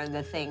her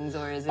the things,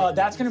 or is it?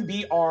 That's going to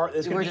be our.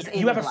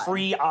 You have a blood.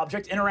 free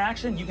object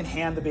interaction. You can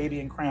hand the baby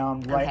and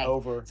crown right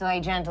over. So I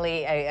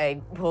gently I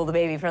pull the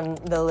baby from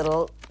the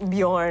little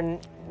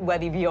Bjorn,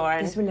 Webby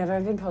Bjorn. This would never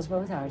have been possible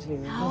without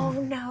you. Oh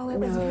no, it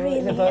was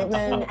really The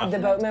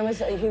boatman was.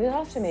 He was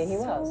after me. He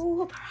was.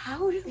 So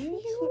proud of you.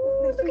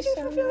 Look at you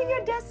fulfilling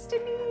your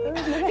destiny.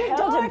 I've never Your held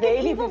a dark and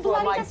baby evil before.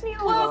 blood My destiny.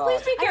 Oh,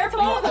 please be careful.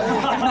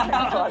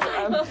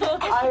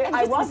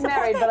 I was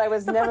married, but I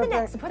was never.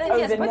 Yes, put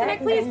the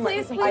neck,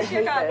 please, I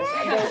dear God.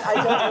 hate this. I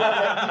don't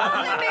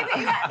love it.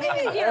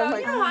 Maybe you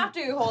don't have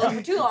to hold it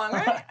for too long,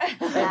 right?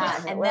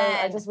 And Well,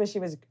 then I just wish he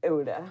was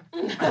older.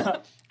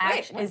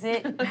 is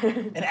it?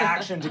 An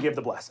action to give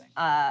the blessing.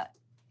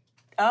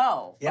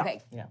 Oh, Yeah.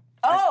 okay. Yeah.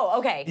 Oh,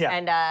 okay.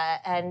 Yeah.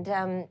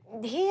 And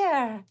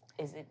here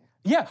is it.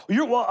 Yeah,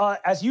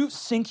 as you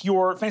sink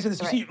your fancy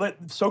this, you see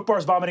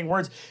Soakbar's vomiting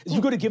words. As you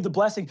go to give the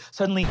blessing,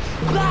 suddenly,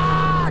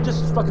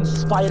 just fucking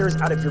spiders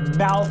out of your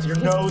mouth, your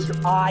nose, your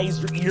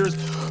eyes, your ears,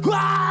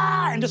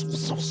 and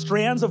just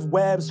strands of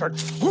webs start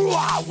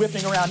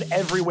whipping around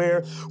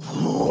everywhere.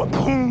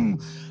 Boom!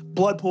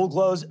 Blood pool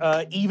glows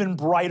even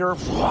brighter.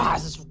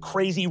 This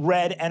crazy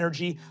red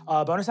energy.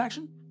 Bonus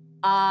action?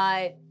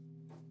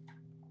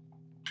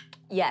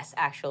 Yes,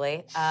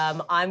 actually.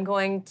 I'm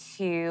going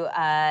to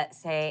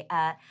say,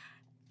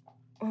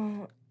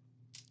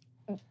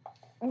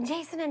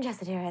 Jason and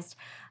Jessa, dearest,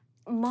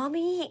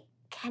 Mommy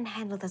can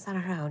handle this on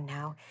her own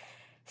now.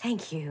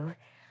 Thank you.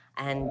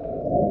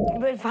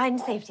 But find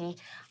safety.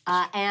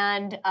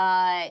 And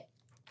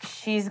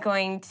she's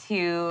going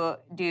to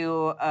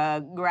do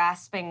a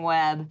grasping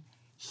web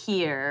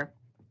here.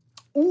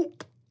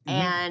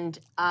 And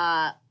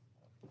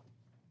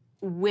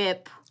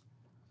whip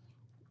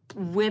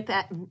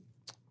at...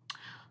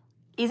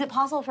 Is it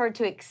possible for her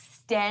to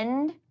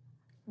extend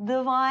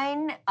the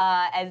vine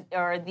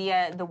or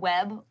the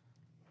web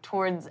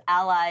towards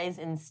allies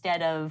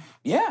instead of?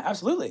 Yeah,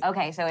 absolutely.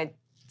 Okay, so it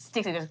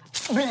sticks and goes.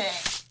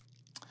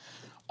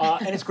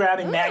 And it's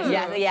grabbing Maggie.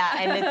 Yeah,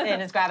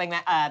 and it's grabbing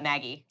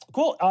Maggie.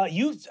 Cool.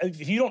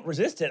 If you don't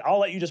resist it, I'll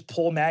let you just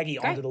pull Maggie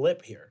onto the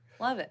lip here.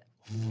 Love it.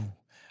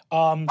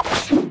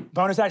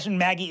 Bonus action.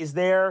 Maggie is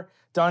there.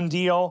 Done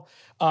deal.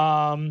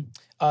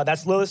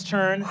 That's Lilith's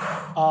turn.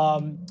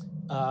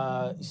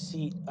 You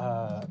see,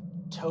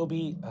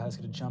 Toby is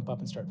going to jump up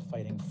and start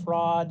fighting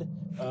Fraud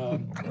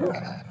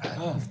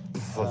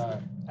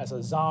as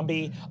a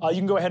zombie. You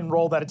can go ahead and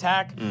roll that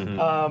attack.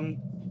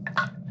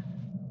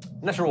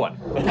 Natural 1.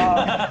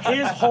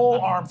 His whole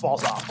arm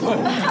falls off.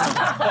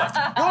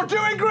 You're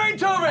doing great,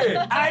 Toby!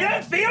 I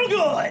don't feel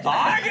good!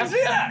 I can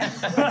see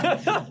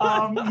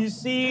that! You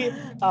see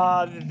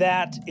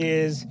that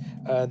is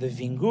the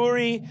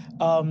Vinguri.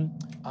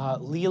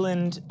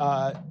 Leland,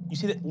 you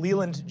see that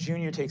Leland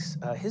Jr. takes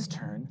his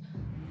turn.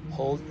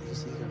 Holds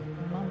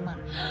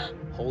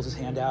his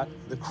hand out.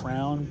 The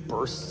crown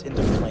bursts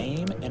into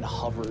flame and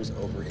hovers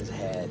over his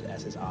head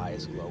as his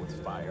eyes glow with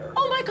fire.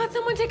 Oh my God,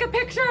 someone take a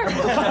picture!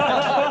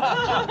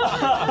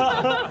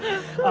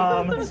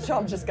 This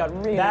job just got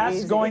really That's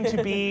easy. going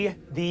to be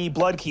the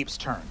Bloodkeep's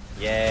turn.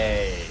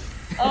 Yay.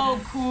 Oh,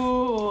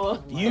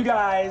 cool. You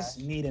guys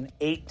need an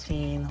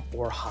 18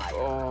 or higher.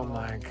 Oh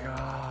my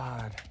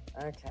God.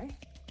 Okay.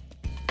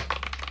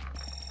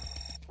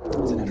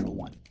 It's a natural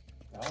 1.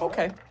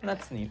 Okay,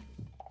 that's neat.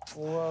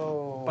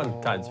 Whoa.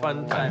 Fun times,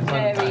 fun times,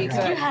 fun Very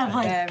times. good. You have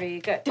Very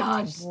good.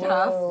 Dodge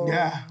stuff.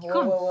 Yeah.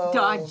 Cool.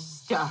 Dodge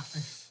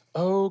stuff.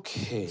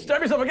 Okay.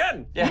 Stab yourself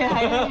again!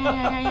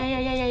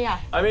 Yeah.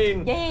 I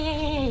mean...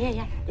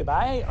 Yeah.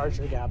 Goodbye,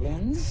 Archer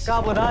Goblins.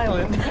 Goblin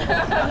Island.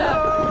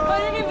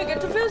 I didn't even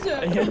get to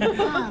visit.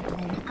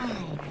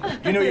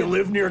 You know, you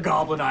live near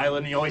Goblin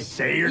Island, and you always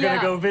say you're gonna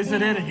Yeah. go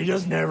visit it, and you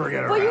just never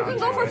get around. Well, you can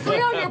go for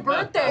free on your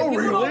birthday. Oh,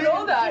 People really? don't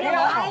know that.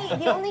 Yeah.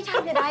 The only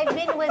time that I've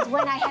been was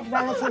when I had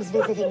relatives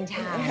visiting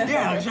town.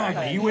 Yeah,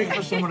 exactly. You wait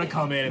for someone to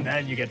come in, and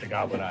then you get to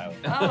Goblin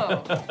Island.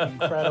 Oh.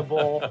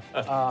 Incredible.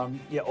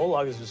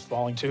 Olag is just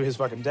falling to his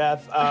fucking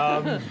death.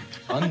 Undead.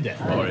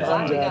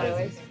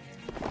 Undead.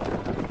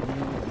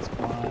 It's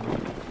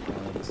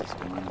gone. This is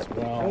gone as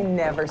We well.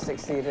 never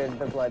succeeded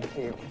the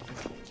Bloodkeep.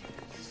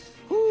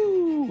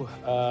 Woo.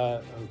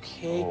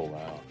 Okay. Oh,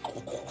 wow.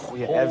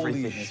 Yeah,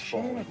 everything is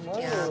full.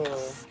 Yeah.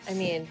 I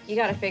mean, you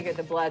gotta figure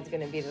the blood's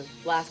gonna be the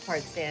last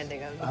part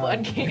standing of the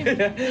blood game.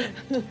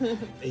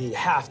 You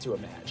have to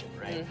imagine,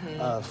 right?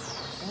 Oh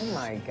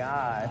my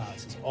gosh.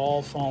 This is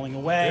all falling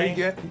There away. you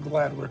get. I'm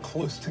glad we're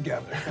close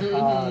together.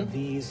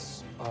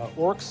 These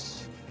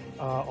orcs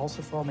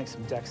also fall. Make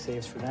some dex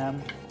saves for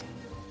them.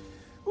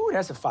 Ooh,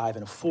 that's a 5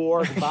 and a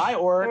 4. Goodbye,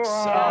 orcs.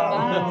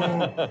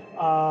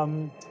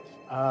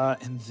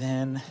 And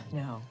then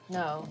No.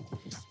 No.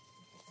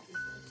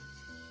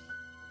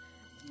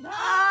 No, you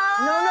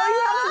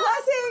have a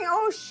blessing!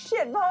 Oh,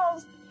 shit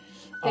balls.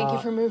 Thank you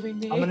for moving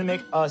me. I'm gonna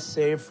make a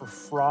save for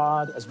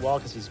Fraud as well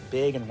because he's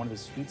big and one of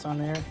his feet's on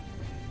there.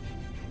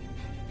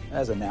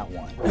 That's a nat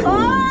 1.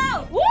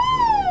 Oh! Woo!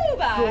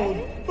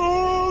 Bye.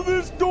 Oh,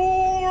 this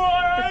door!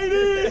 I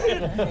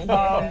hate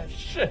it!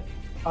 Shit.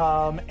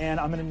 And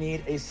I'm gonna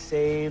need a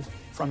save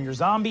from your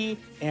zombie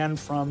and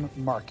from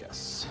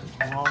Marcus.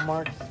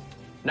 Mark.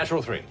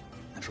 Natural 3.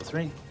 Natural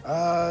 3.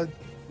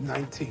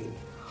 19.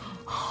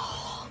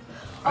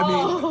 I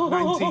mean,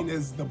 19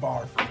 is the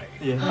bar for me.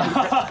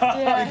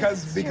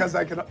 Because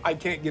I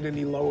can't get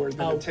any lower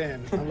than a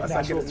 10 unless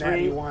I get a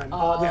natty 1. The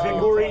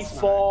Vinguri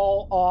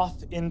fall off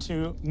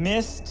into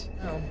mist.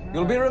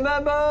 You'll be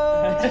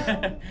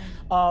remembered!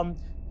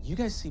 You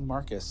guys see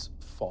Marcus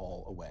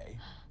fall away.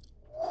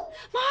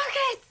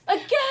 Marcus!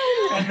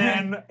 Again! And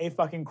then a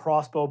fucking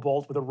crossbow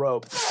bolt with a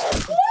rope.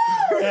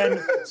 And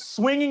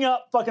swinging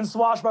up fucking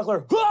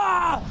swashbuckler.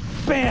 Ah!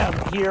 Bam!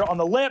 Here on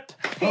the lip.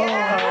 You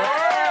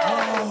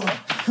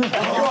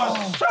are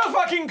so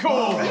fucking cool!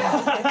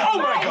 Oh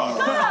my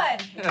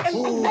God!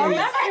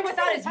 Arrested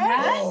without his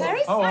mask?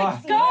 Very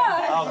spicy.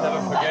 I'll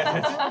never forget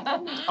it.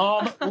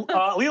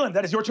 Leland,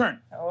 that is your turn.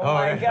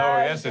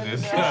 Yes, it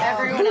is.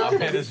 Everyone else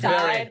It has is very,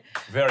 died.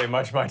 very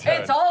much my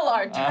turn. It's all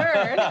our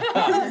turn.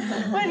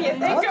 When you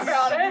think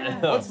about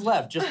it. What's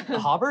left? Just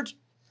Hobbert?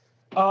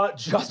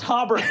 Just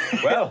Hobbert.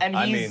 Well, And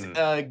I he's,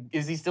 mean,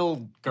 is he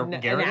still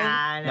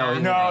Garrigan? No,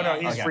 No,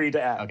 he's Okay. free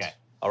to act. Okay.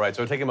 all right,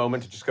 so take a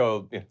moment to just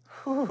go.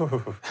 We'll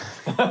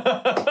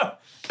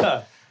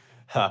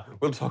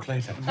talk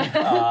later.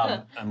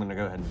 I'm going to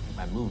go ahead and do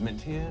my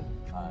movement here.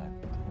 5,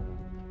 10,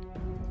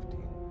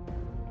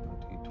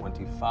 15, 20,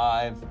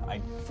 25.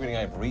 I'm feeling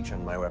I have reach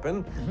on my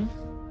weapon.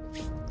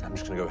 I'm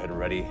just going to go ahead and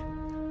ready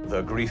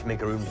the Grief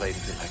Maker Room blade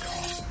to like,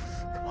 oh,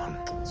 come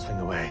on, swing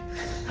away.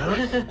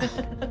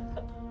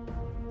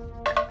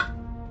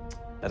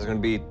 That is going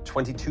to be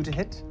 22 to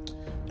hit.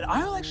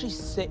 I'll actually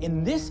say,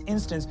 in this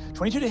instance,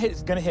 22 to hit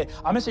is going to hit.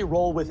 I'm going to say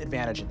roll with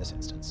advantage in this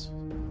instance.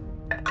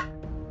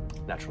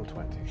 Natural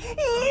 20.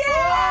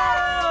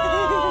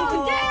 Yeah!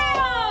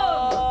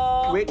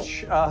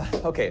 Which,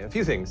 okay, a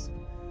few things.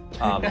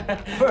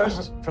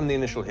 First, from the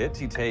initial hit,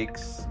 he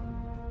takes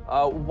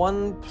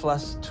 1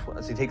 plus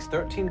 12, so he takes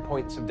 13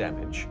 points of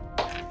damage.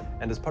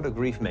 And as part of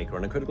Grief Maker,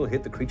 on a critical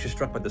hit, the creature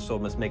struck by the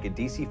sword must make a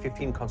DC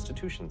 15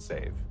 Constitution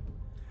save.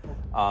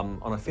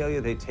 On a failure,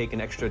 they take an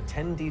extra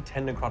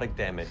 10d10 necrotic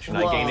damage, and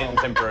I gain it in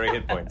temporary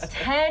hit points.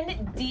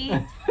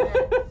 10d10.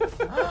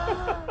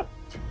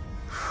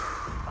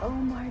 Oh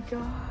my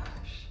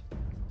gosh.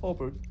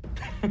 Hobbert.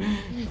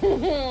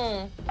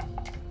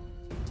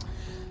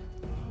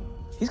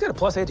 He's got a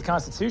 +8 to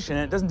Constitution,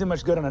 and it doesn't do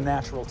much good on a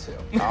natural 2.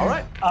 All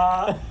right.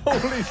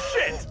 Holy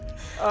shit!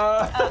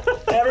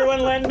 Everyone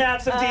lend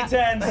Matt some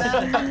D10s.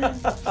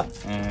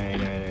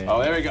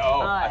 Oh, there we go.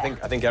 Oh, I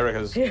think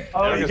Erica's.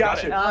 Oh, Erica's you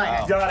got it.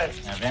 Oh. Got it.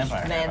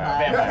 Vampire.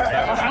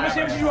 How much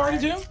damage did you already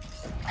do?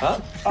 Huh?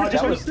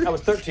 That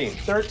was 13.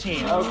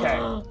 13,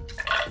 okay.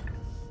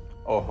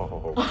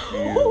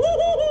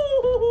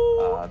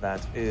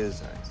 That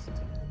is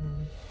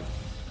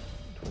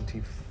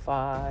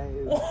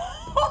 25.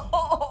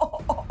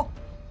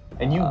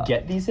 And you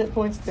get these hit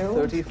points too?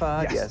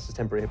 35, yes, it's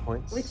temporary hit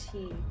points. Which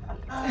he?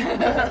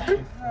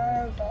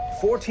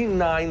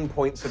 49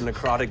 points of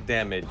necrotic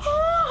damage.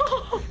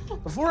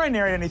 Before I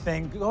narrate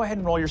anything, go ahead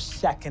and roll your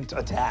second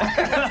attack.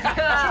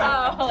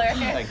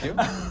 Thank you.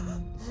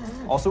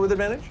 Also with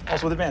advantage?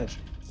 Also with advantage.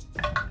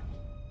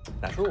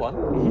 Natural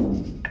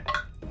 1.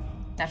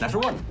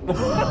 Natural 1.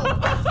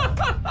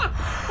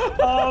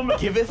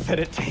 Giveth that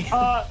it takes.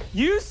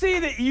 You see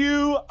that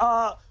you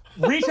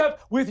reach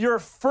up with your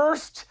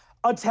first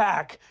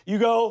attack. You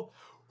go,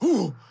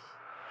 ooh.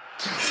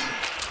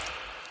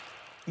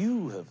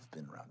 You have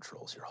been around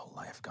trolls your whole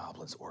life,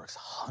 goblins, orcs,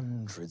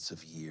 hundreds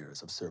of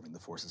years of serving the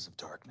forces of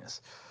darkness.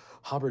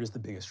 Hobbert is the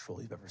biggest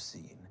troll you've ever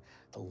seen,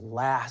 the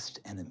last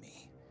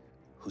enemy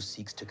who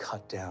seeks to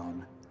cut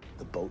down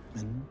the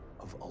boatman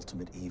of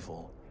ultimate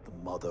evil, the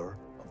mother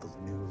of the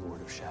new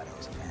Lord of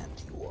Shadows, and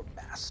your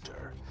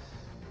master.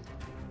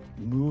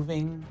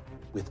 Moving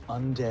with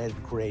undead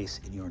grace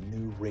in your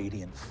new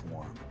radiant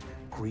form,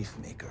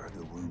 Griefmaker,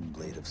 the rune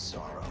blade of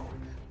sorrow,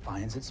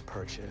 finds its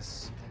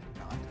purchase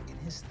not in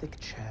his thick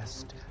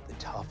chest, the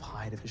tough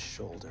hide of his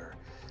shoulder,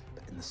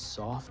 but in the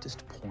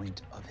softest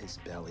point of his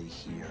belly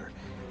here,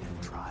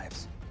 and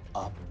drives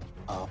up,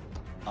 up,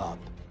 up.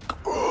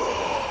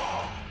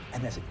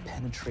 And as it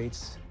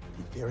penetrates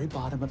the very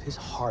bottom of his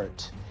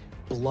heart,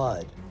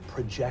 blood,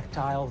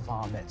 projectile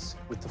vomits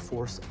with the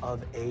force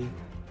of a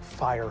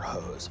fire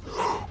hose.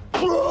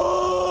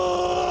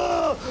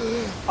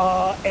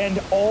 And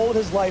all of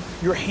his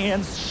life, your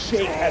hands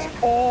shake as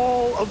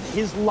all of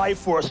his life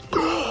force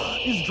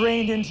is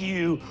drained into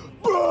you.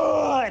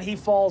 And he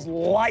falls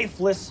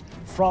lifeless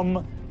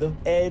from the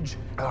edge,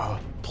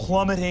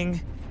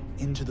 plummeting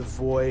into the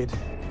void.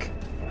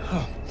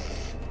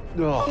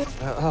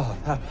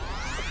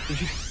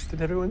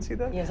 Did everyone see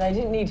that? Yes, I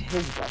didn't need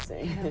his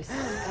blessing.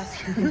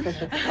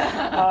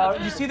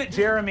 You see that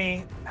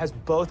Jeremy has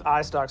both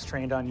eye stalks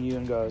trained on you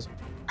and goes,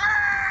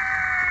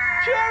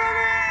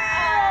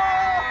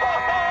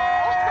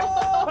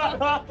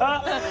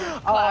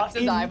 Claps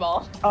his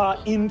eyeball.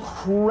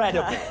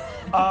 Incredible.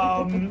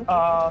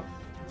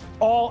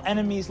 All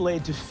enemies lay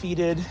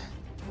defeated.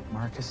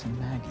 Marcus and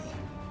Maggie.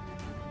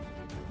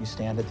 You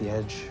stand at the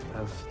edge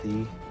of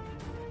the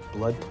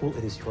blood pool.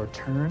 It is your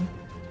turn.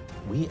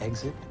 We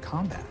exit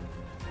combat.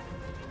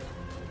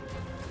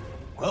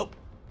 Well,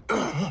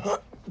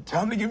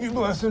 time to give you a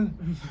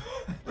blessing.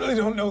 Really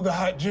don't know the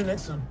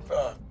hygienics of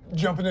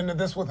jumping into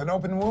this with an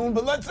open wound,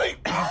 but let's see.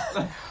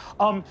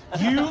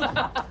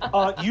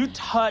 You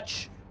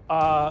touch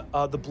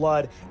the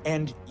blood,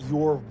 and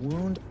your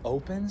wound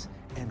opens,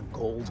 and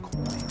gold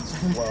coins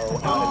flow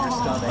out of your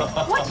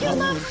stomach. What you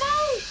love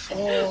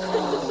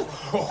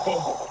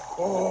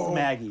most?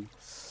 Maggie.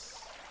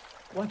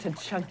 What a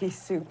chunky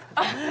soup.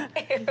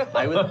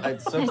 I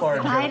would so far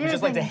we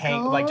just like to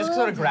hang, like just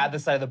sort of grab the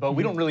side of the boat.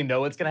 We don't really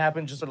know what's gonna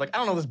happen. Just sort of like, I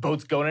don't know if this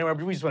boat's going anywhere,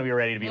 but we just want to be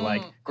ready to be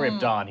like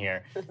gripped on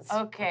here.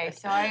 Okay,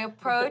 so I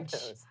approach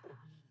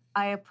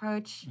I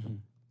approach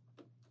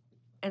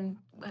and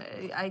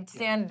I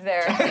stand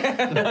there.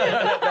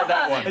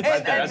 That one. Right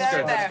there. That's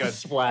good. That's good.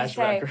 Splash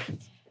Say, record.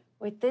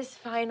 with this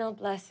final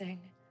blessing,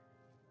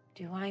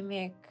 do I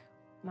make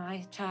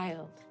my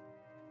child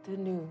the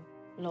new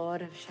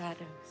Lord of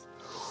Shadows?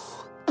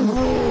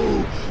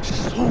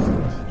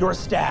 Your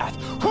staff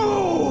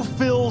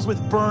fills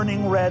with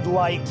burning red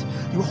light.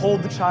 You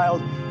hold the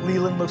child.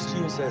 Leland looks to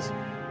you and says,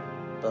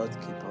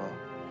 Boatkeeper,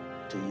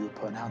 do you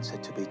pronounce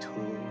it to be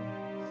true?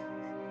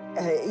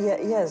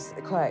 Yes,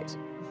 quite.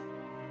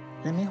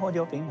 Let me hold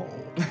your finger.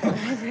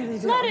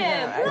 Let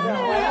him.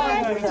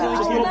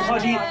 Just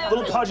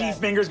little pudgy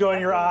fingers go in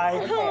your eye.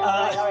 All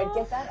right,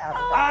 get that out.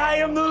 I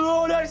am the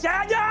Lord of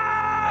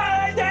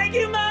Shadows! Thank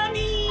you,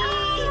 Mommy!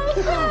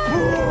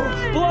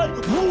 Blood!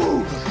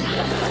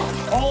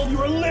 All of you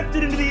are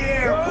lifted into the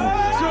air.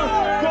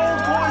 Gold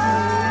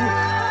coins!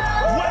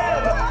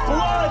 Web!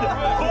 Blood!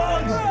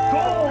 Bugs!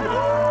 Gold!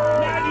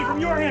 Maggie, from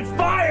your hand,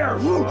 fire!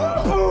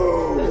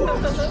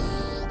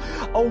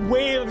 A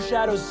wave of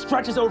shadows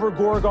stretches over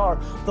Gorgar.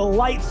 The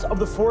lights of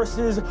the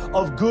forces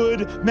of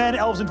good men,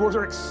 elves, and dwarves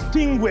are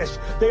extinguished.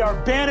 They are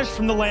banished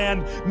from the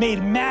land,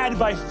 made mad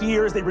by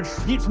fear as they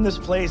retreat from this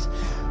place.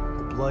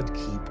 The Blood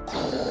Keep,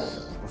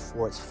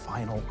 before its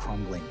final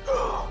crumbling,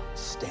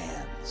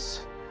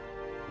 stands.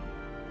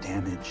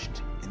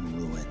 Damaged in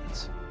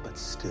ruins, but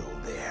still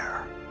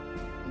there.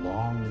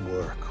 Long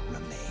work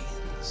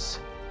remains.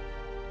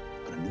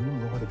 But a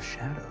new Lord of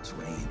Shadows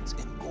reigns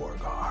in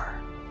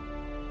Gorgar.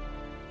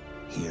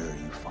 Here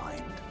you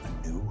find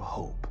a new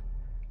hope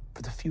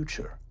for the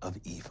future of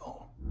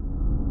evil.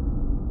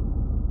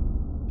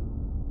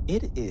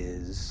 It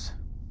is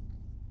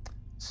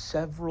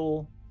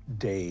several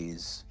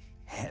days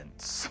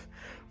hence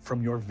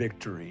from your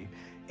victory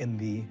in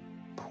the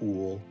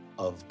Pool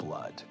of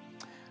Blood.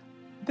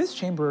 This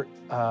chamber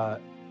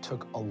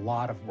took a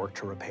lot of work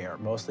to repair,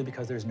 mostly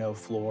because there's no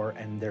floor,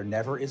 and there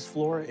never is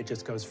floor. It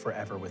just goes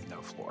forever with no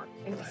floor.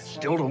 I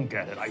still don't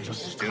get it. I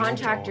just still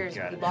Contractors,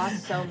 don't we get it.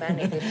 lost so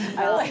many.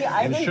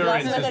 I've been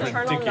blessed with is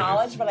eternal ridiculous.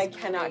 knowledge, but I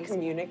cannot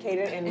communicate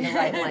it in the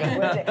right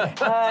language.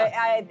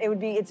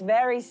 It's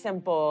very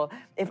simple.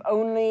 If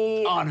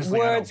only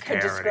Honestly, I words don't could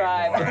care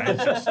describe. anymore.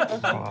 It's just,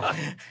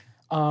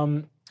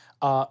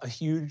 A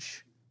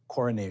huge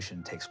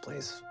coronation takes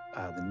place.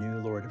 The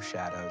new Lord of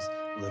Shadows,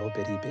 little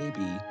bitty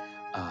baby,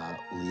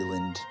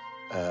 Leland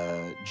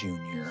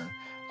Jr.,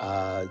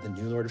 the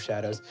new Lord of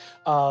Shadows.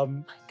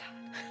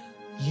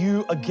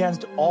 You,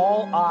 against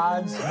all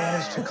odds,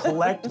 managed to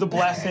collect the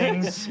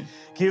blessings,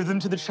 give them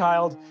to the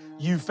child.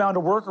 You found a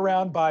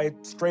workaround by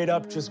straight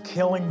up just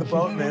killing the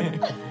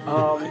boatman.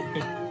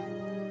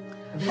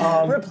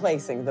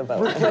 Replacing the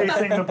boat.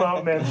 Replacing the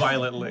boatman.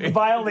 Violently.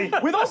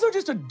 With also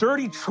just a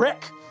dirty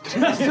trick.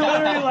 Just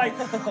literally like,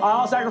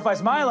 I'll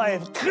sacrifice my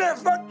life.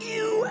 Fuck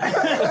you.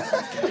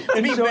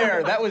 To be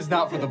fair, that was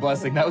not for the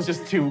blessing. That was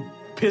just to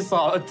piss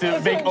off,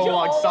 to make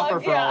Olog suffer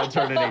for all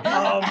eternity.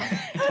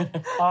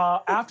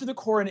 After the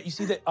coronation, you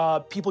see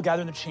that people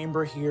gather in the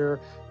chamber here,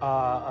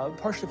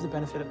 partially for the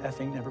benefit of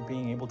Effing never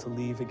being able to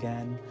leave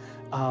again.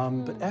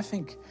 But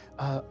Effing,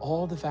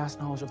 all the vast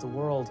knowledge of the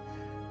world.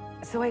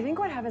 So I think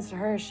what happens to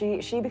her,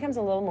 she becomes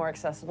a little more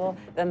accessible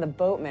than the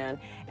boatman,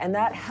 and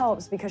that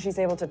helps because she's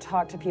able to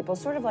talk to people,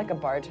 sort of like a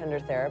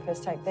bartender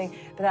therapist type thing.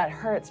 But that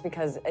hurts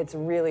because it's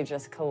really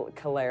just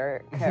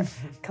Calarial,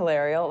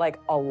 like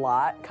a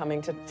lot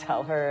coming to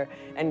tell her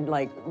and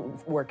like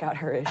work out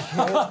her issues.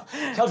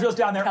 Keldrill's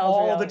down there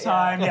all the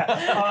time.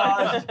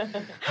 Yeah.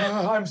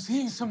 I'm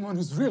seeing someone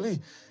who's really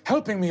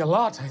helping me a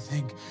lot, I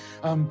think.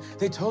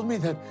 They told me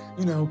that,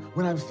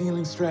 when I'm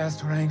feeling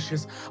stressed or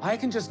anxious, I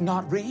can just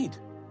not read.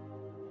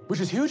 Which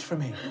is huge for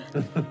me,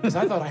 because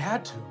I thought I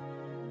had to,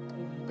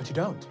 but you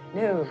don't.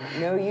 No,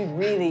 you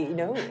really,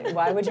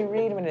 why would you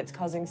read when it's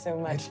causing so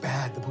much? It's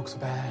bad, the books are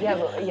bad. Yeah,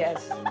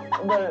 yes.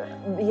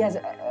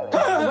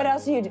 What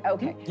else are you doing?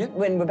 Okay,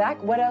 when we're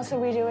back, what else are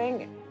we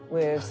doing?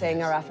 We're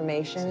saying our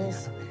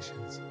affirmations.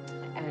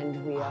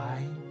 And we are...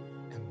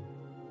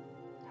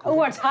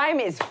 Oh, our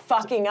time is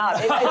fucking up.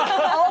 It's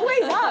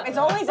always up. It's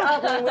always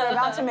up when we're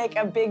about to make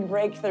a big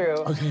breakthrough.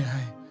 Okay,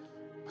 I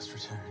must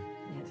return.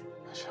 Yes.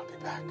 I shall be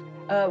back.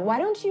 Why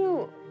don't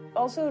you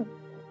also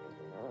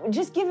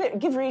just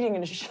give reading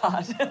a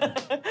shot?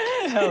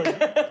 Hell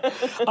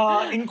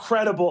yeah.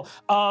 Incredible.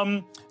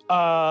 You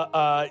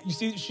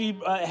see, she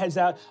heads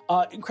out.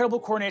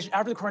 Incredible coronation.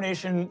 After the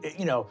coronation,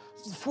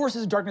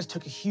 forces of darkness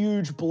took a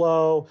huge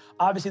blow.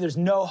 Obviously, there's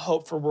no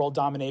hope for world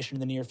domination in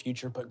the near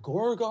future, but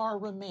Gorgar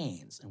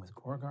remains, and with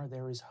Gorgar,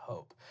 there is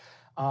hope.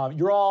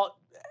 You're all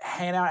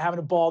hanging out, having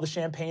a ball. The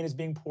champagne is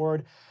being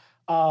poured.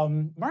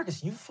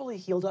 Marcus, you've fully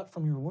healed up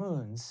from your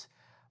wounds.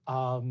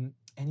 And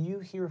you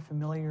hear a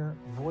familiar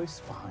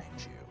voice behind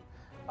you.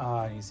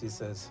 And you see it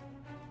says,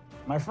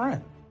 "My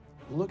friend,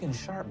 looking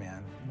sharp,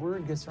 man.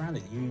 Word gets around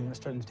that you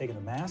starting to take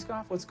the mask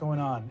off? What's going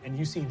on?" And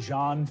you see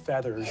John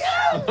Feathers.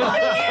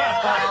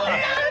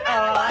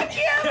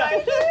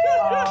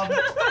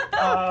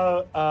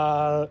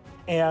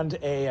 And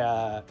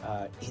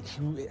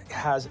who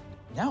has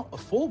now a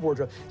full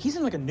wardrobe. He's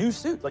in like a new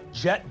suit, like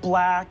jet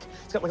black.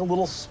 It's got like a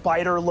little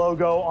spider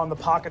logo on the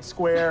pocket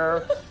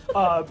square.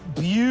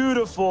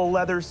 Beautiful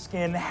leather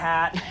skin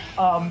hat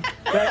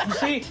that you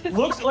see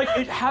looks like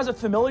it has a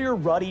familiar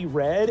ruddy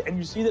red, and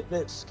you see that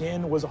the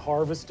skin was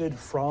harvested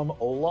from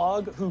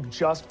Olag, who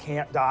just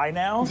can't die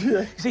now.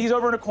 You see he's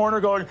over in a corner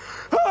going,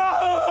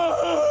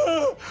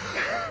 "Ah,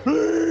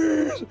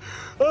 please,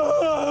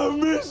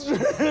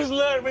 mistress,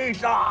 let me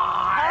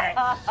die."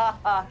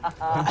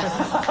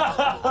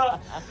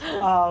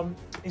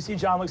 You see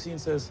John looks at you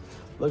and says,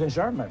 "Looking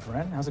sharp, my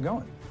friend. How's it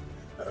going?"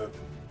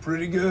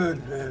 Pretty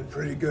good, man.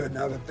 Pretty good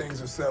now that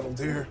things are settled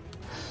here.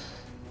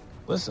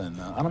 Listen,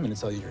 I don't mean to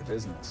tell you your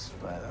business,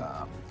 but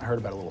I heard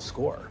about a little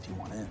score if you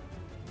want in.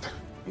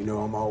 You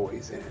know I'm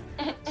always in.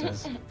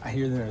 Says, I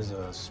hear there's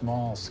a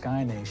small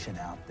sky nation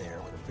out there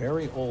with a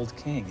very old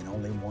king and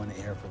only one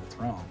heir for the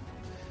throne.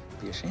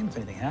 It'd be a shame if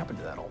anything happened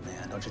to that old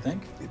man, don't you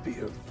think? It'd be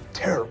a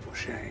terrible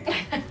shame.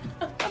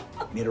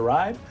 Need a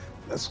ride?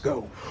 Let's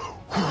go.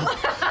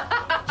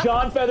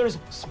 John Feathers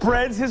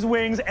spreads his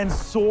wings and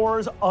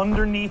soars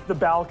underneath the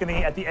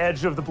balcony at the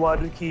edge of the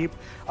Blood Keep.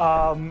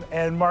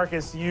 And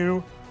Marcus,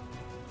 you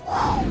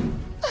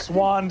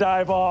swan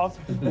dive off,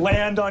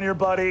 land on your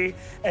buddy,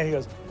 and he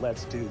goes,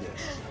 "Let's do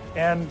this."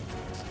 And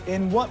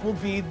in what will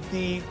be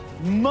the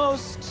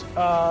most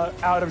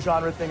out of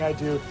genre thing I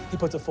do, he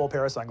puts a full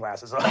pair of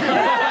sunglasses on.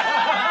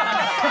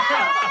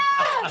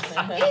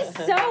 He's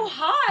so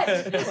hot.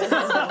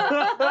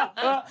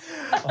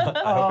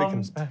 I hope he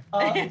comes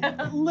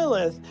back.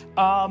 Lilith,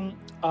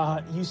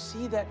 you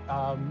see that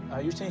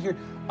you're standing here.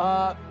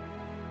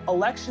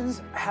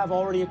 Elections have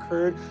already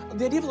occurred.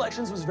 The idea of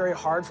elections was very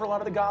hard for a lot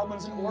of the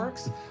goblins and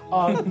orcs.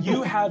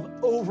 You have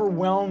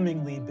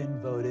overwhelmingly been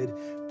voted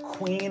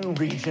Queen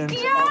Regent of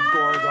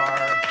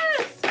Gorgar.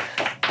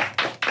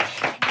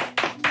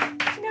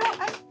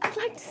 I'd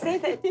like to say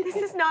that this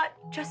is not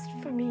just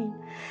for me.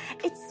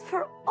 It's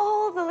for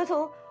all the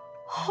little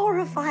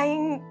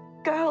horrifying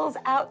girls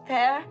out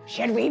there.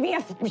 Should we be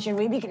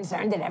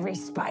concerned that every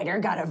spider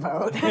got a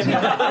vote? I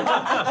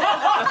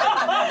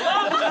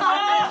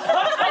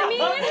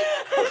mean,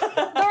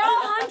 they're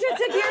all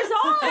hundreds of years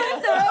old.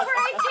 If they're over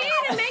 18,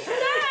 it makes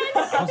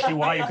sense. I don't see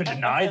why you could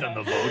deny them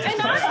the vote.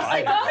 And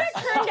honestly,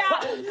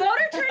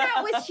 voter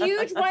turnout was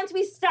huge once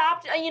we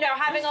stopped,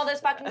 having all those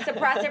fucking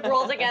suppressive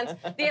rules against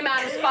the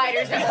amount of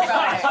spiders that were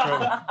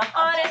voting.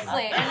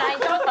 Honestly, and I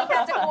don't think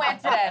that's a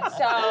coincidence.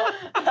 So.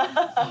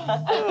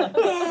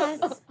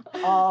 Yes.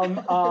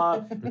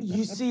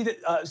 You see that,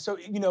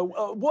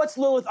 what's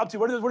Lilith up to?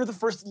 What are the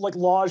first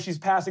laws she's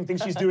passing,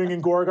 things she's doing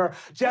in Gorgar?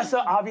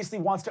 Jessa obviously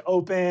wants to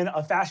open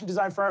a fashion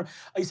design firm.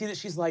 You see that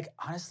she's like,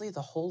 honestly,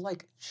 the whole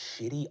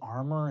shitty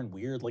armor and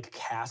weird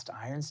cast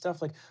iron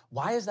stuff,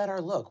 why is that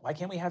our look? Why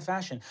can't we have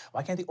fashion?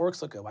 Why can't the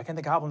orcs look good? Why can't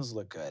the goblins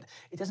look good?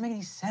 It doesn't make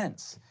any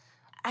sense.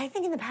 I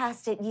think in the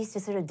past it used to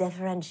sort of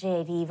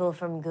differentiate evil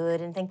from good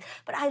and things,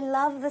 but I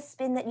love the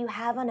spin that you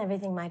have on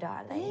everything, my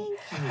darling.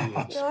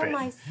 You're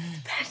my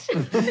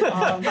special, you're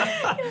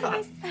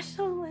my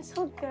special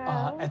little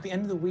girl. At the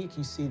end of the week,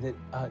 you see that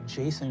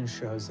Jason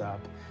shows up,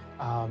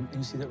 and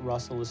you see that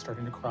Russell is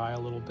starting to cry a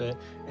little bit,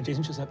 and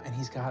Jason shows up and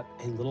he's got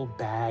a little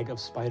bag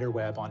of spider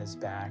web on his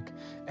back,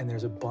 and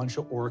there's a bunch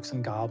of orcs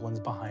and goblins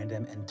behind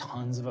him and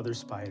tons of other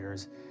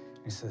spiders.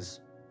 And he says,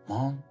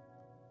 "Mom,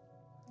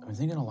 I've been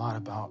thinking a lot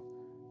about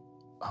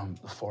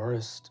the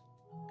forest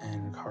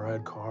and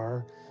Karad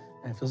Kar,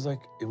 and it feels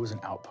like it was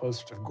an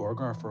outpost of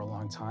Gorgar for a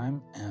long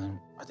time, and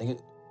I think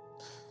it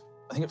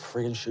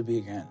friggin' should be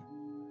again."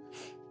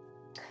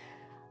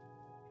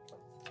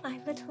 My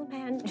little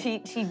man. She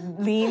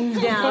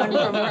leans down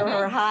from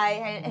her high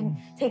and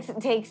takes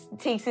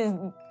his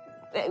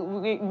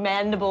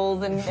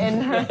mandibles in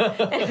her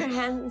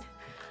hands.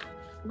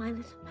 My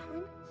little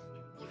man,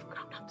 you've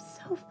grown up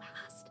so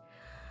fast.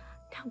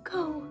 Now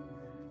go.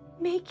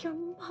 Make your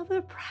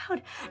mother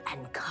proud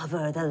and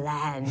cover the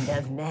land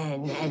of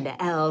men and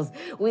elves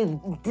with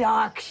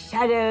dark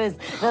shadows,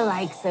 the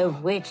likes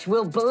of which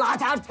will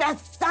blot out the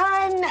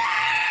sun.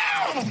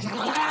 And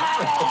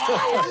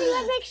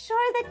make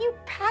sure that you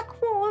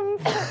pack warm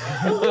for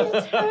the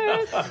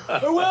winters.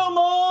 Well,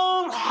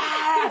 Mom!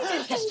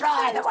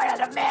 Destroy the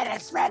world of men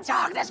and spread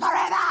darkness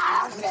forever!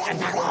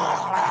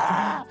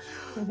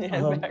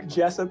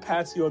 Jessa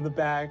pats you on the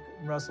back,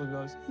 and Russell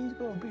goes, "He's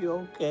gonna be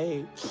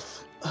okay.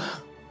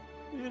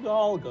 It's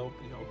all gonna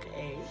be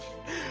okay."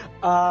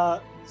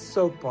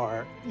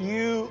 Soapbar,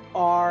 you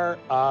are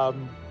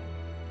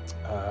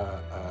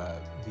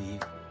the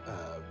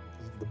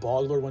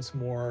Boggler once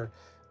more.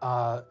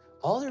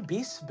 All their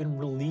beasts have been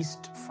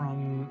released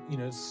from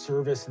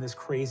service in this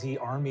crazy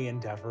army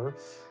endeavor,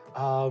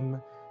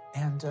 and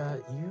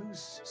you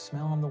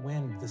smell on the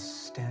wind the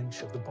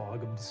stench of the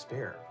Bog of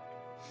Despair.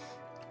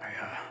 I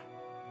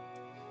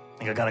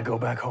think I gotta go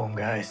back home,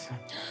 guys.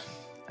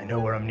 I know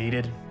where I'm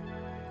needed.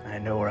 I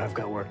know where I've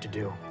got work to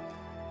do.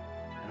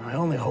 And my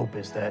only hope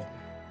is that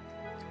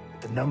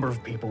with the number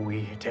of people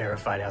we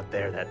terrified out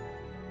there, that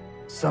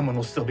someone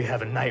will still be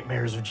having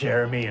nightmares of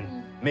Jeremy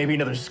and maybe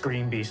another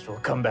scream beast will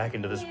come back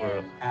into this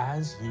world.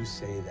 As you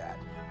say that,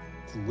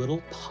 the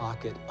little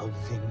pocket of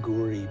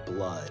Vinguri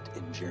blood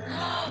in Jeremy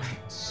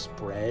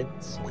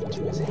spreads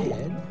into his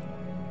head.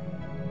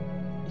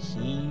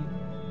 He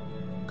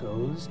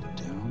goes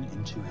down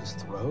into his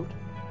throat,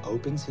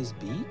 opens his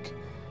beak,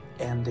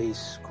 and a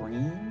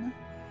scream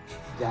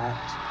that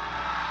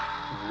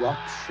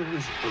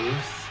ruptures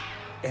earth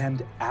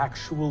and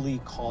actually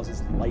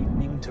causes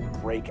lightning to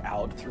break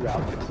out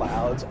throughout the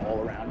clouds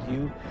all around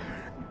you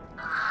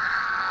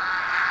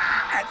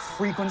at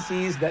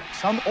frequencies that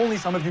only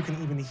some of you can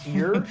even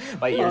hear.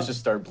 My ears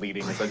just start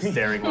bleeding as I'm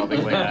staring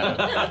lovingly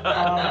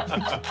at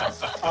him.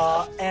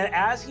 And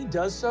as he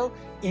does so,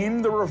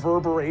 in the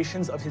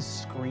reverberations of his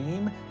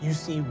scream, you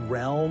see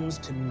realms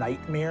to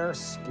nightmare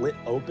split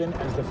open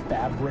as the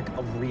fabric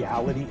of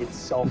reality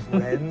itself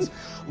rends.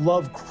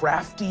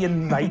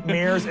 Lovecraftian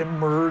nightmares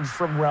emerge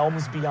from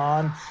realms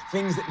beyond,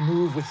 things that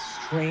move with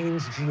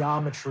strange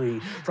geometry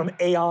from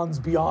aeons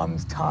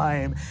beyond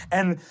time.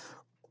 And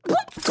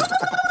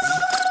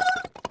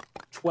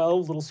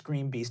 12 little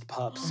Scream Beast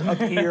pups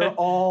appear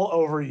all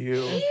over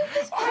you. He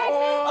was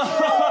pregnant.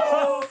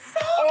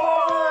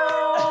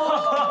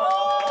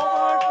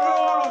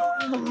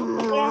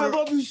 Oh, I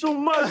love you so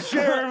much,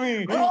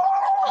 Jeremy.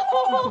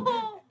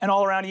 And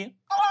all around you.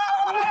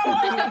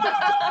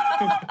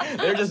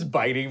 They're just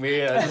biting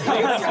me.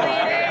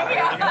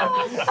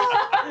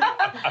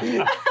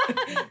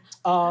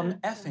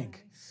 Effink,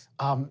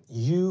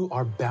 you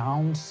are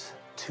bound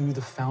to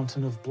the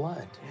Fountain of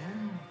Blood.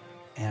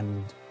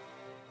 And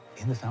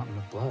in the Fountain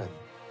of Blood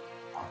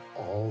are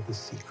all the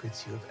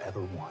secrets you have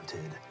ever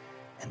wanted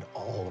and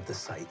all of the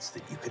sights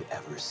that you could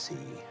ever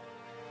see.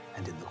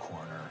 And in the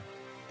corner,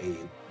 a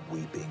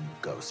weeping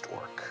ghost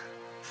orc.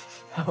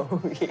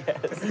 Oh,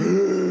 yes.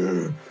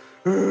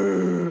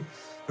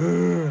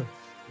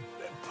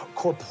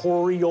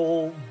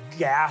 Corporeal,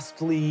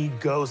 ghastly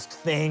ghost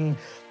thing,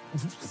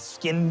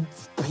 skin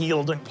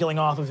peeling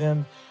off of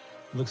him.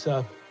 Looks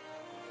up.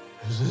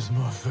 Is this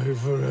my fate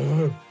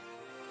forever?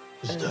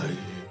 Stay.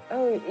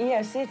 Oh,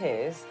 yes, it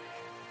is.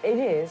 It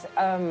is.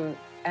 And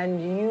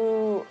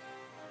you,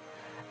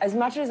 as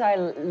much as I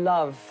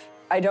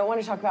don't want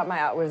to talk about my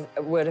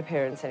outward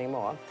appearance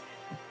anymore.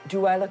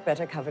 Do I look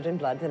better covered in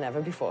blood than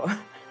ever before?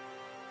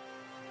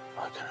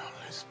 I can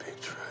only speak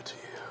true to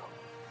you.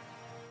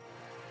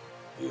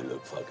 You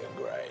look fucking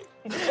great.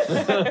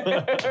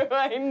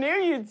 I knew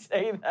you'd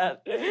say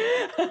that.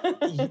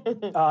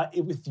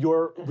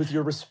 With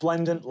your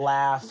resplendent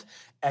laugh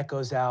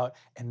echoes out,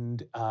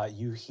 and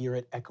you hear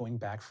it echoing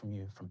back from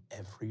you from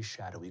every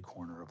shadowy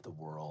corner of the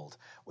world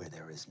where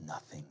there is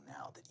nothing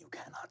now that you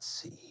cannot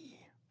see.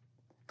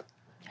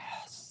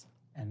 Yes.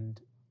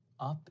 And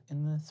up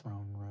in the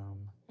throne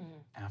room,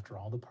 after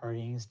all the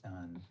partying is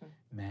done,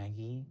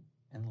 Maggie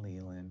and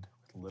Leland,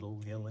 with little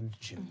Leland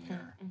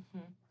Jr.,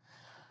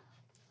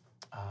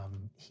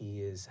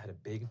 he has had a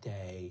big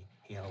day.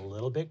 He got a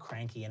little bit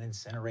cranky and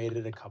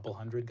incinerated a couple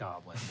hundred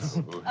goblins.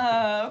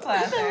 Oh,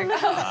 classic.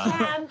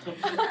 I'm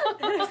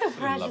so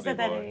precious at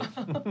that age.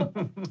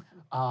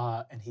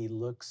 And he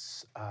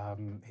looks up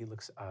and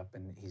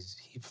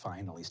he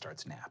finally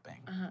starts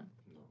napping.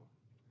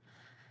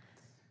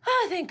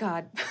 Oh, thank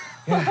God.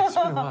 Yeah, it's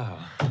been a while.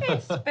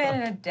 It's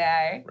been a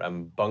day.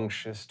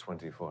 Rambunctious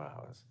 24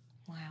 hours.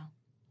 Wow.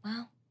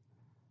 Well,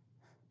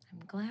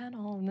 I'm glad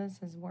all of this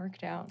has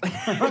worked out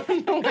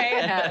the way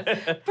it has.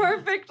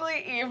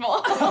 Perfectly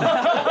evil. You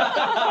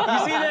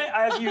see that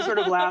as you sort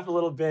of laugh a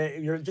little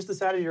bit, just the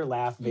side of your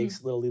laugh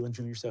makes little Leland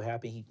Jr. so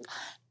happy. He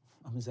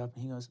opens up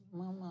and he goes,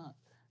 Mama,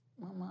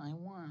 I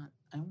want.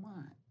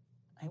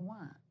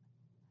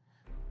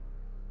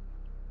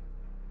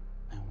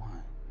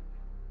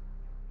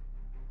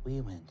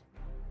 Leland,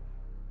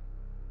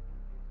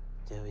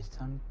 there is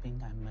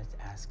something I must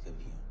ask of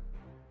you.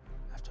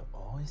 After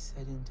all is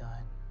said and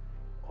done,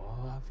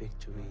 all our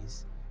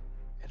victories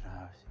and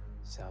our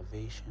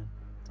salvation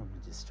from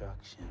the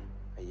destruction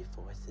by the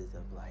forces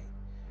of light,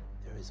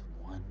 there is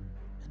one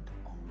and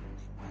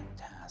only one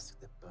task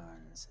that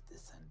burns at the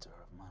center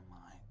of my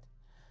mind.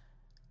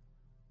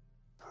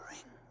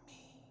 Bring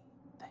me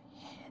the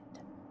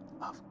head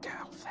of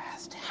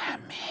Galfast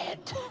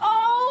Hamhead.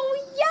 Oh,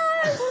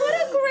 yes! What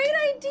a great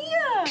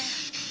idea!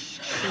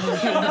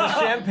 The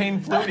champagne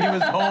flute he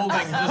was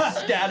holding just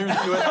scatters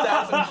to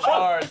 1,000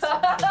 shards.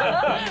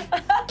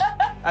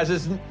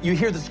 As you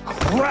hear this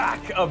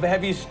crack of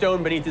heavy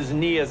stone beneath his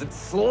knee as it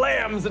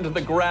slams into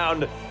the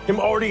ground, him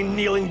already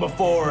kneeling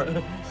before.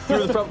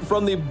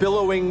 From the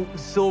billowing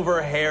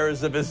silver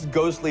hairs of his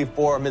ghostly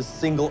form, his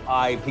single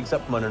eye peeks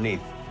up from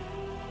underneath.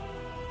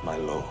 My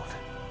lord,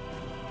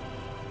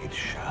 it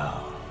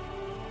shall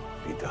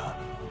be done.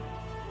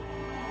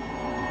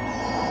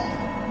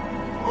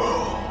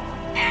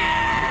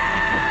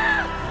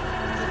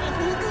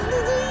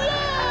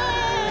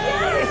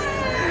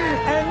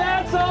 And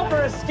that's all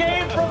for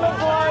Escape from the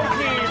Blood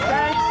Keep.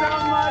 Thanks so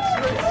much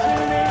for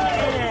tuning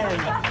in.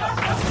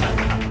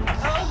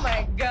 Oh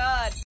my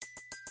God.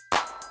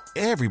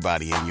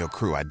 Everybody in your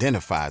crew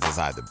identifies as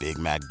either Big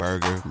Mac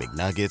Burger,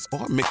 McNuggets,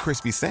 or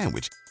McCrispy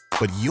Sandwich.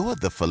 But you're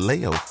the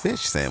Filet-O-Fish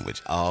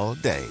Sandwich all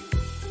day.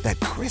 That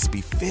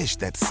crispy fish,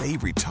 that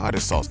savory tartar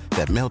sauce,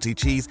 that melty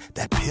cheese,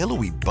 that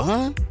pillowy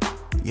bun.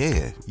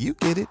 Yeah, you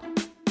get it.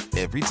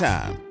 Every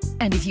time.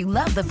 And if you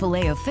love the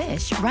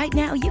Filet-O-Fish, right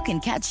now you can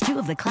catch 2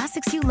 of the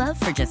classics you love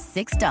for just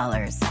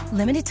 $6.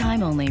 Limited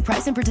time only.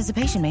 Price and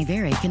participation may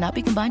vary. Cannot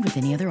be combined with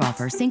any other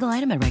offer. Single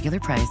item at regular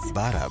price.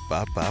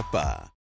 Ba-da-ba-ba-ba.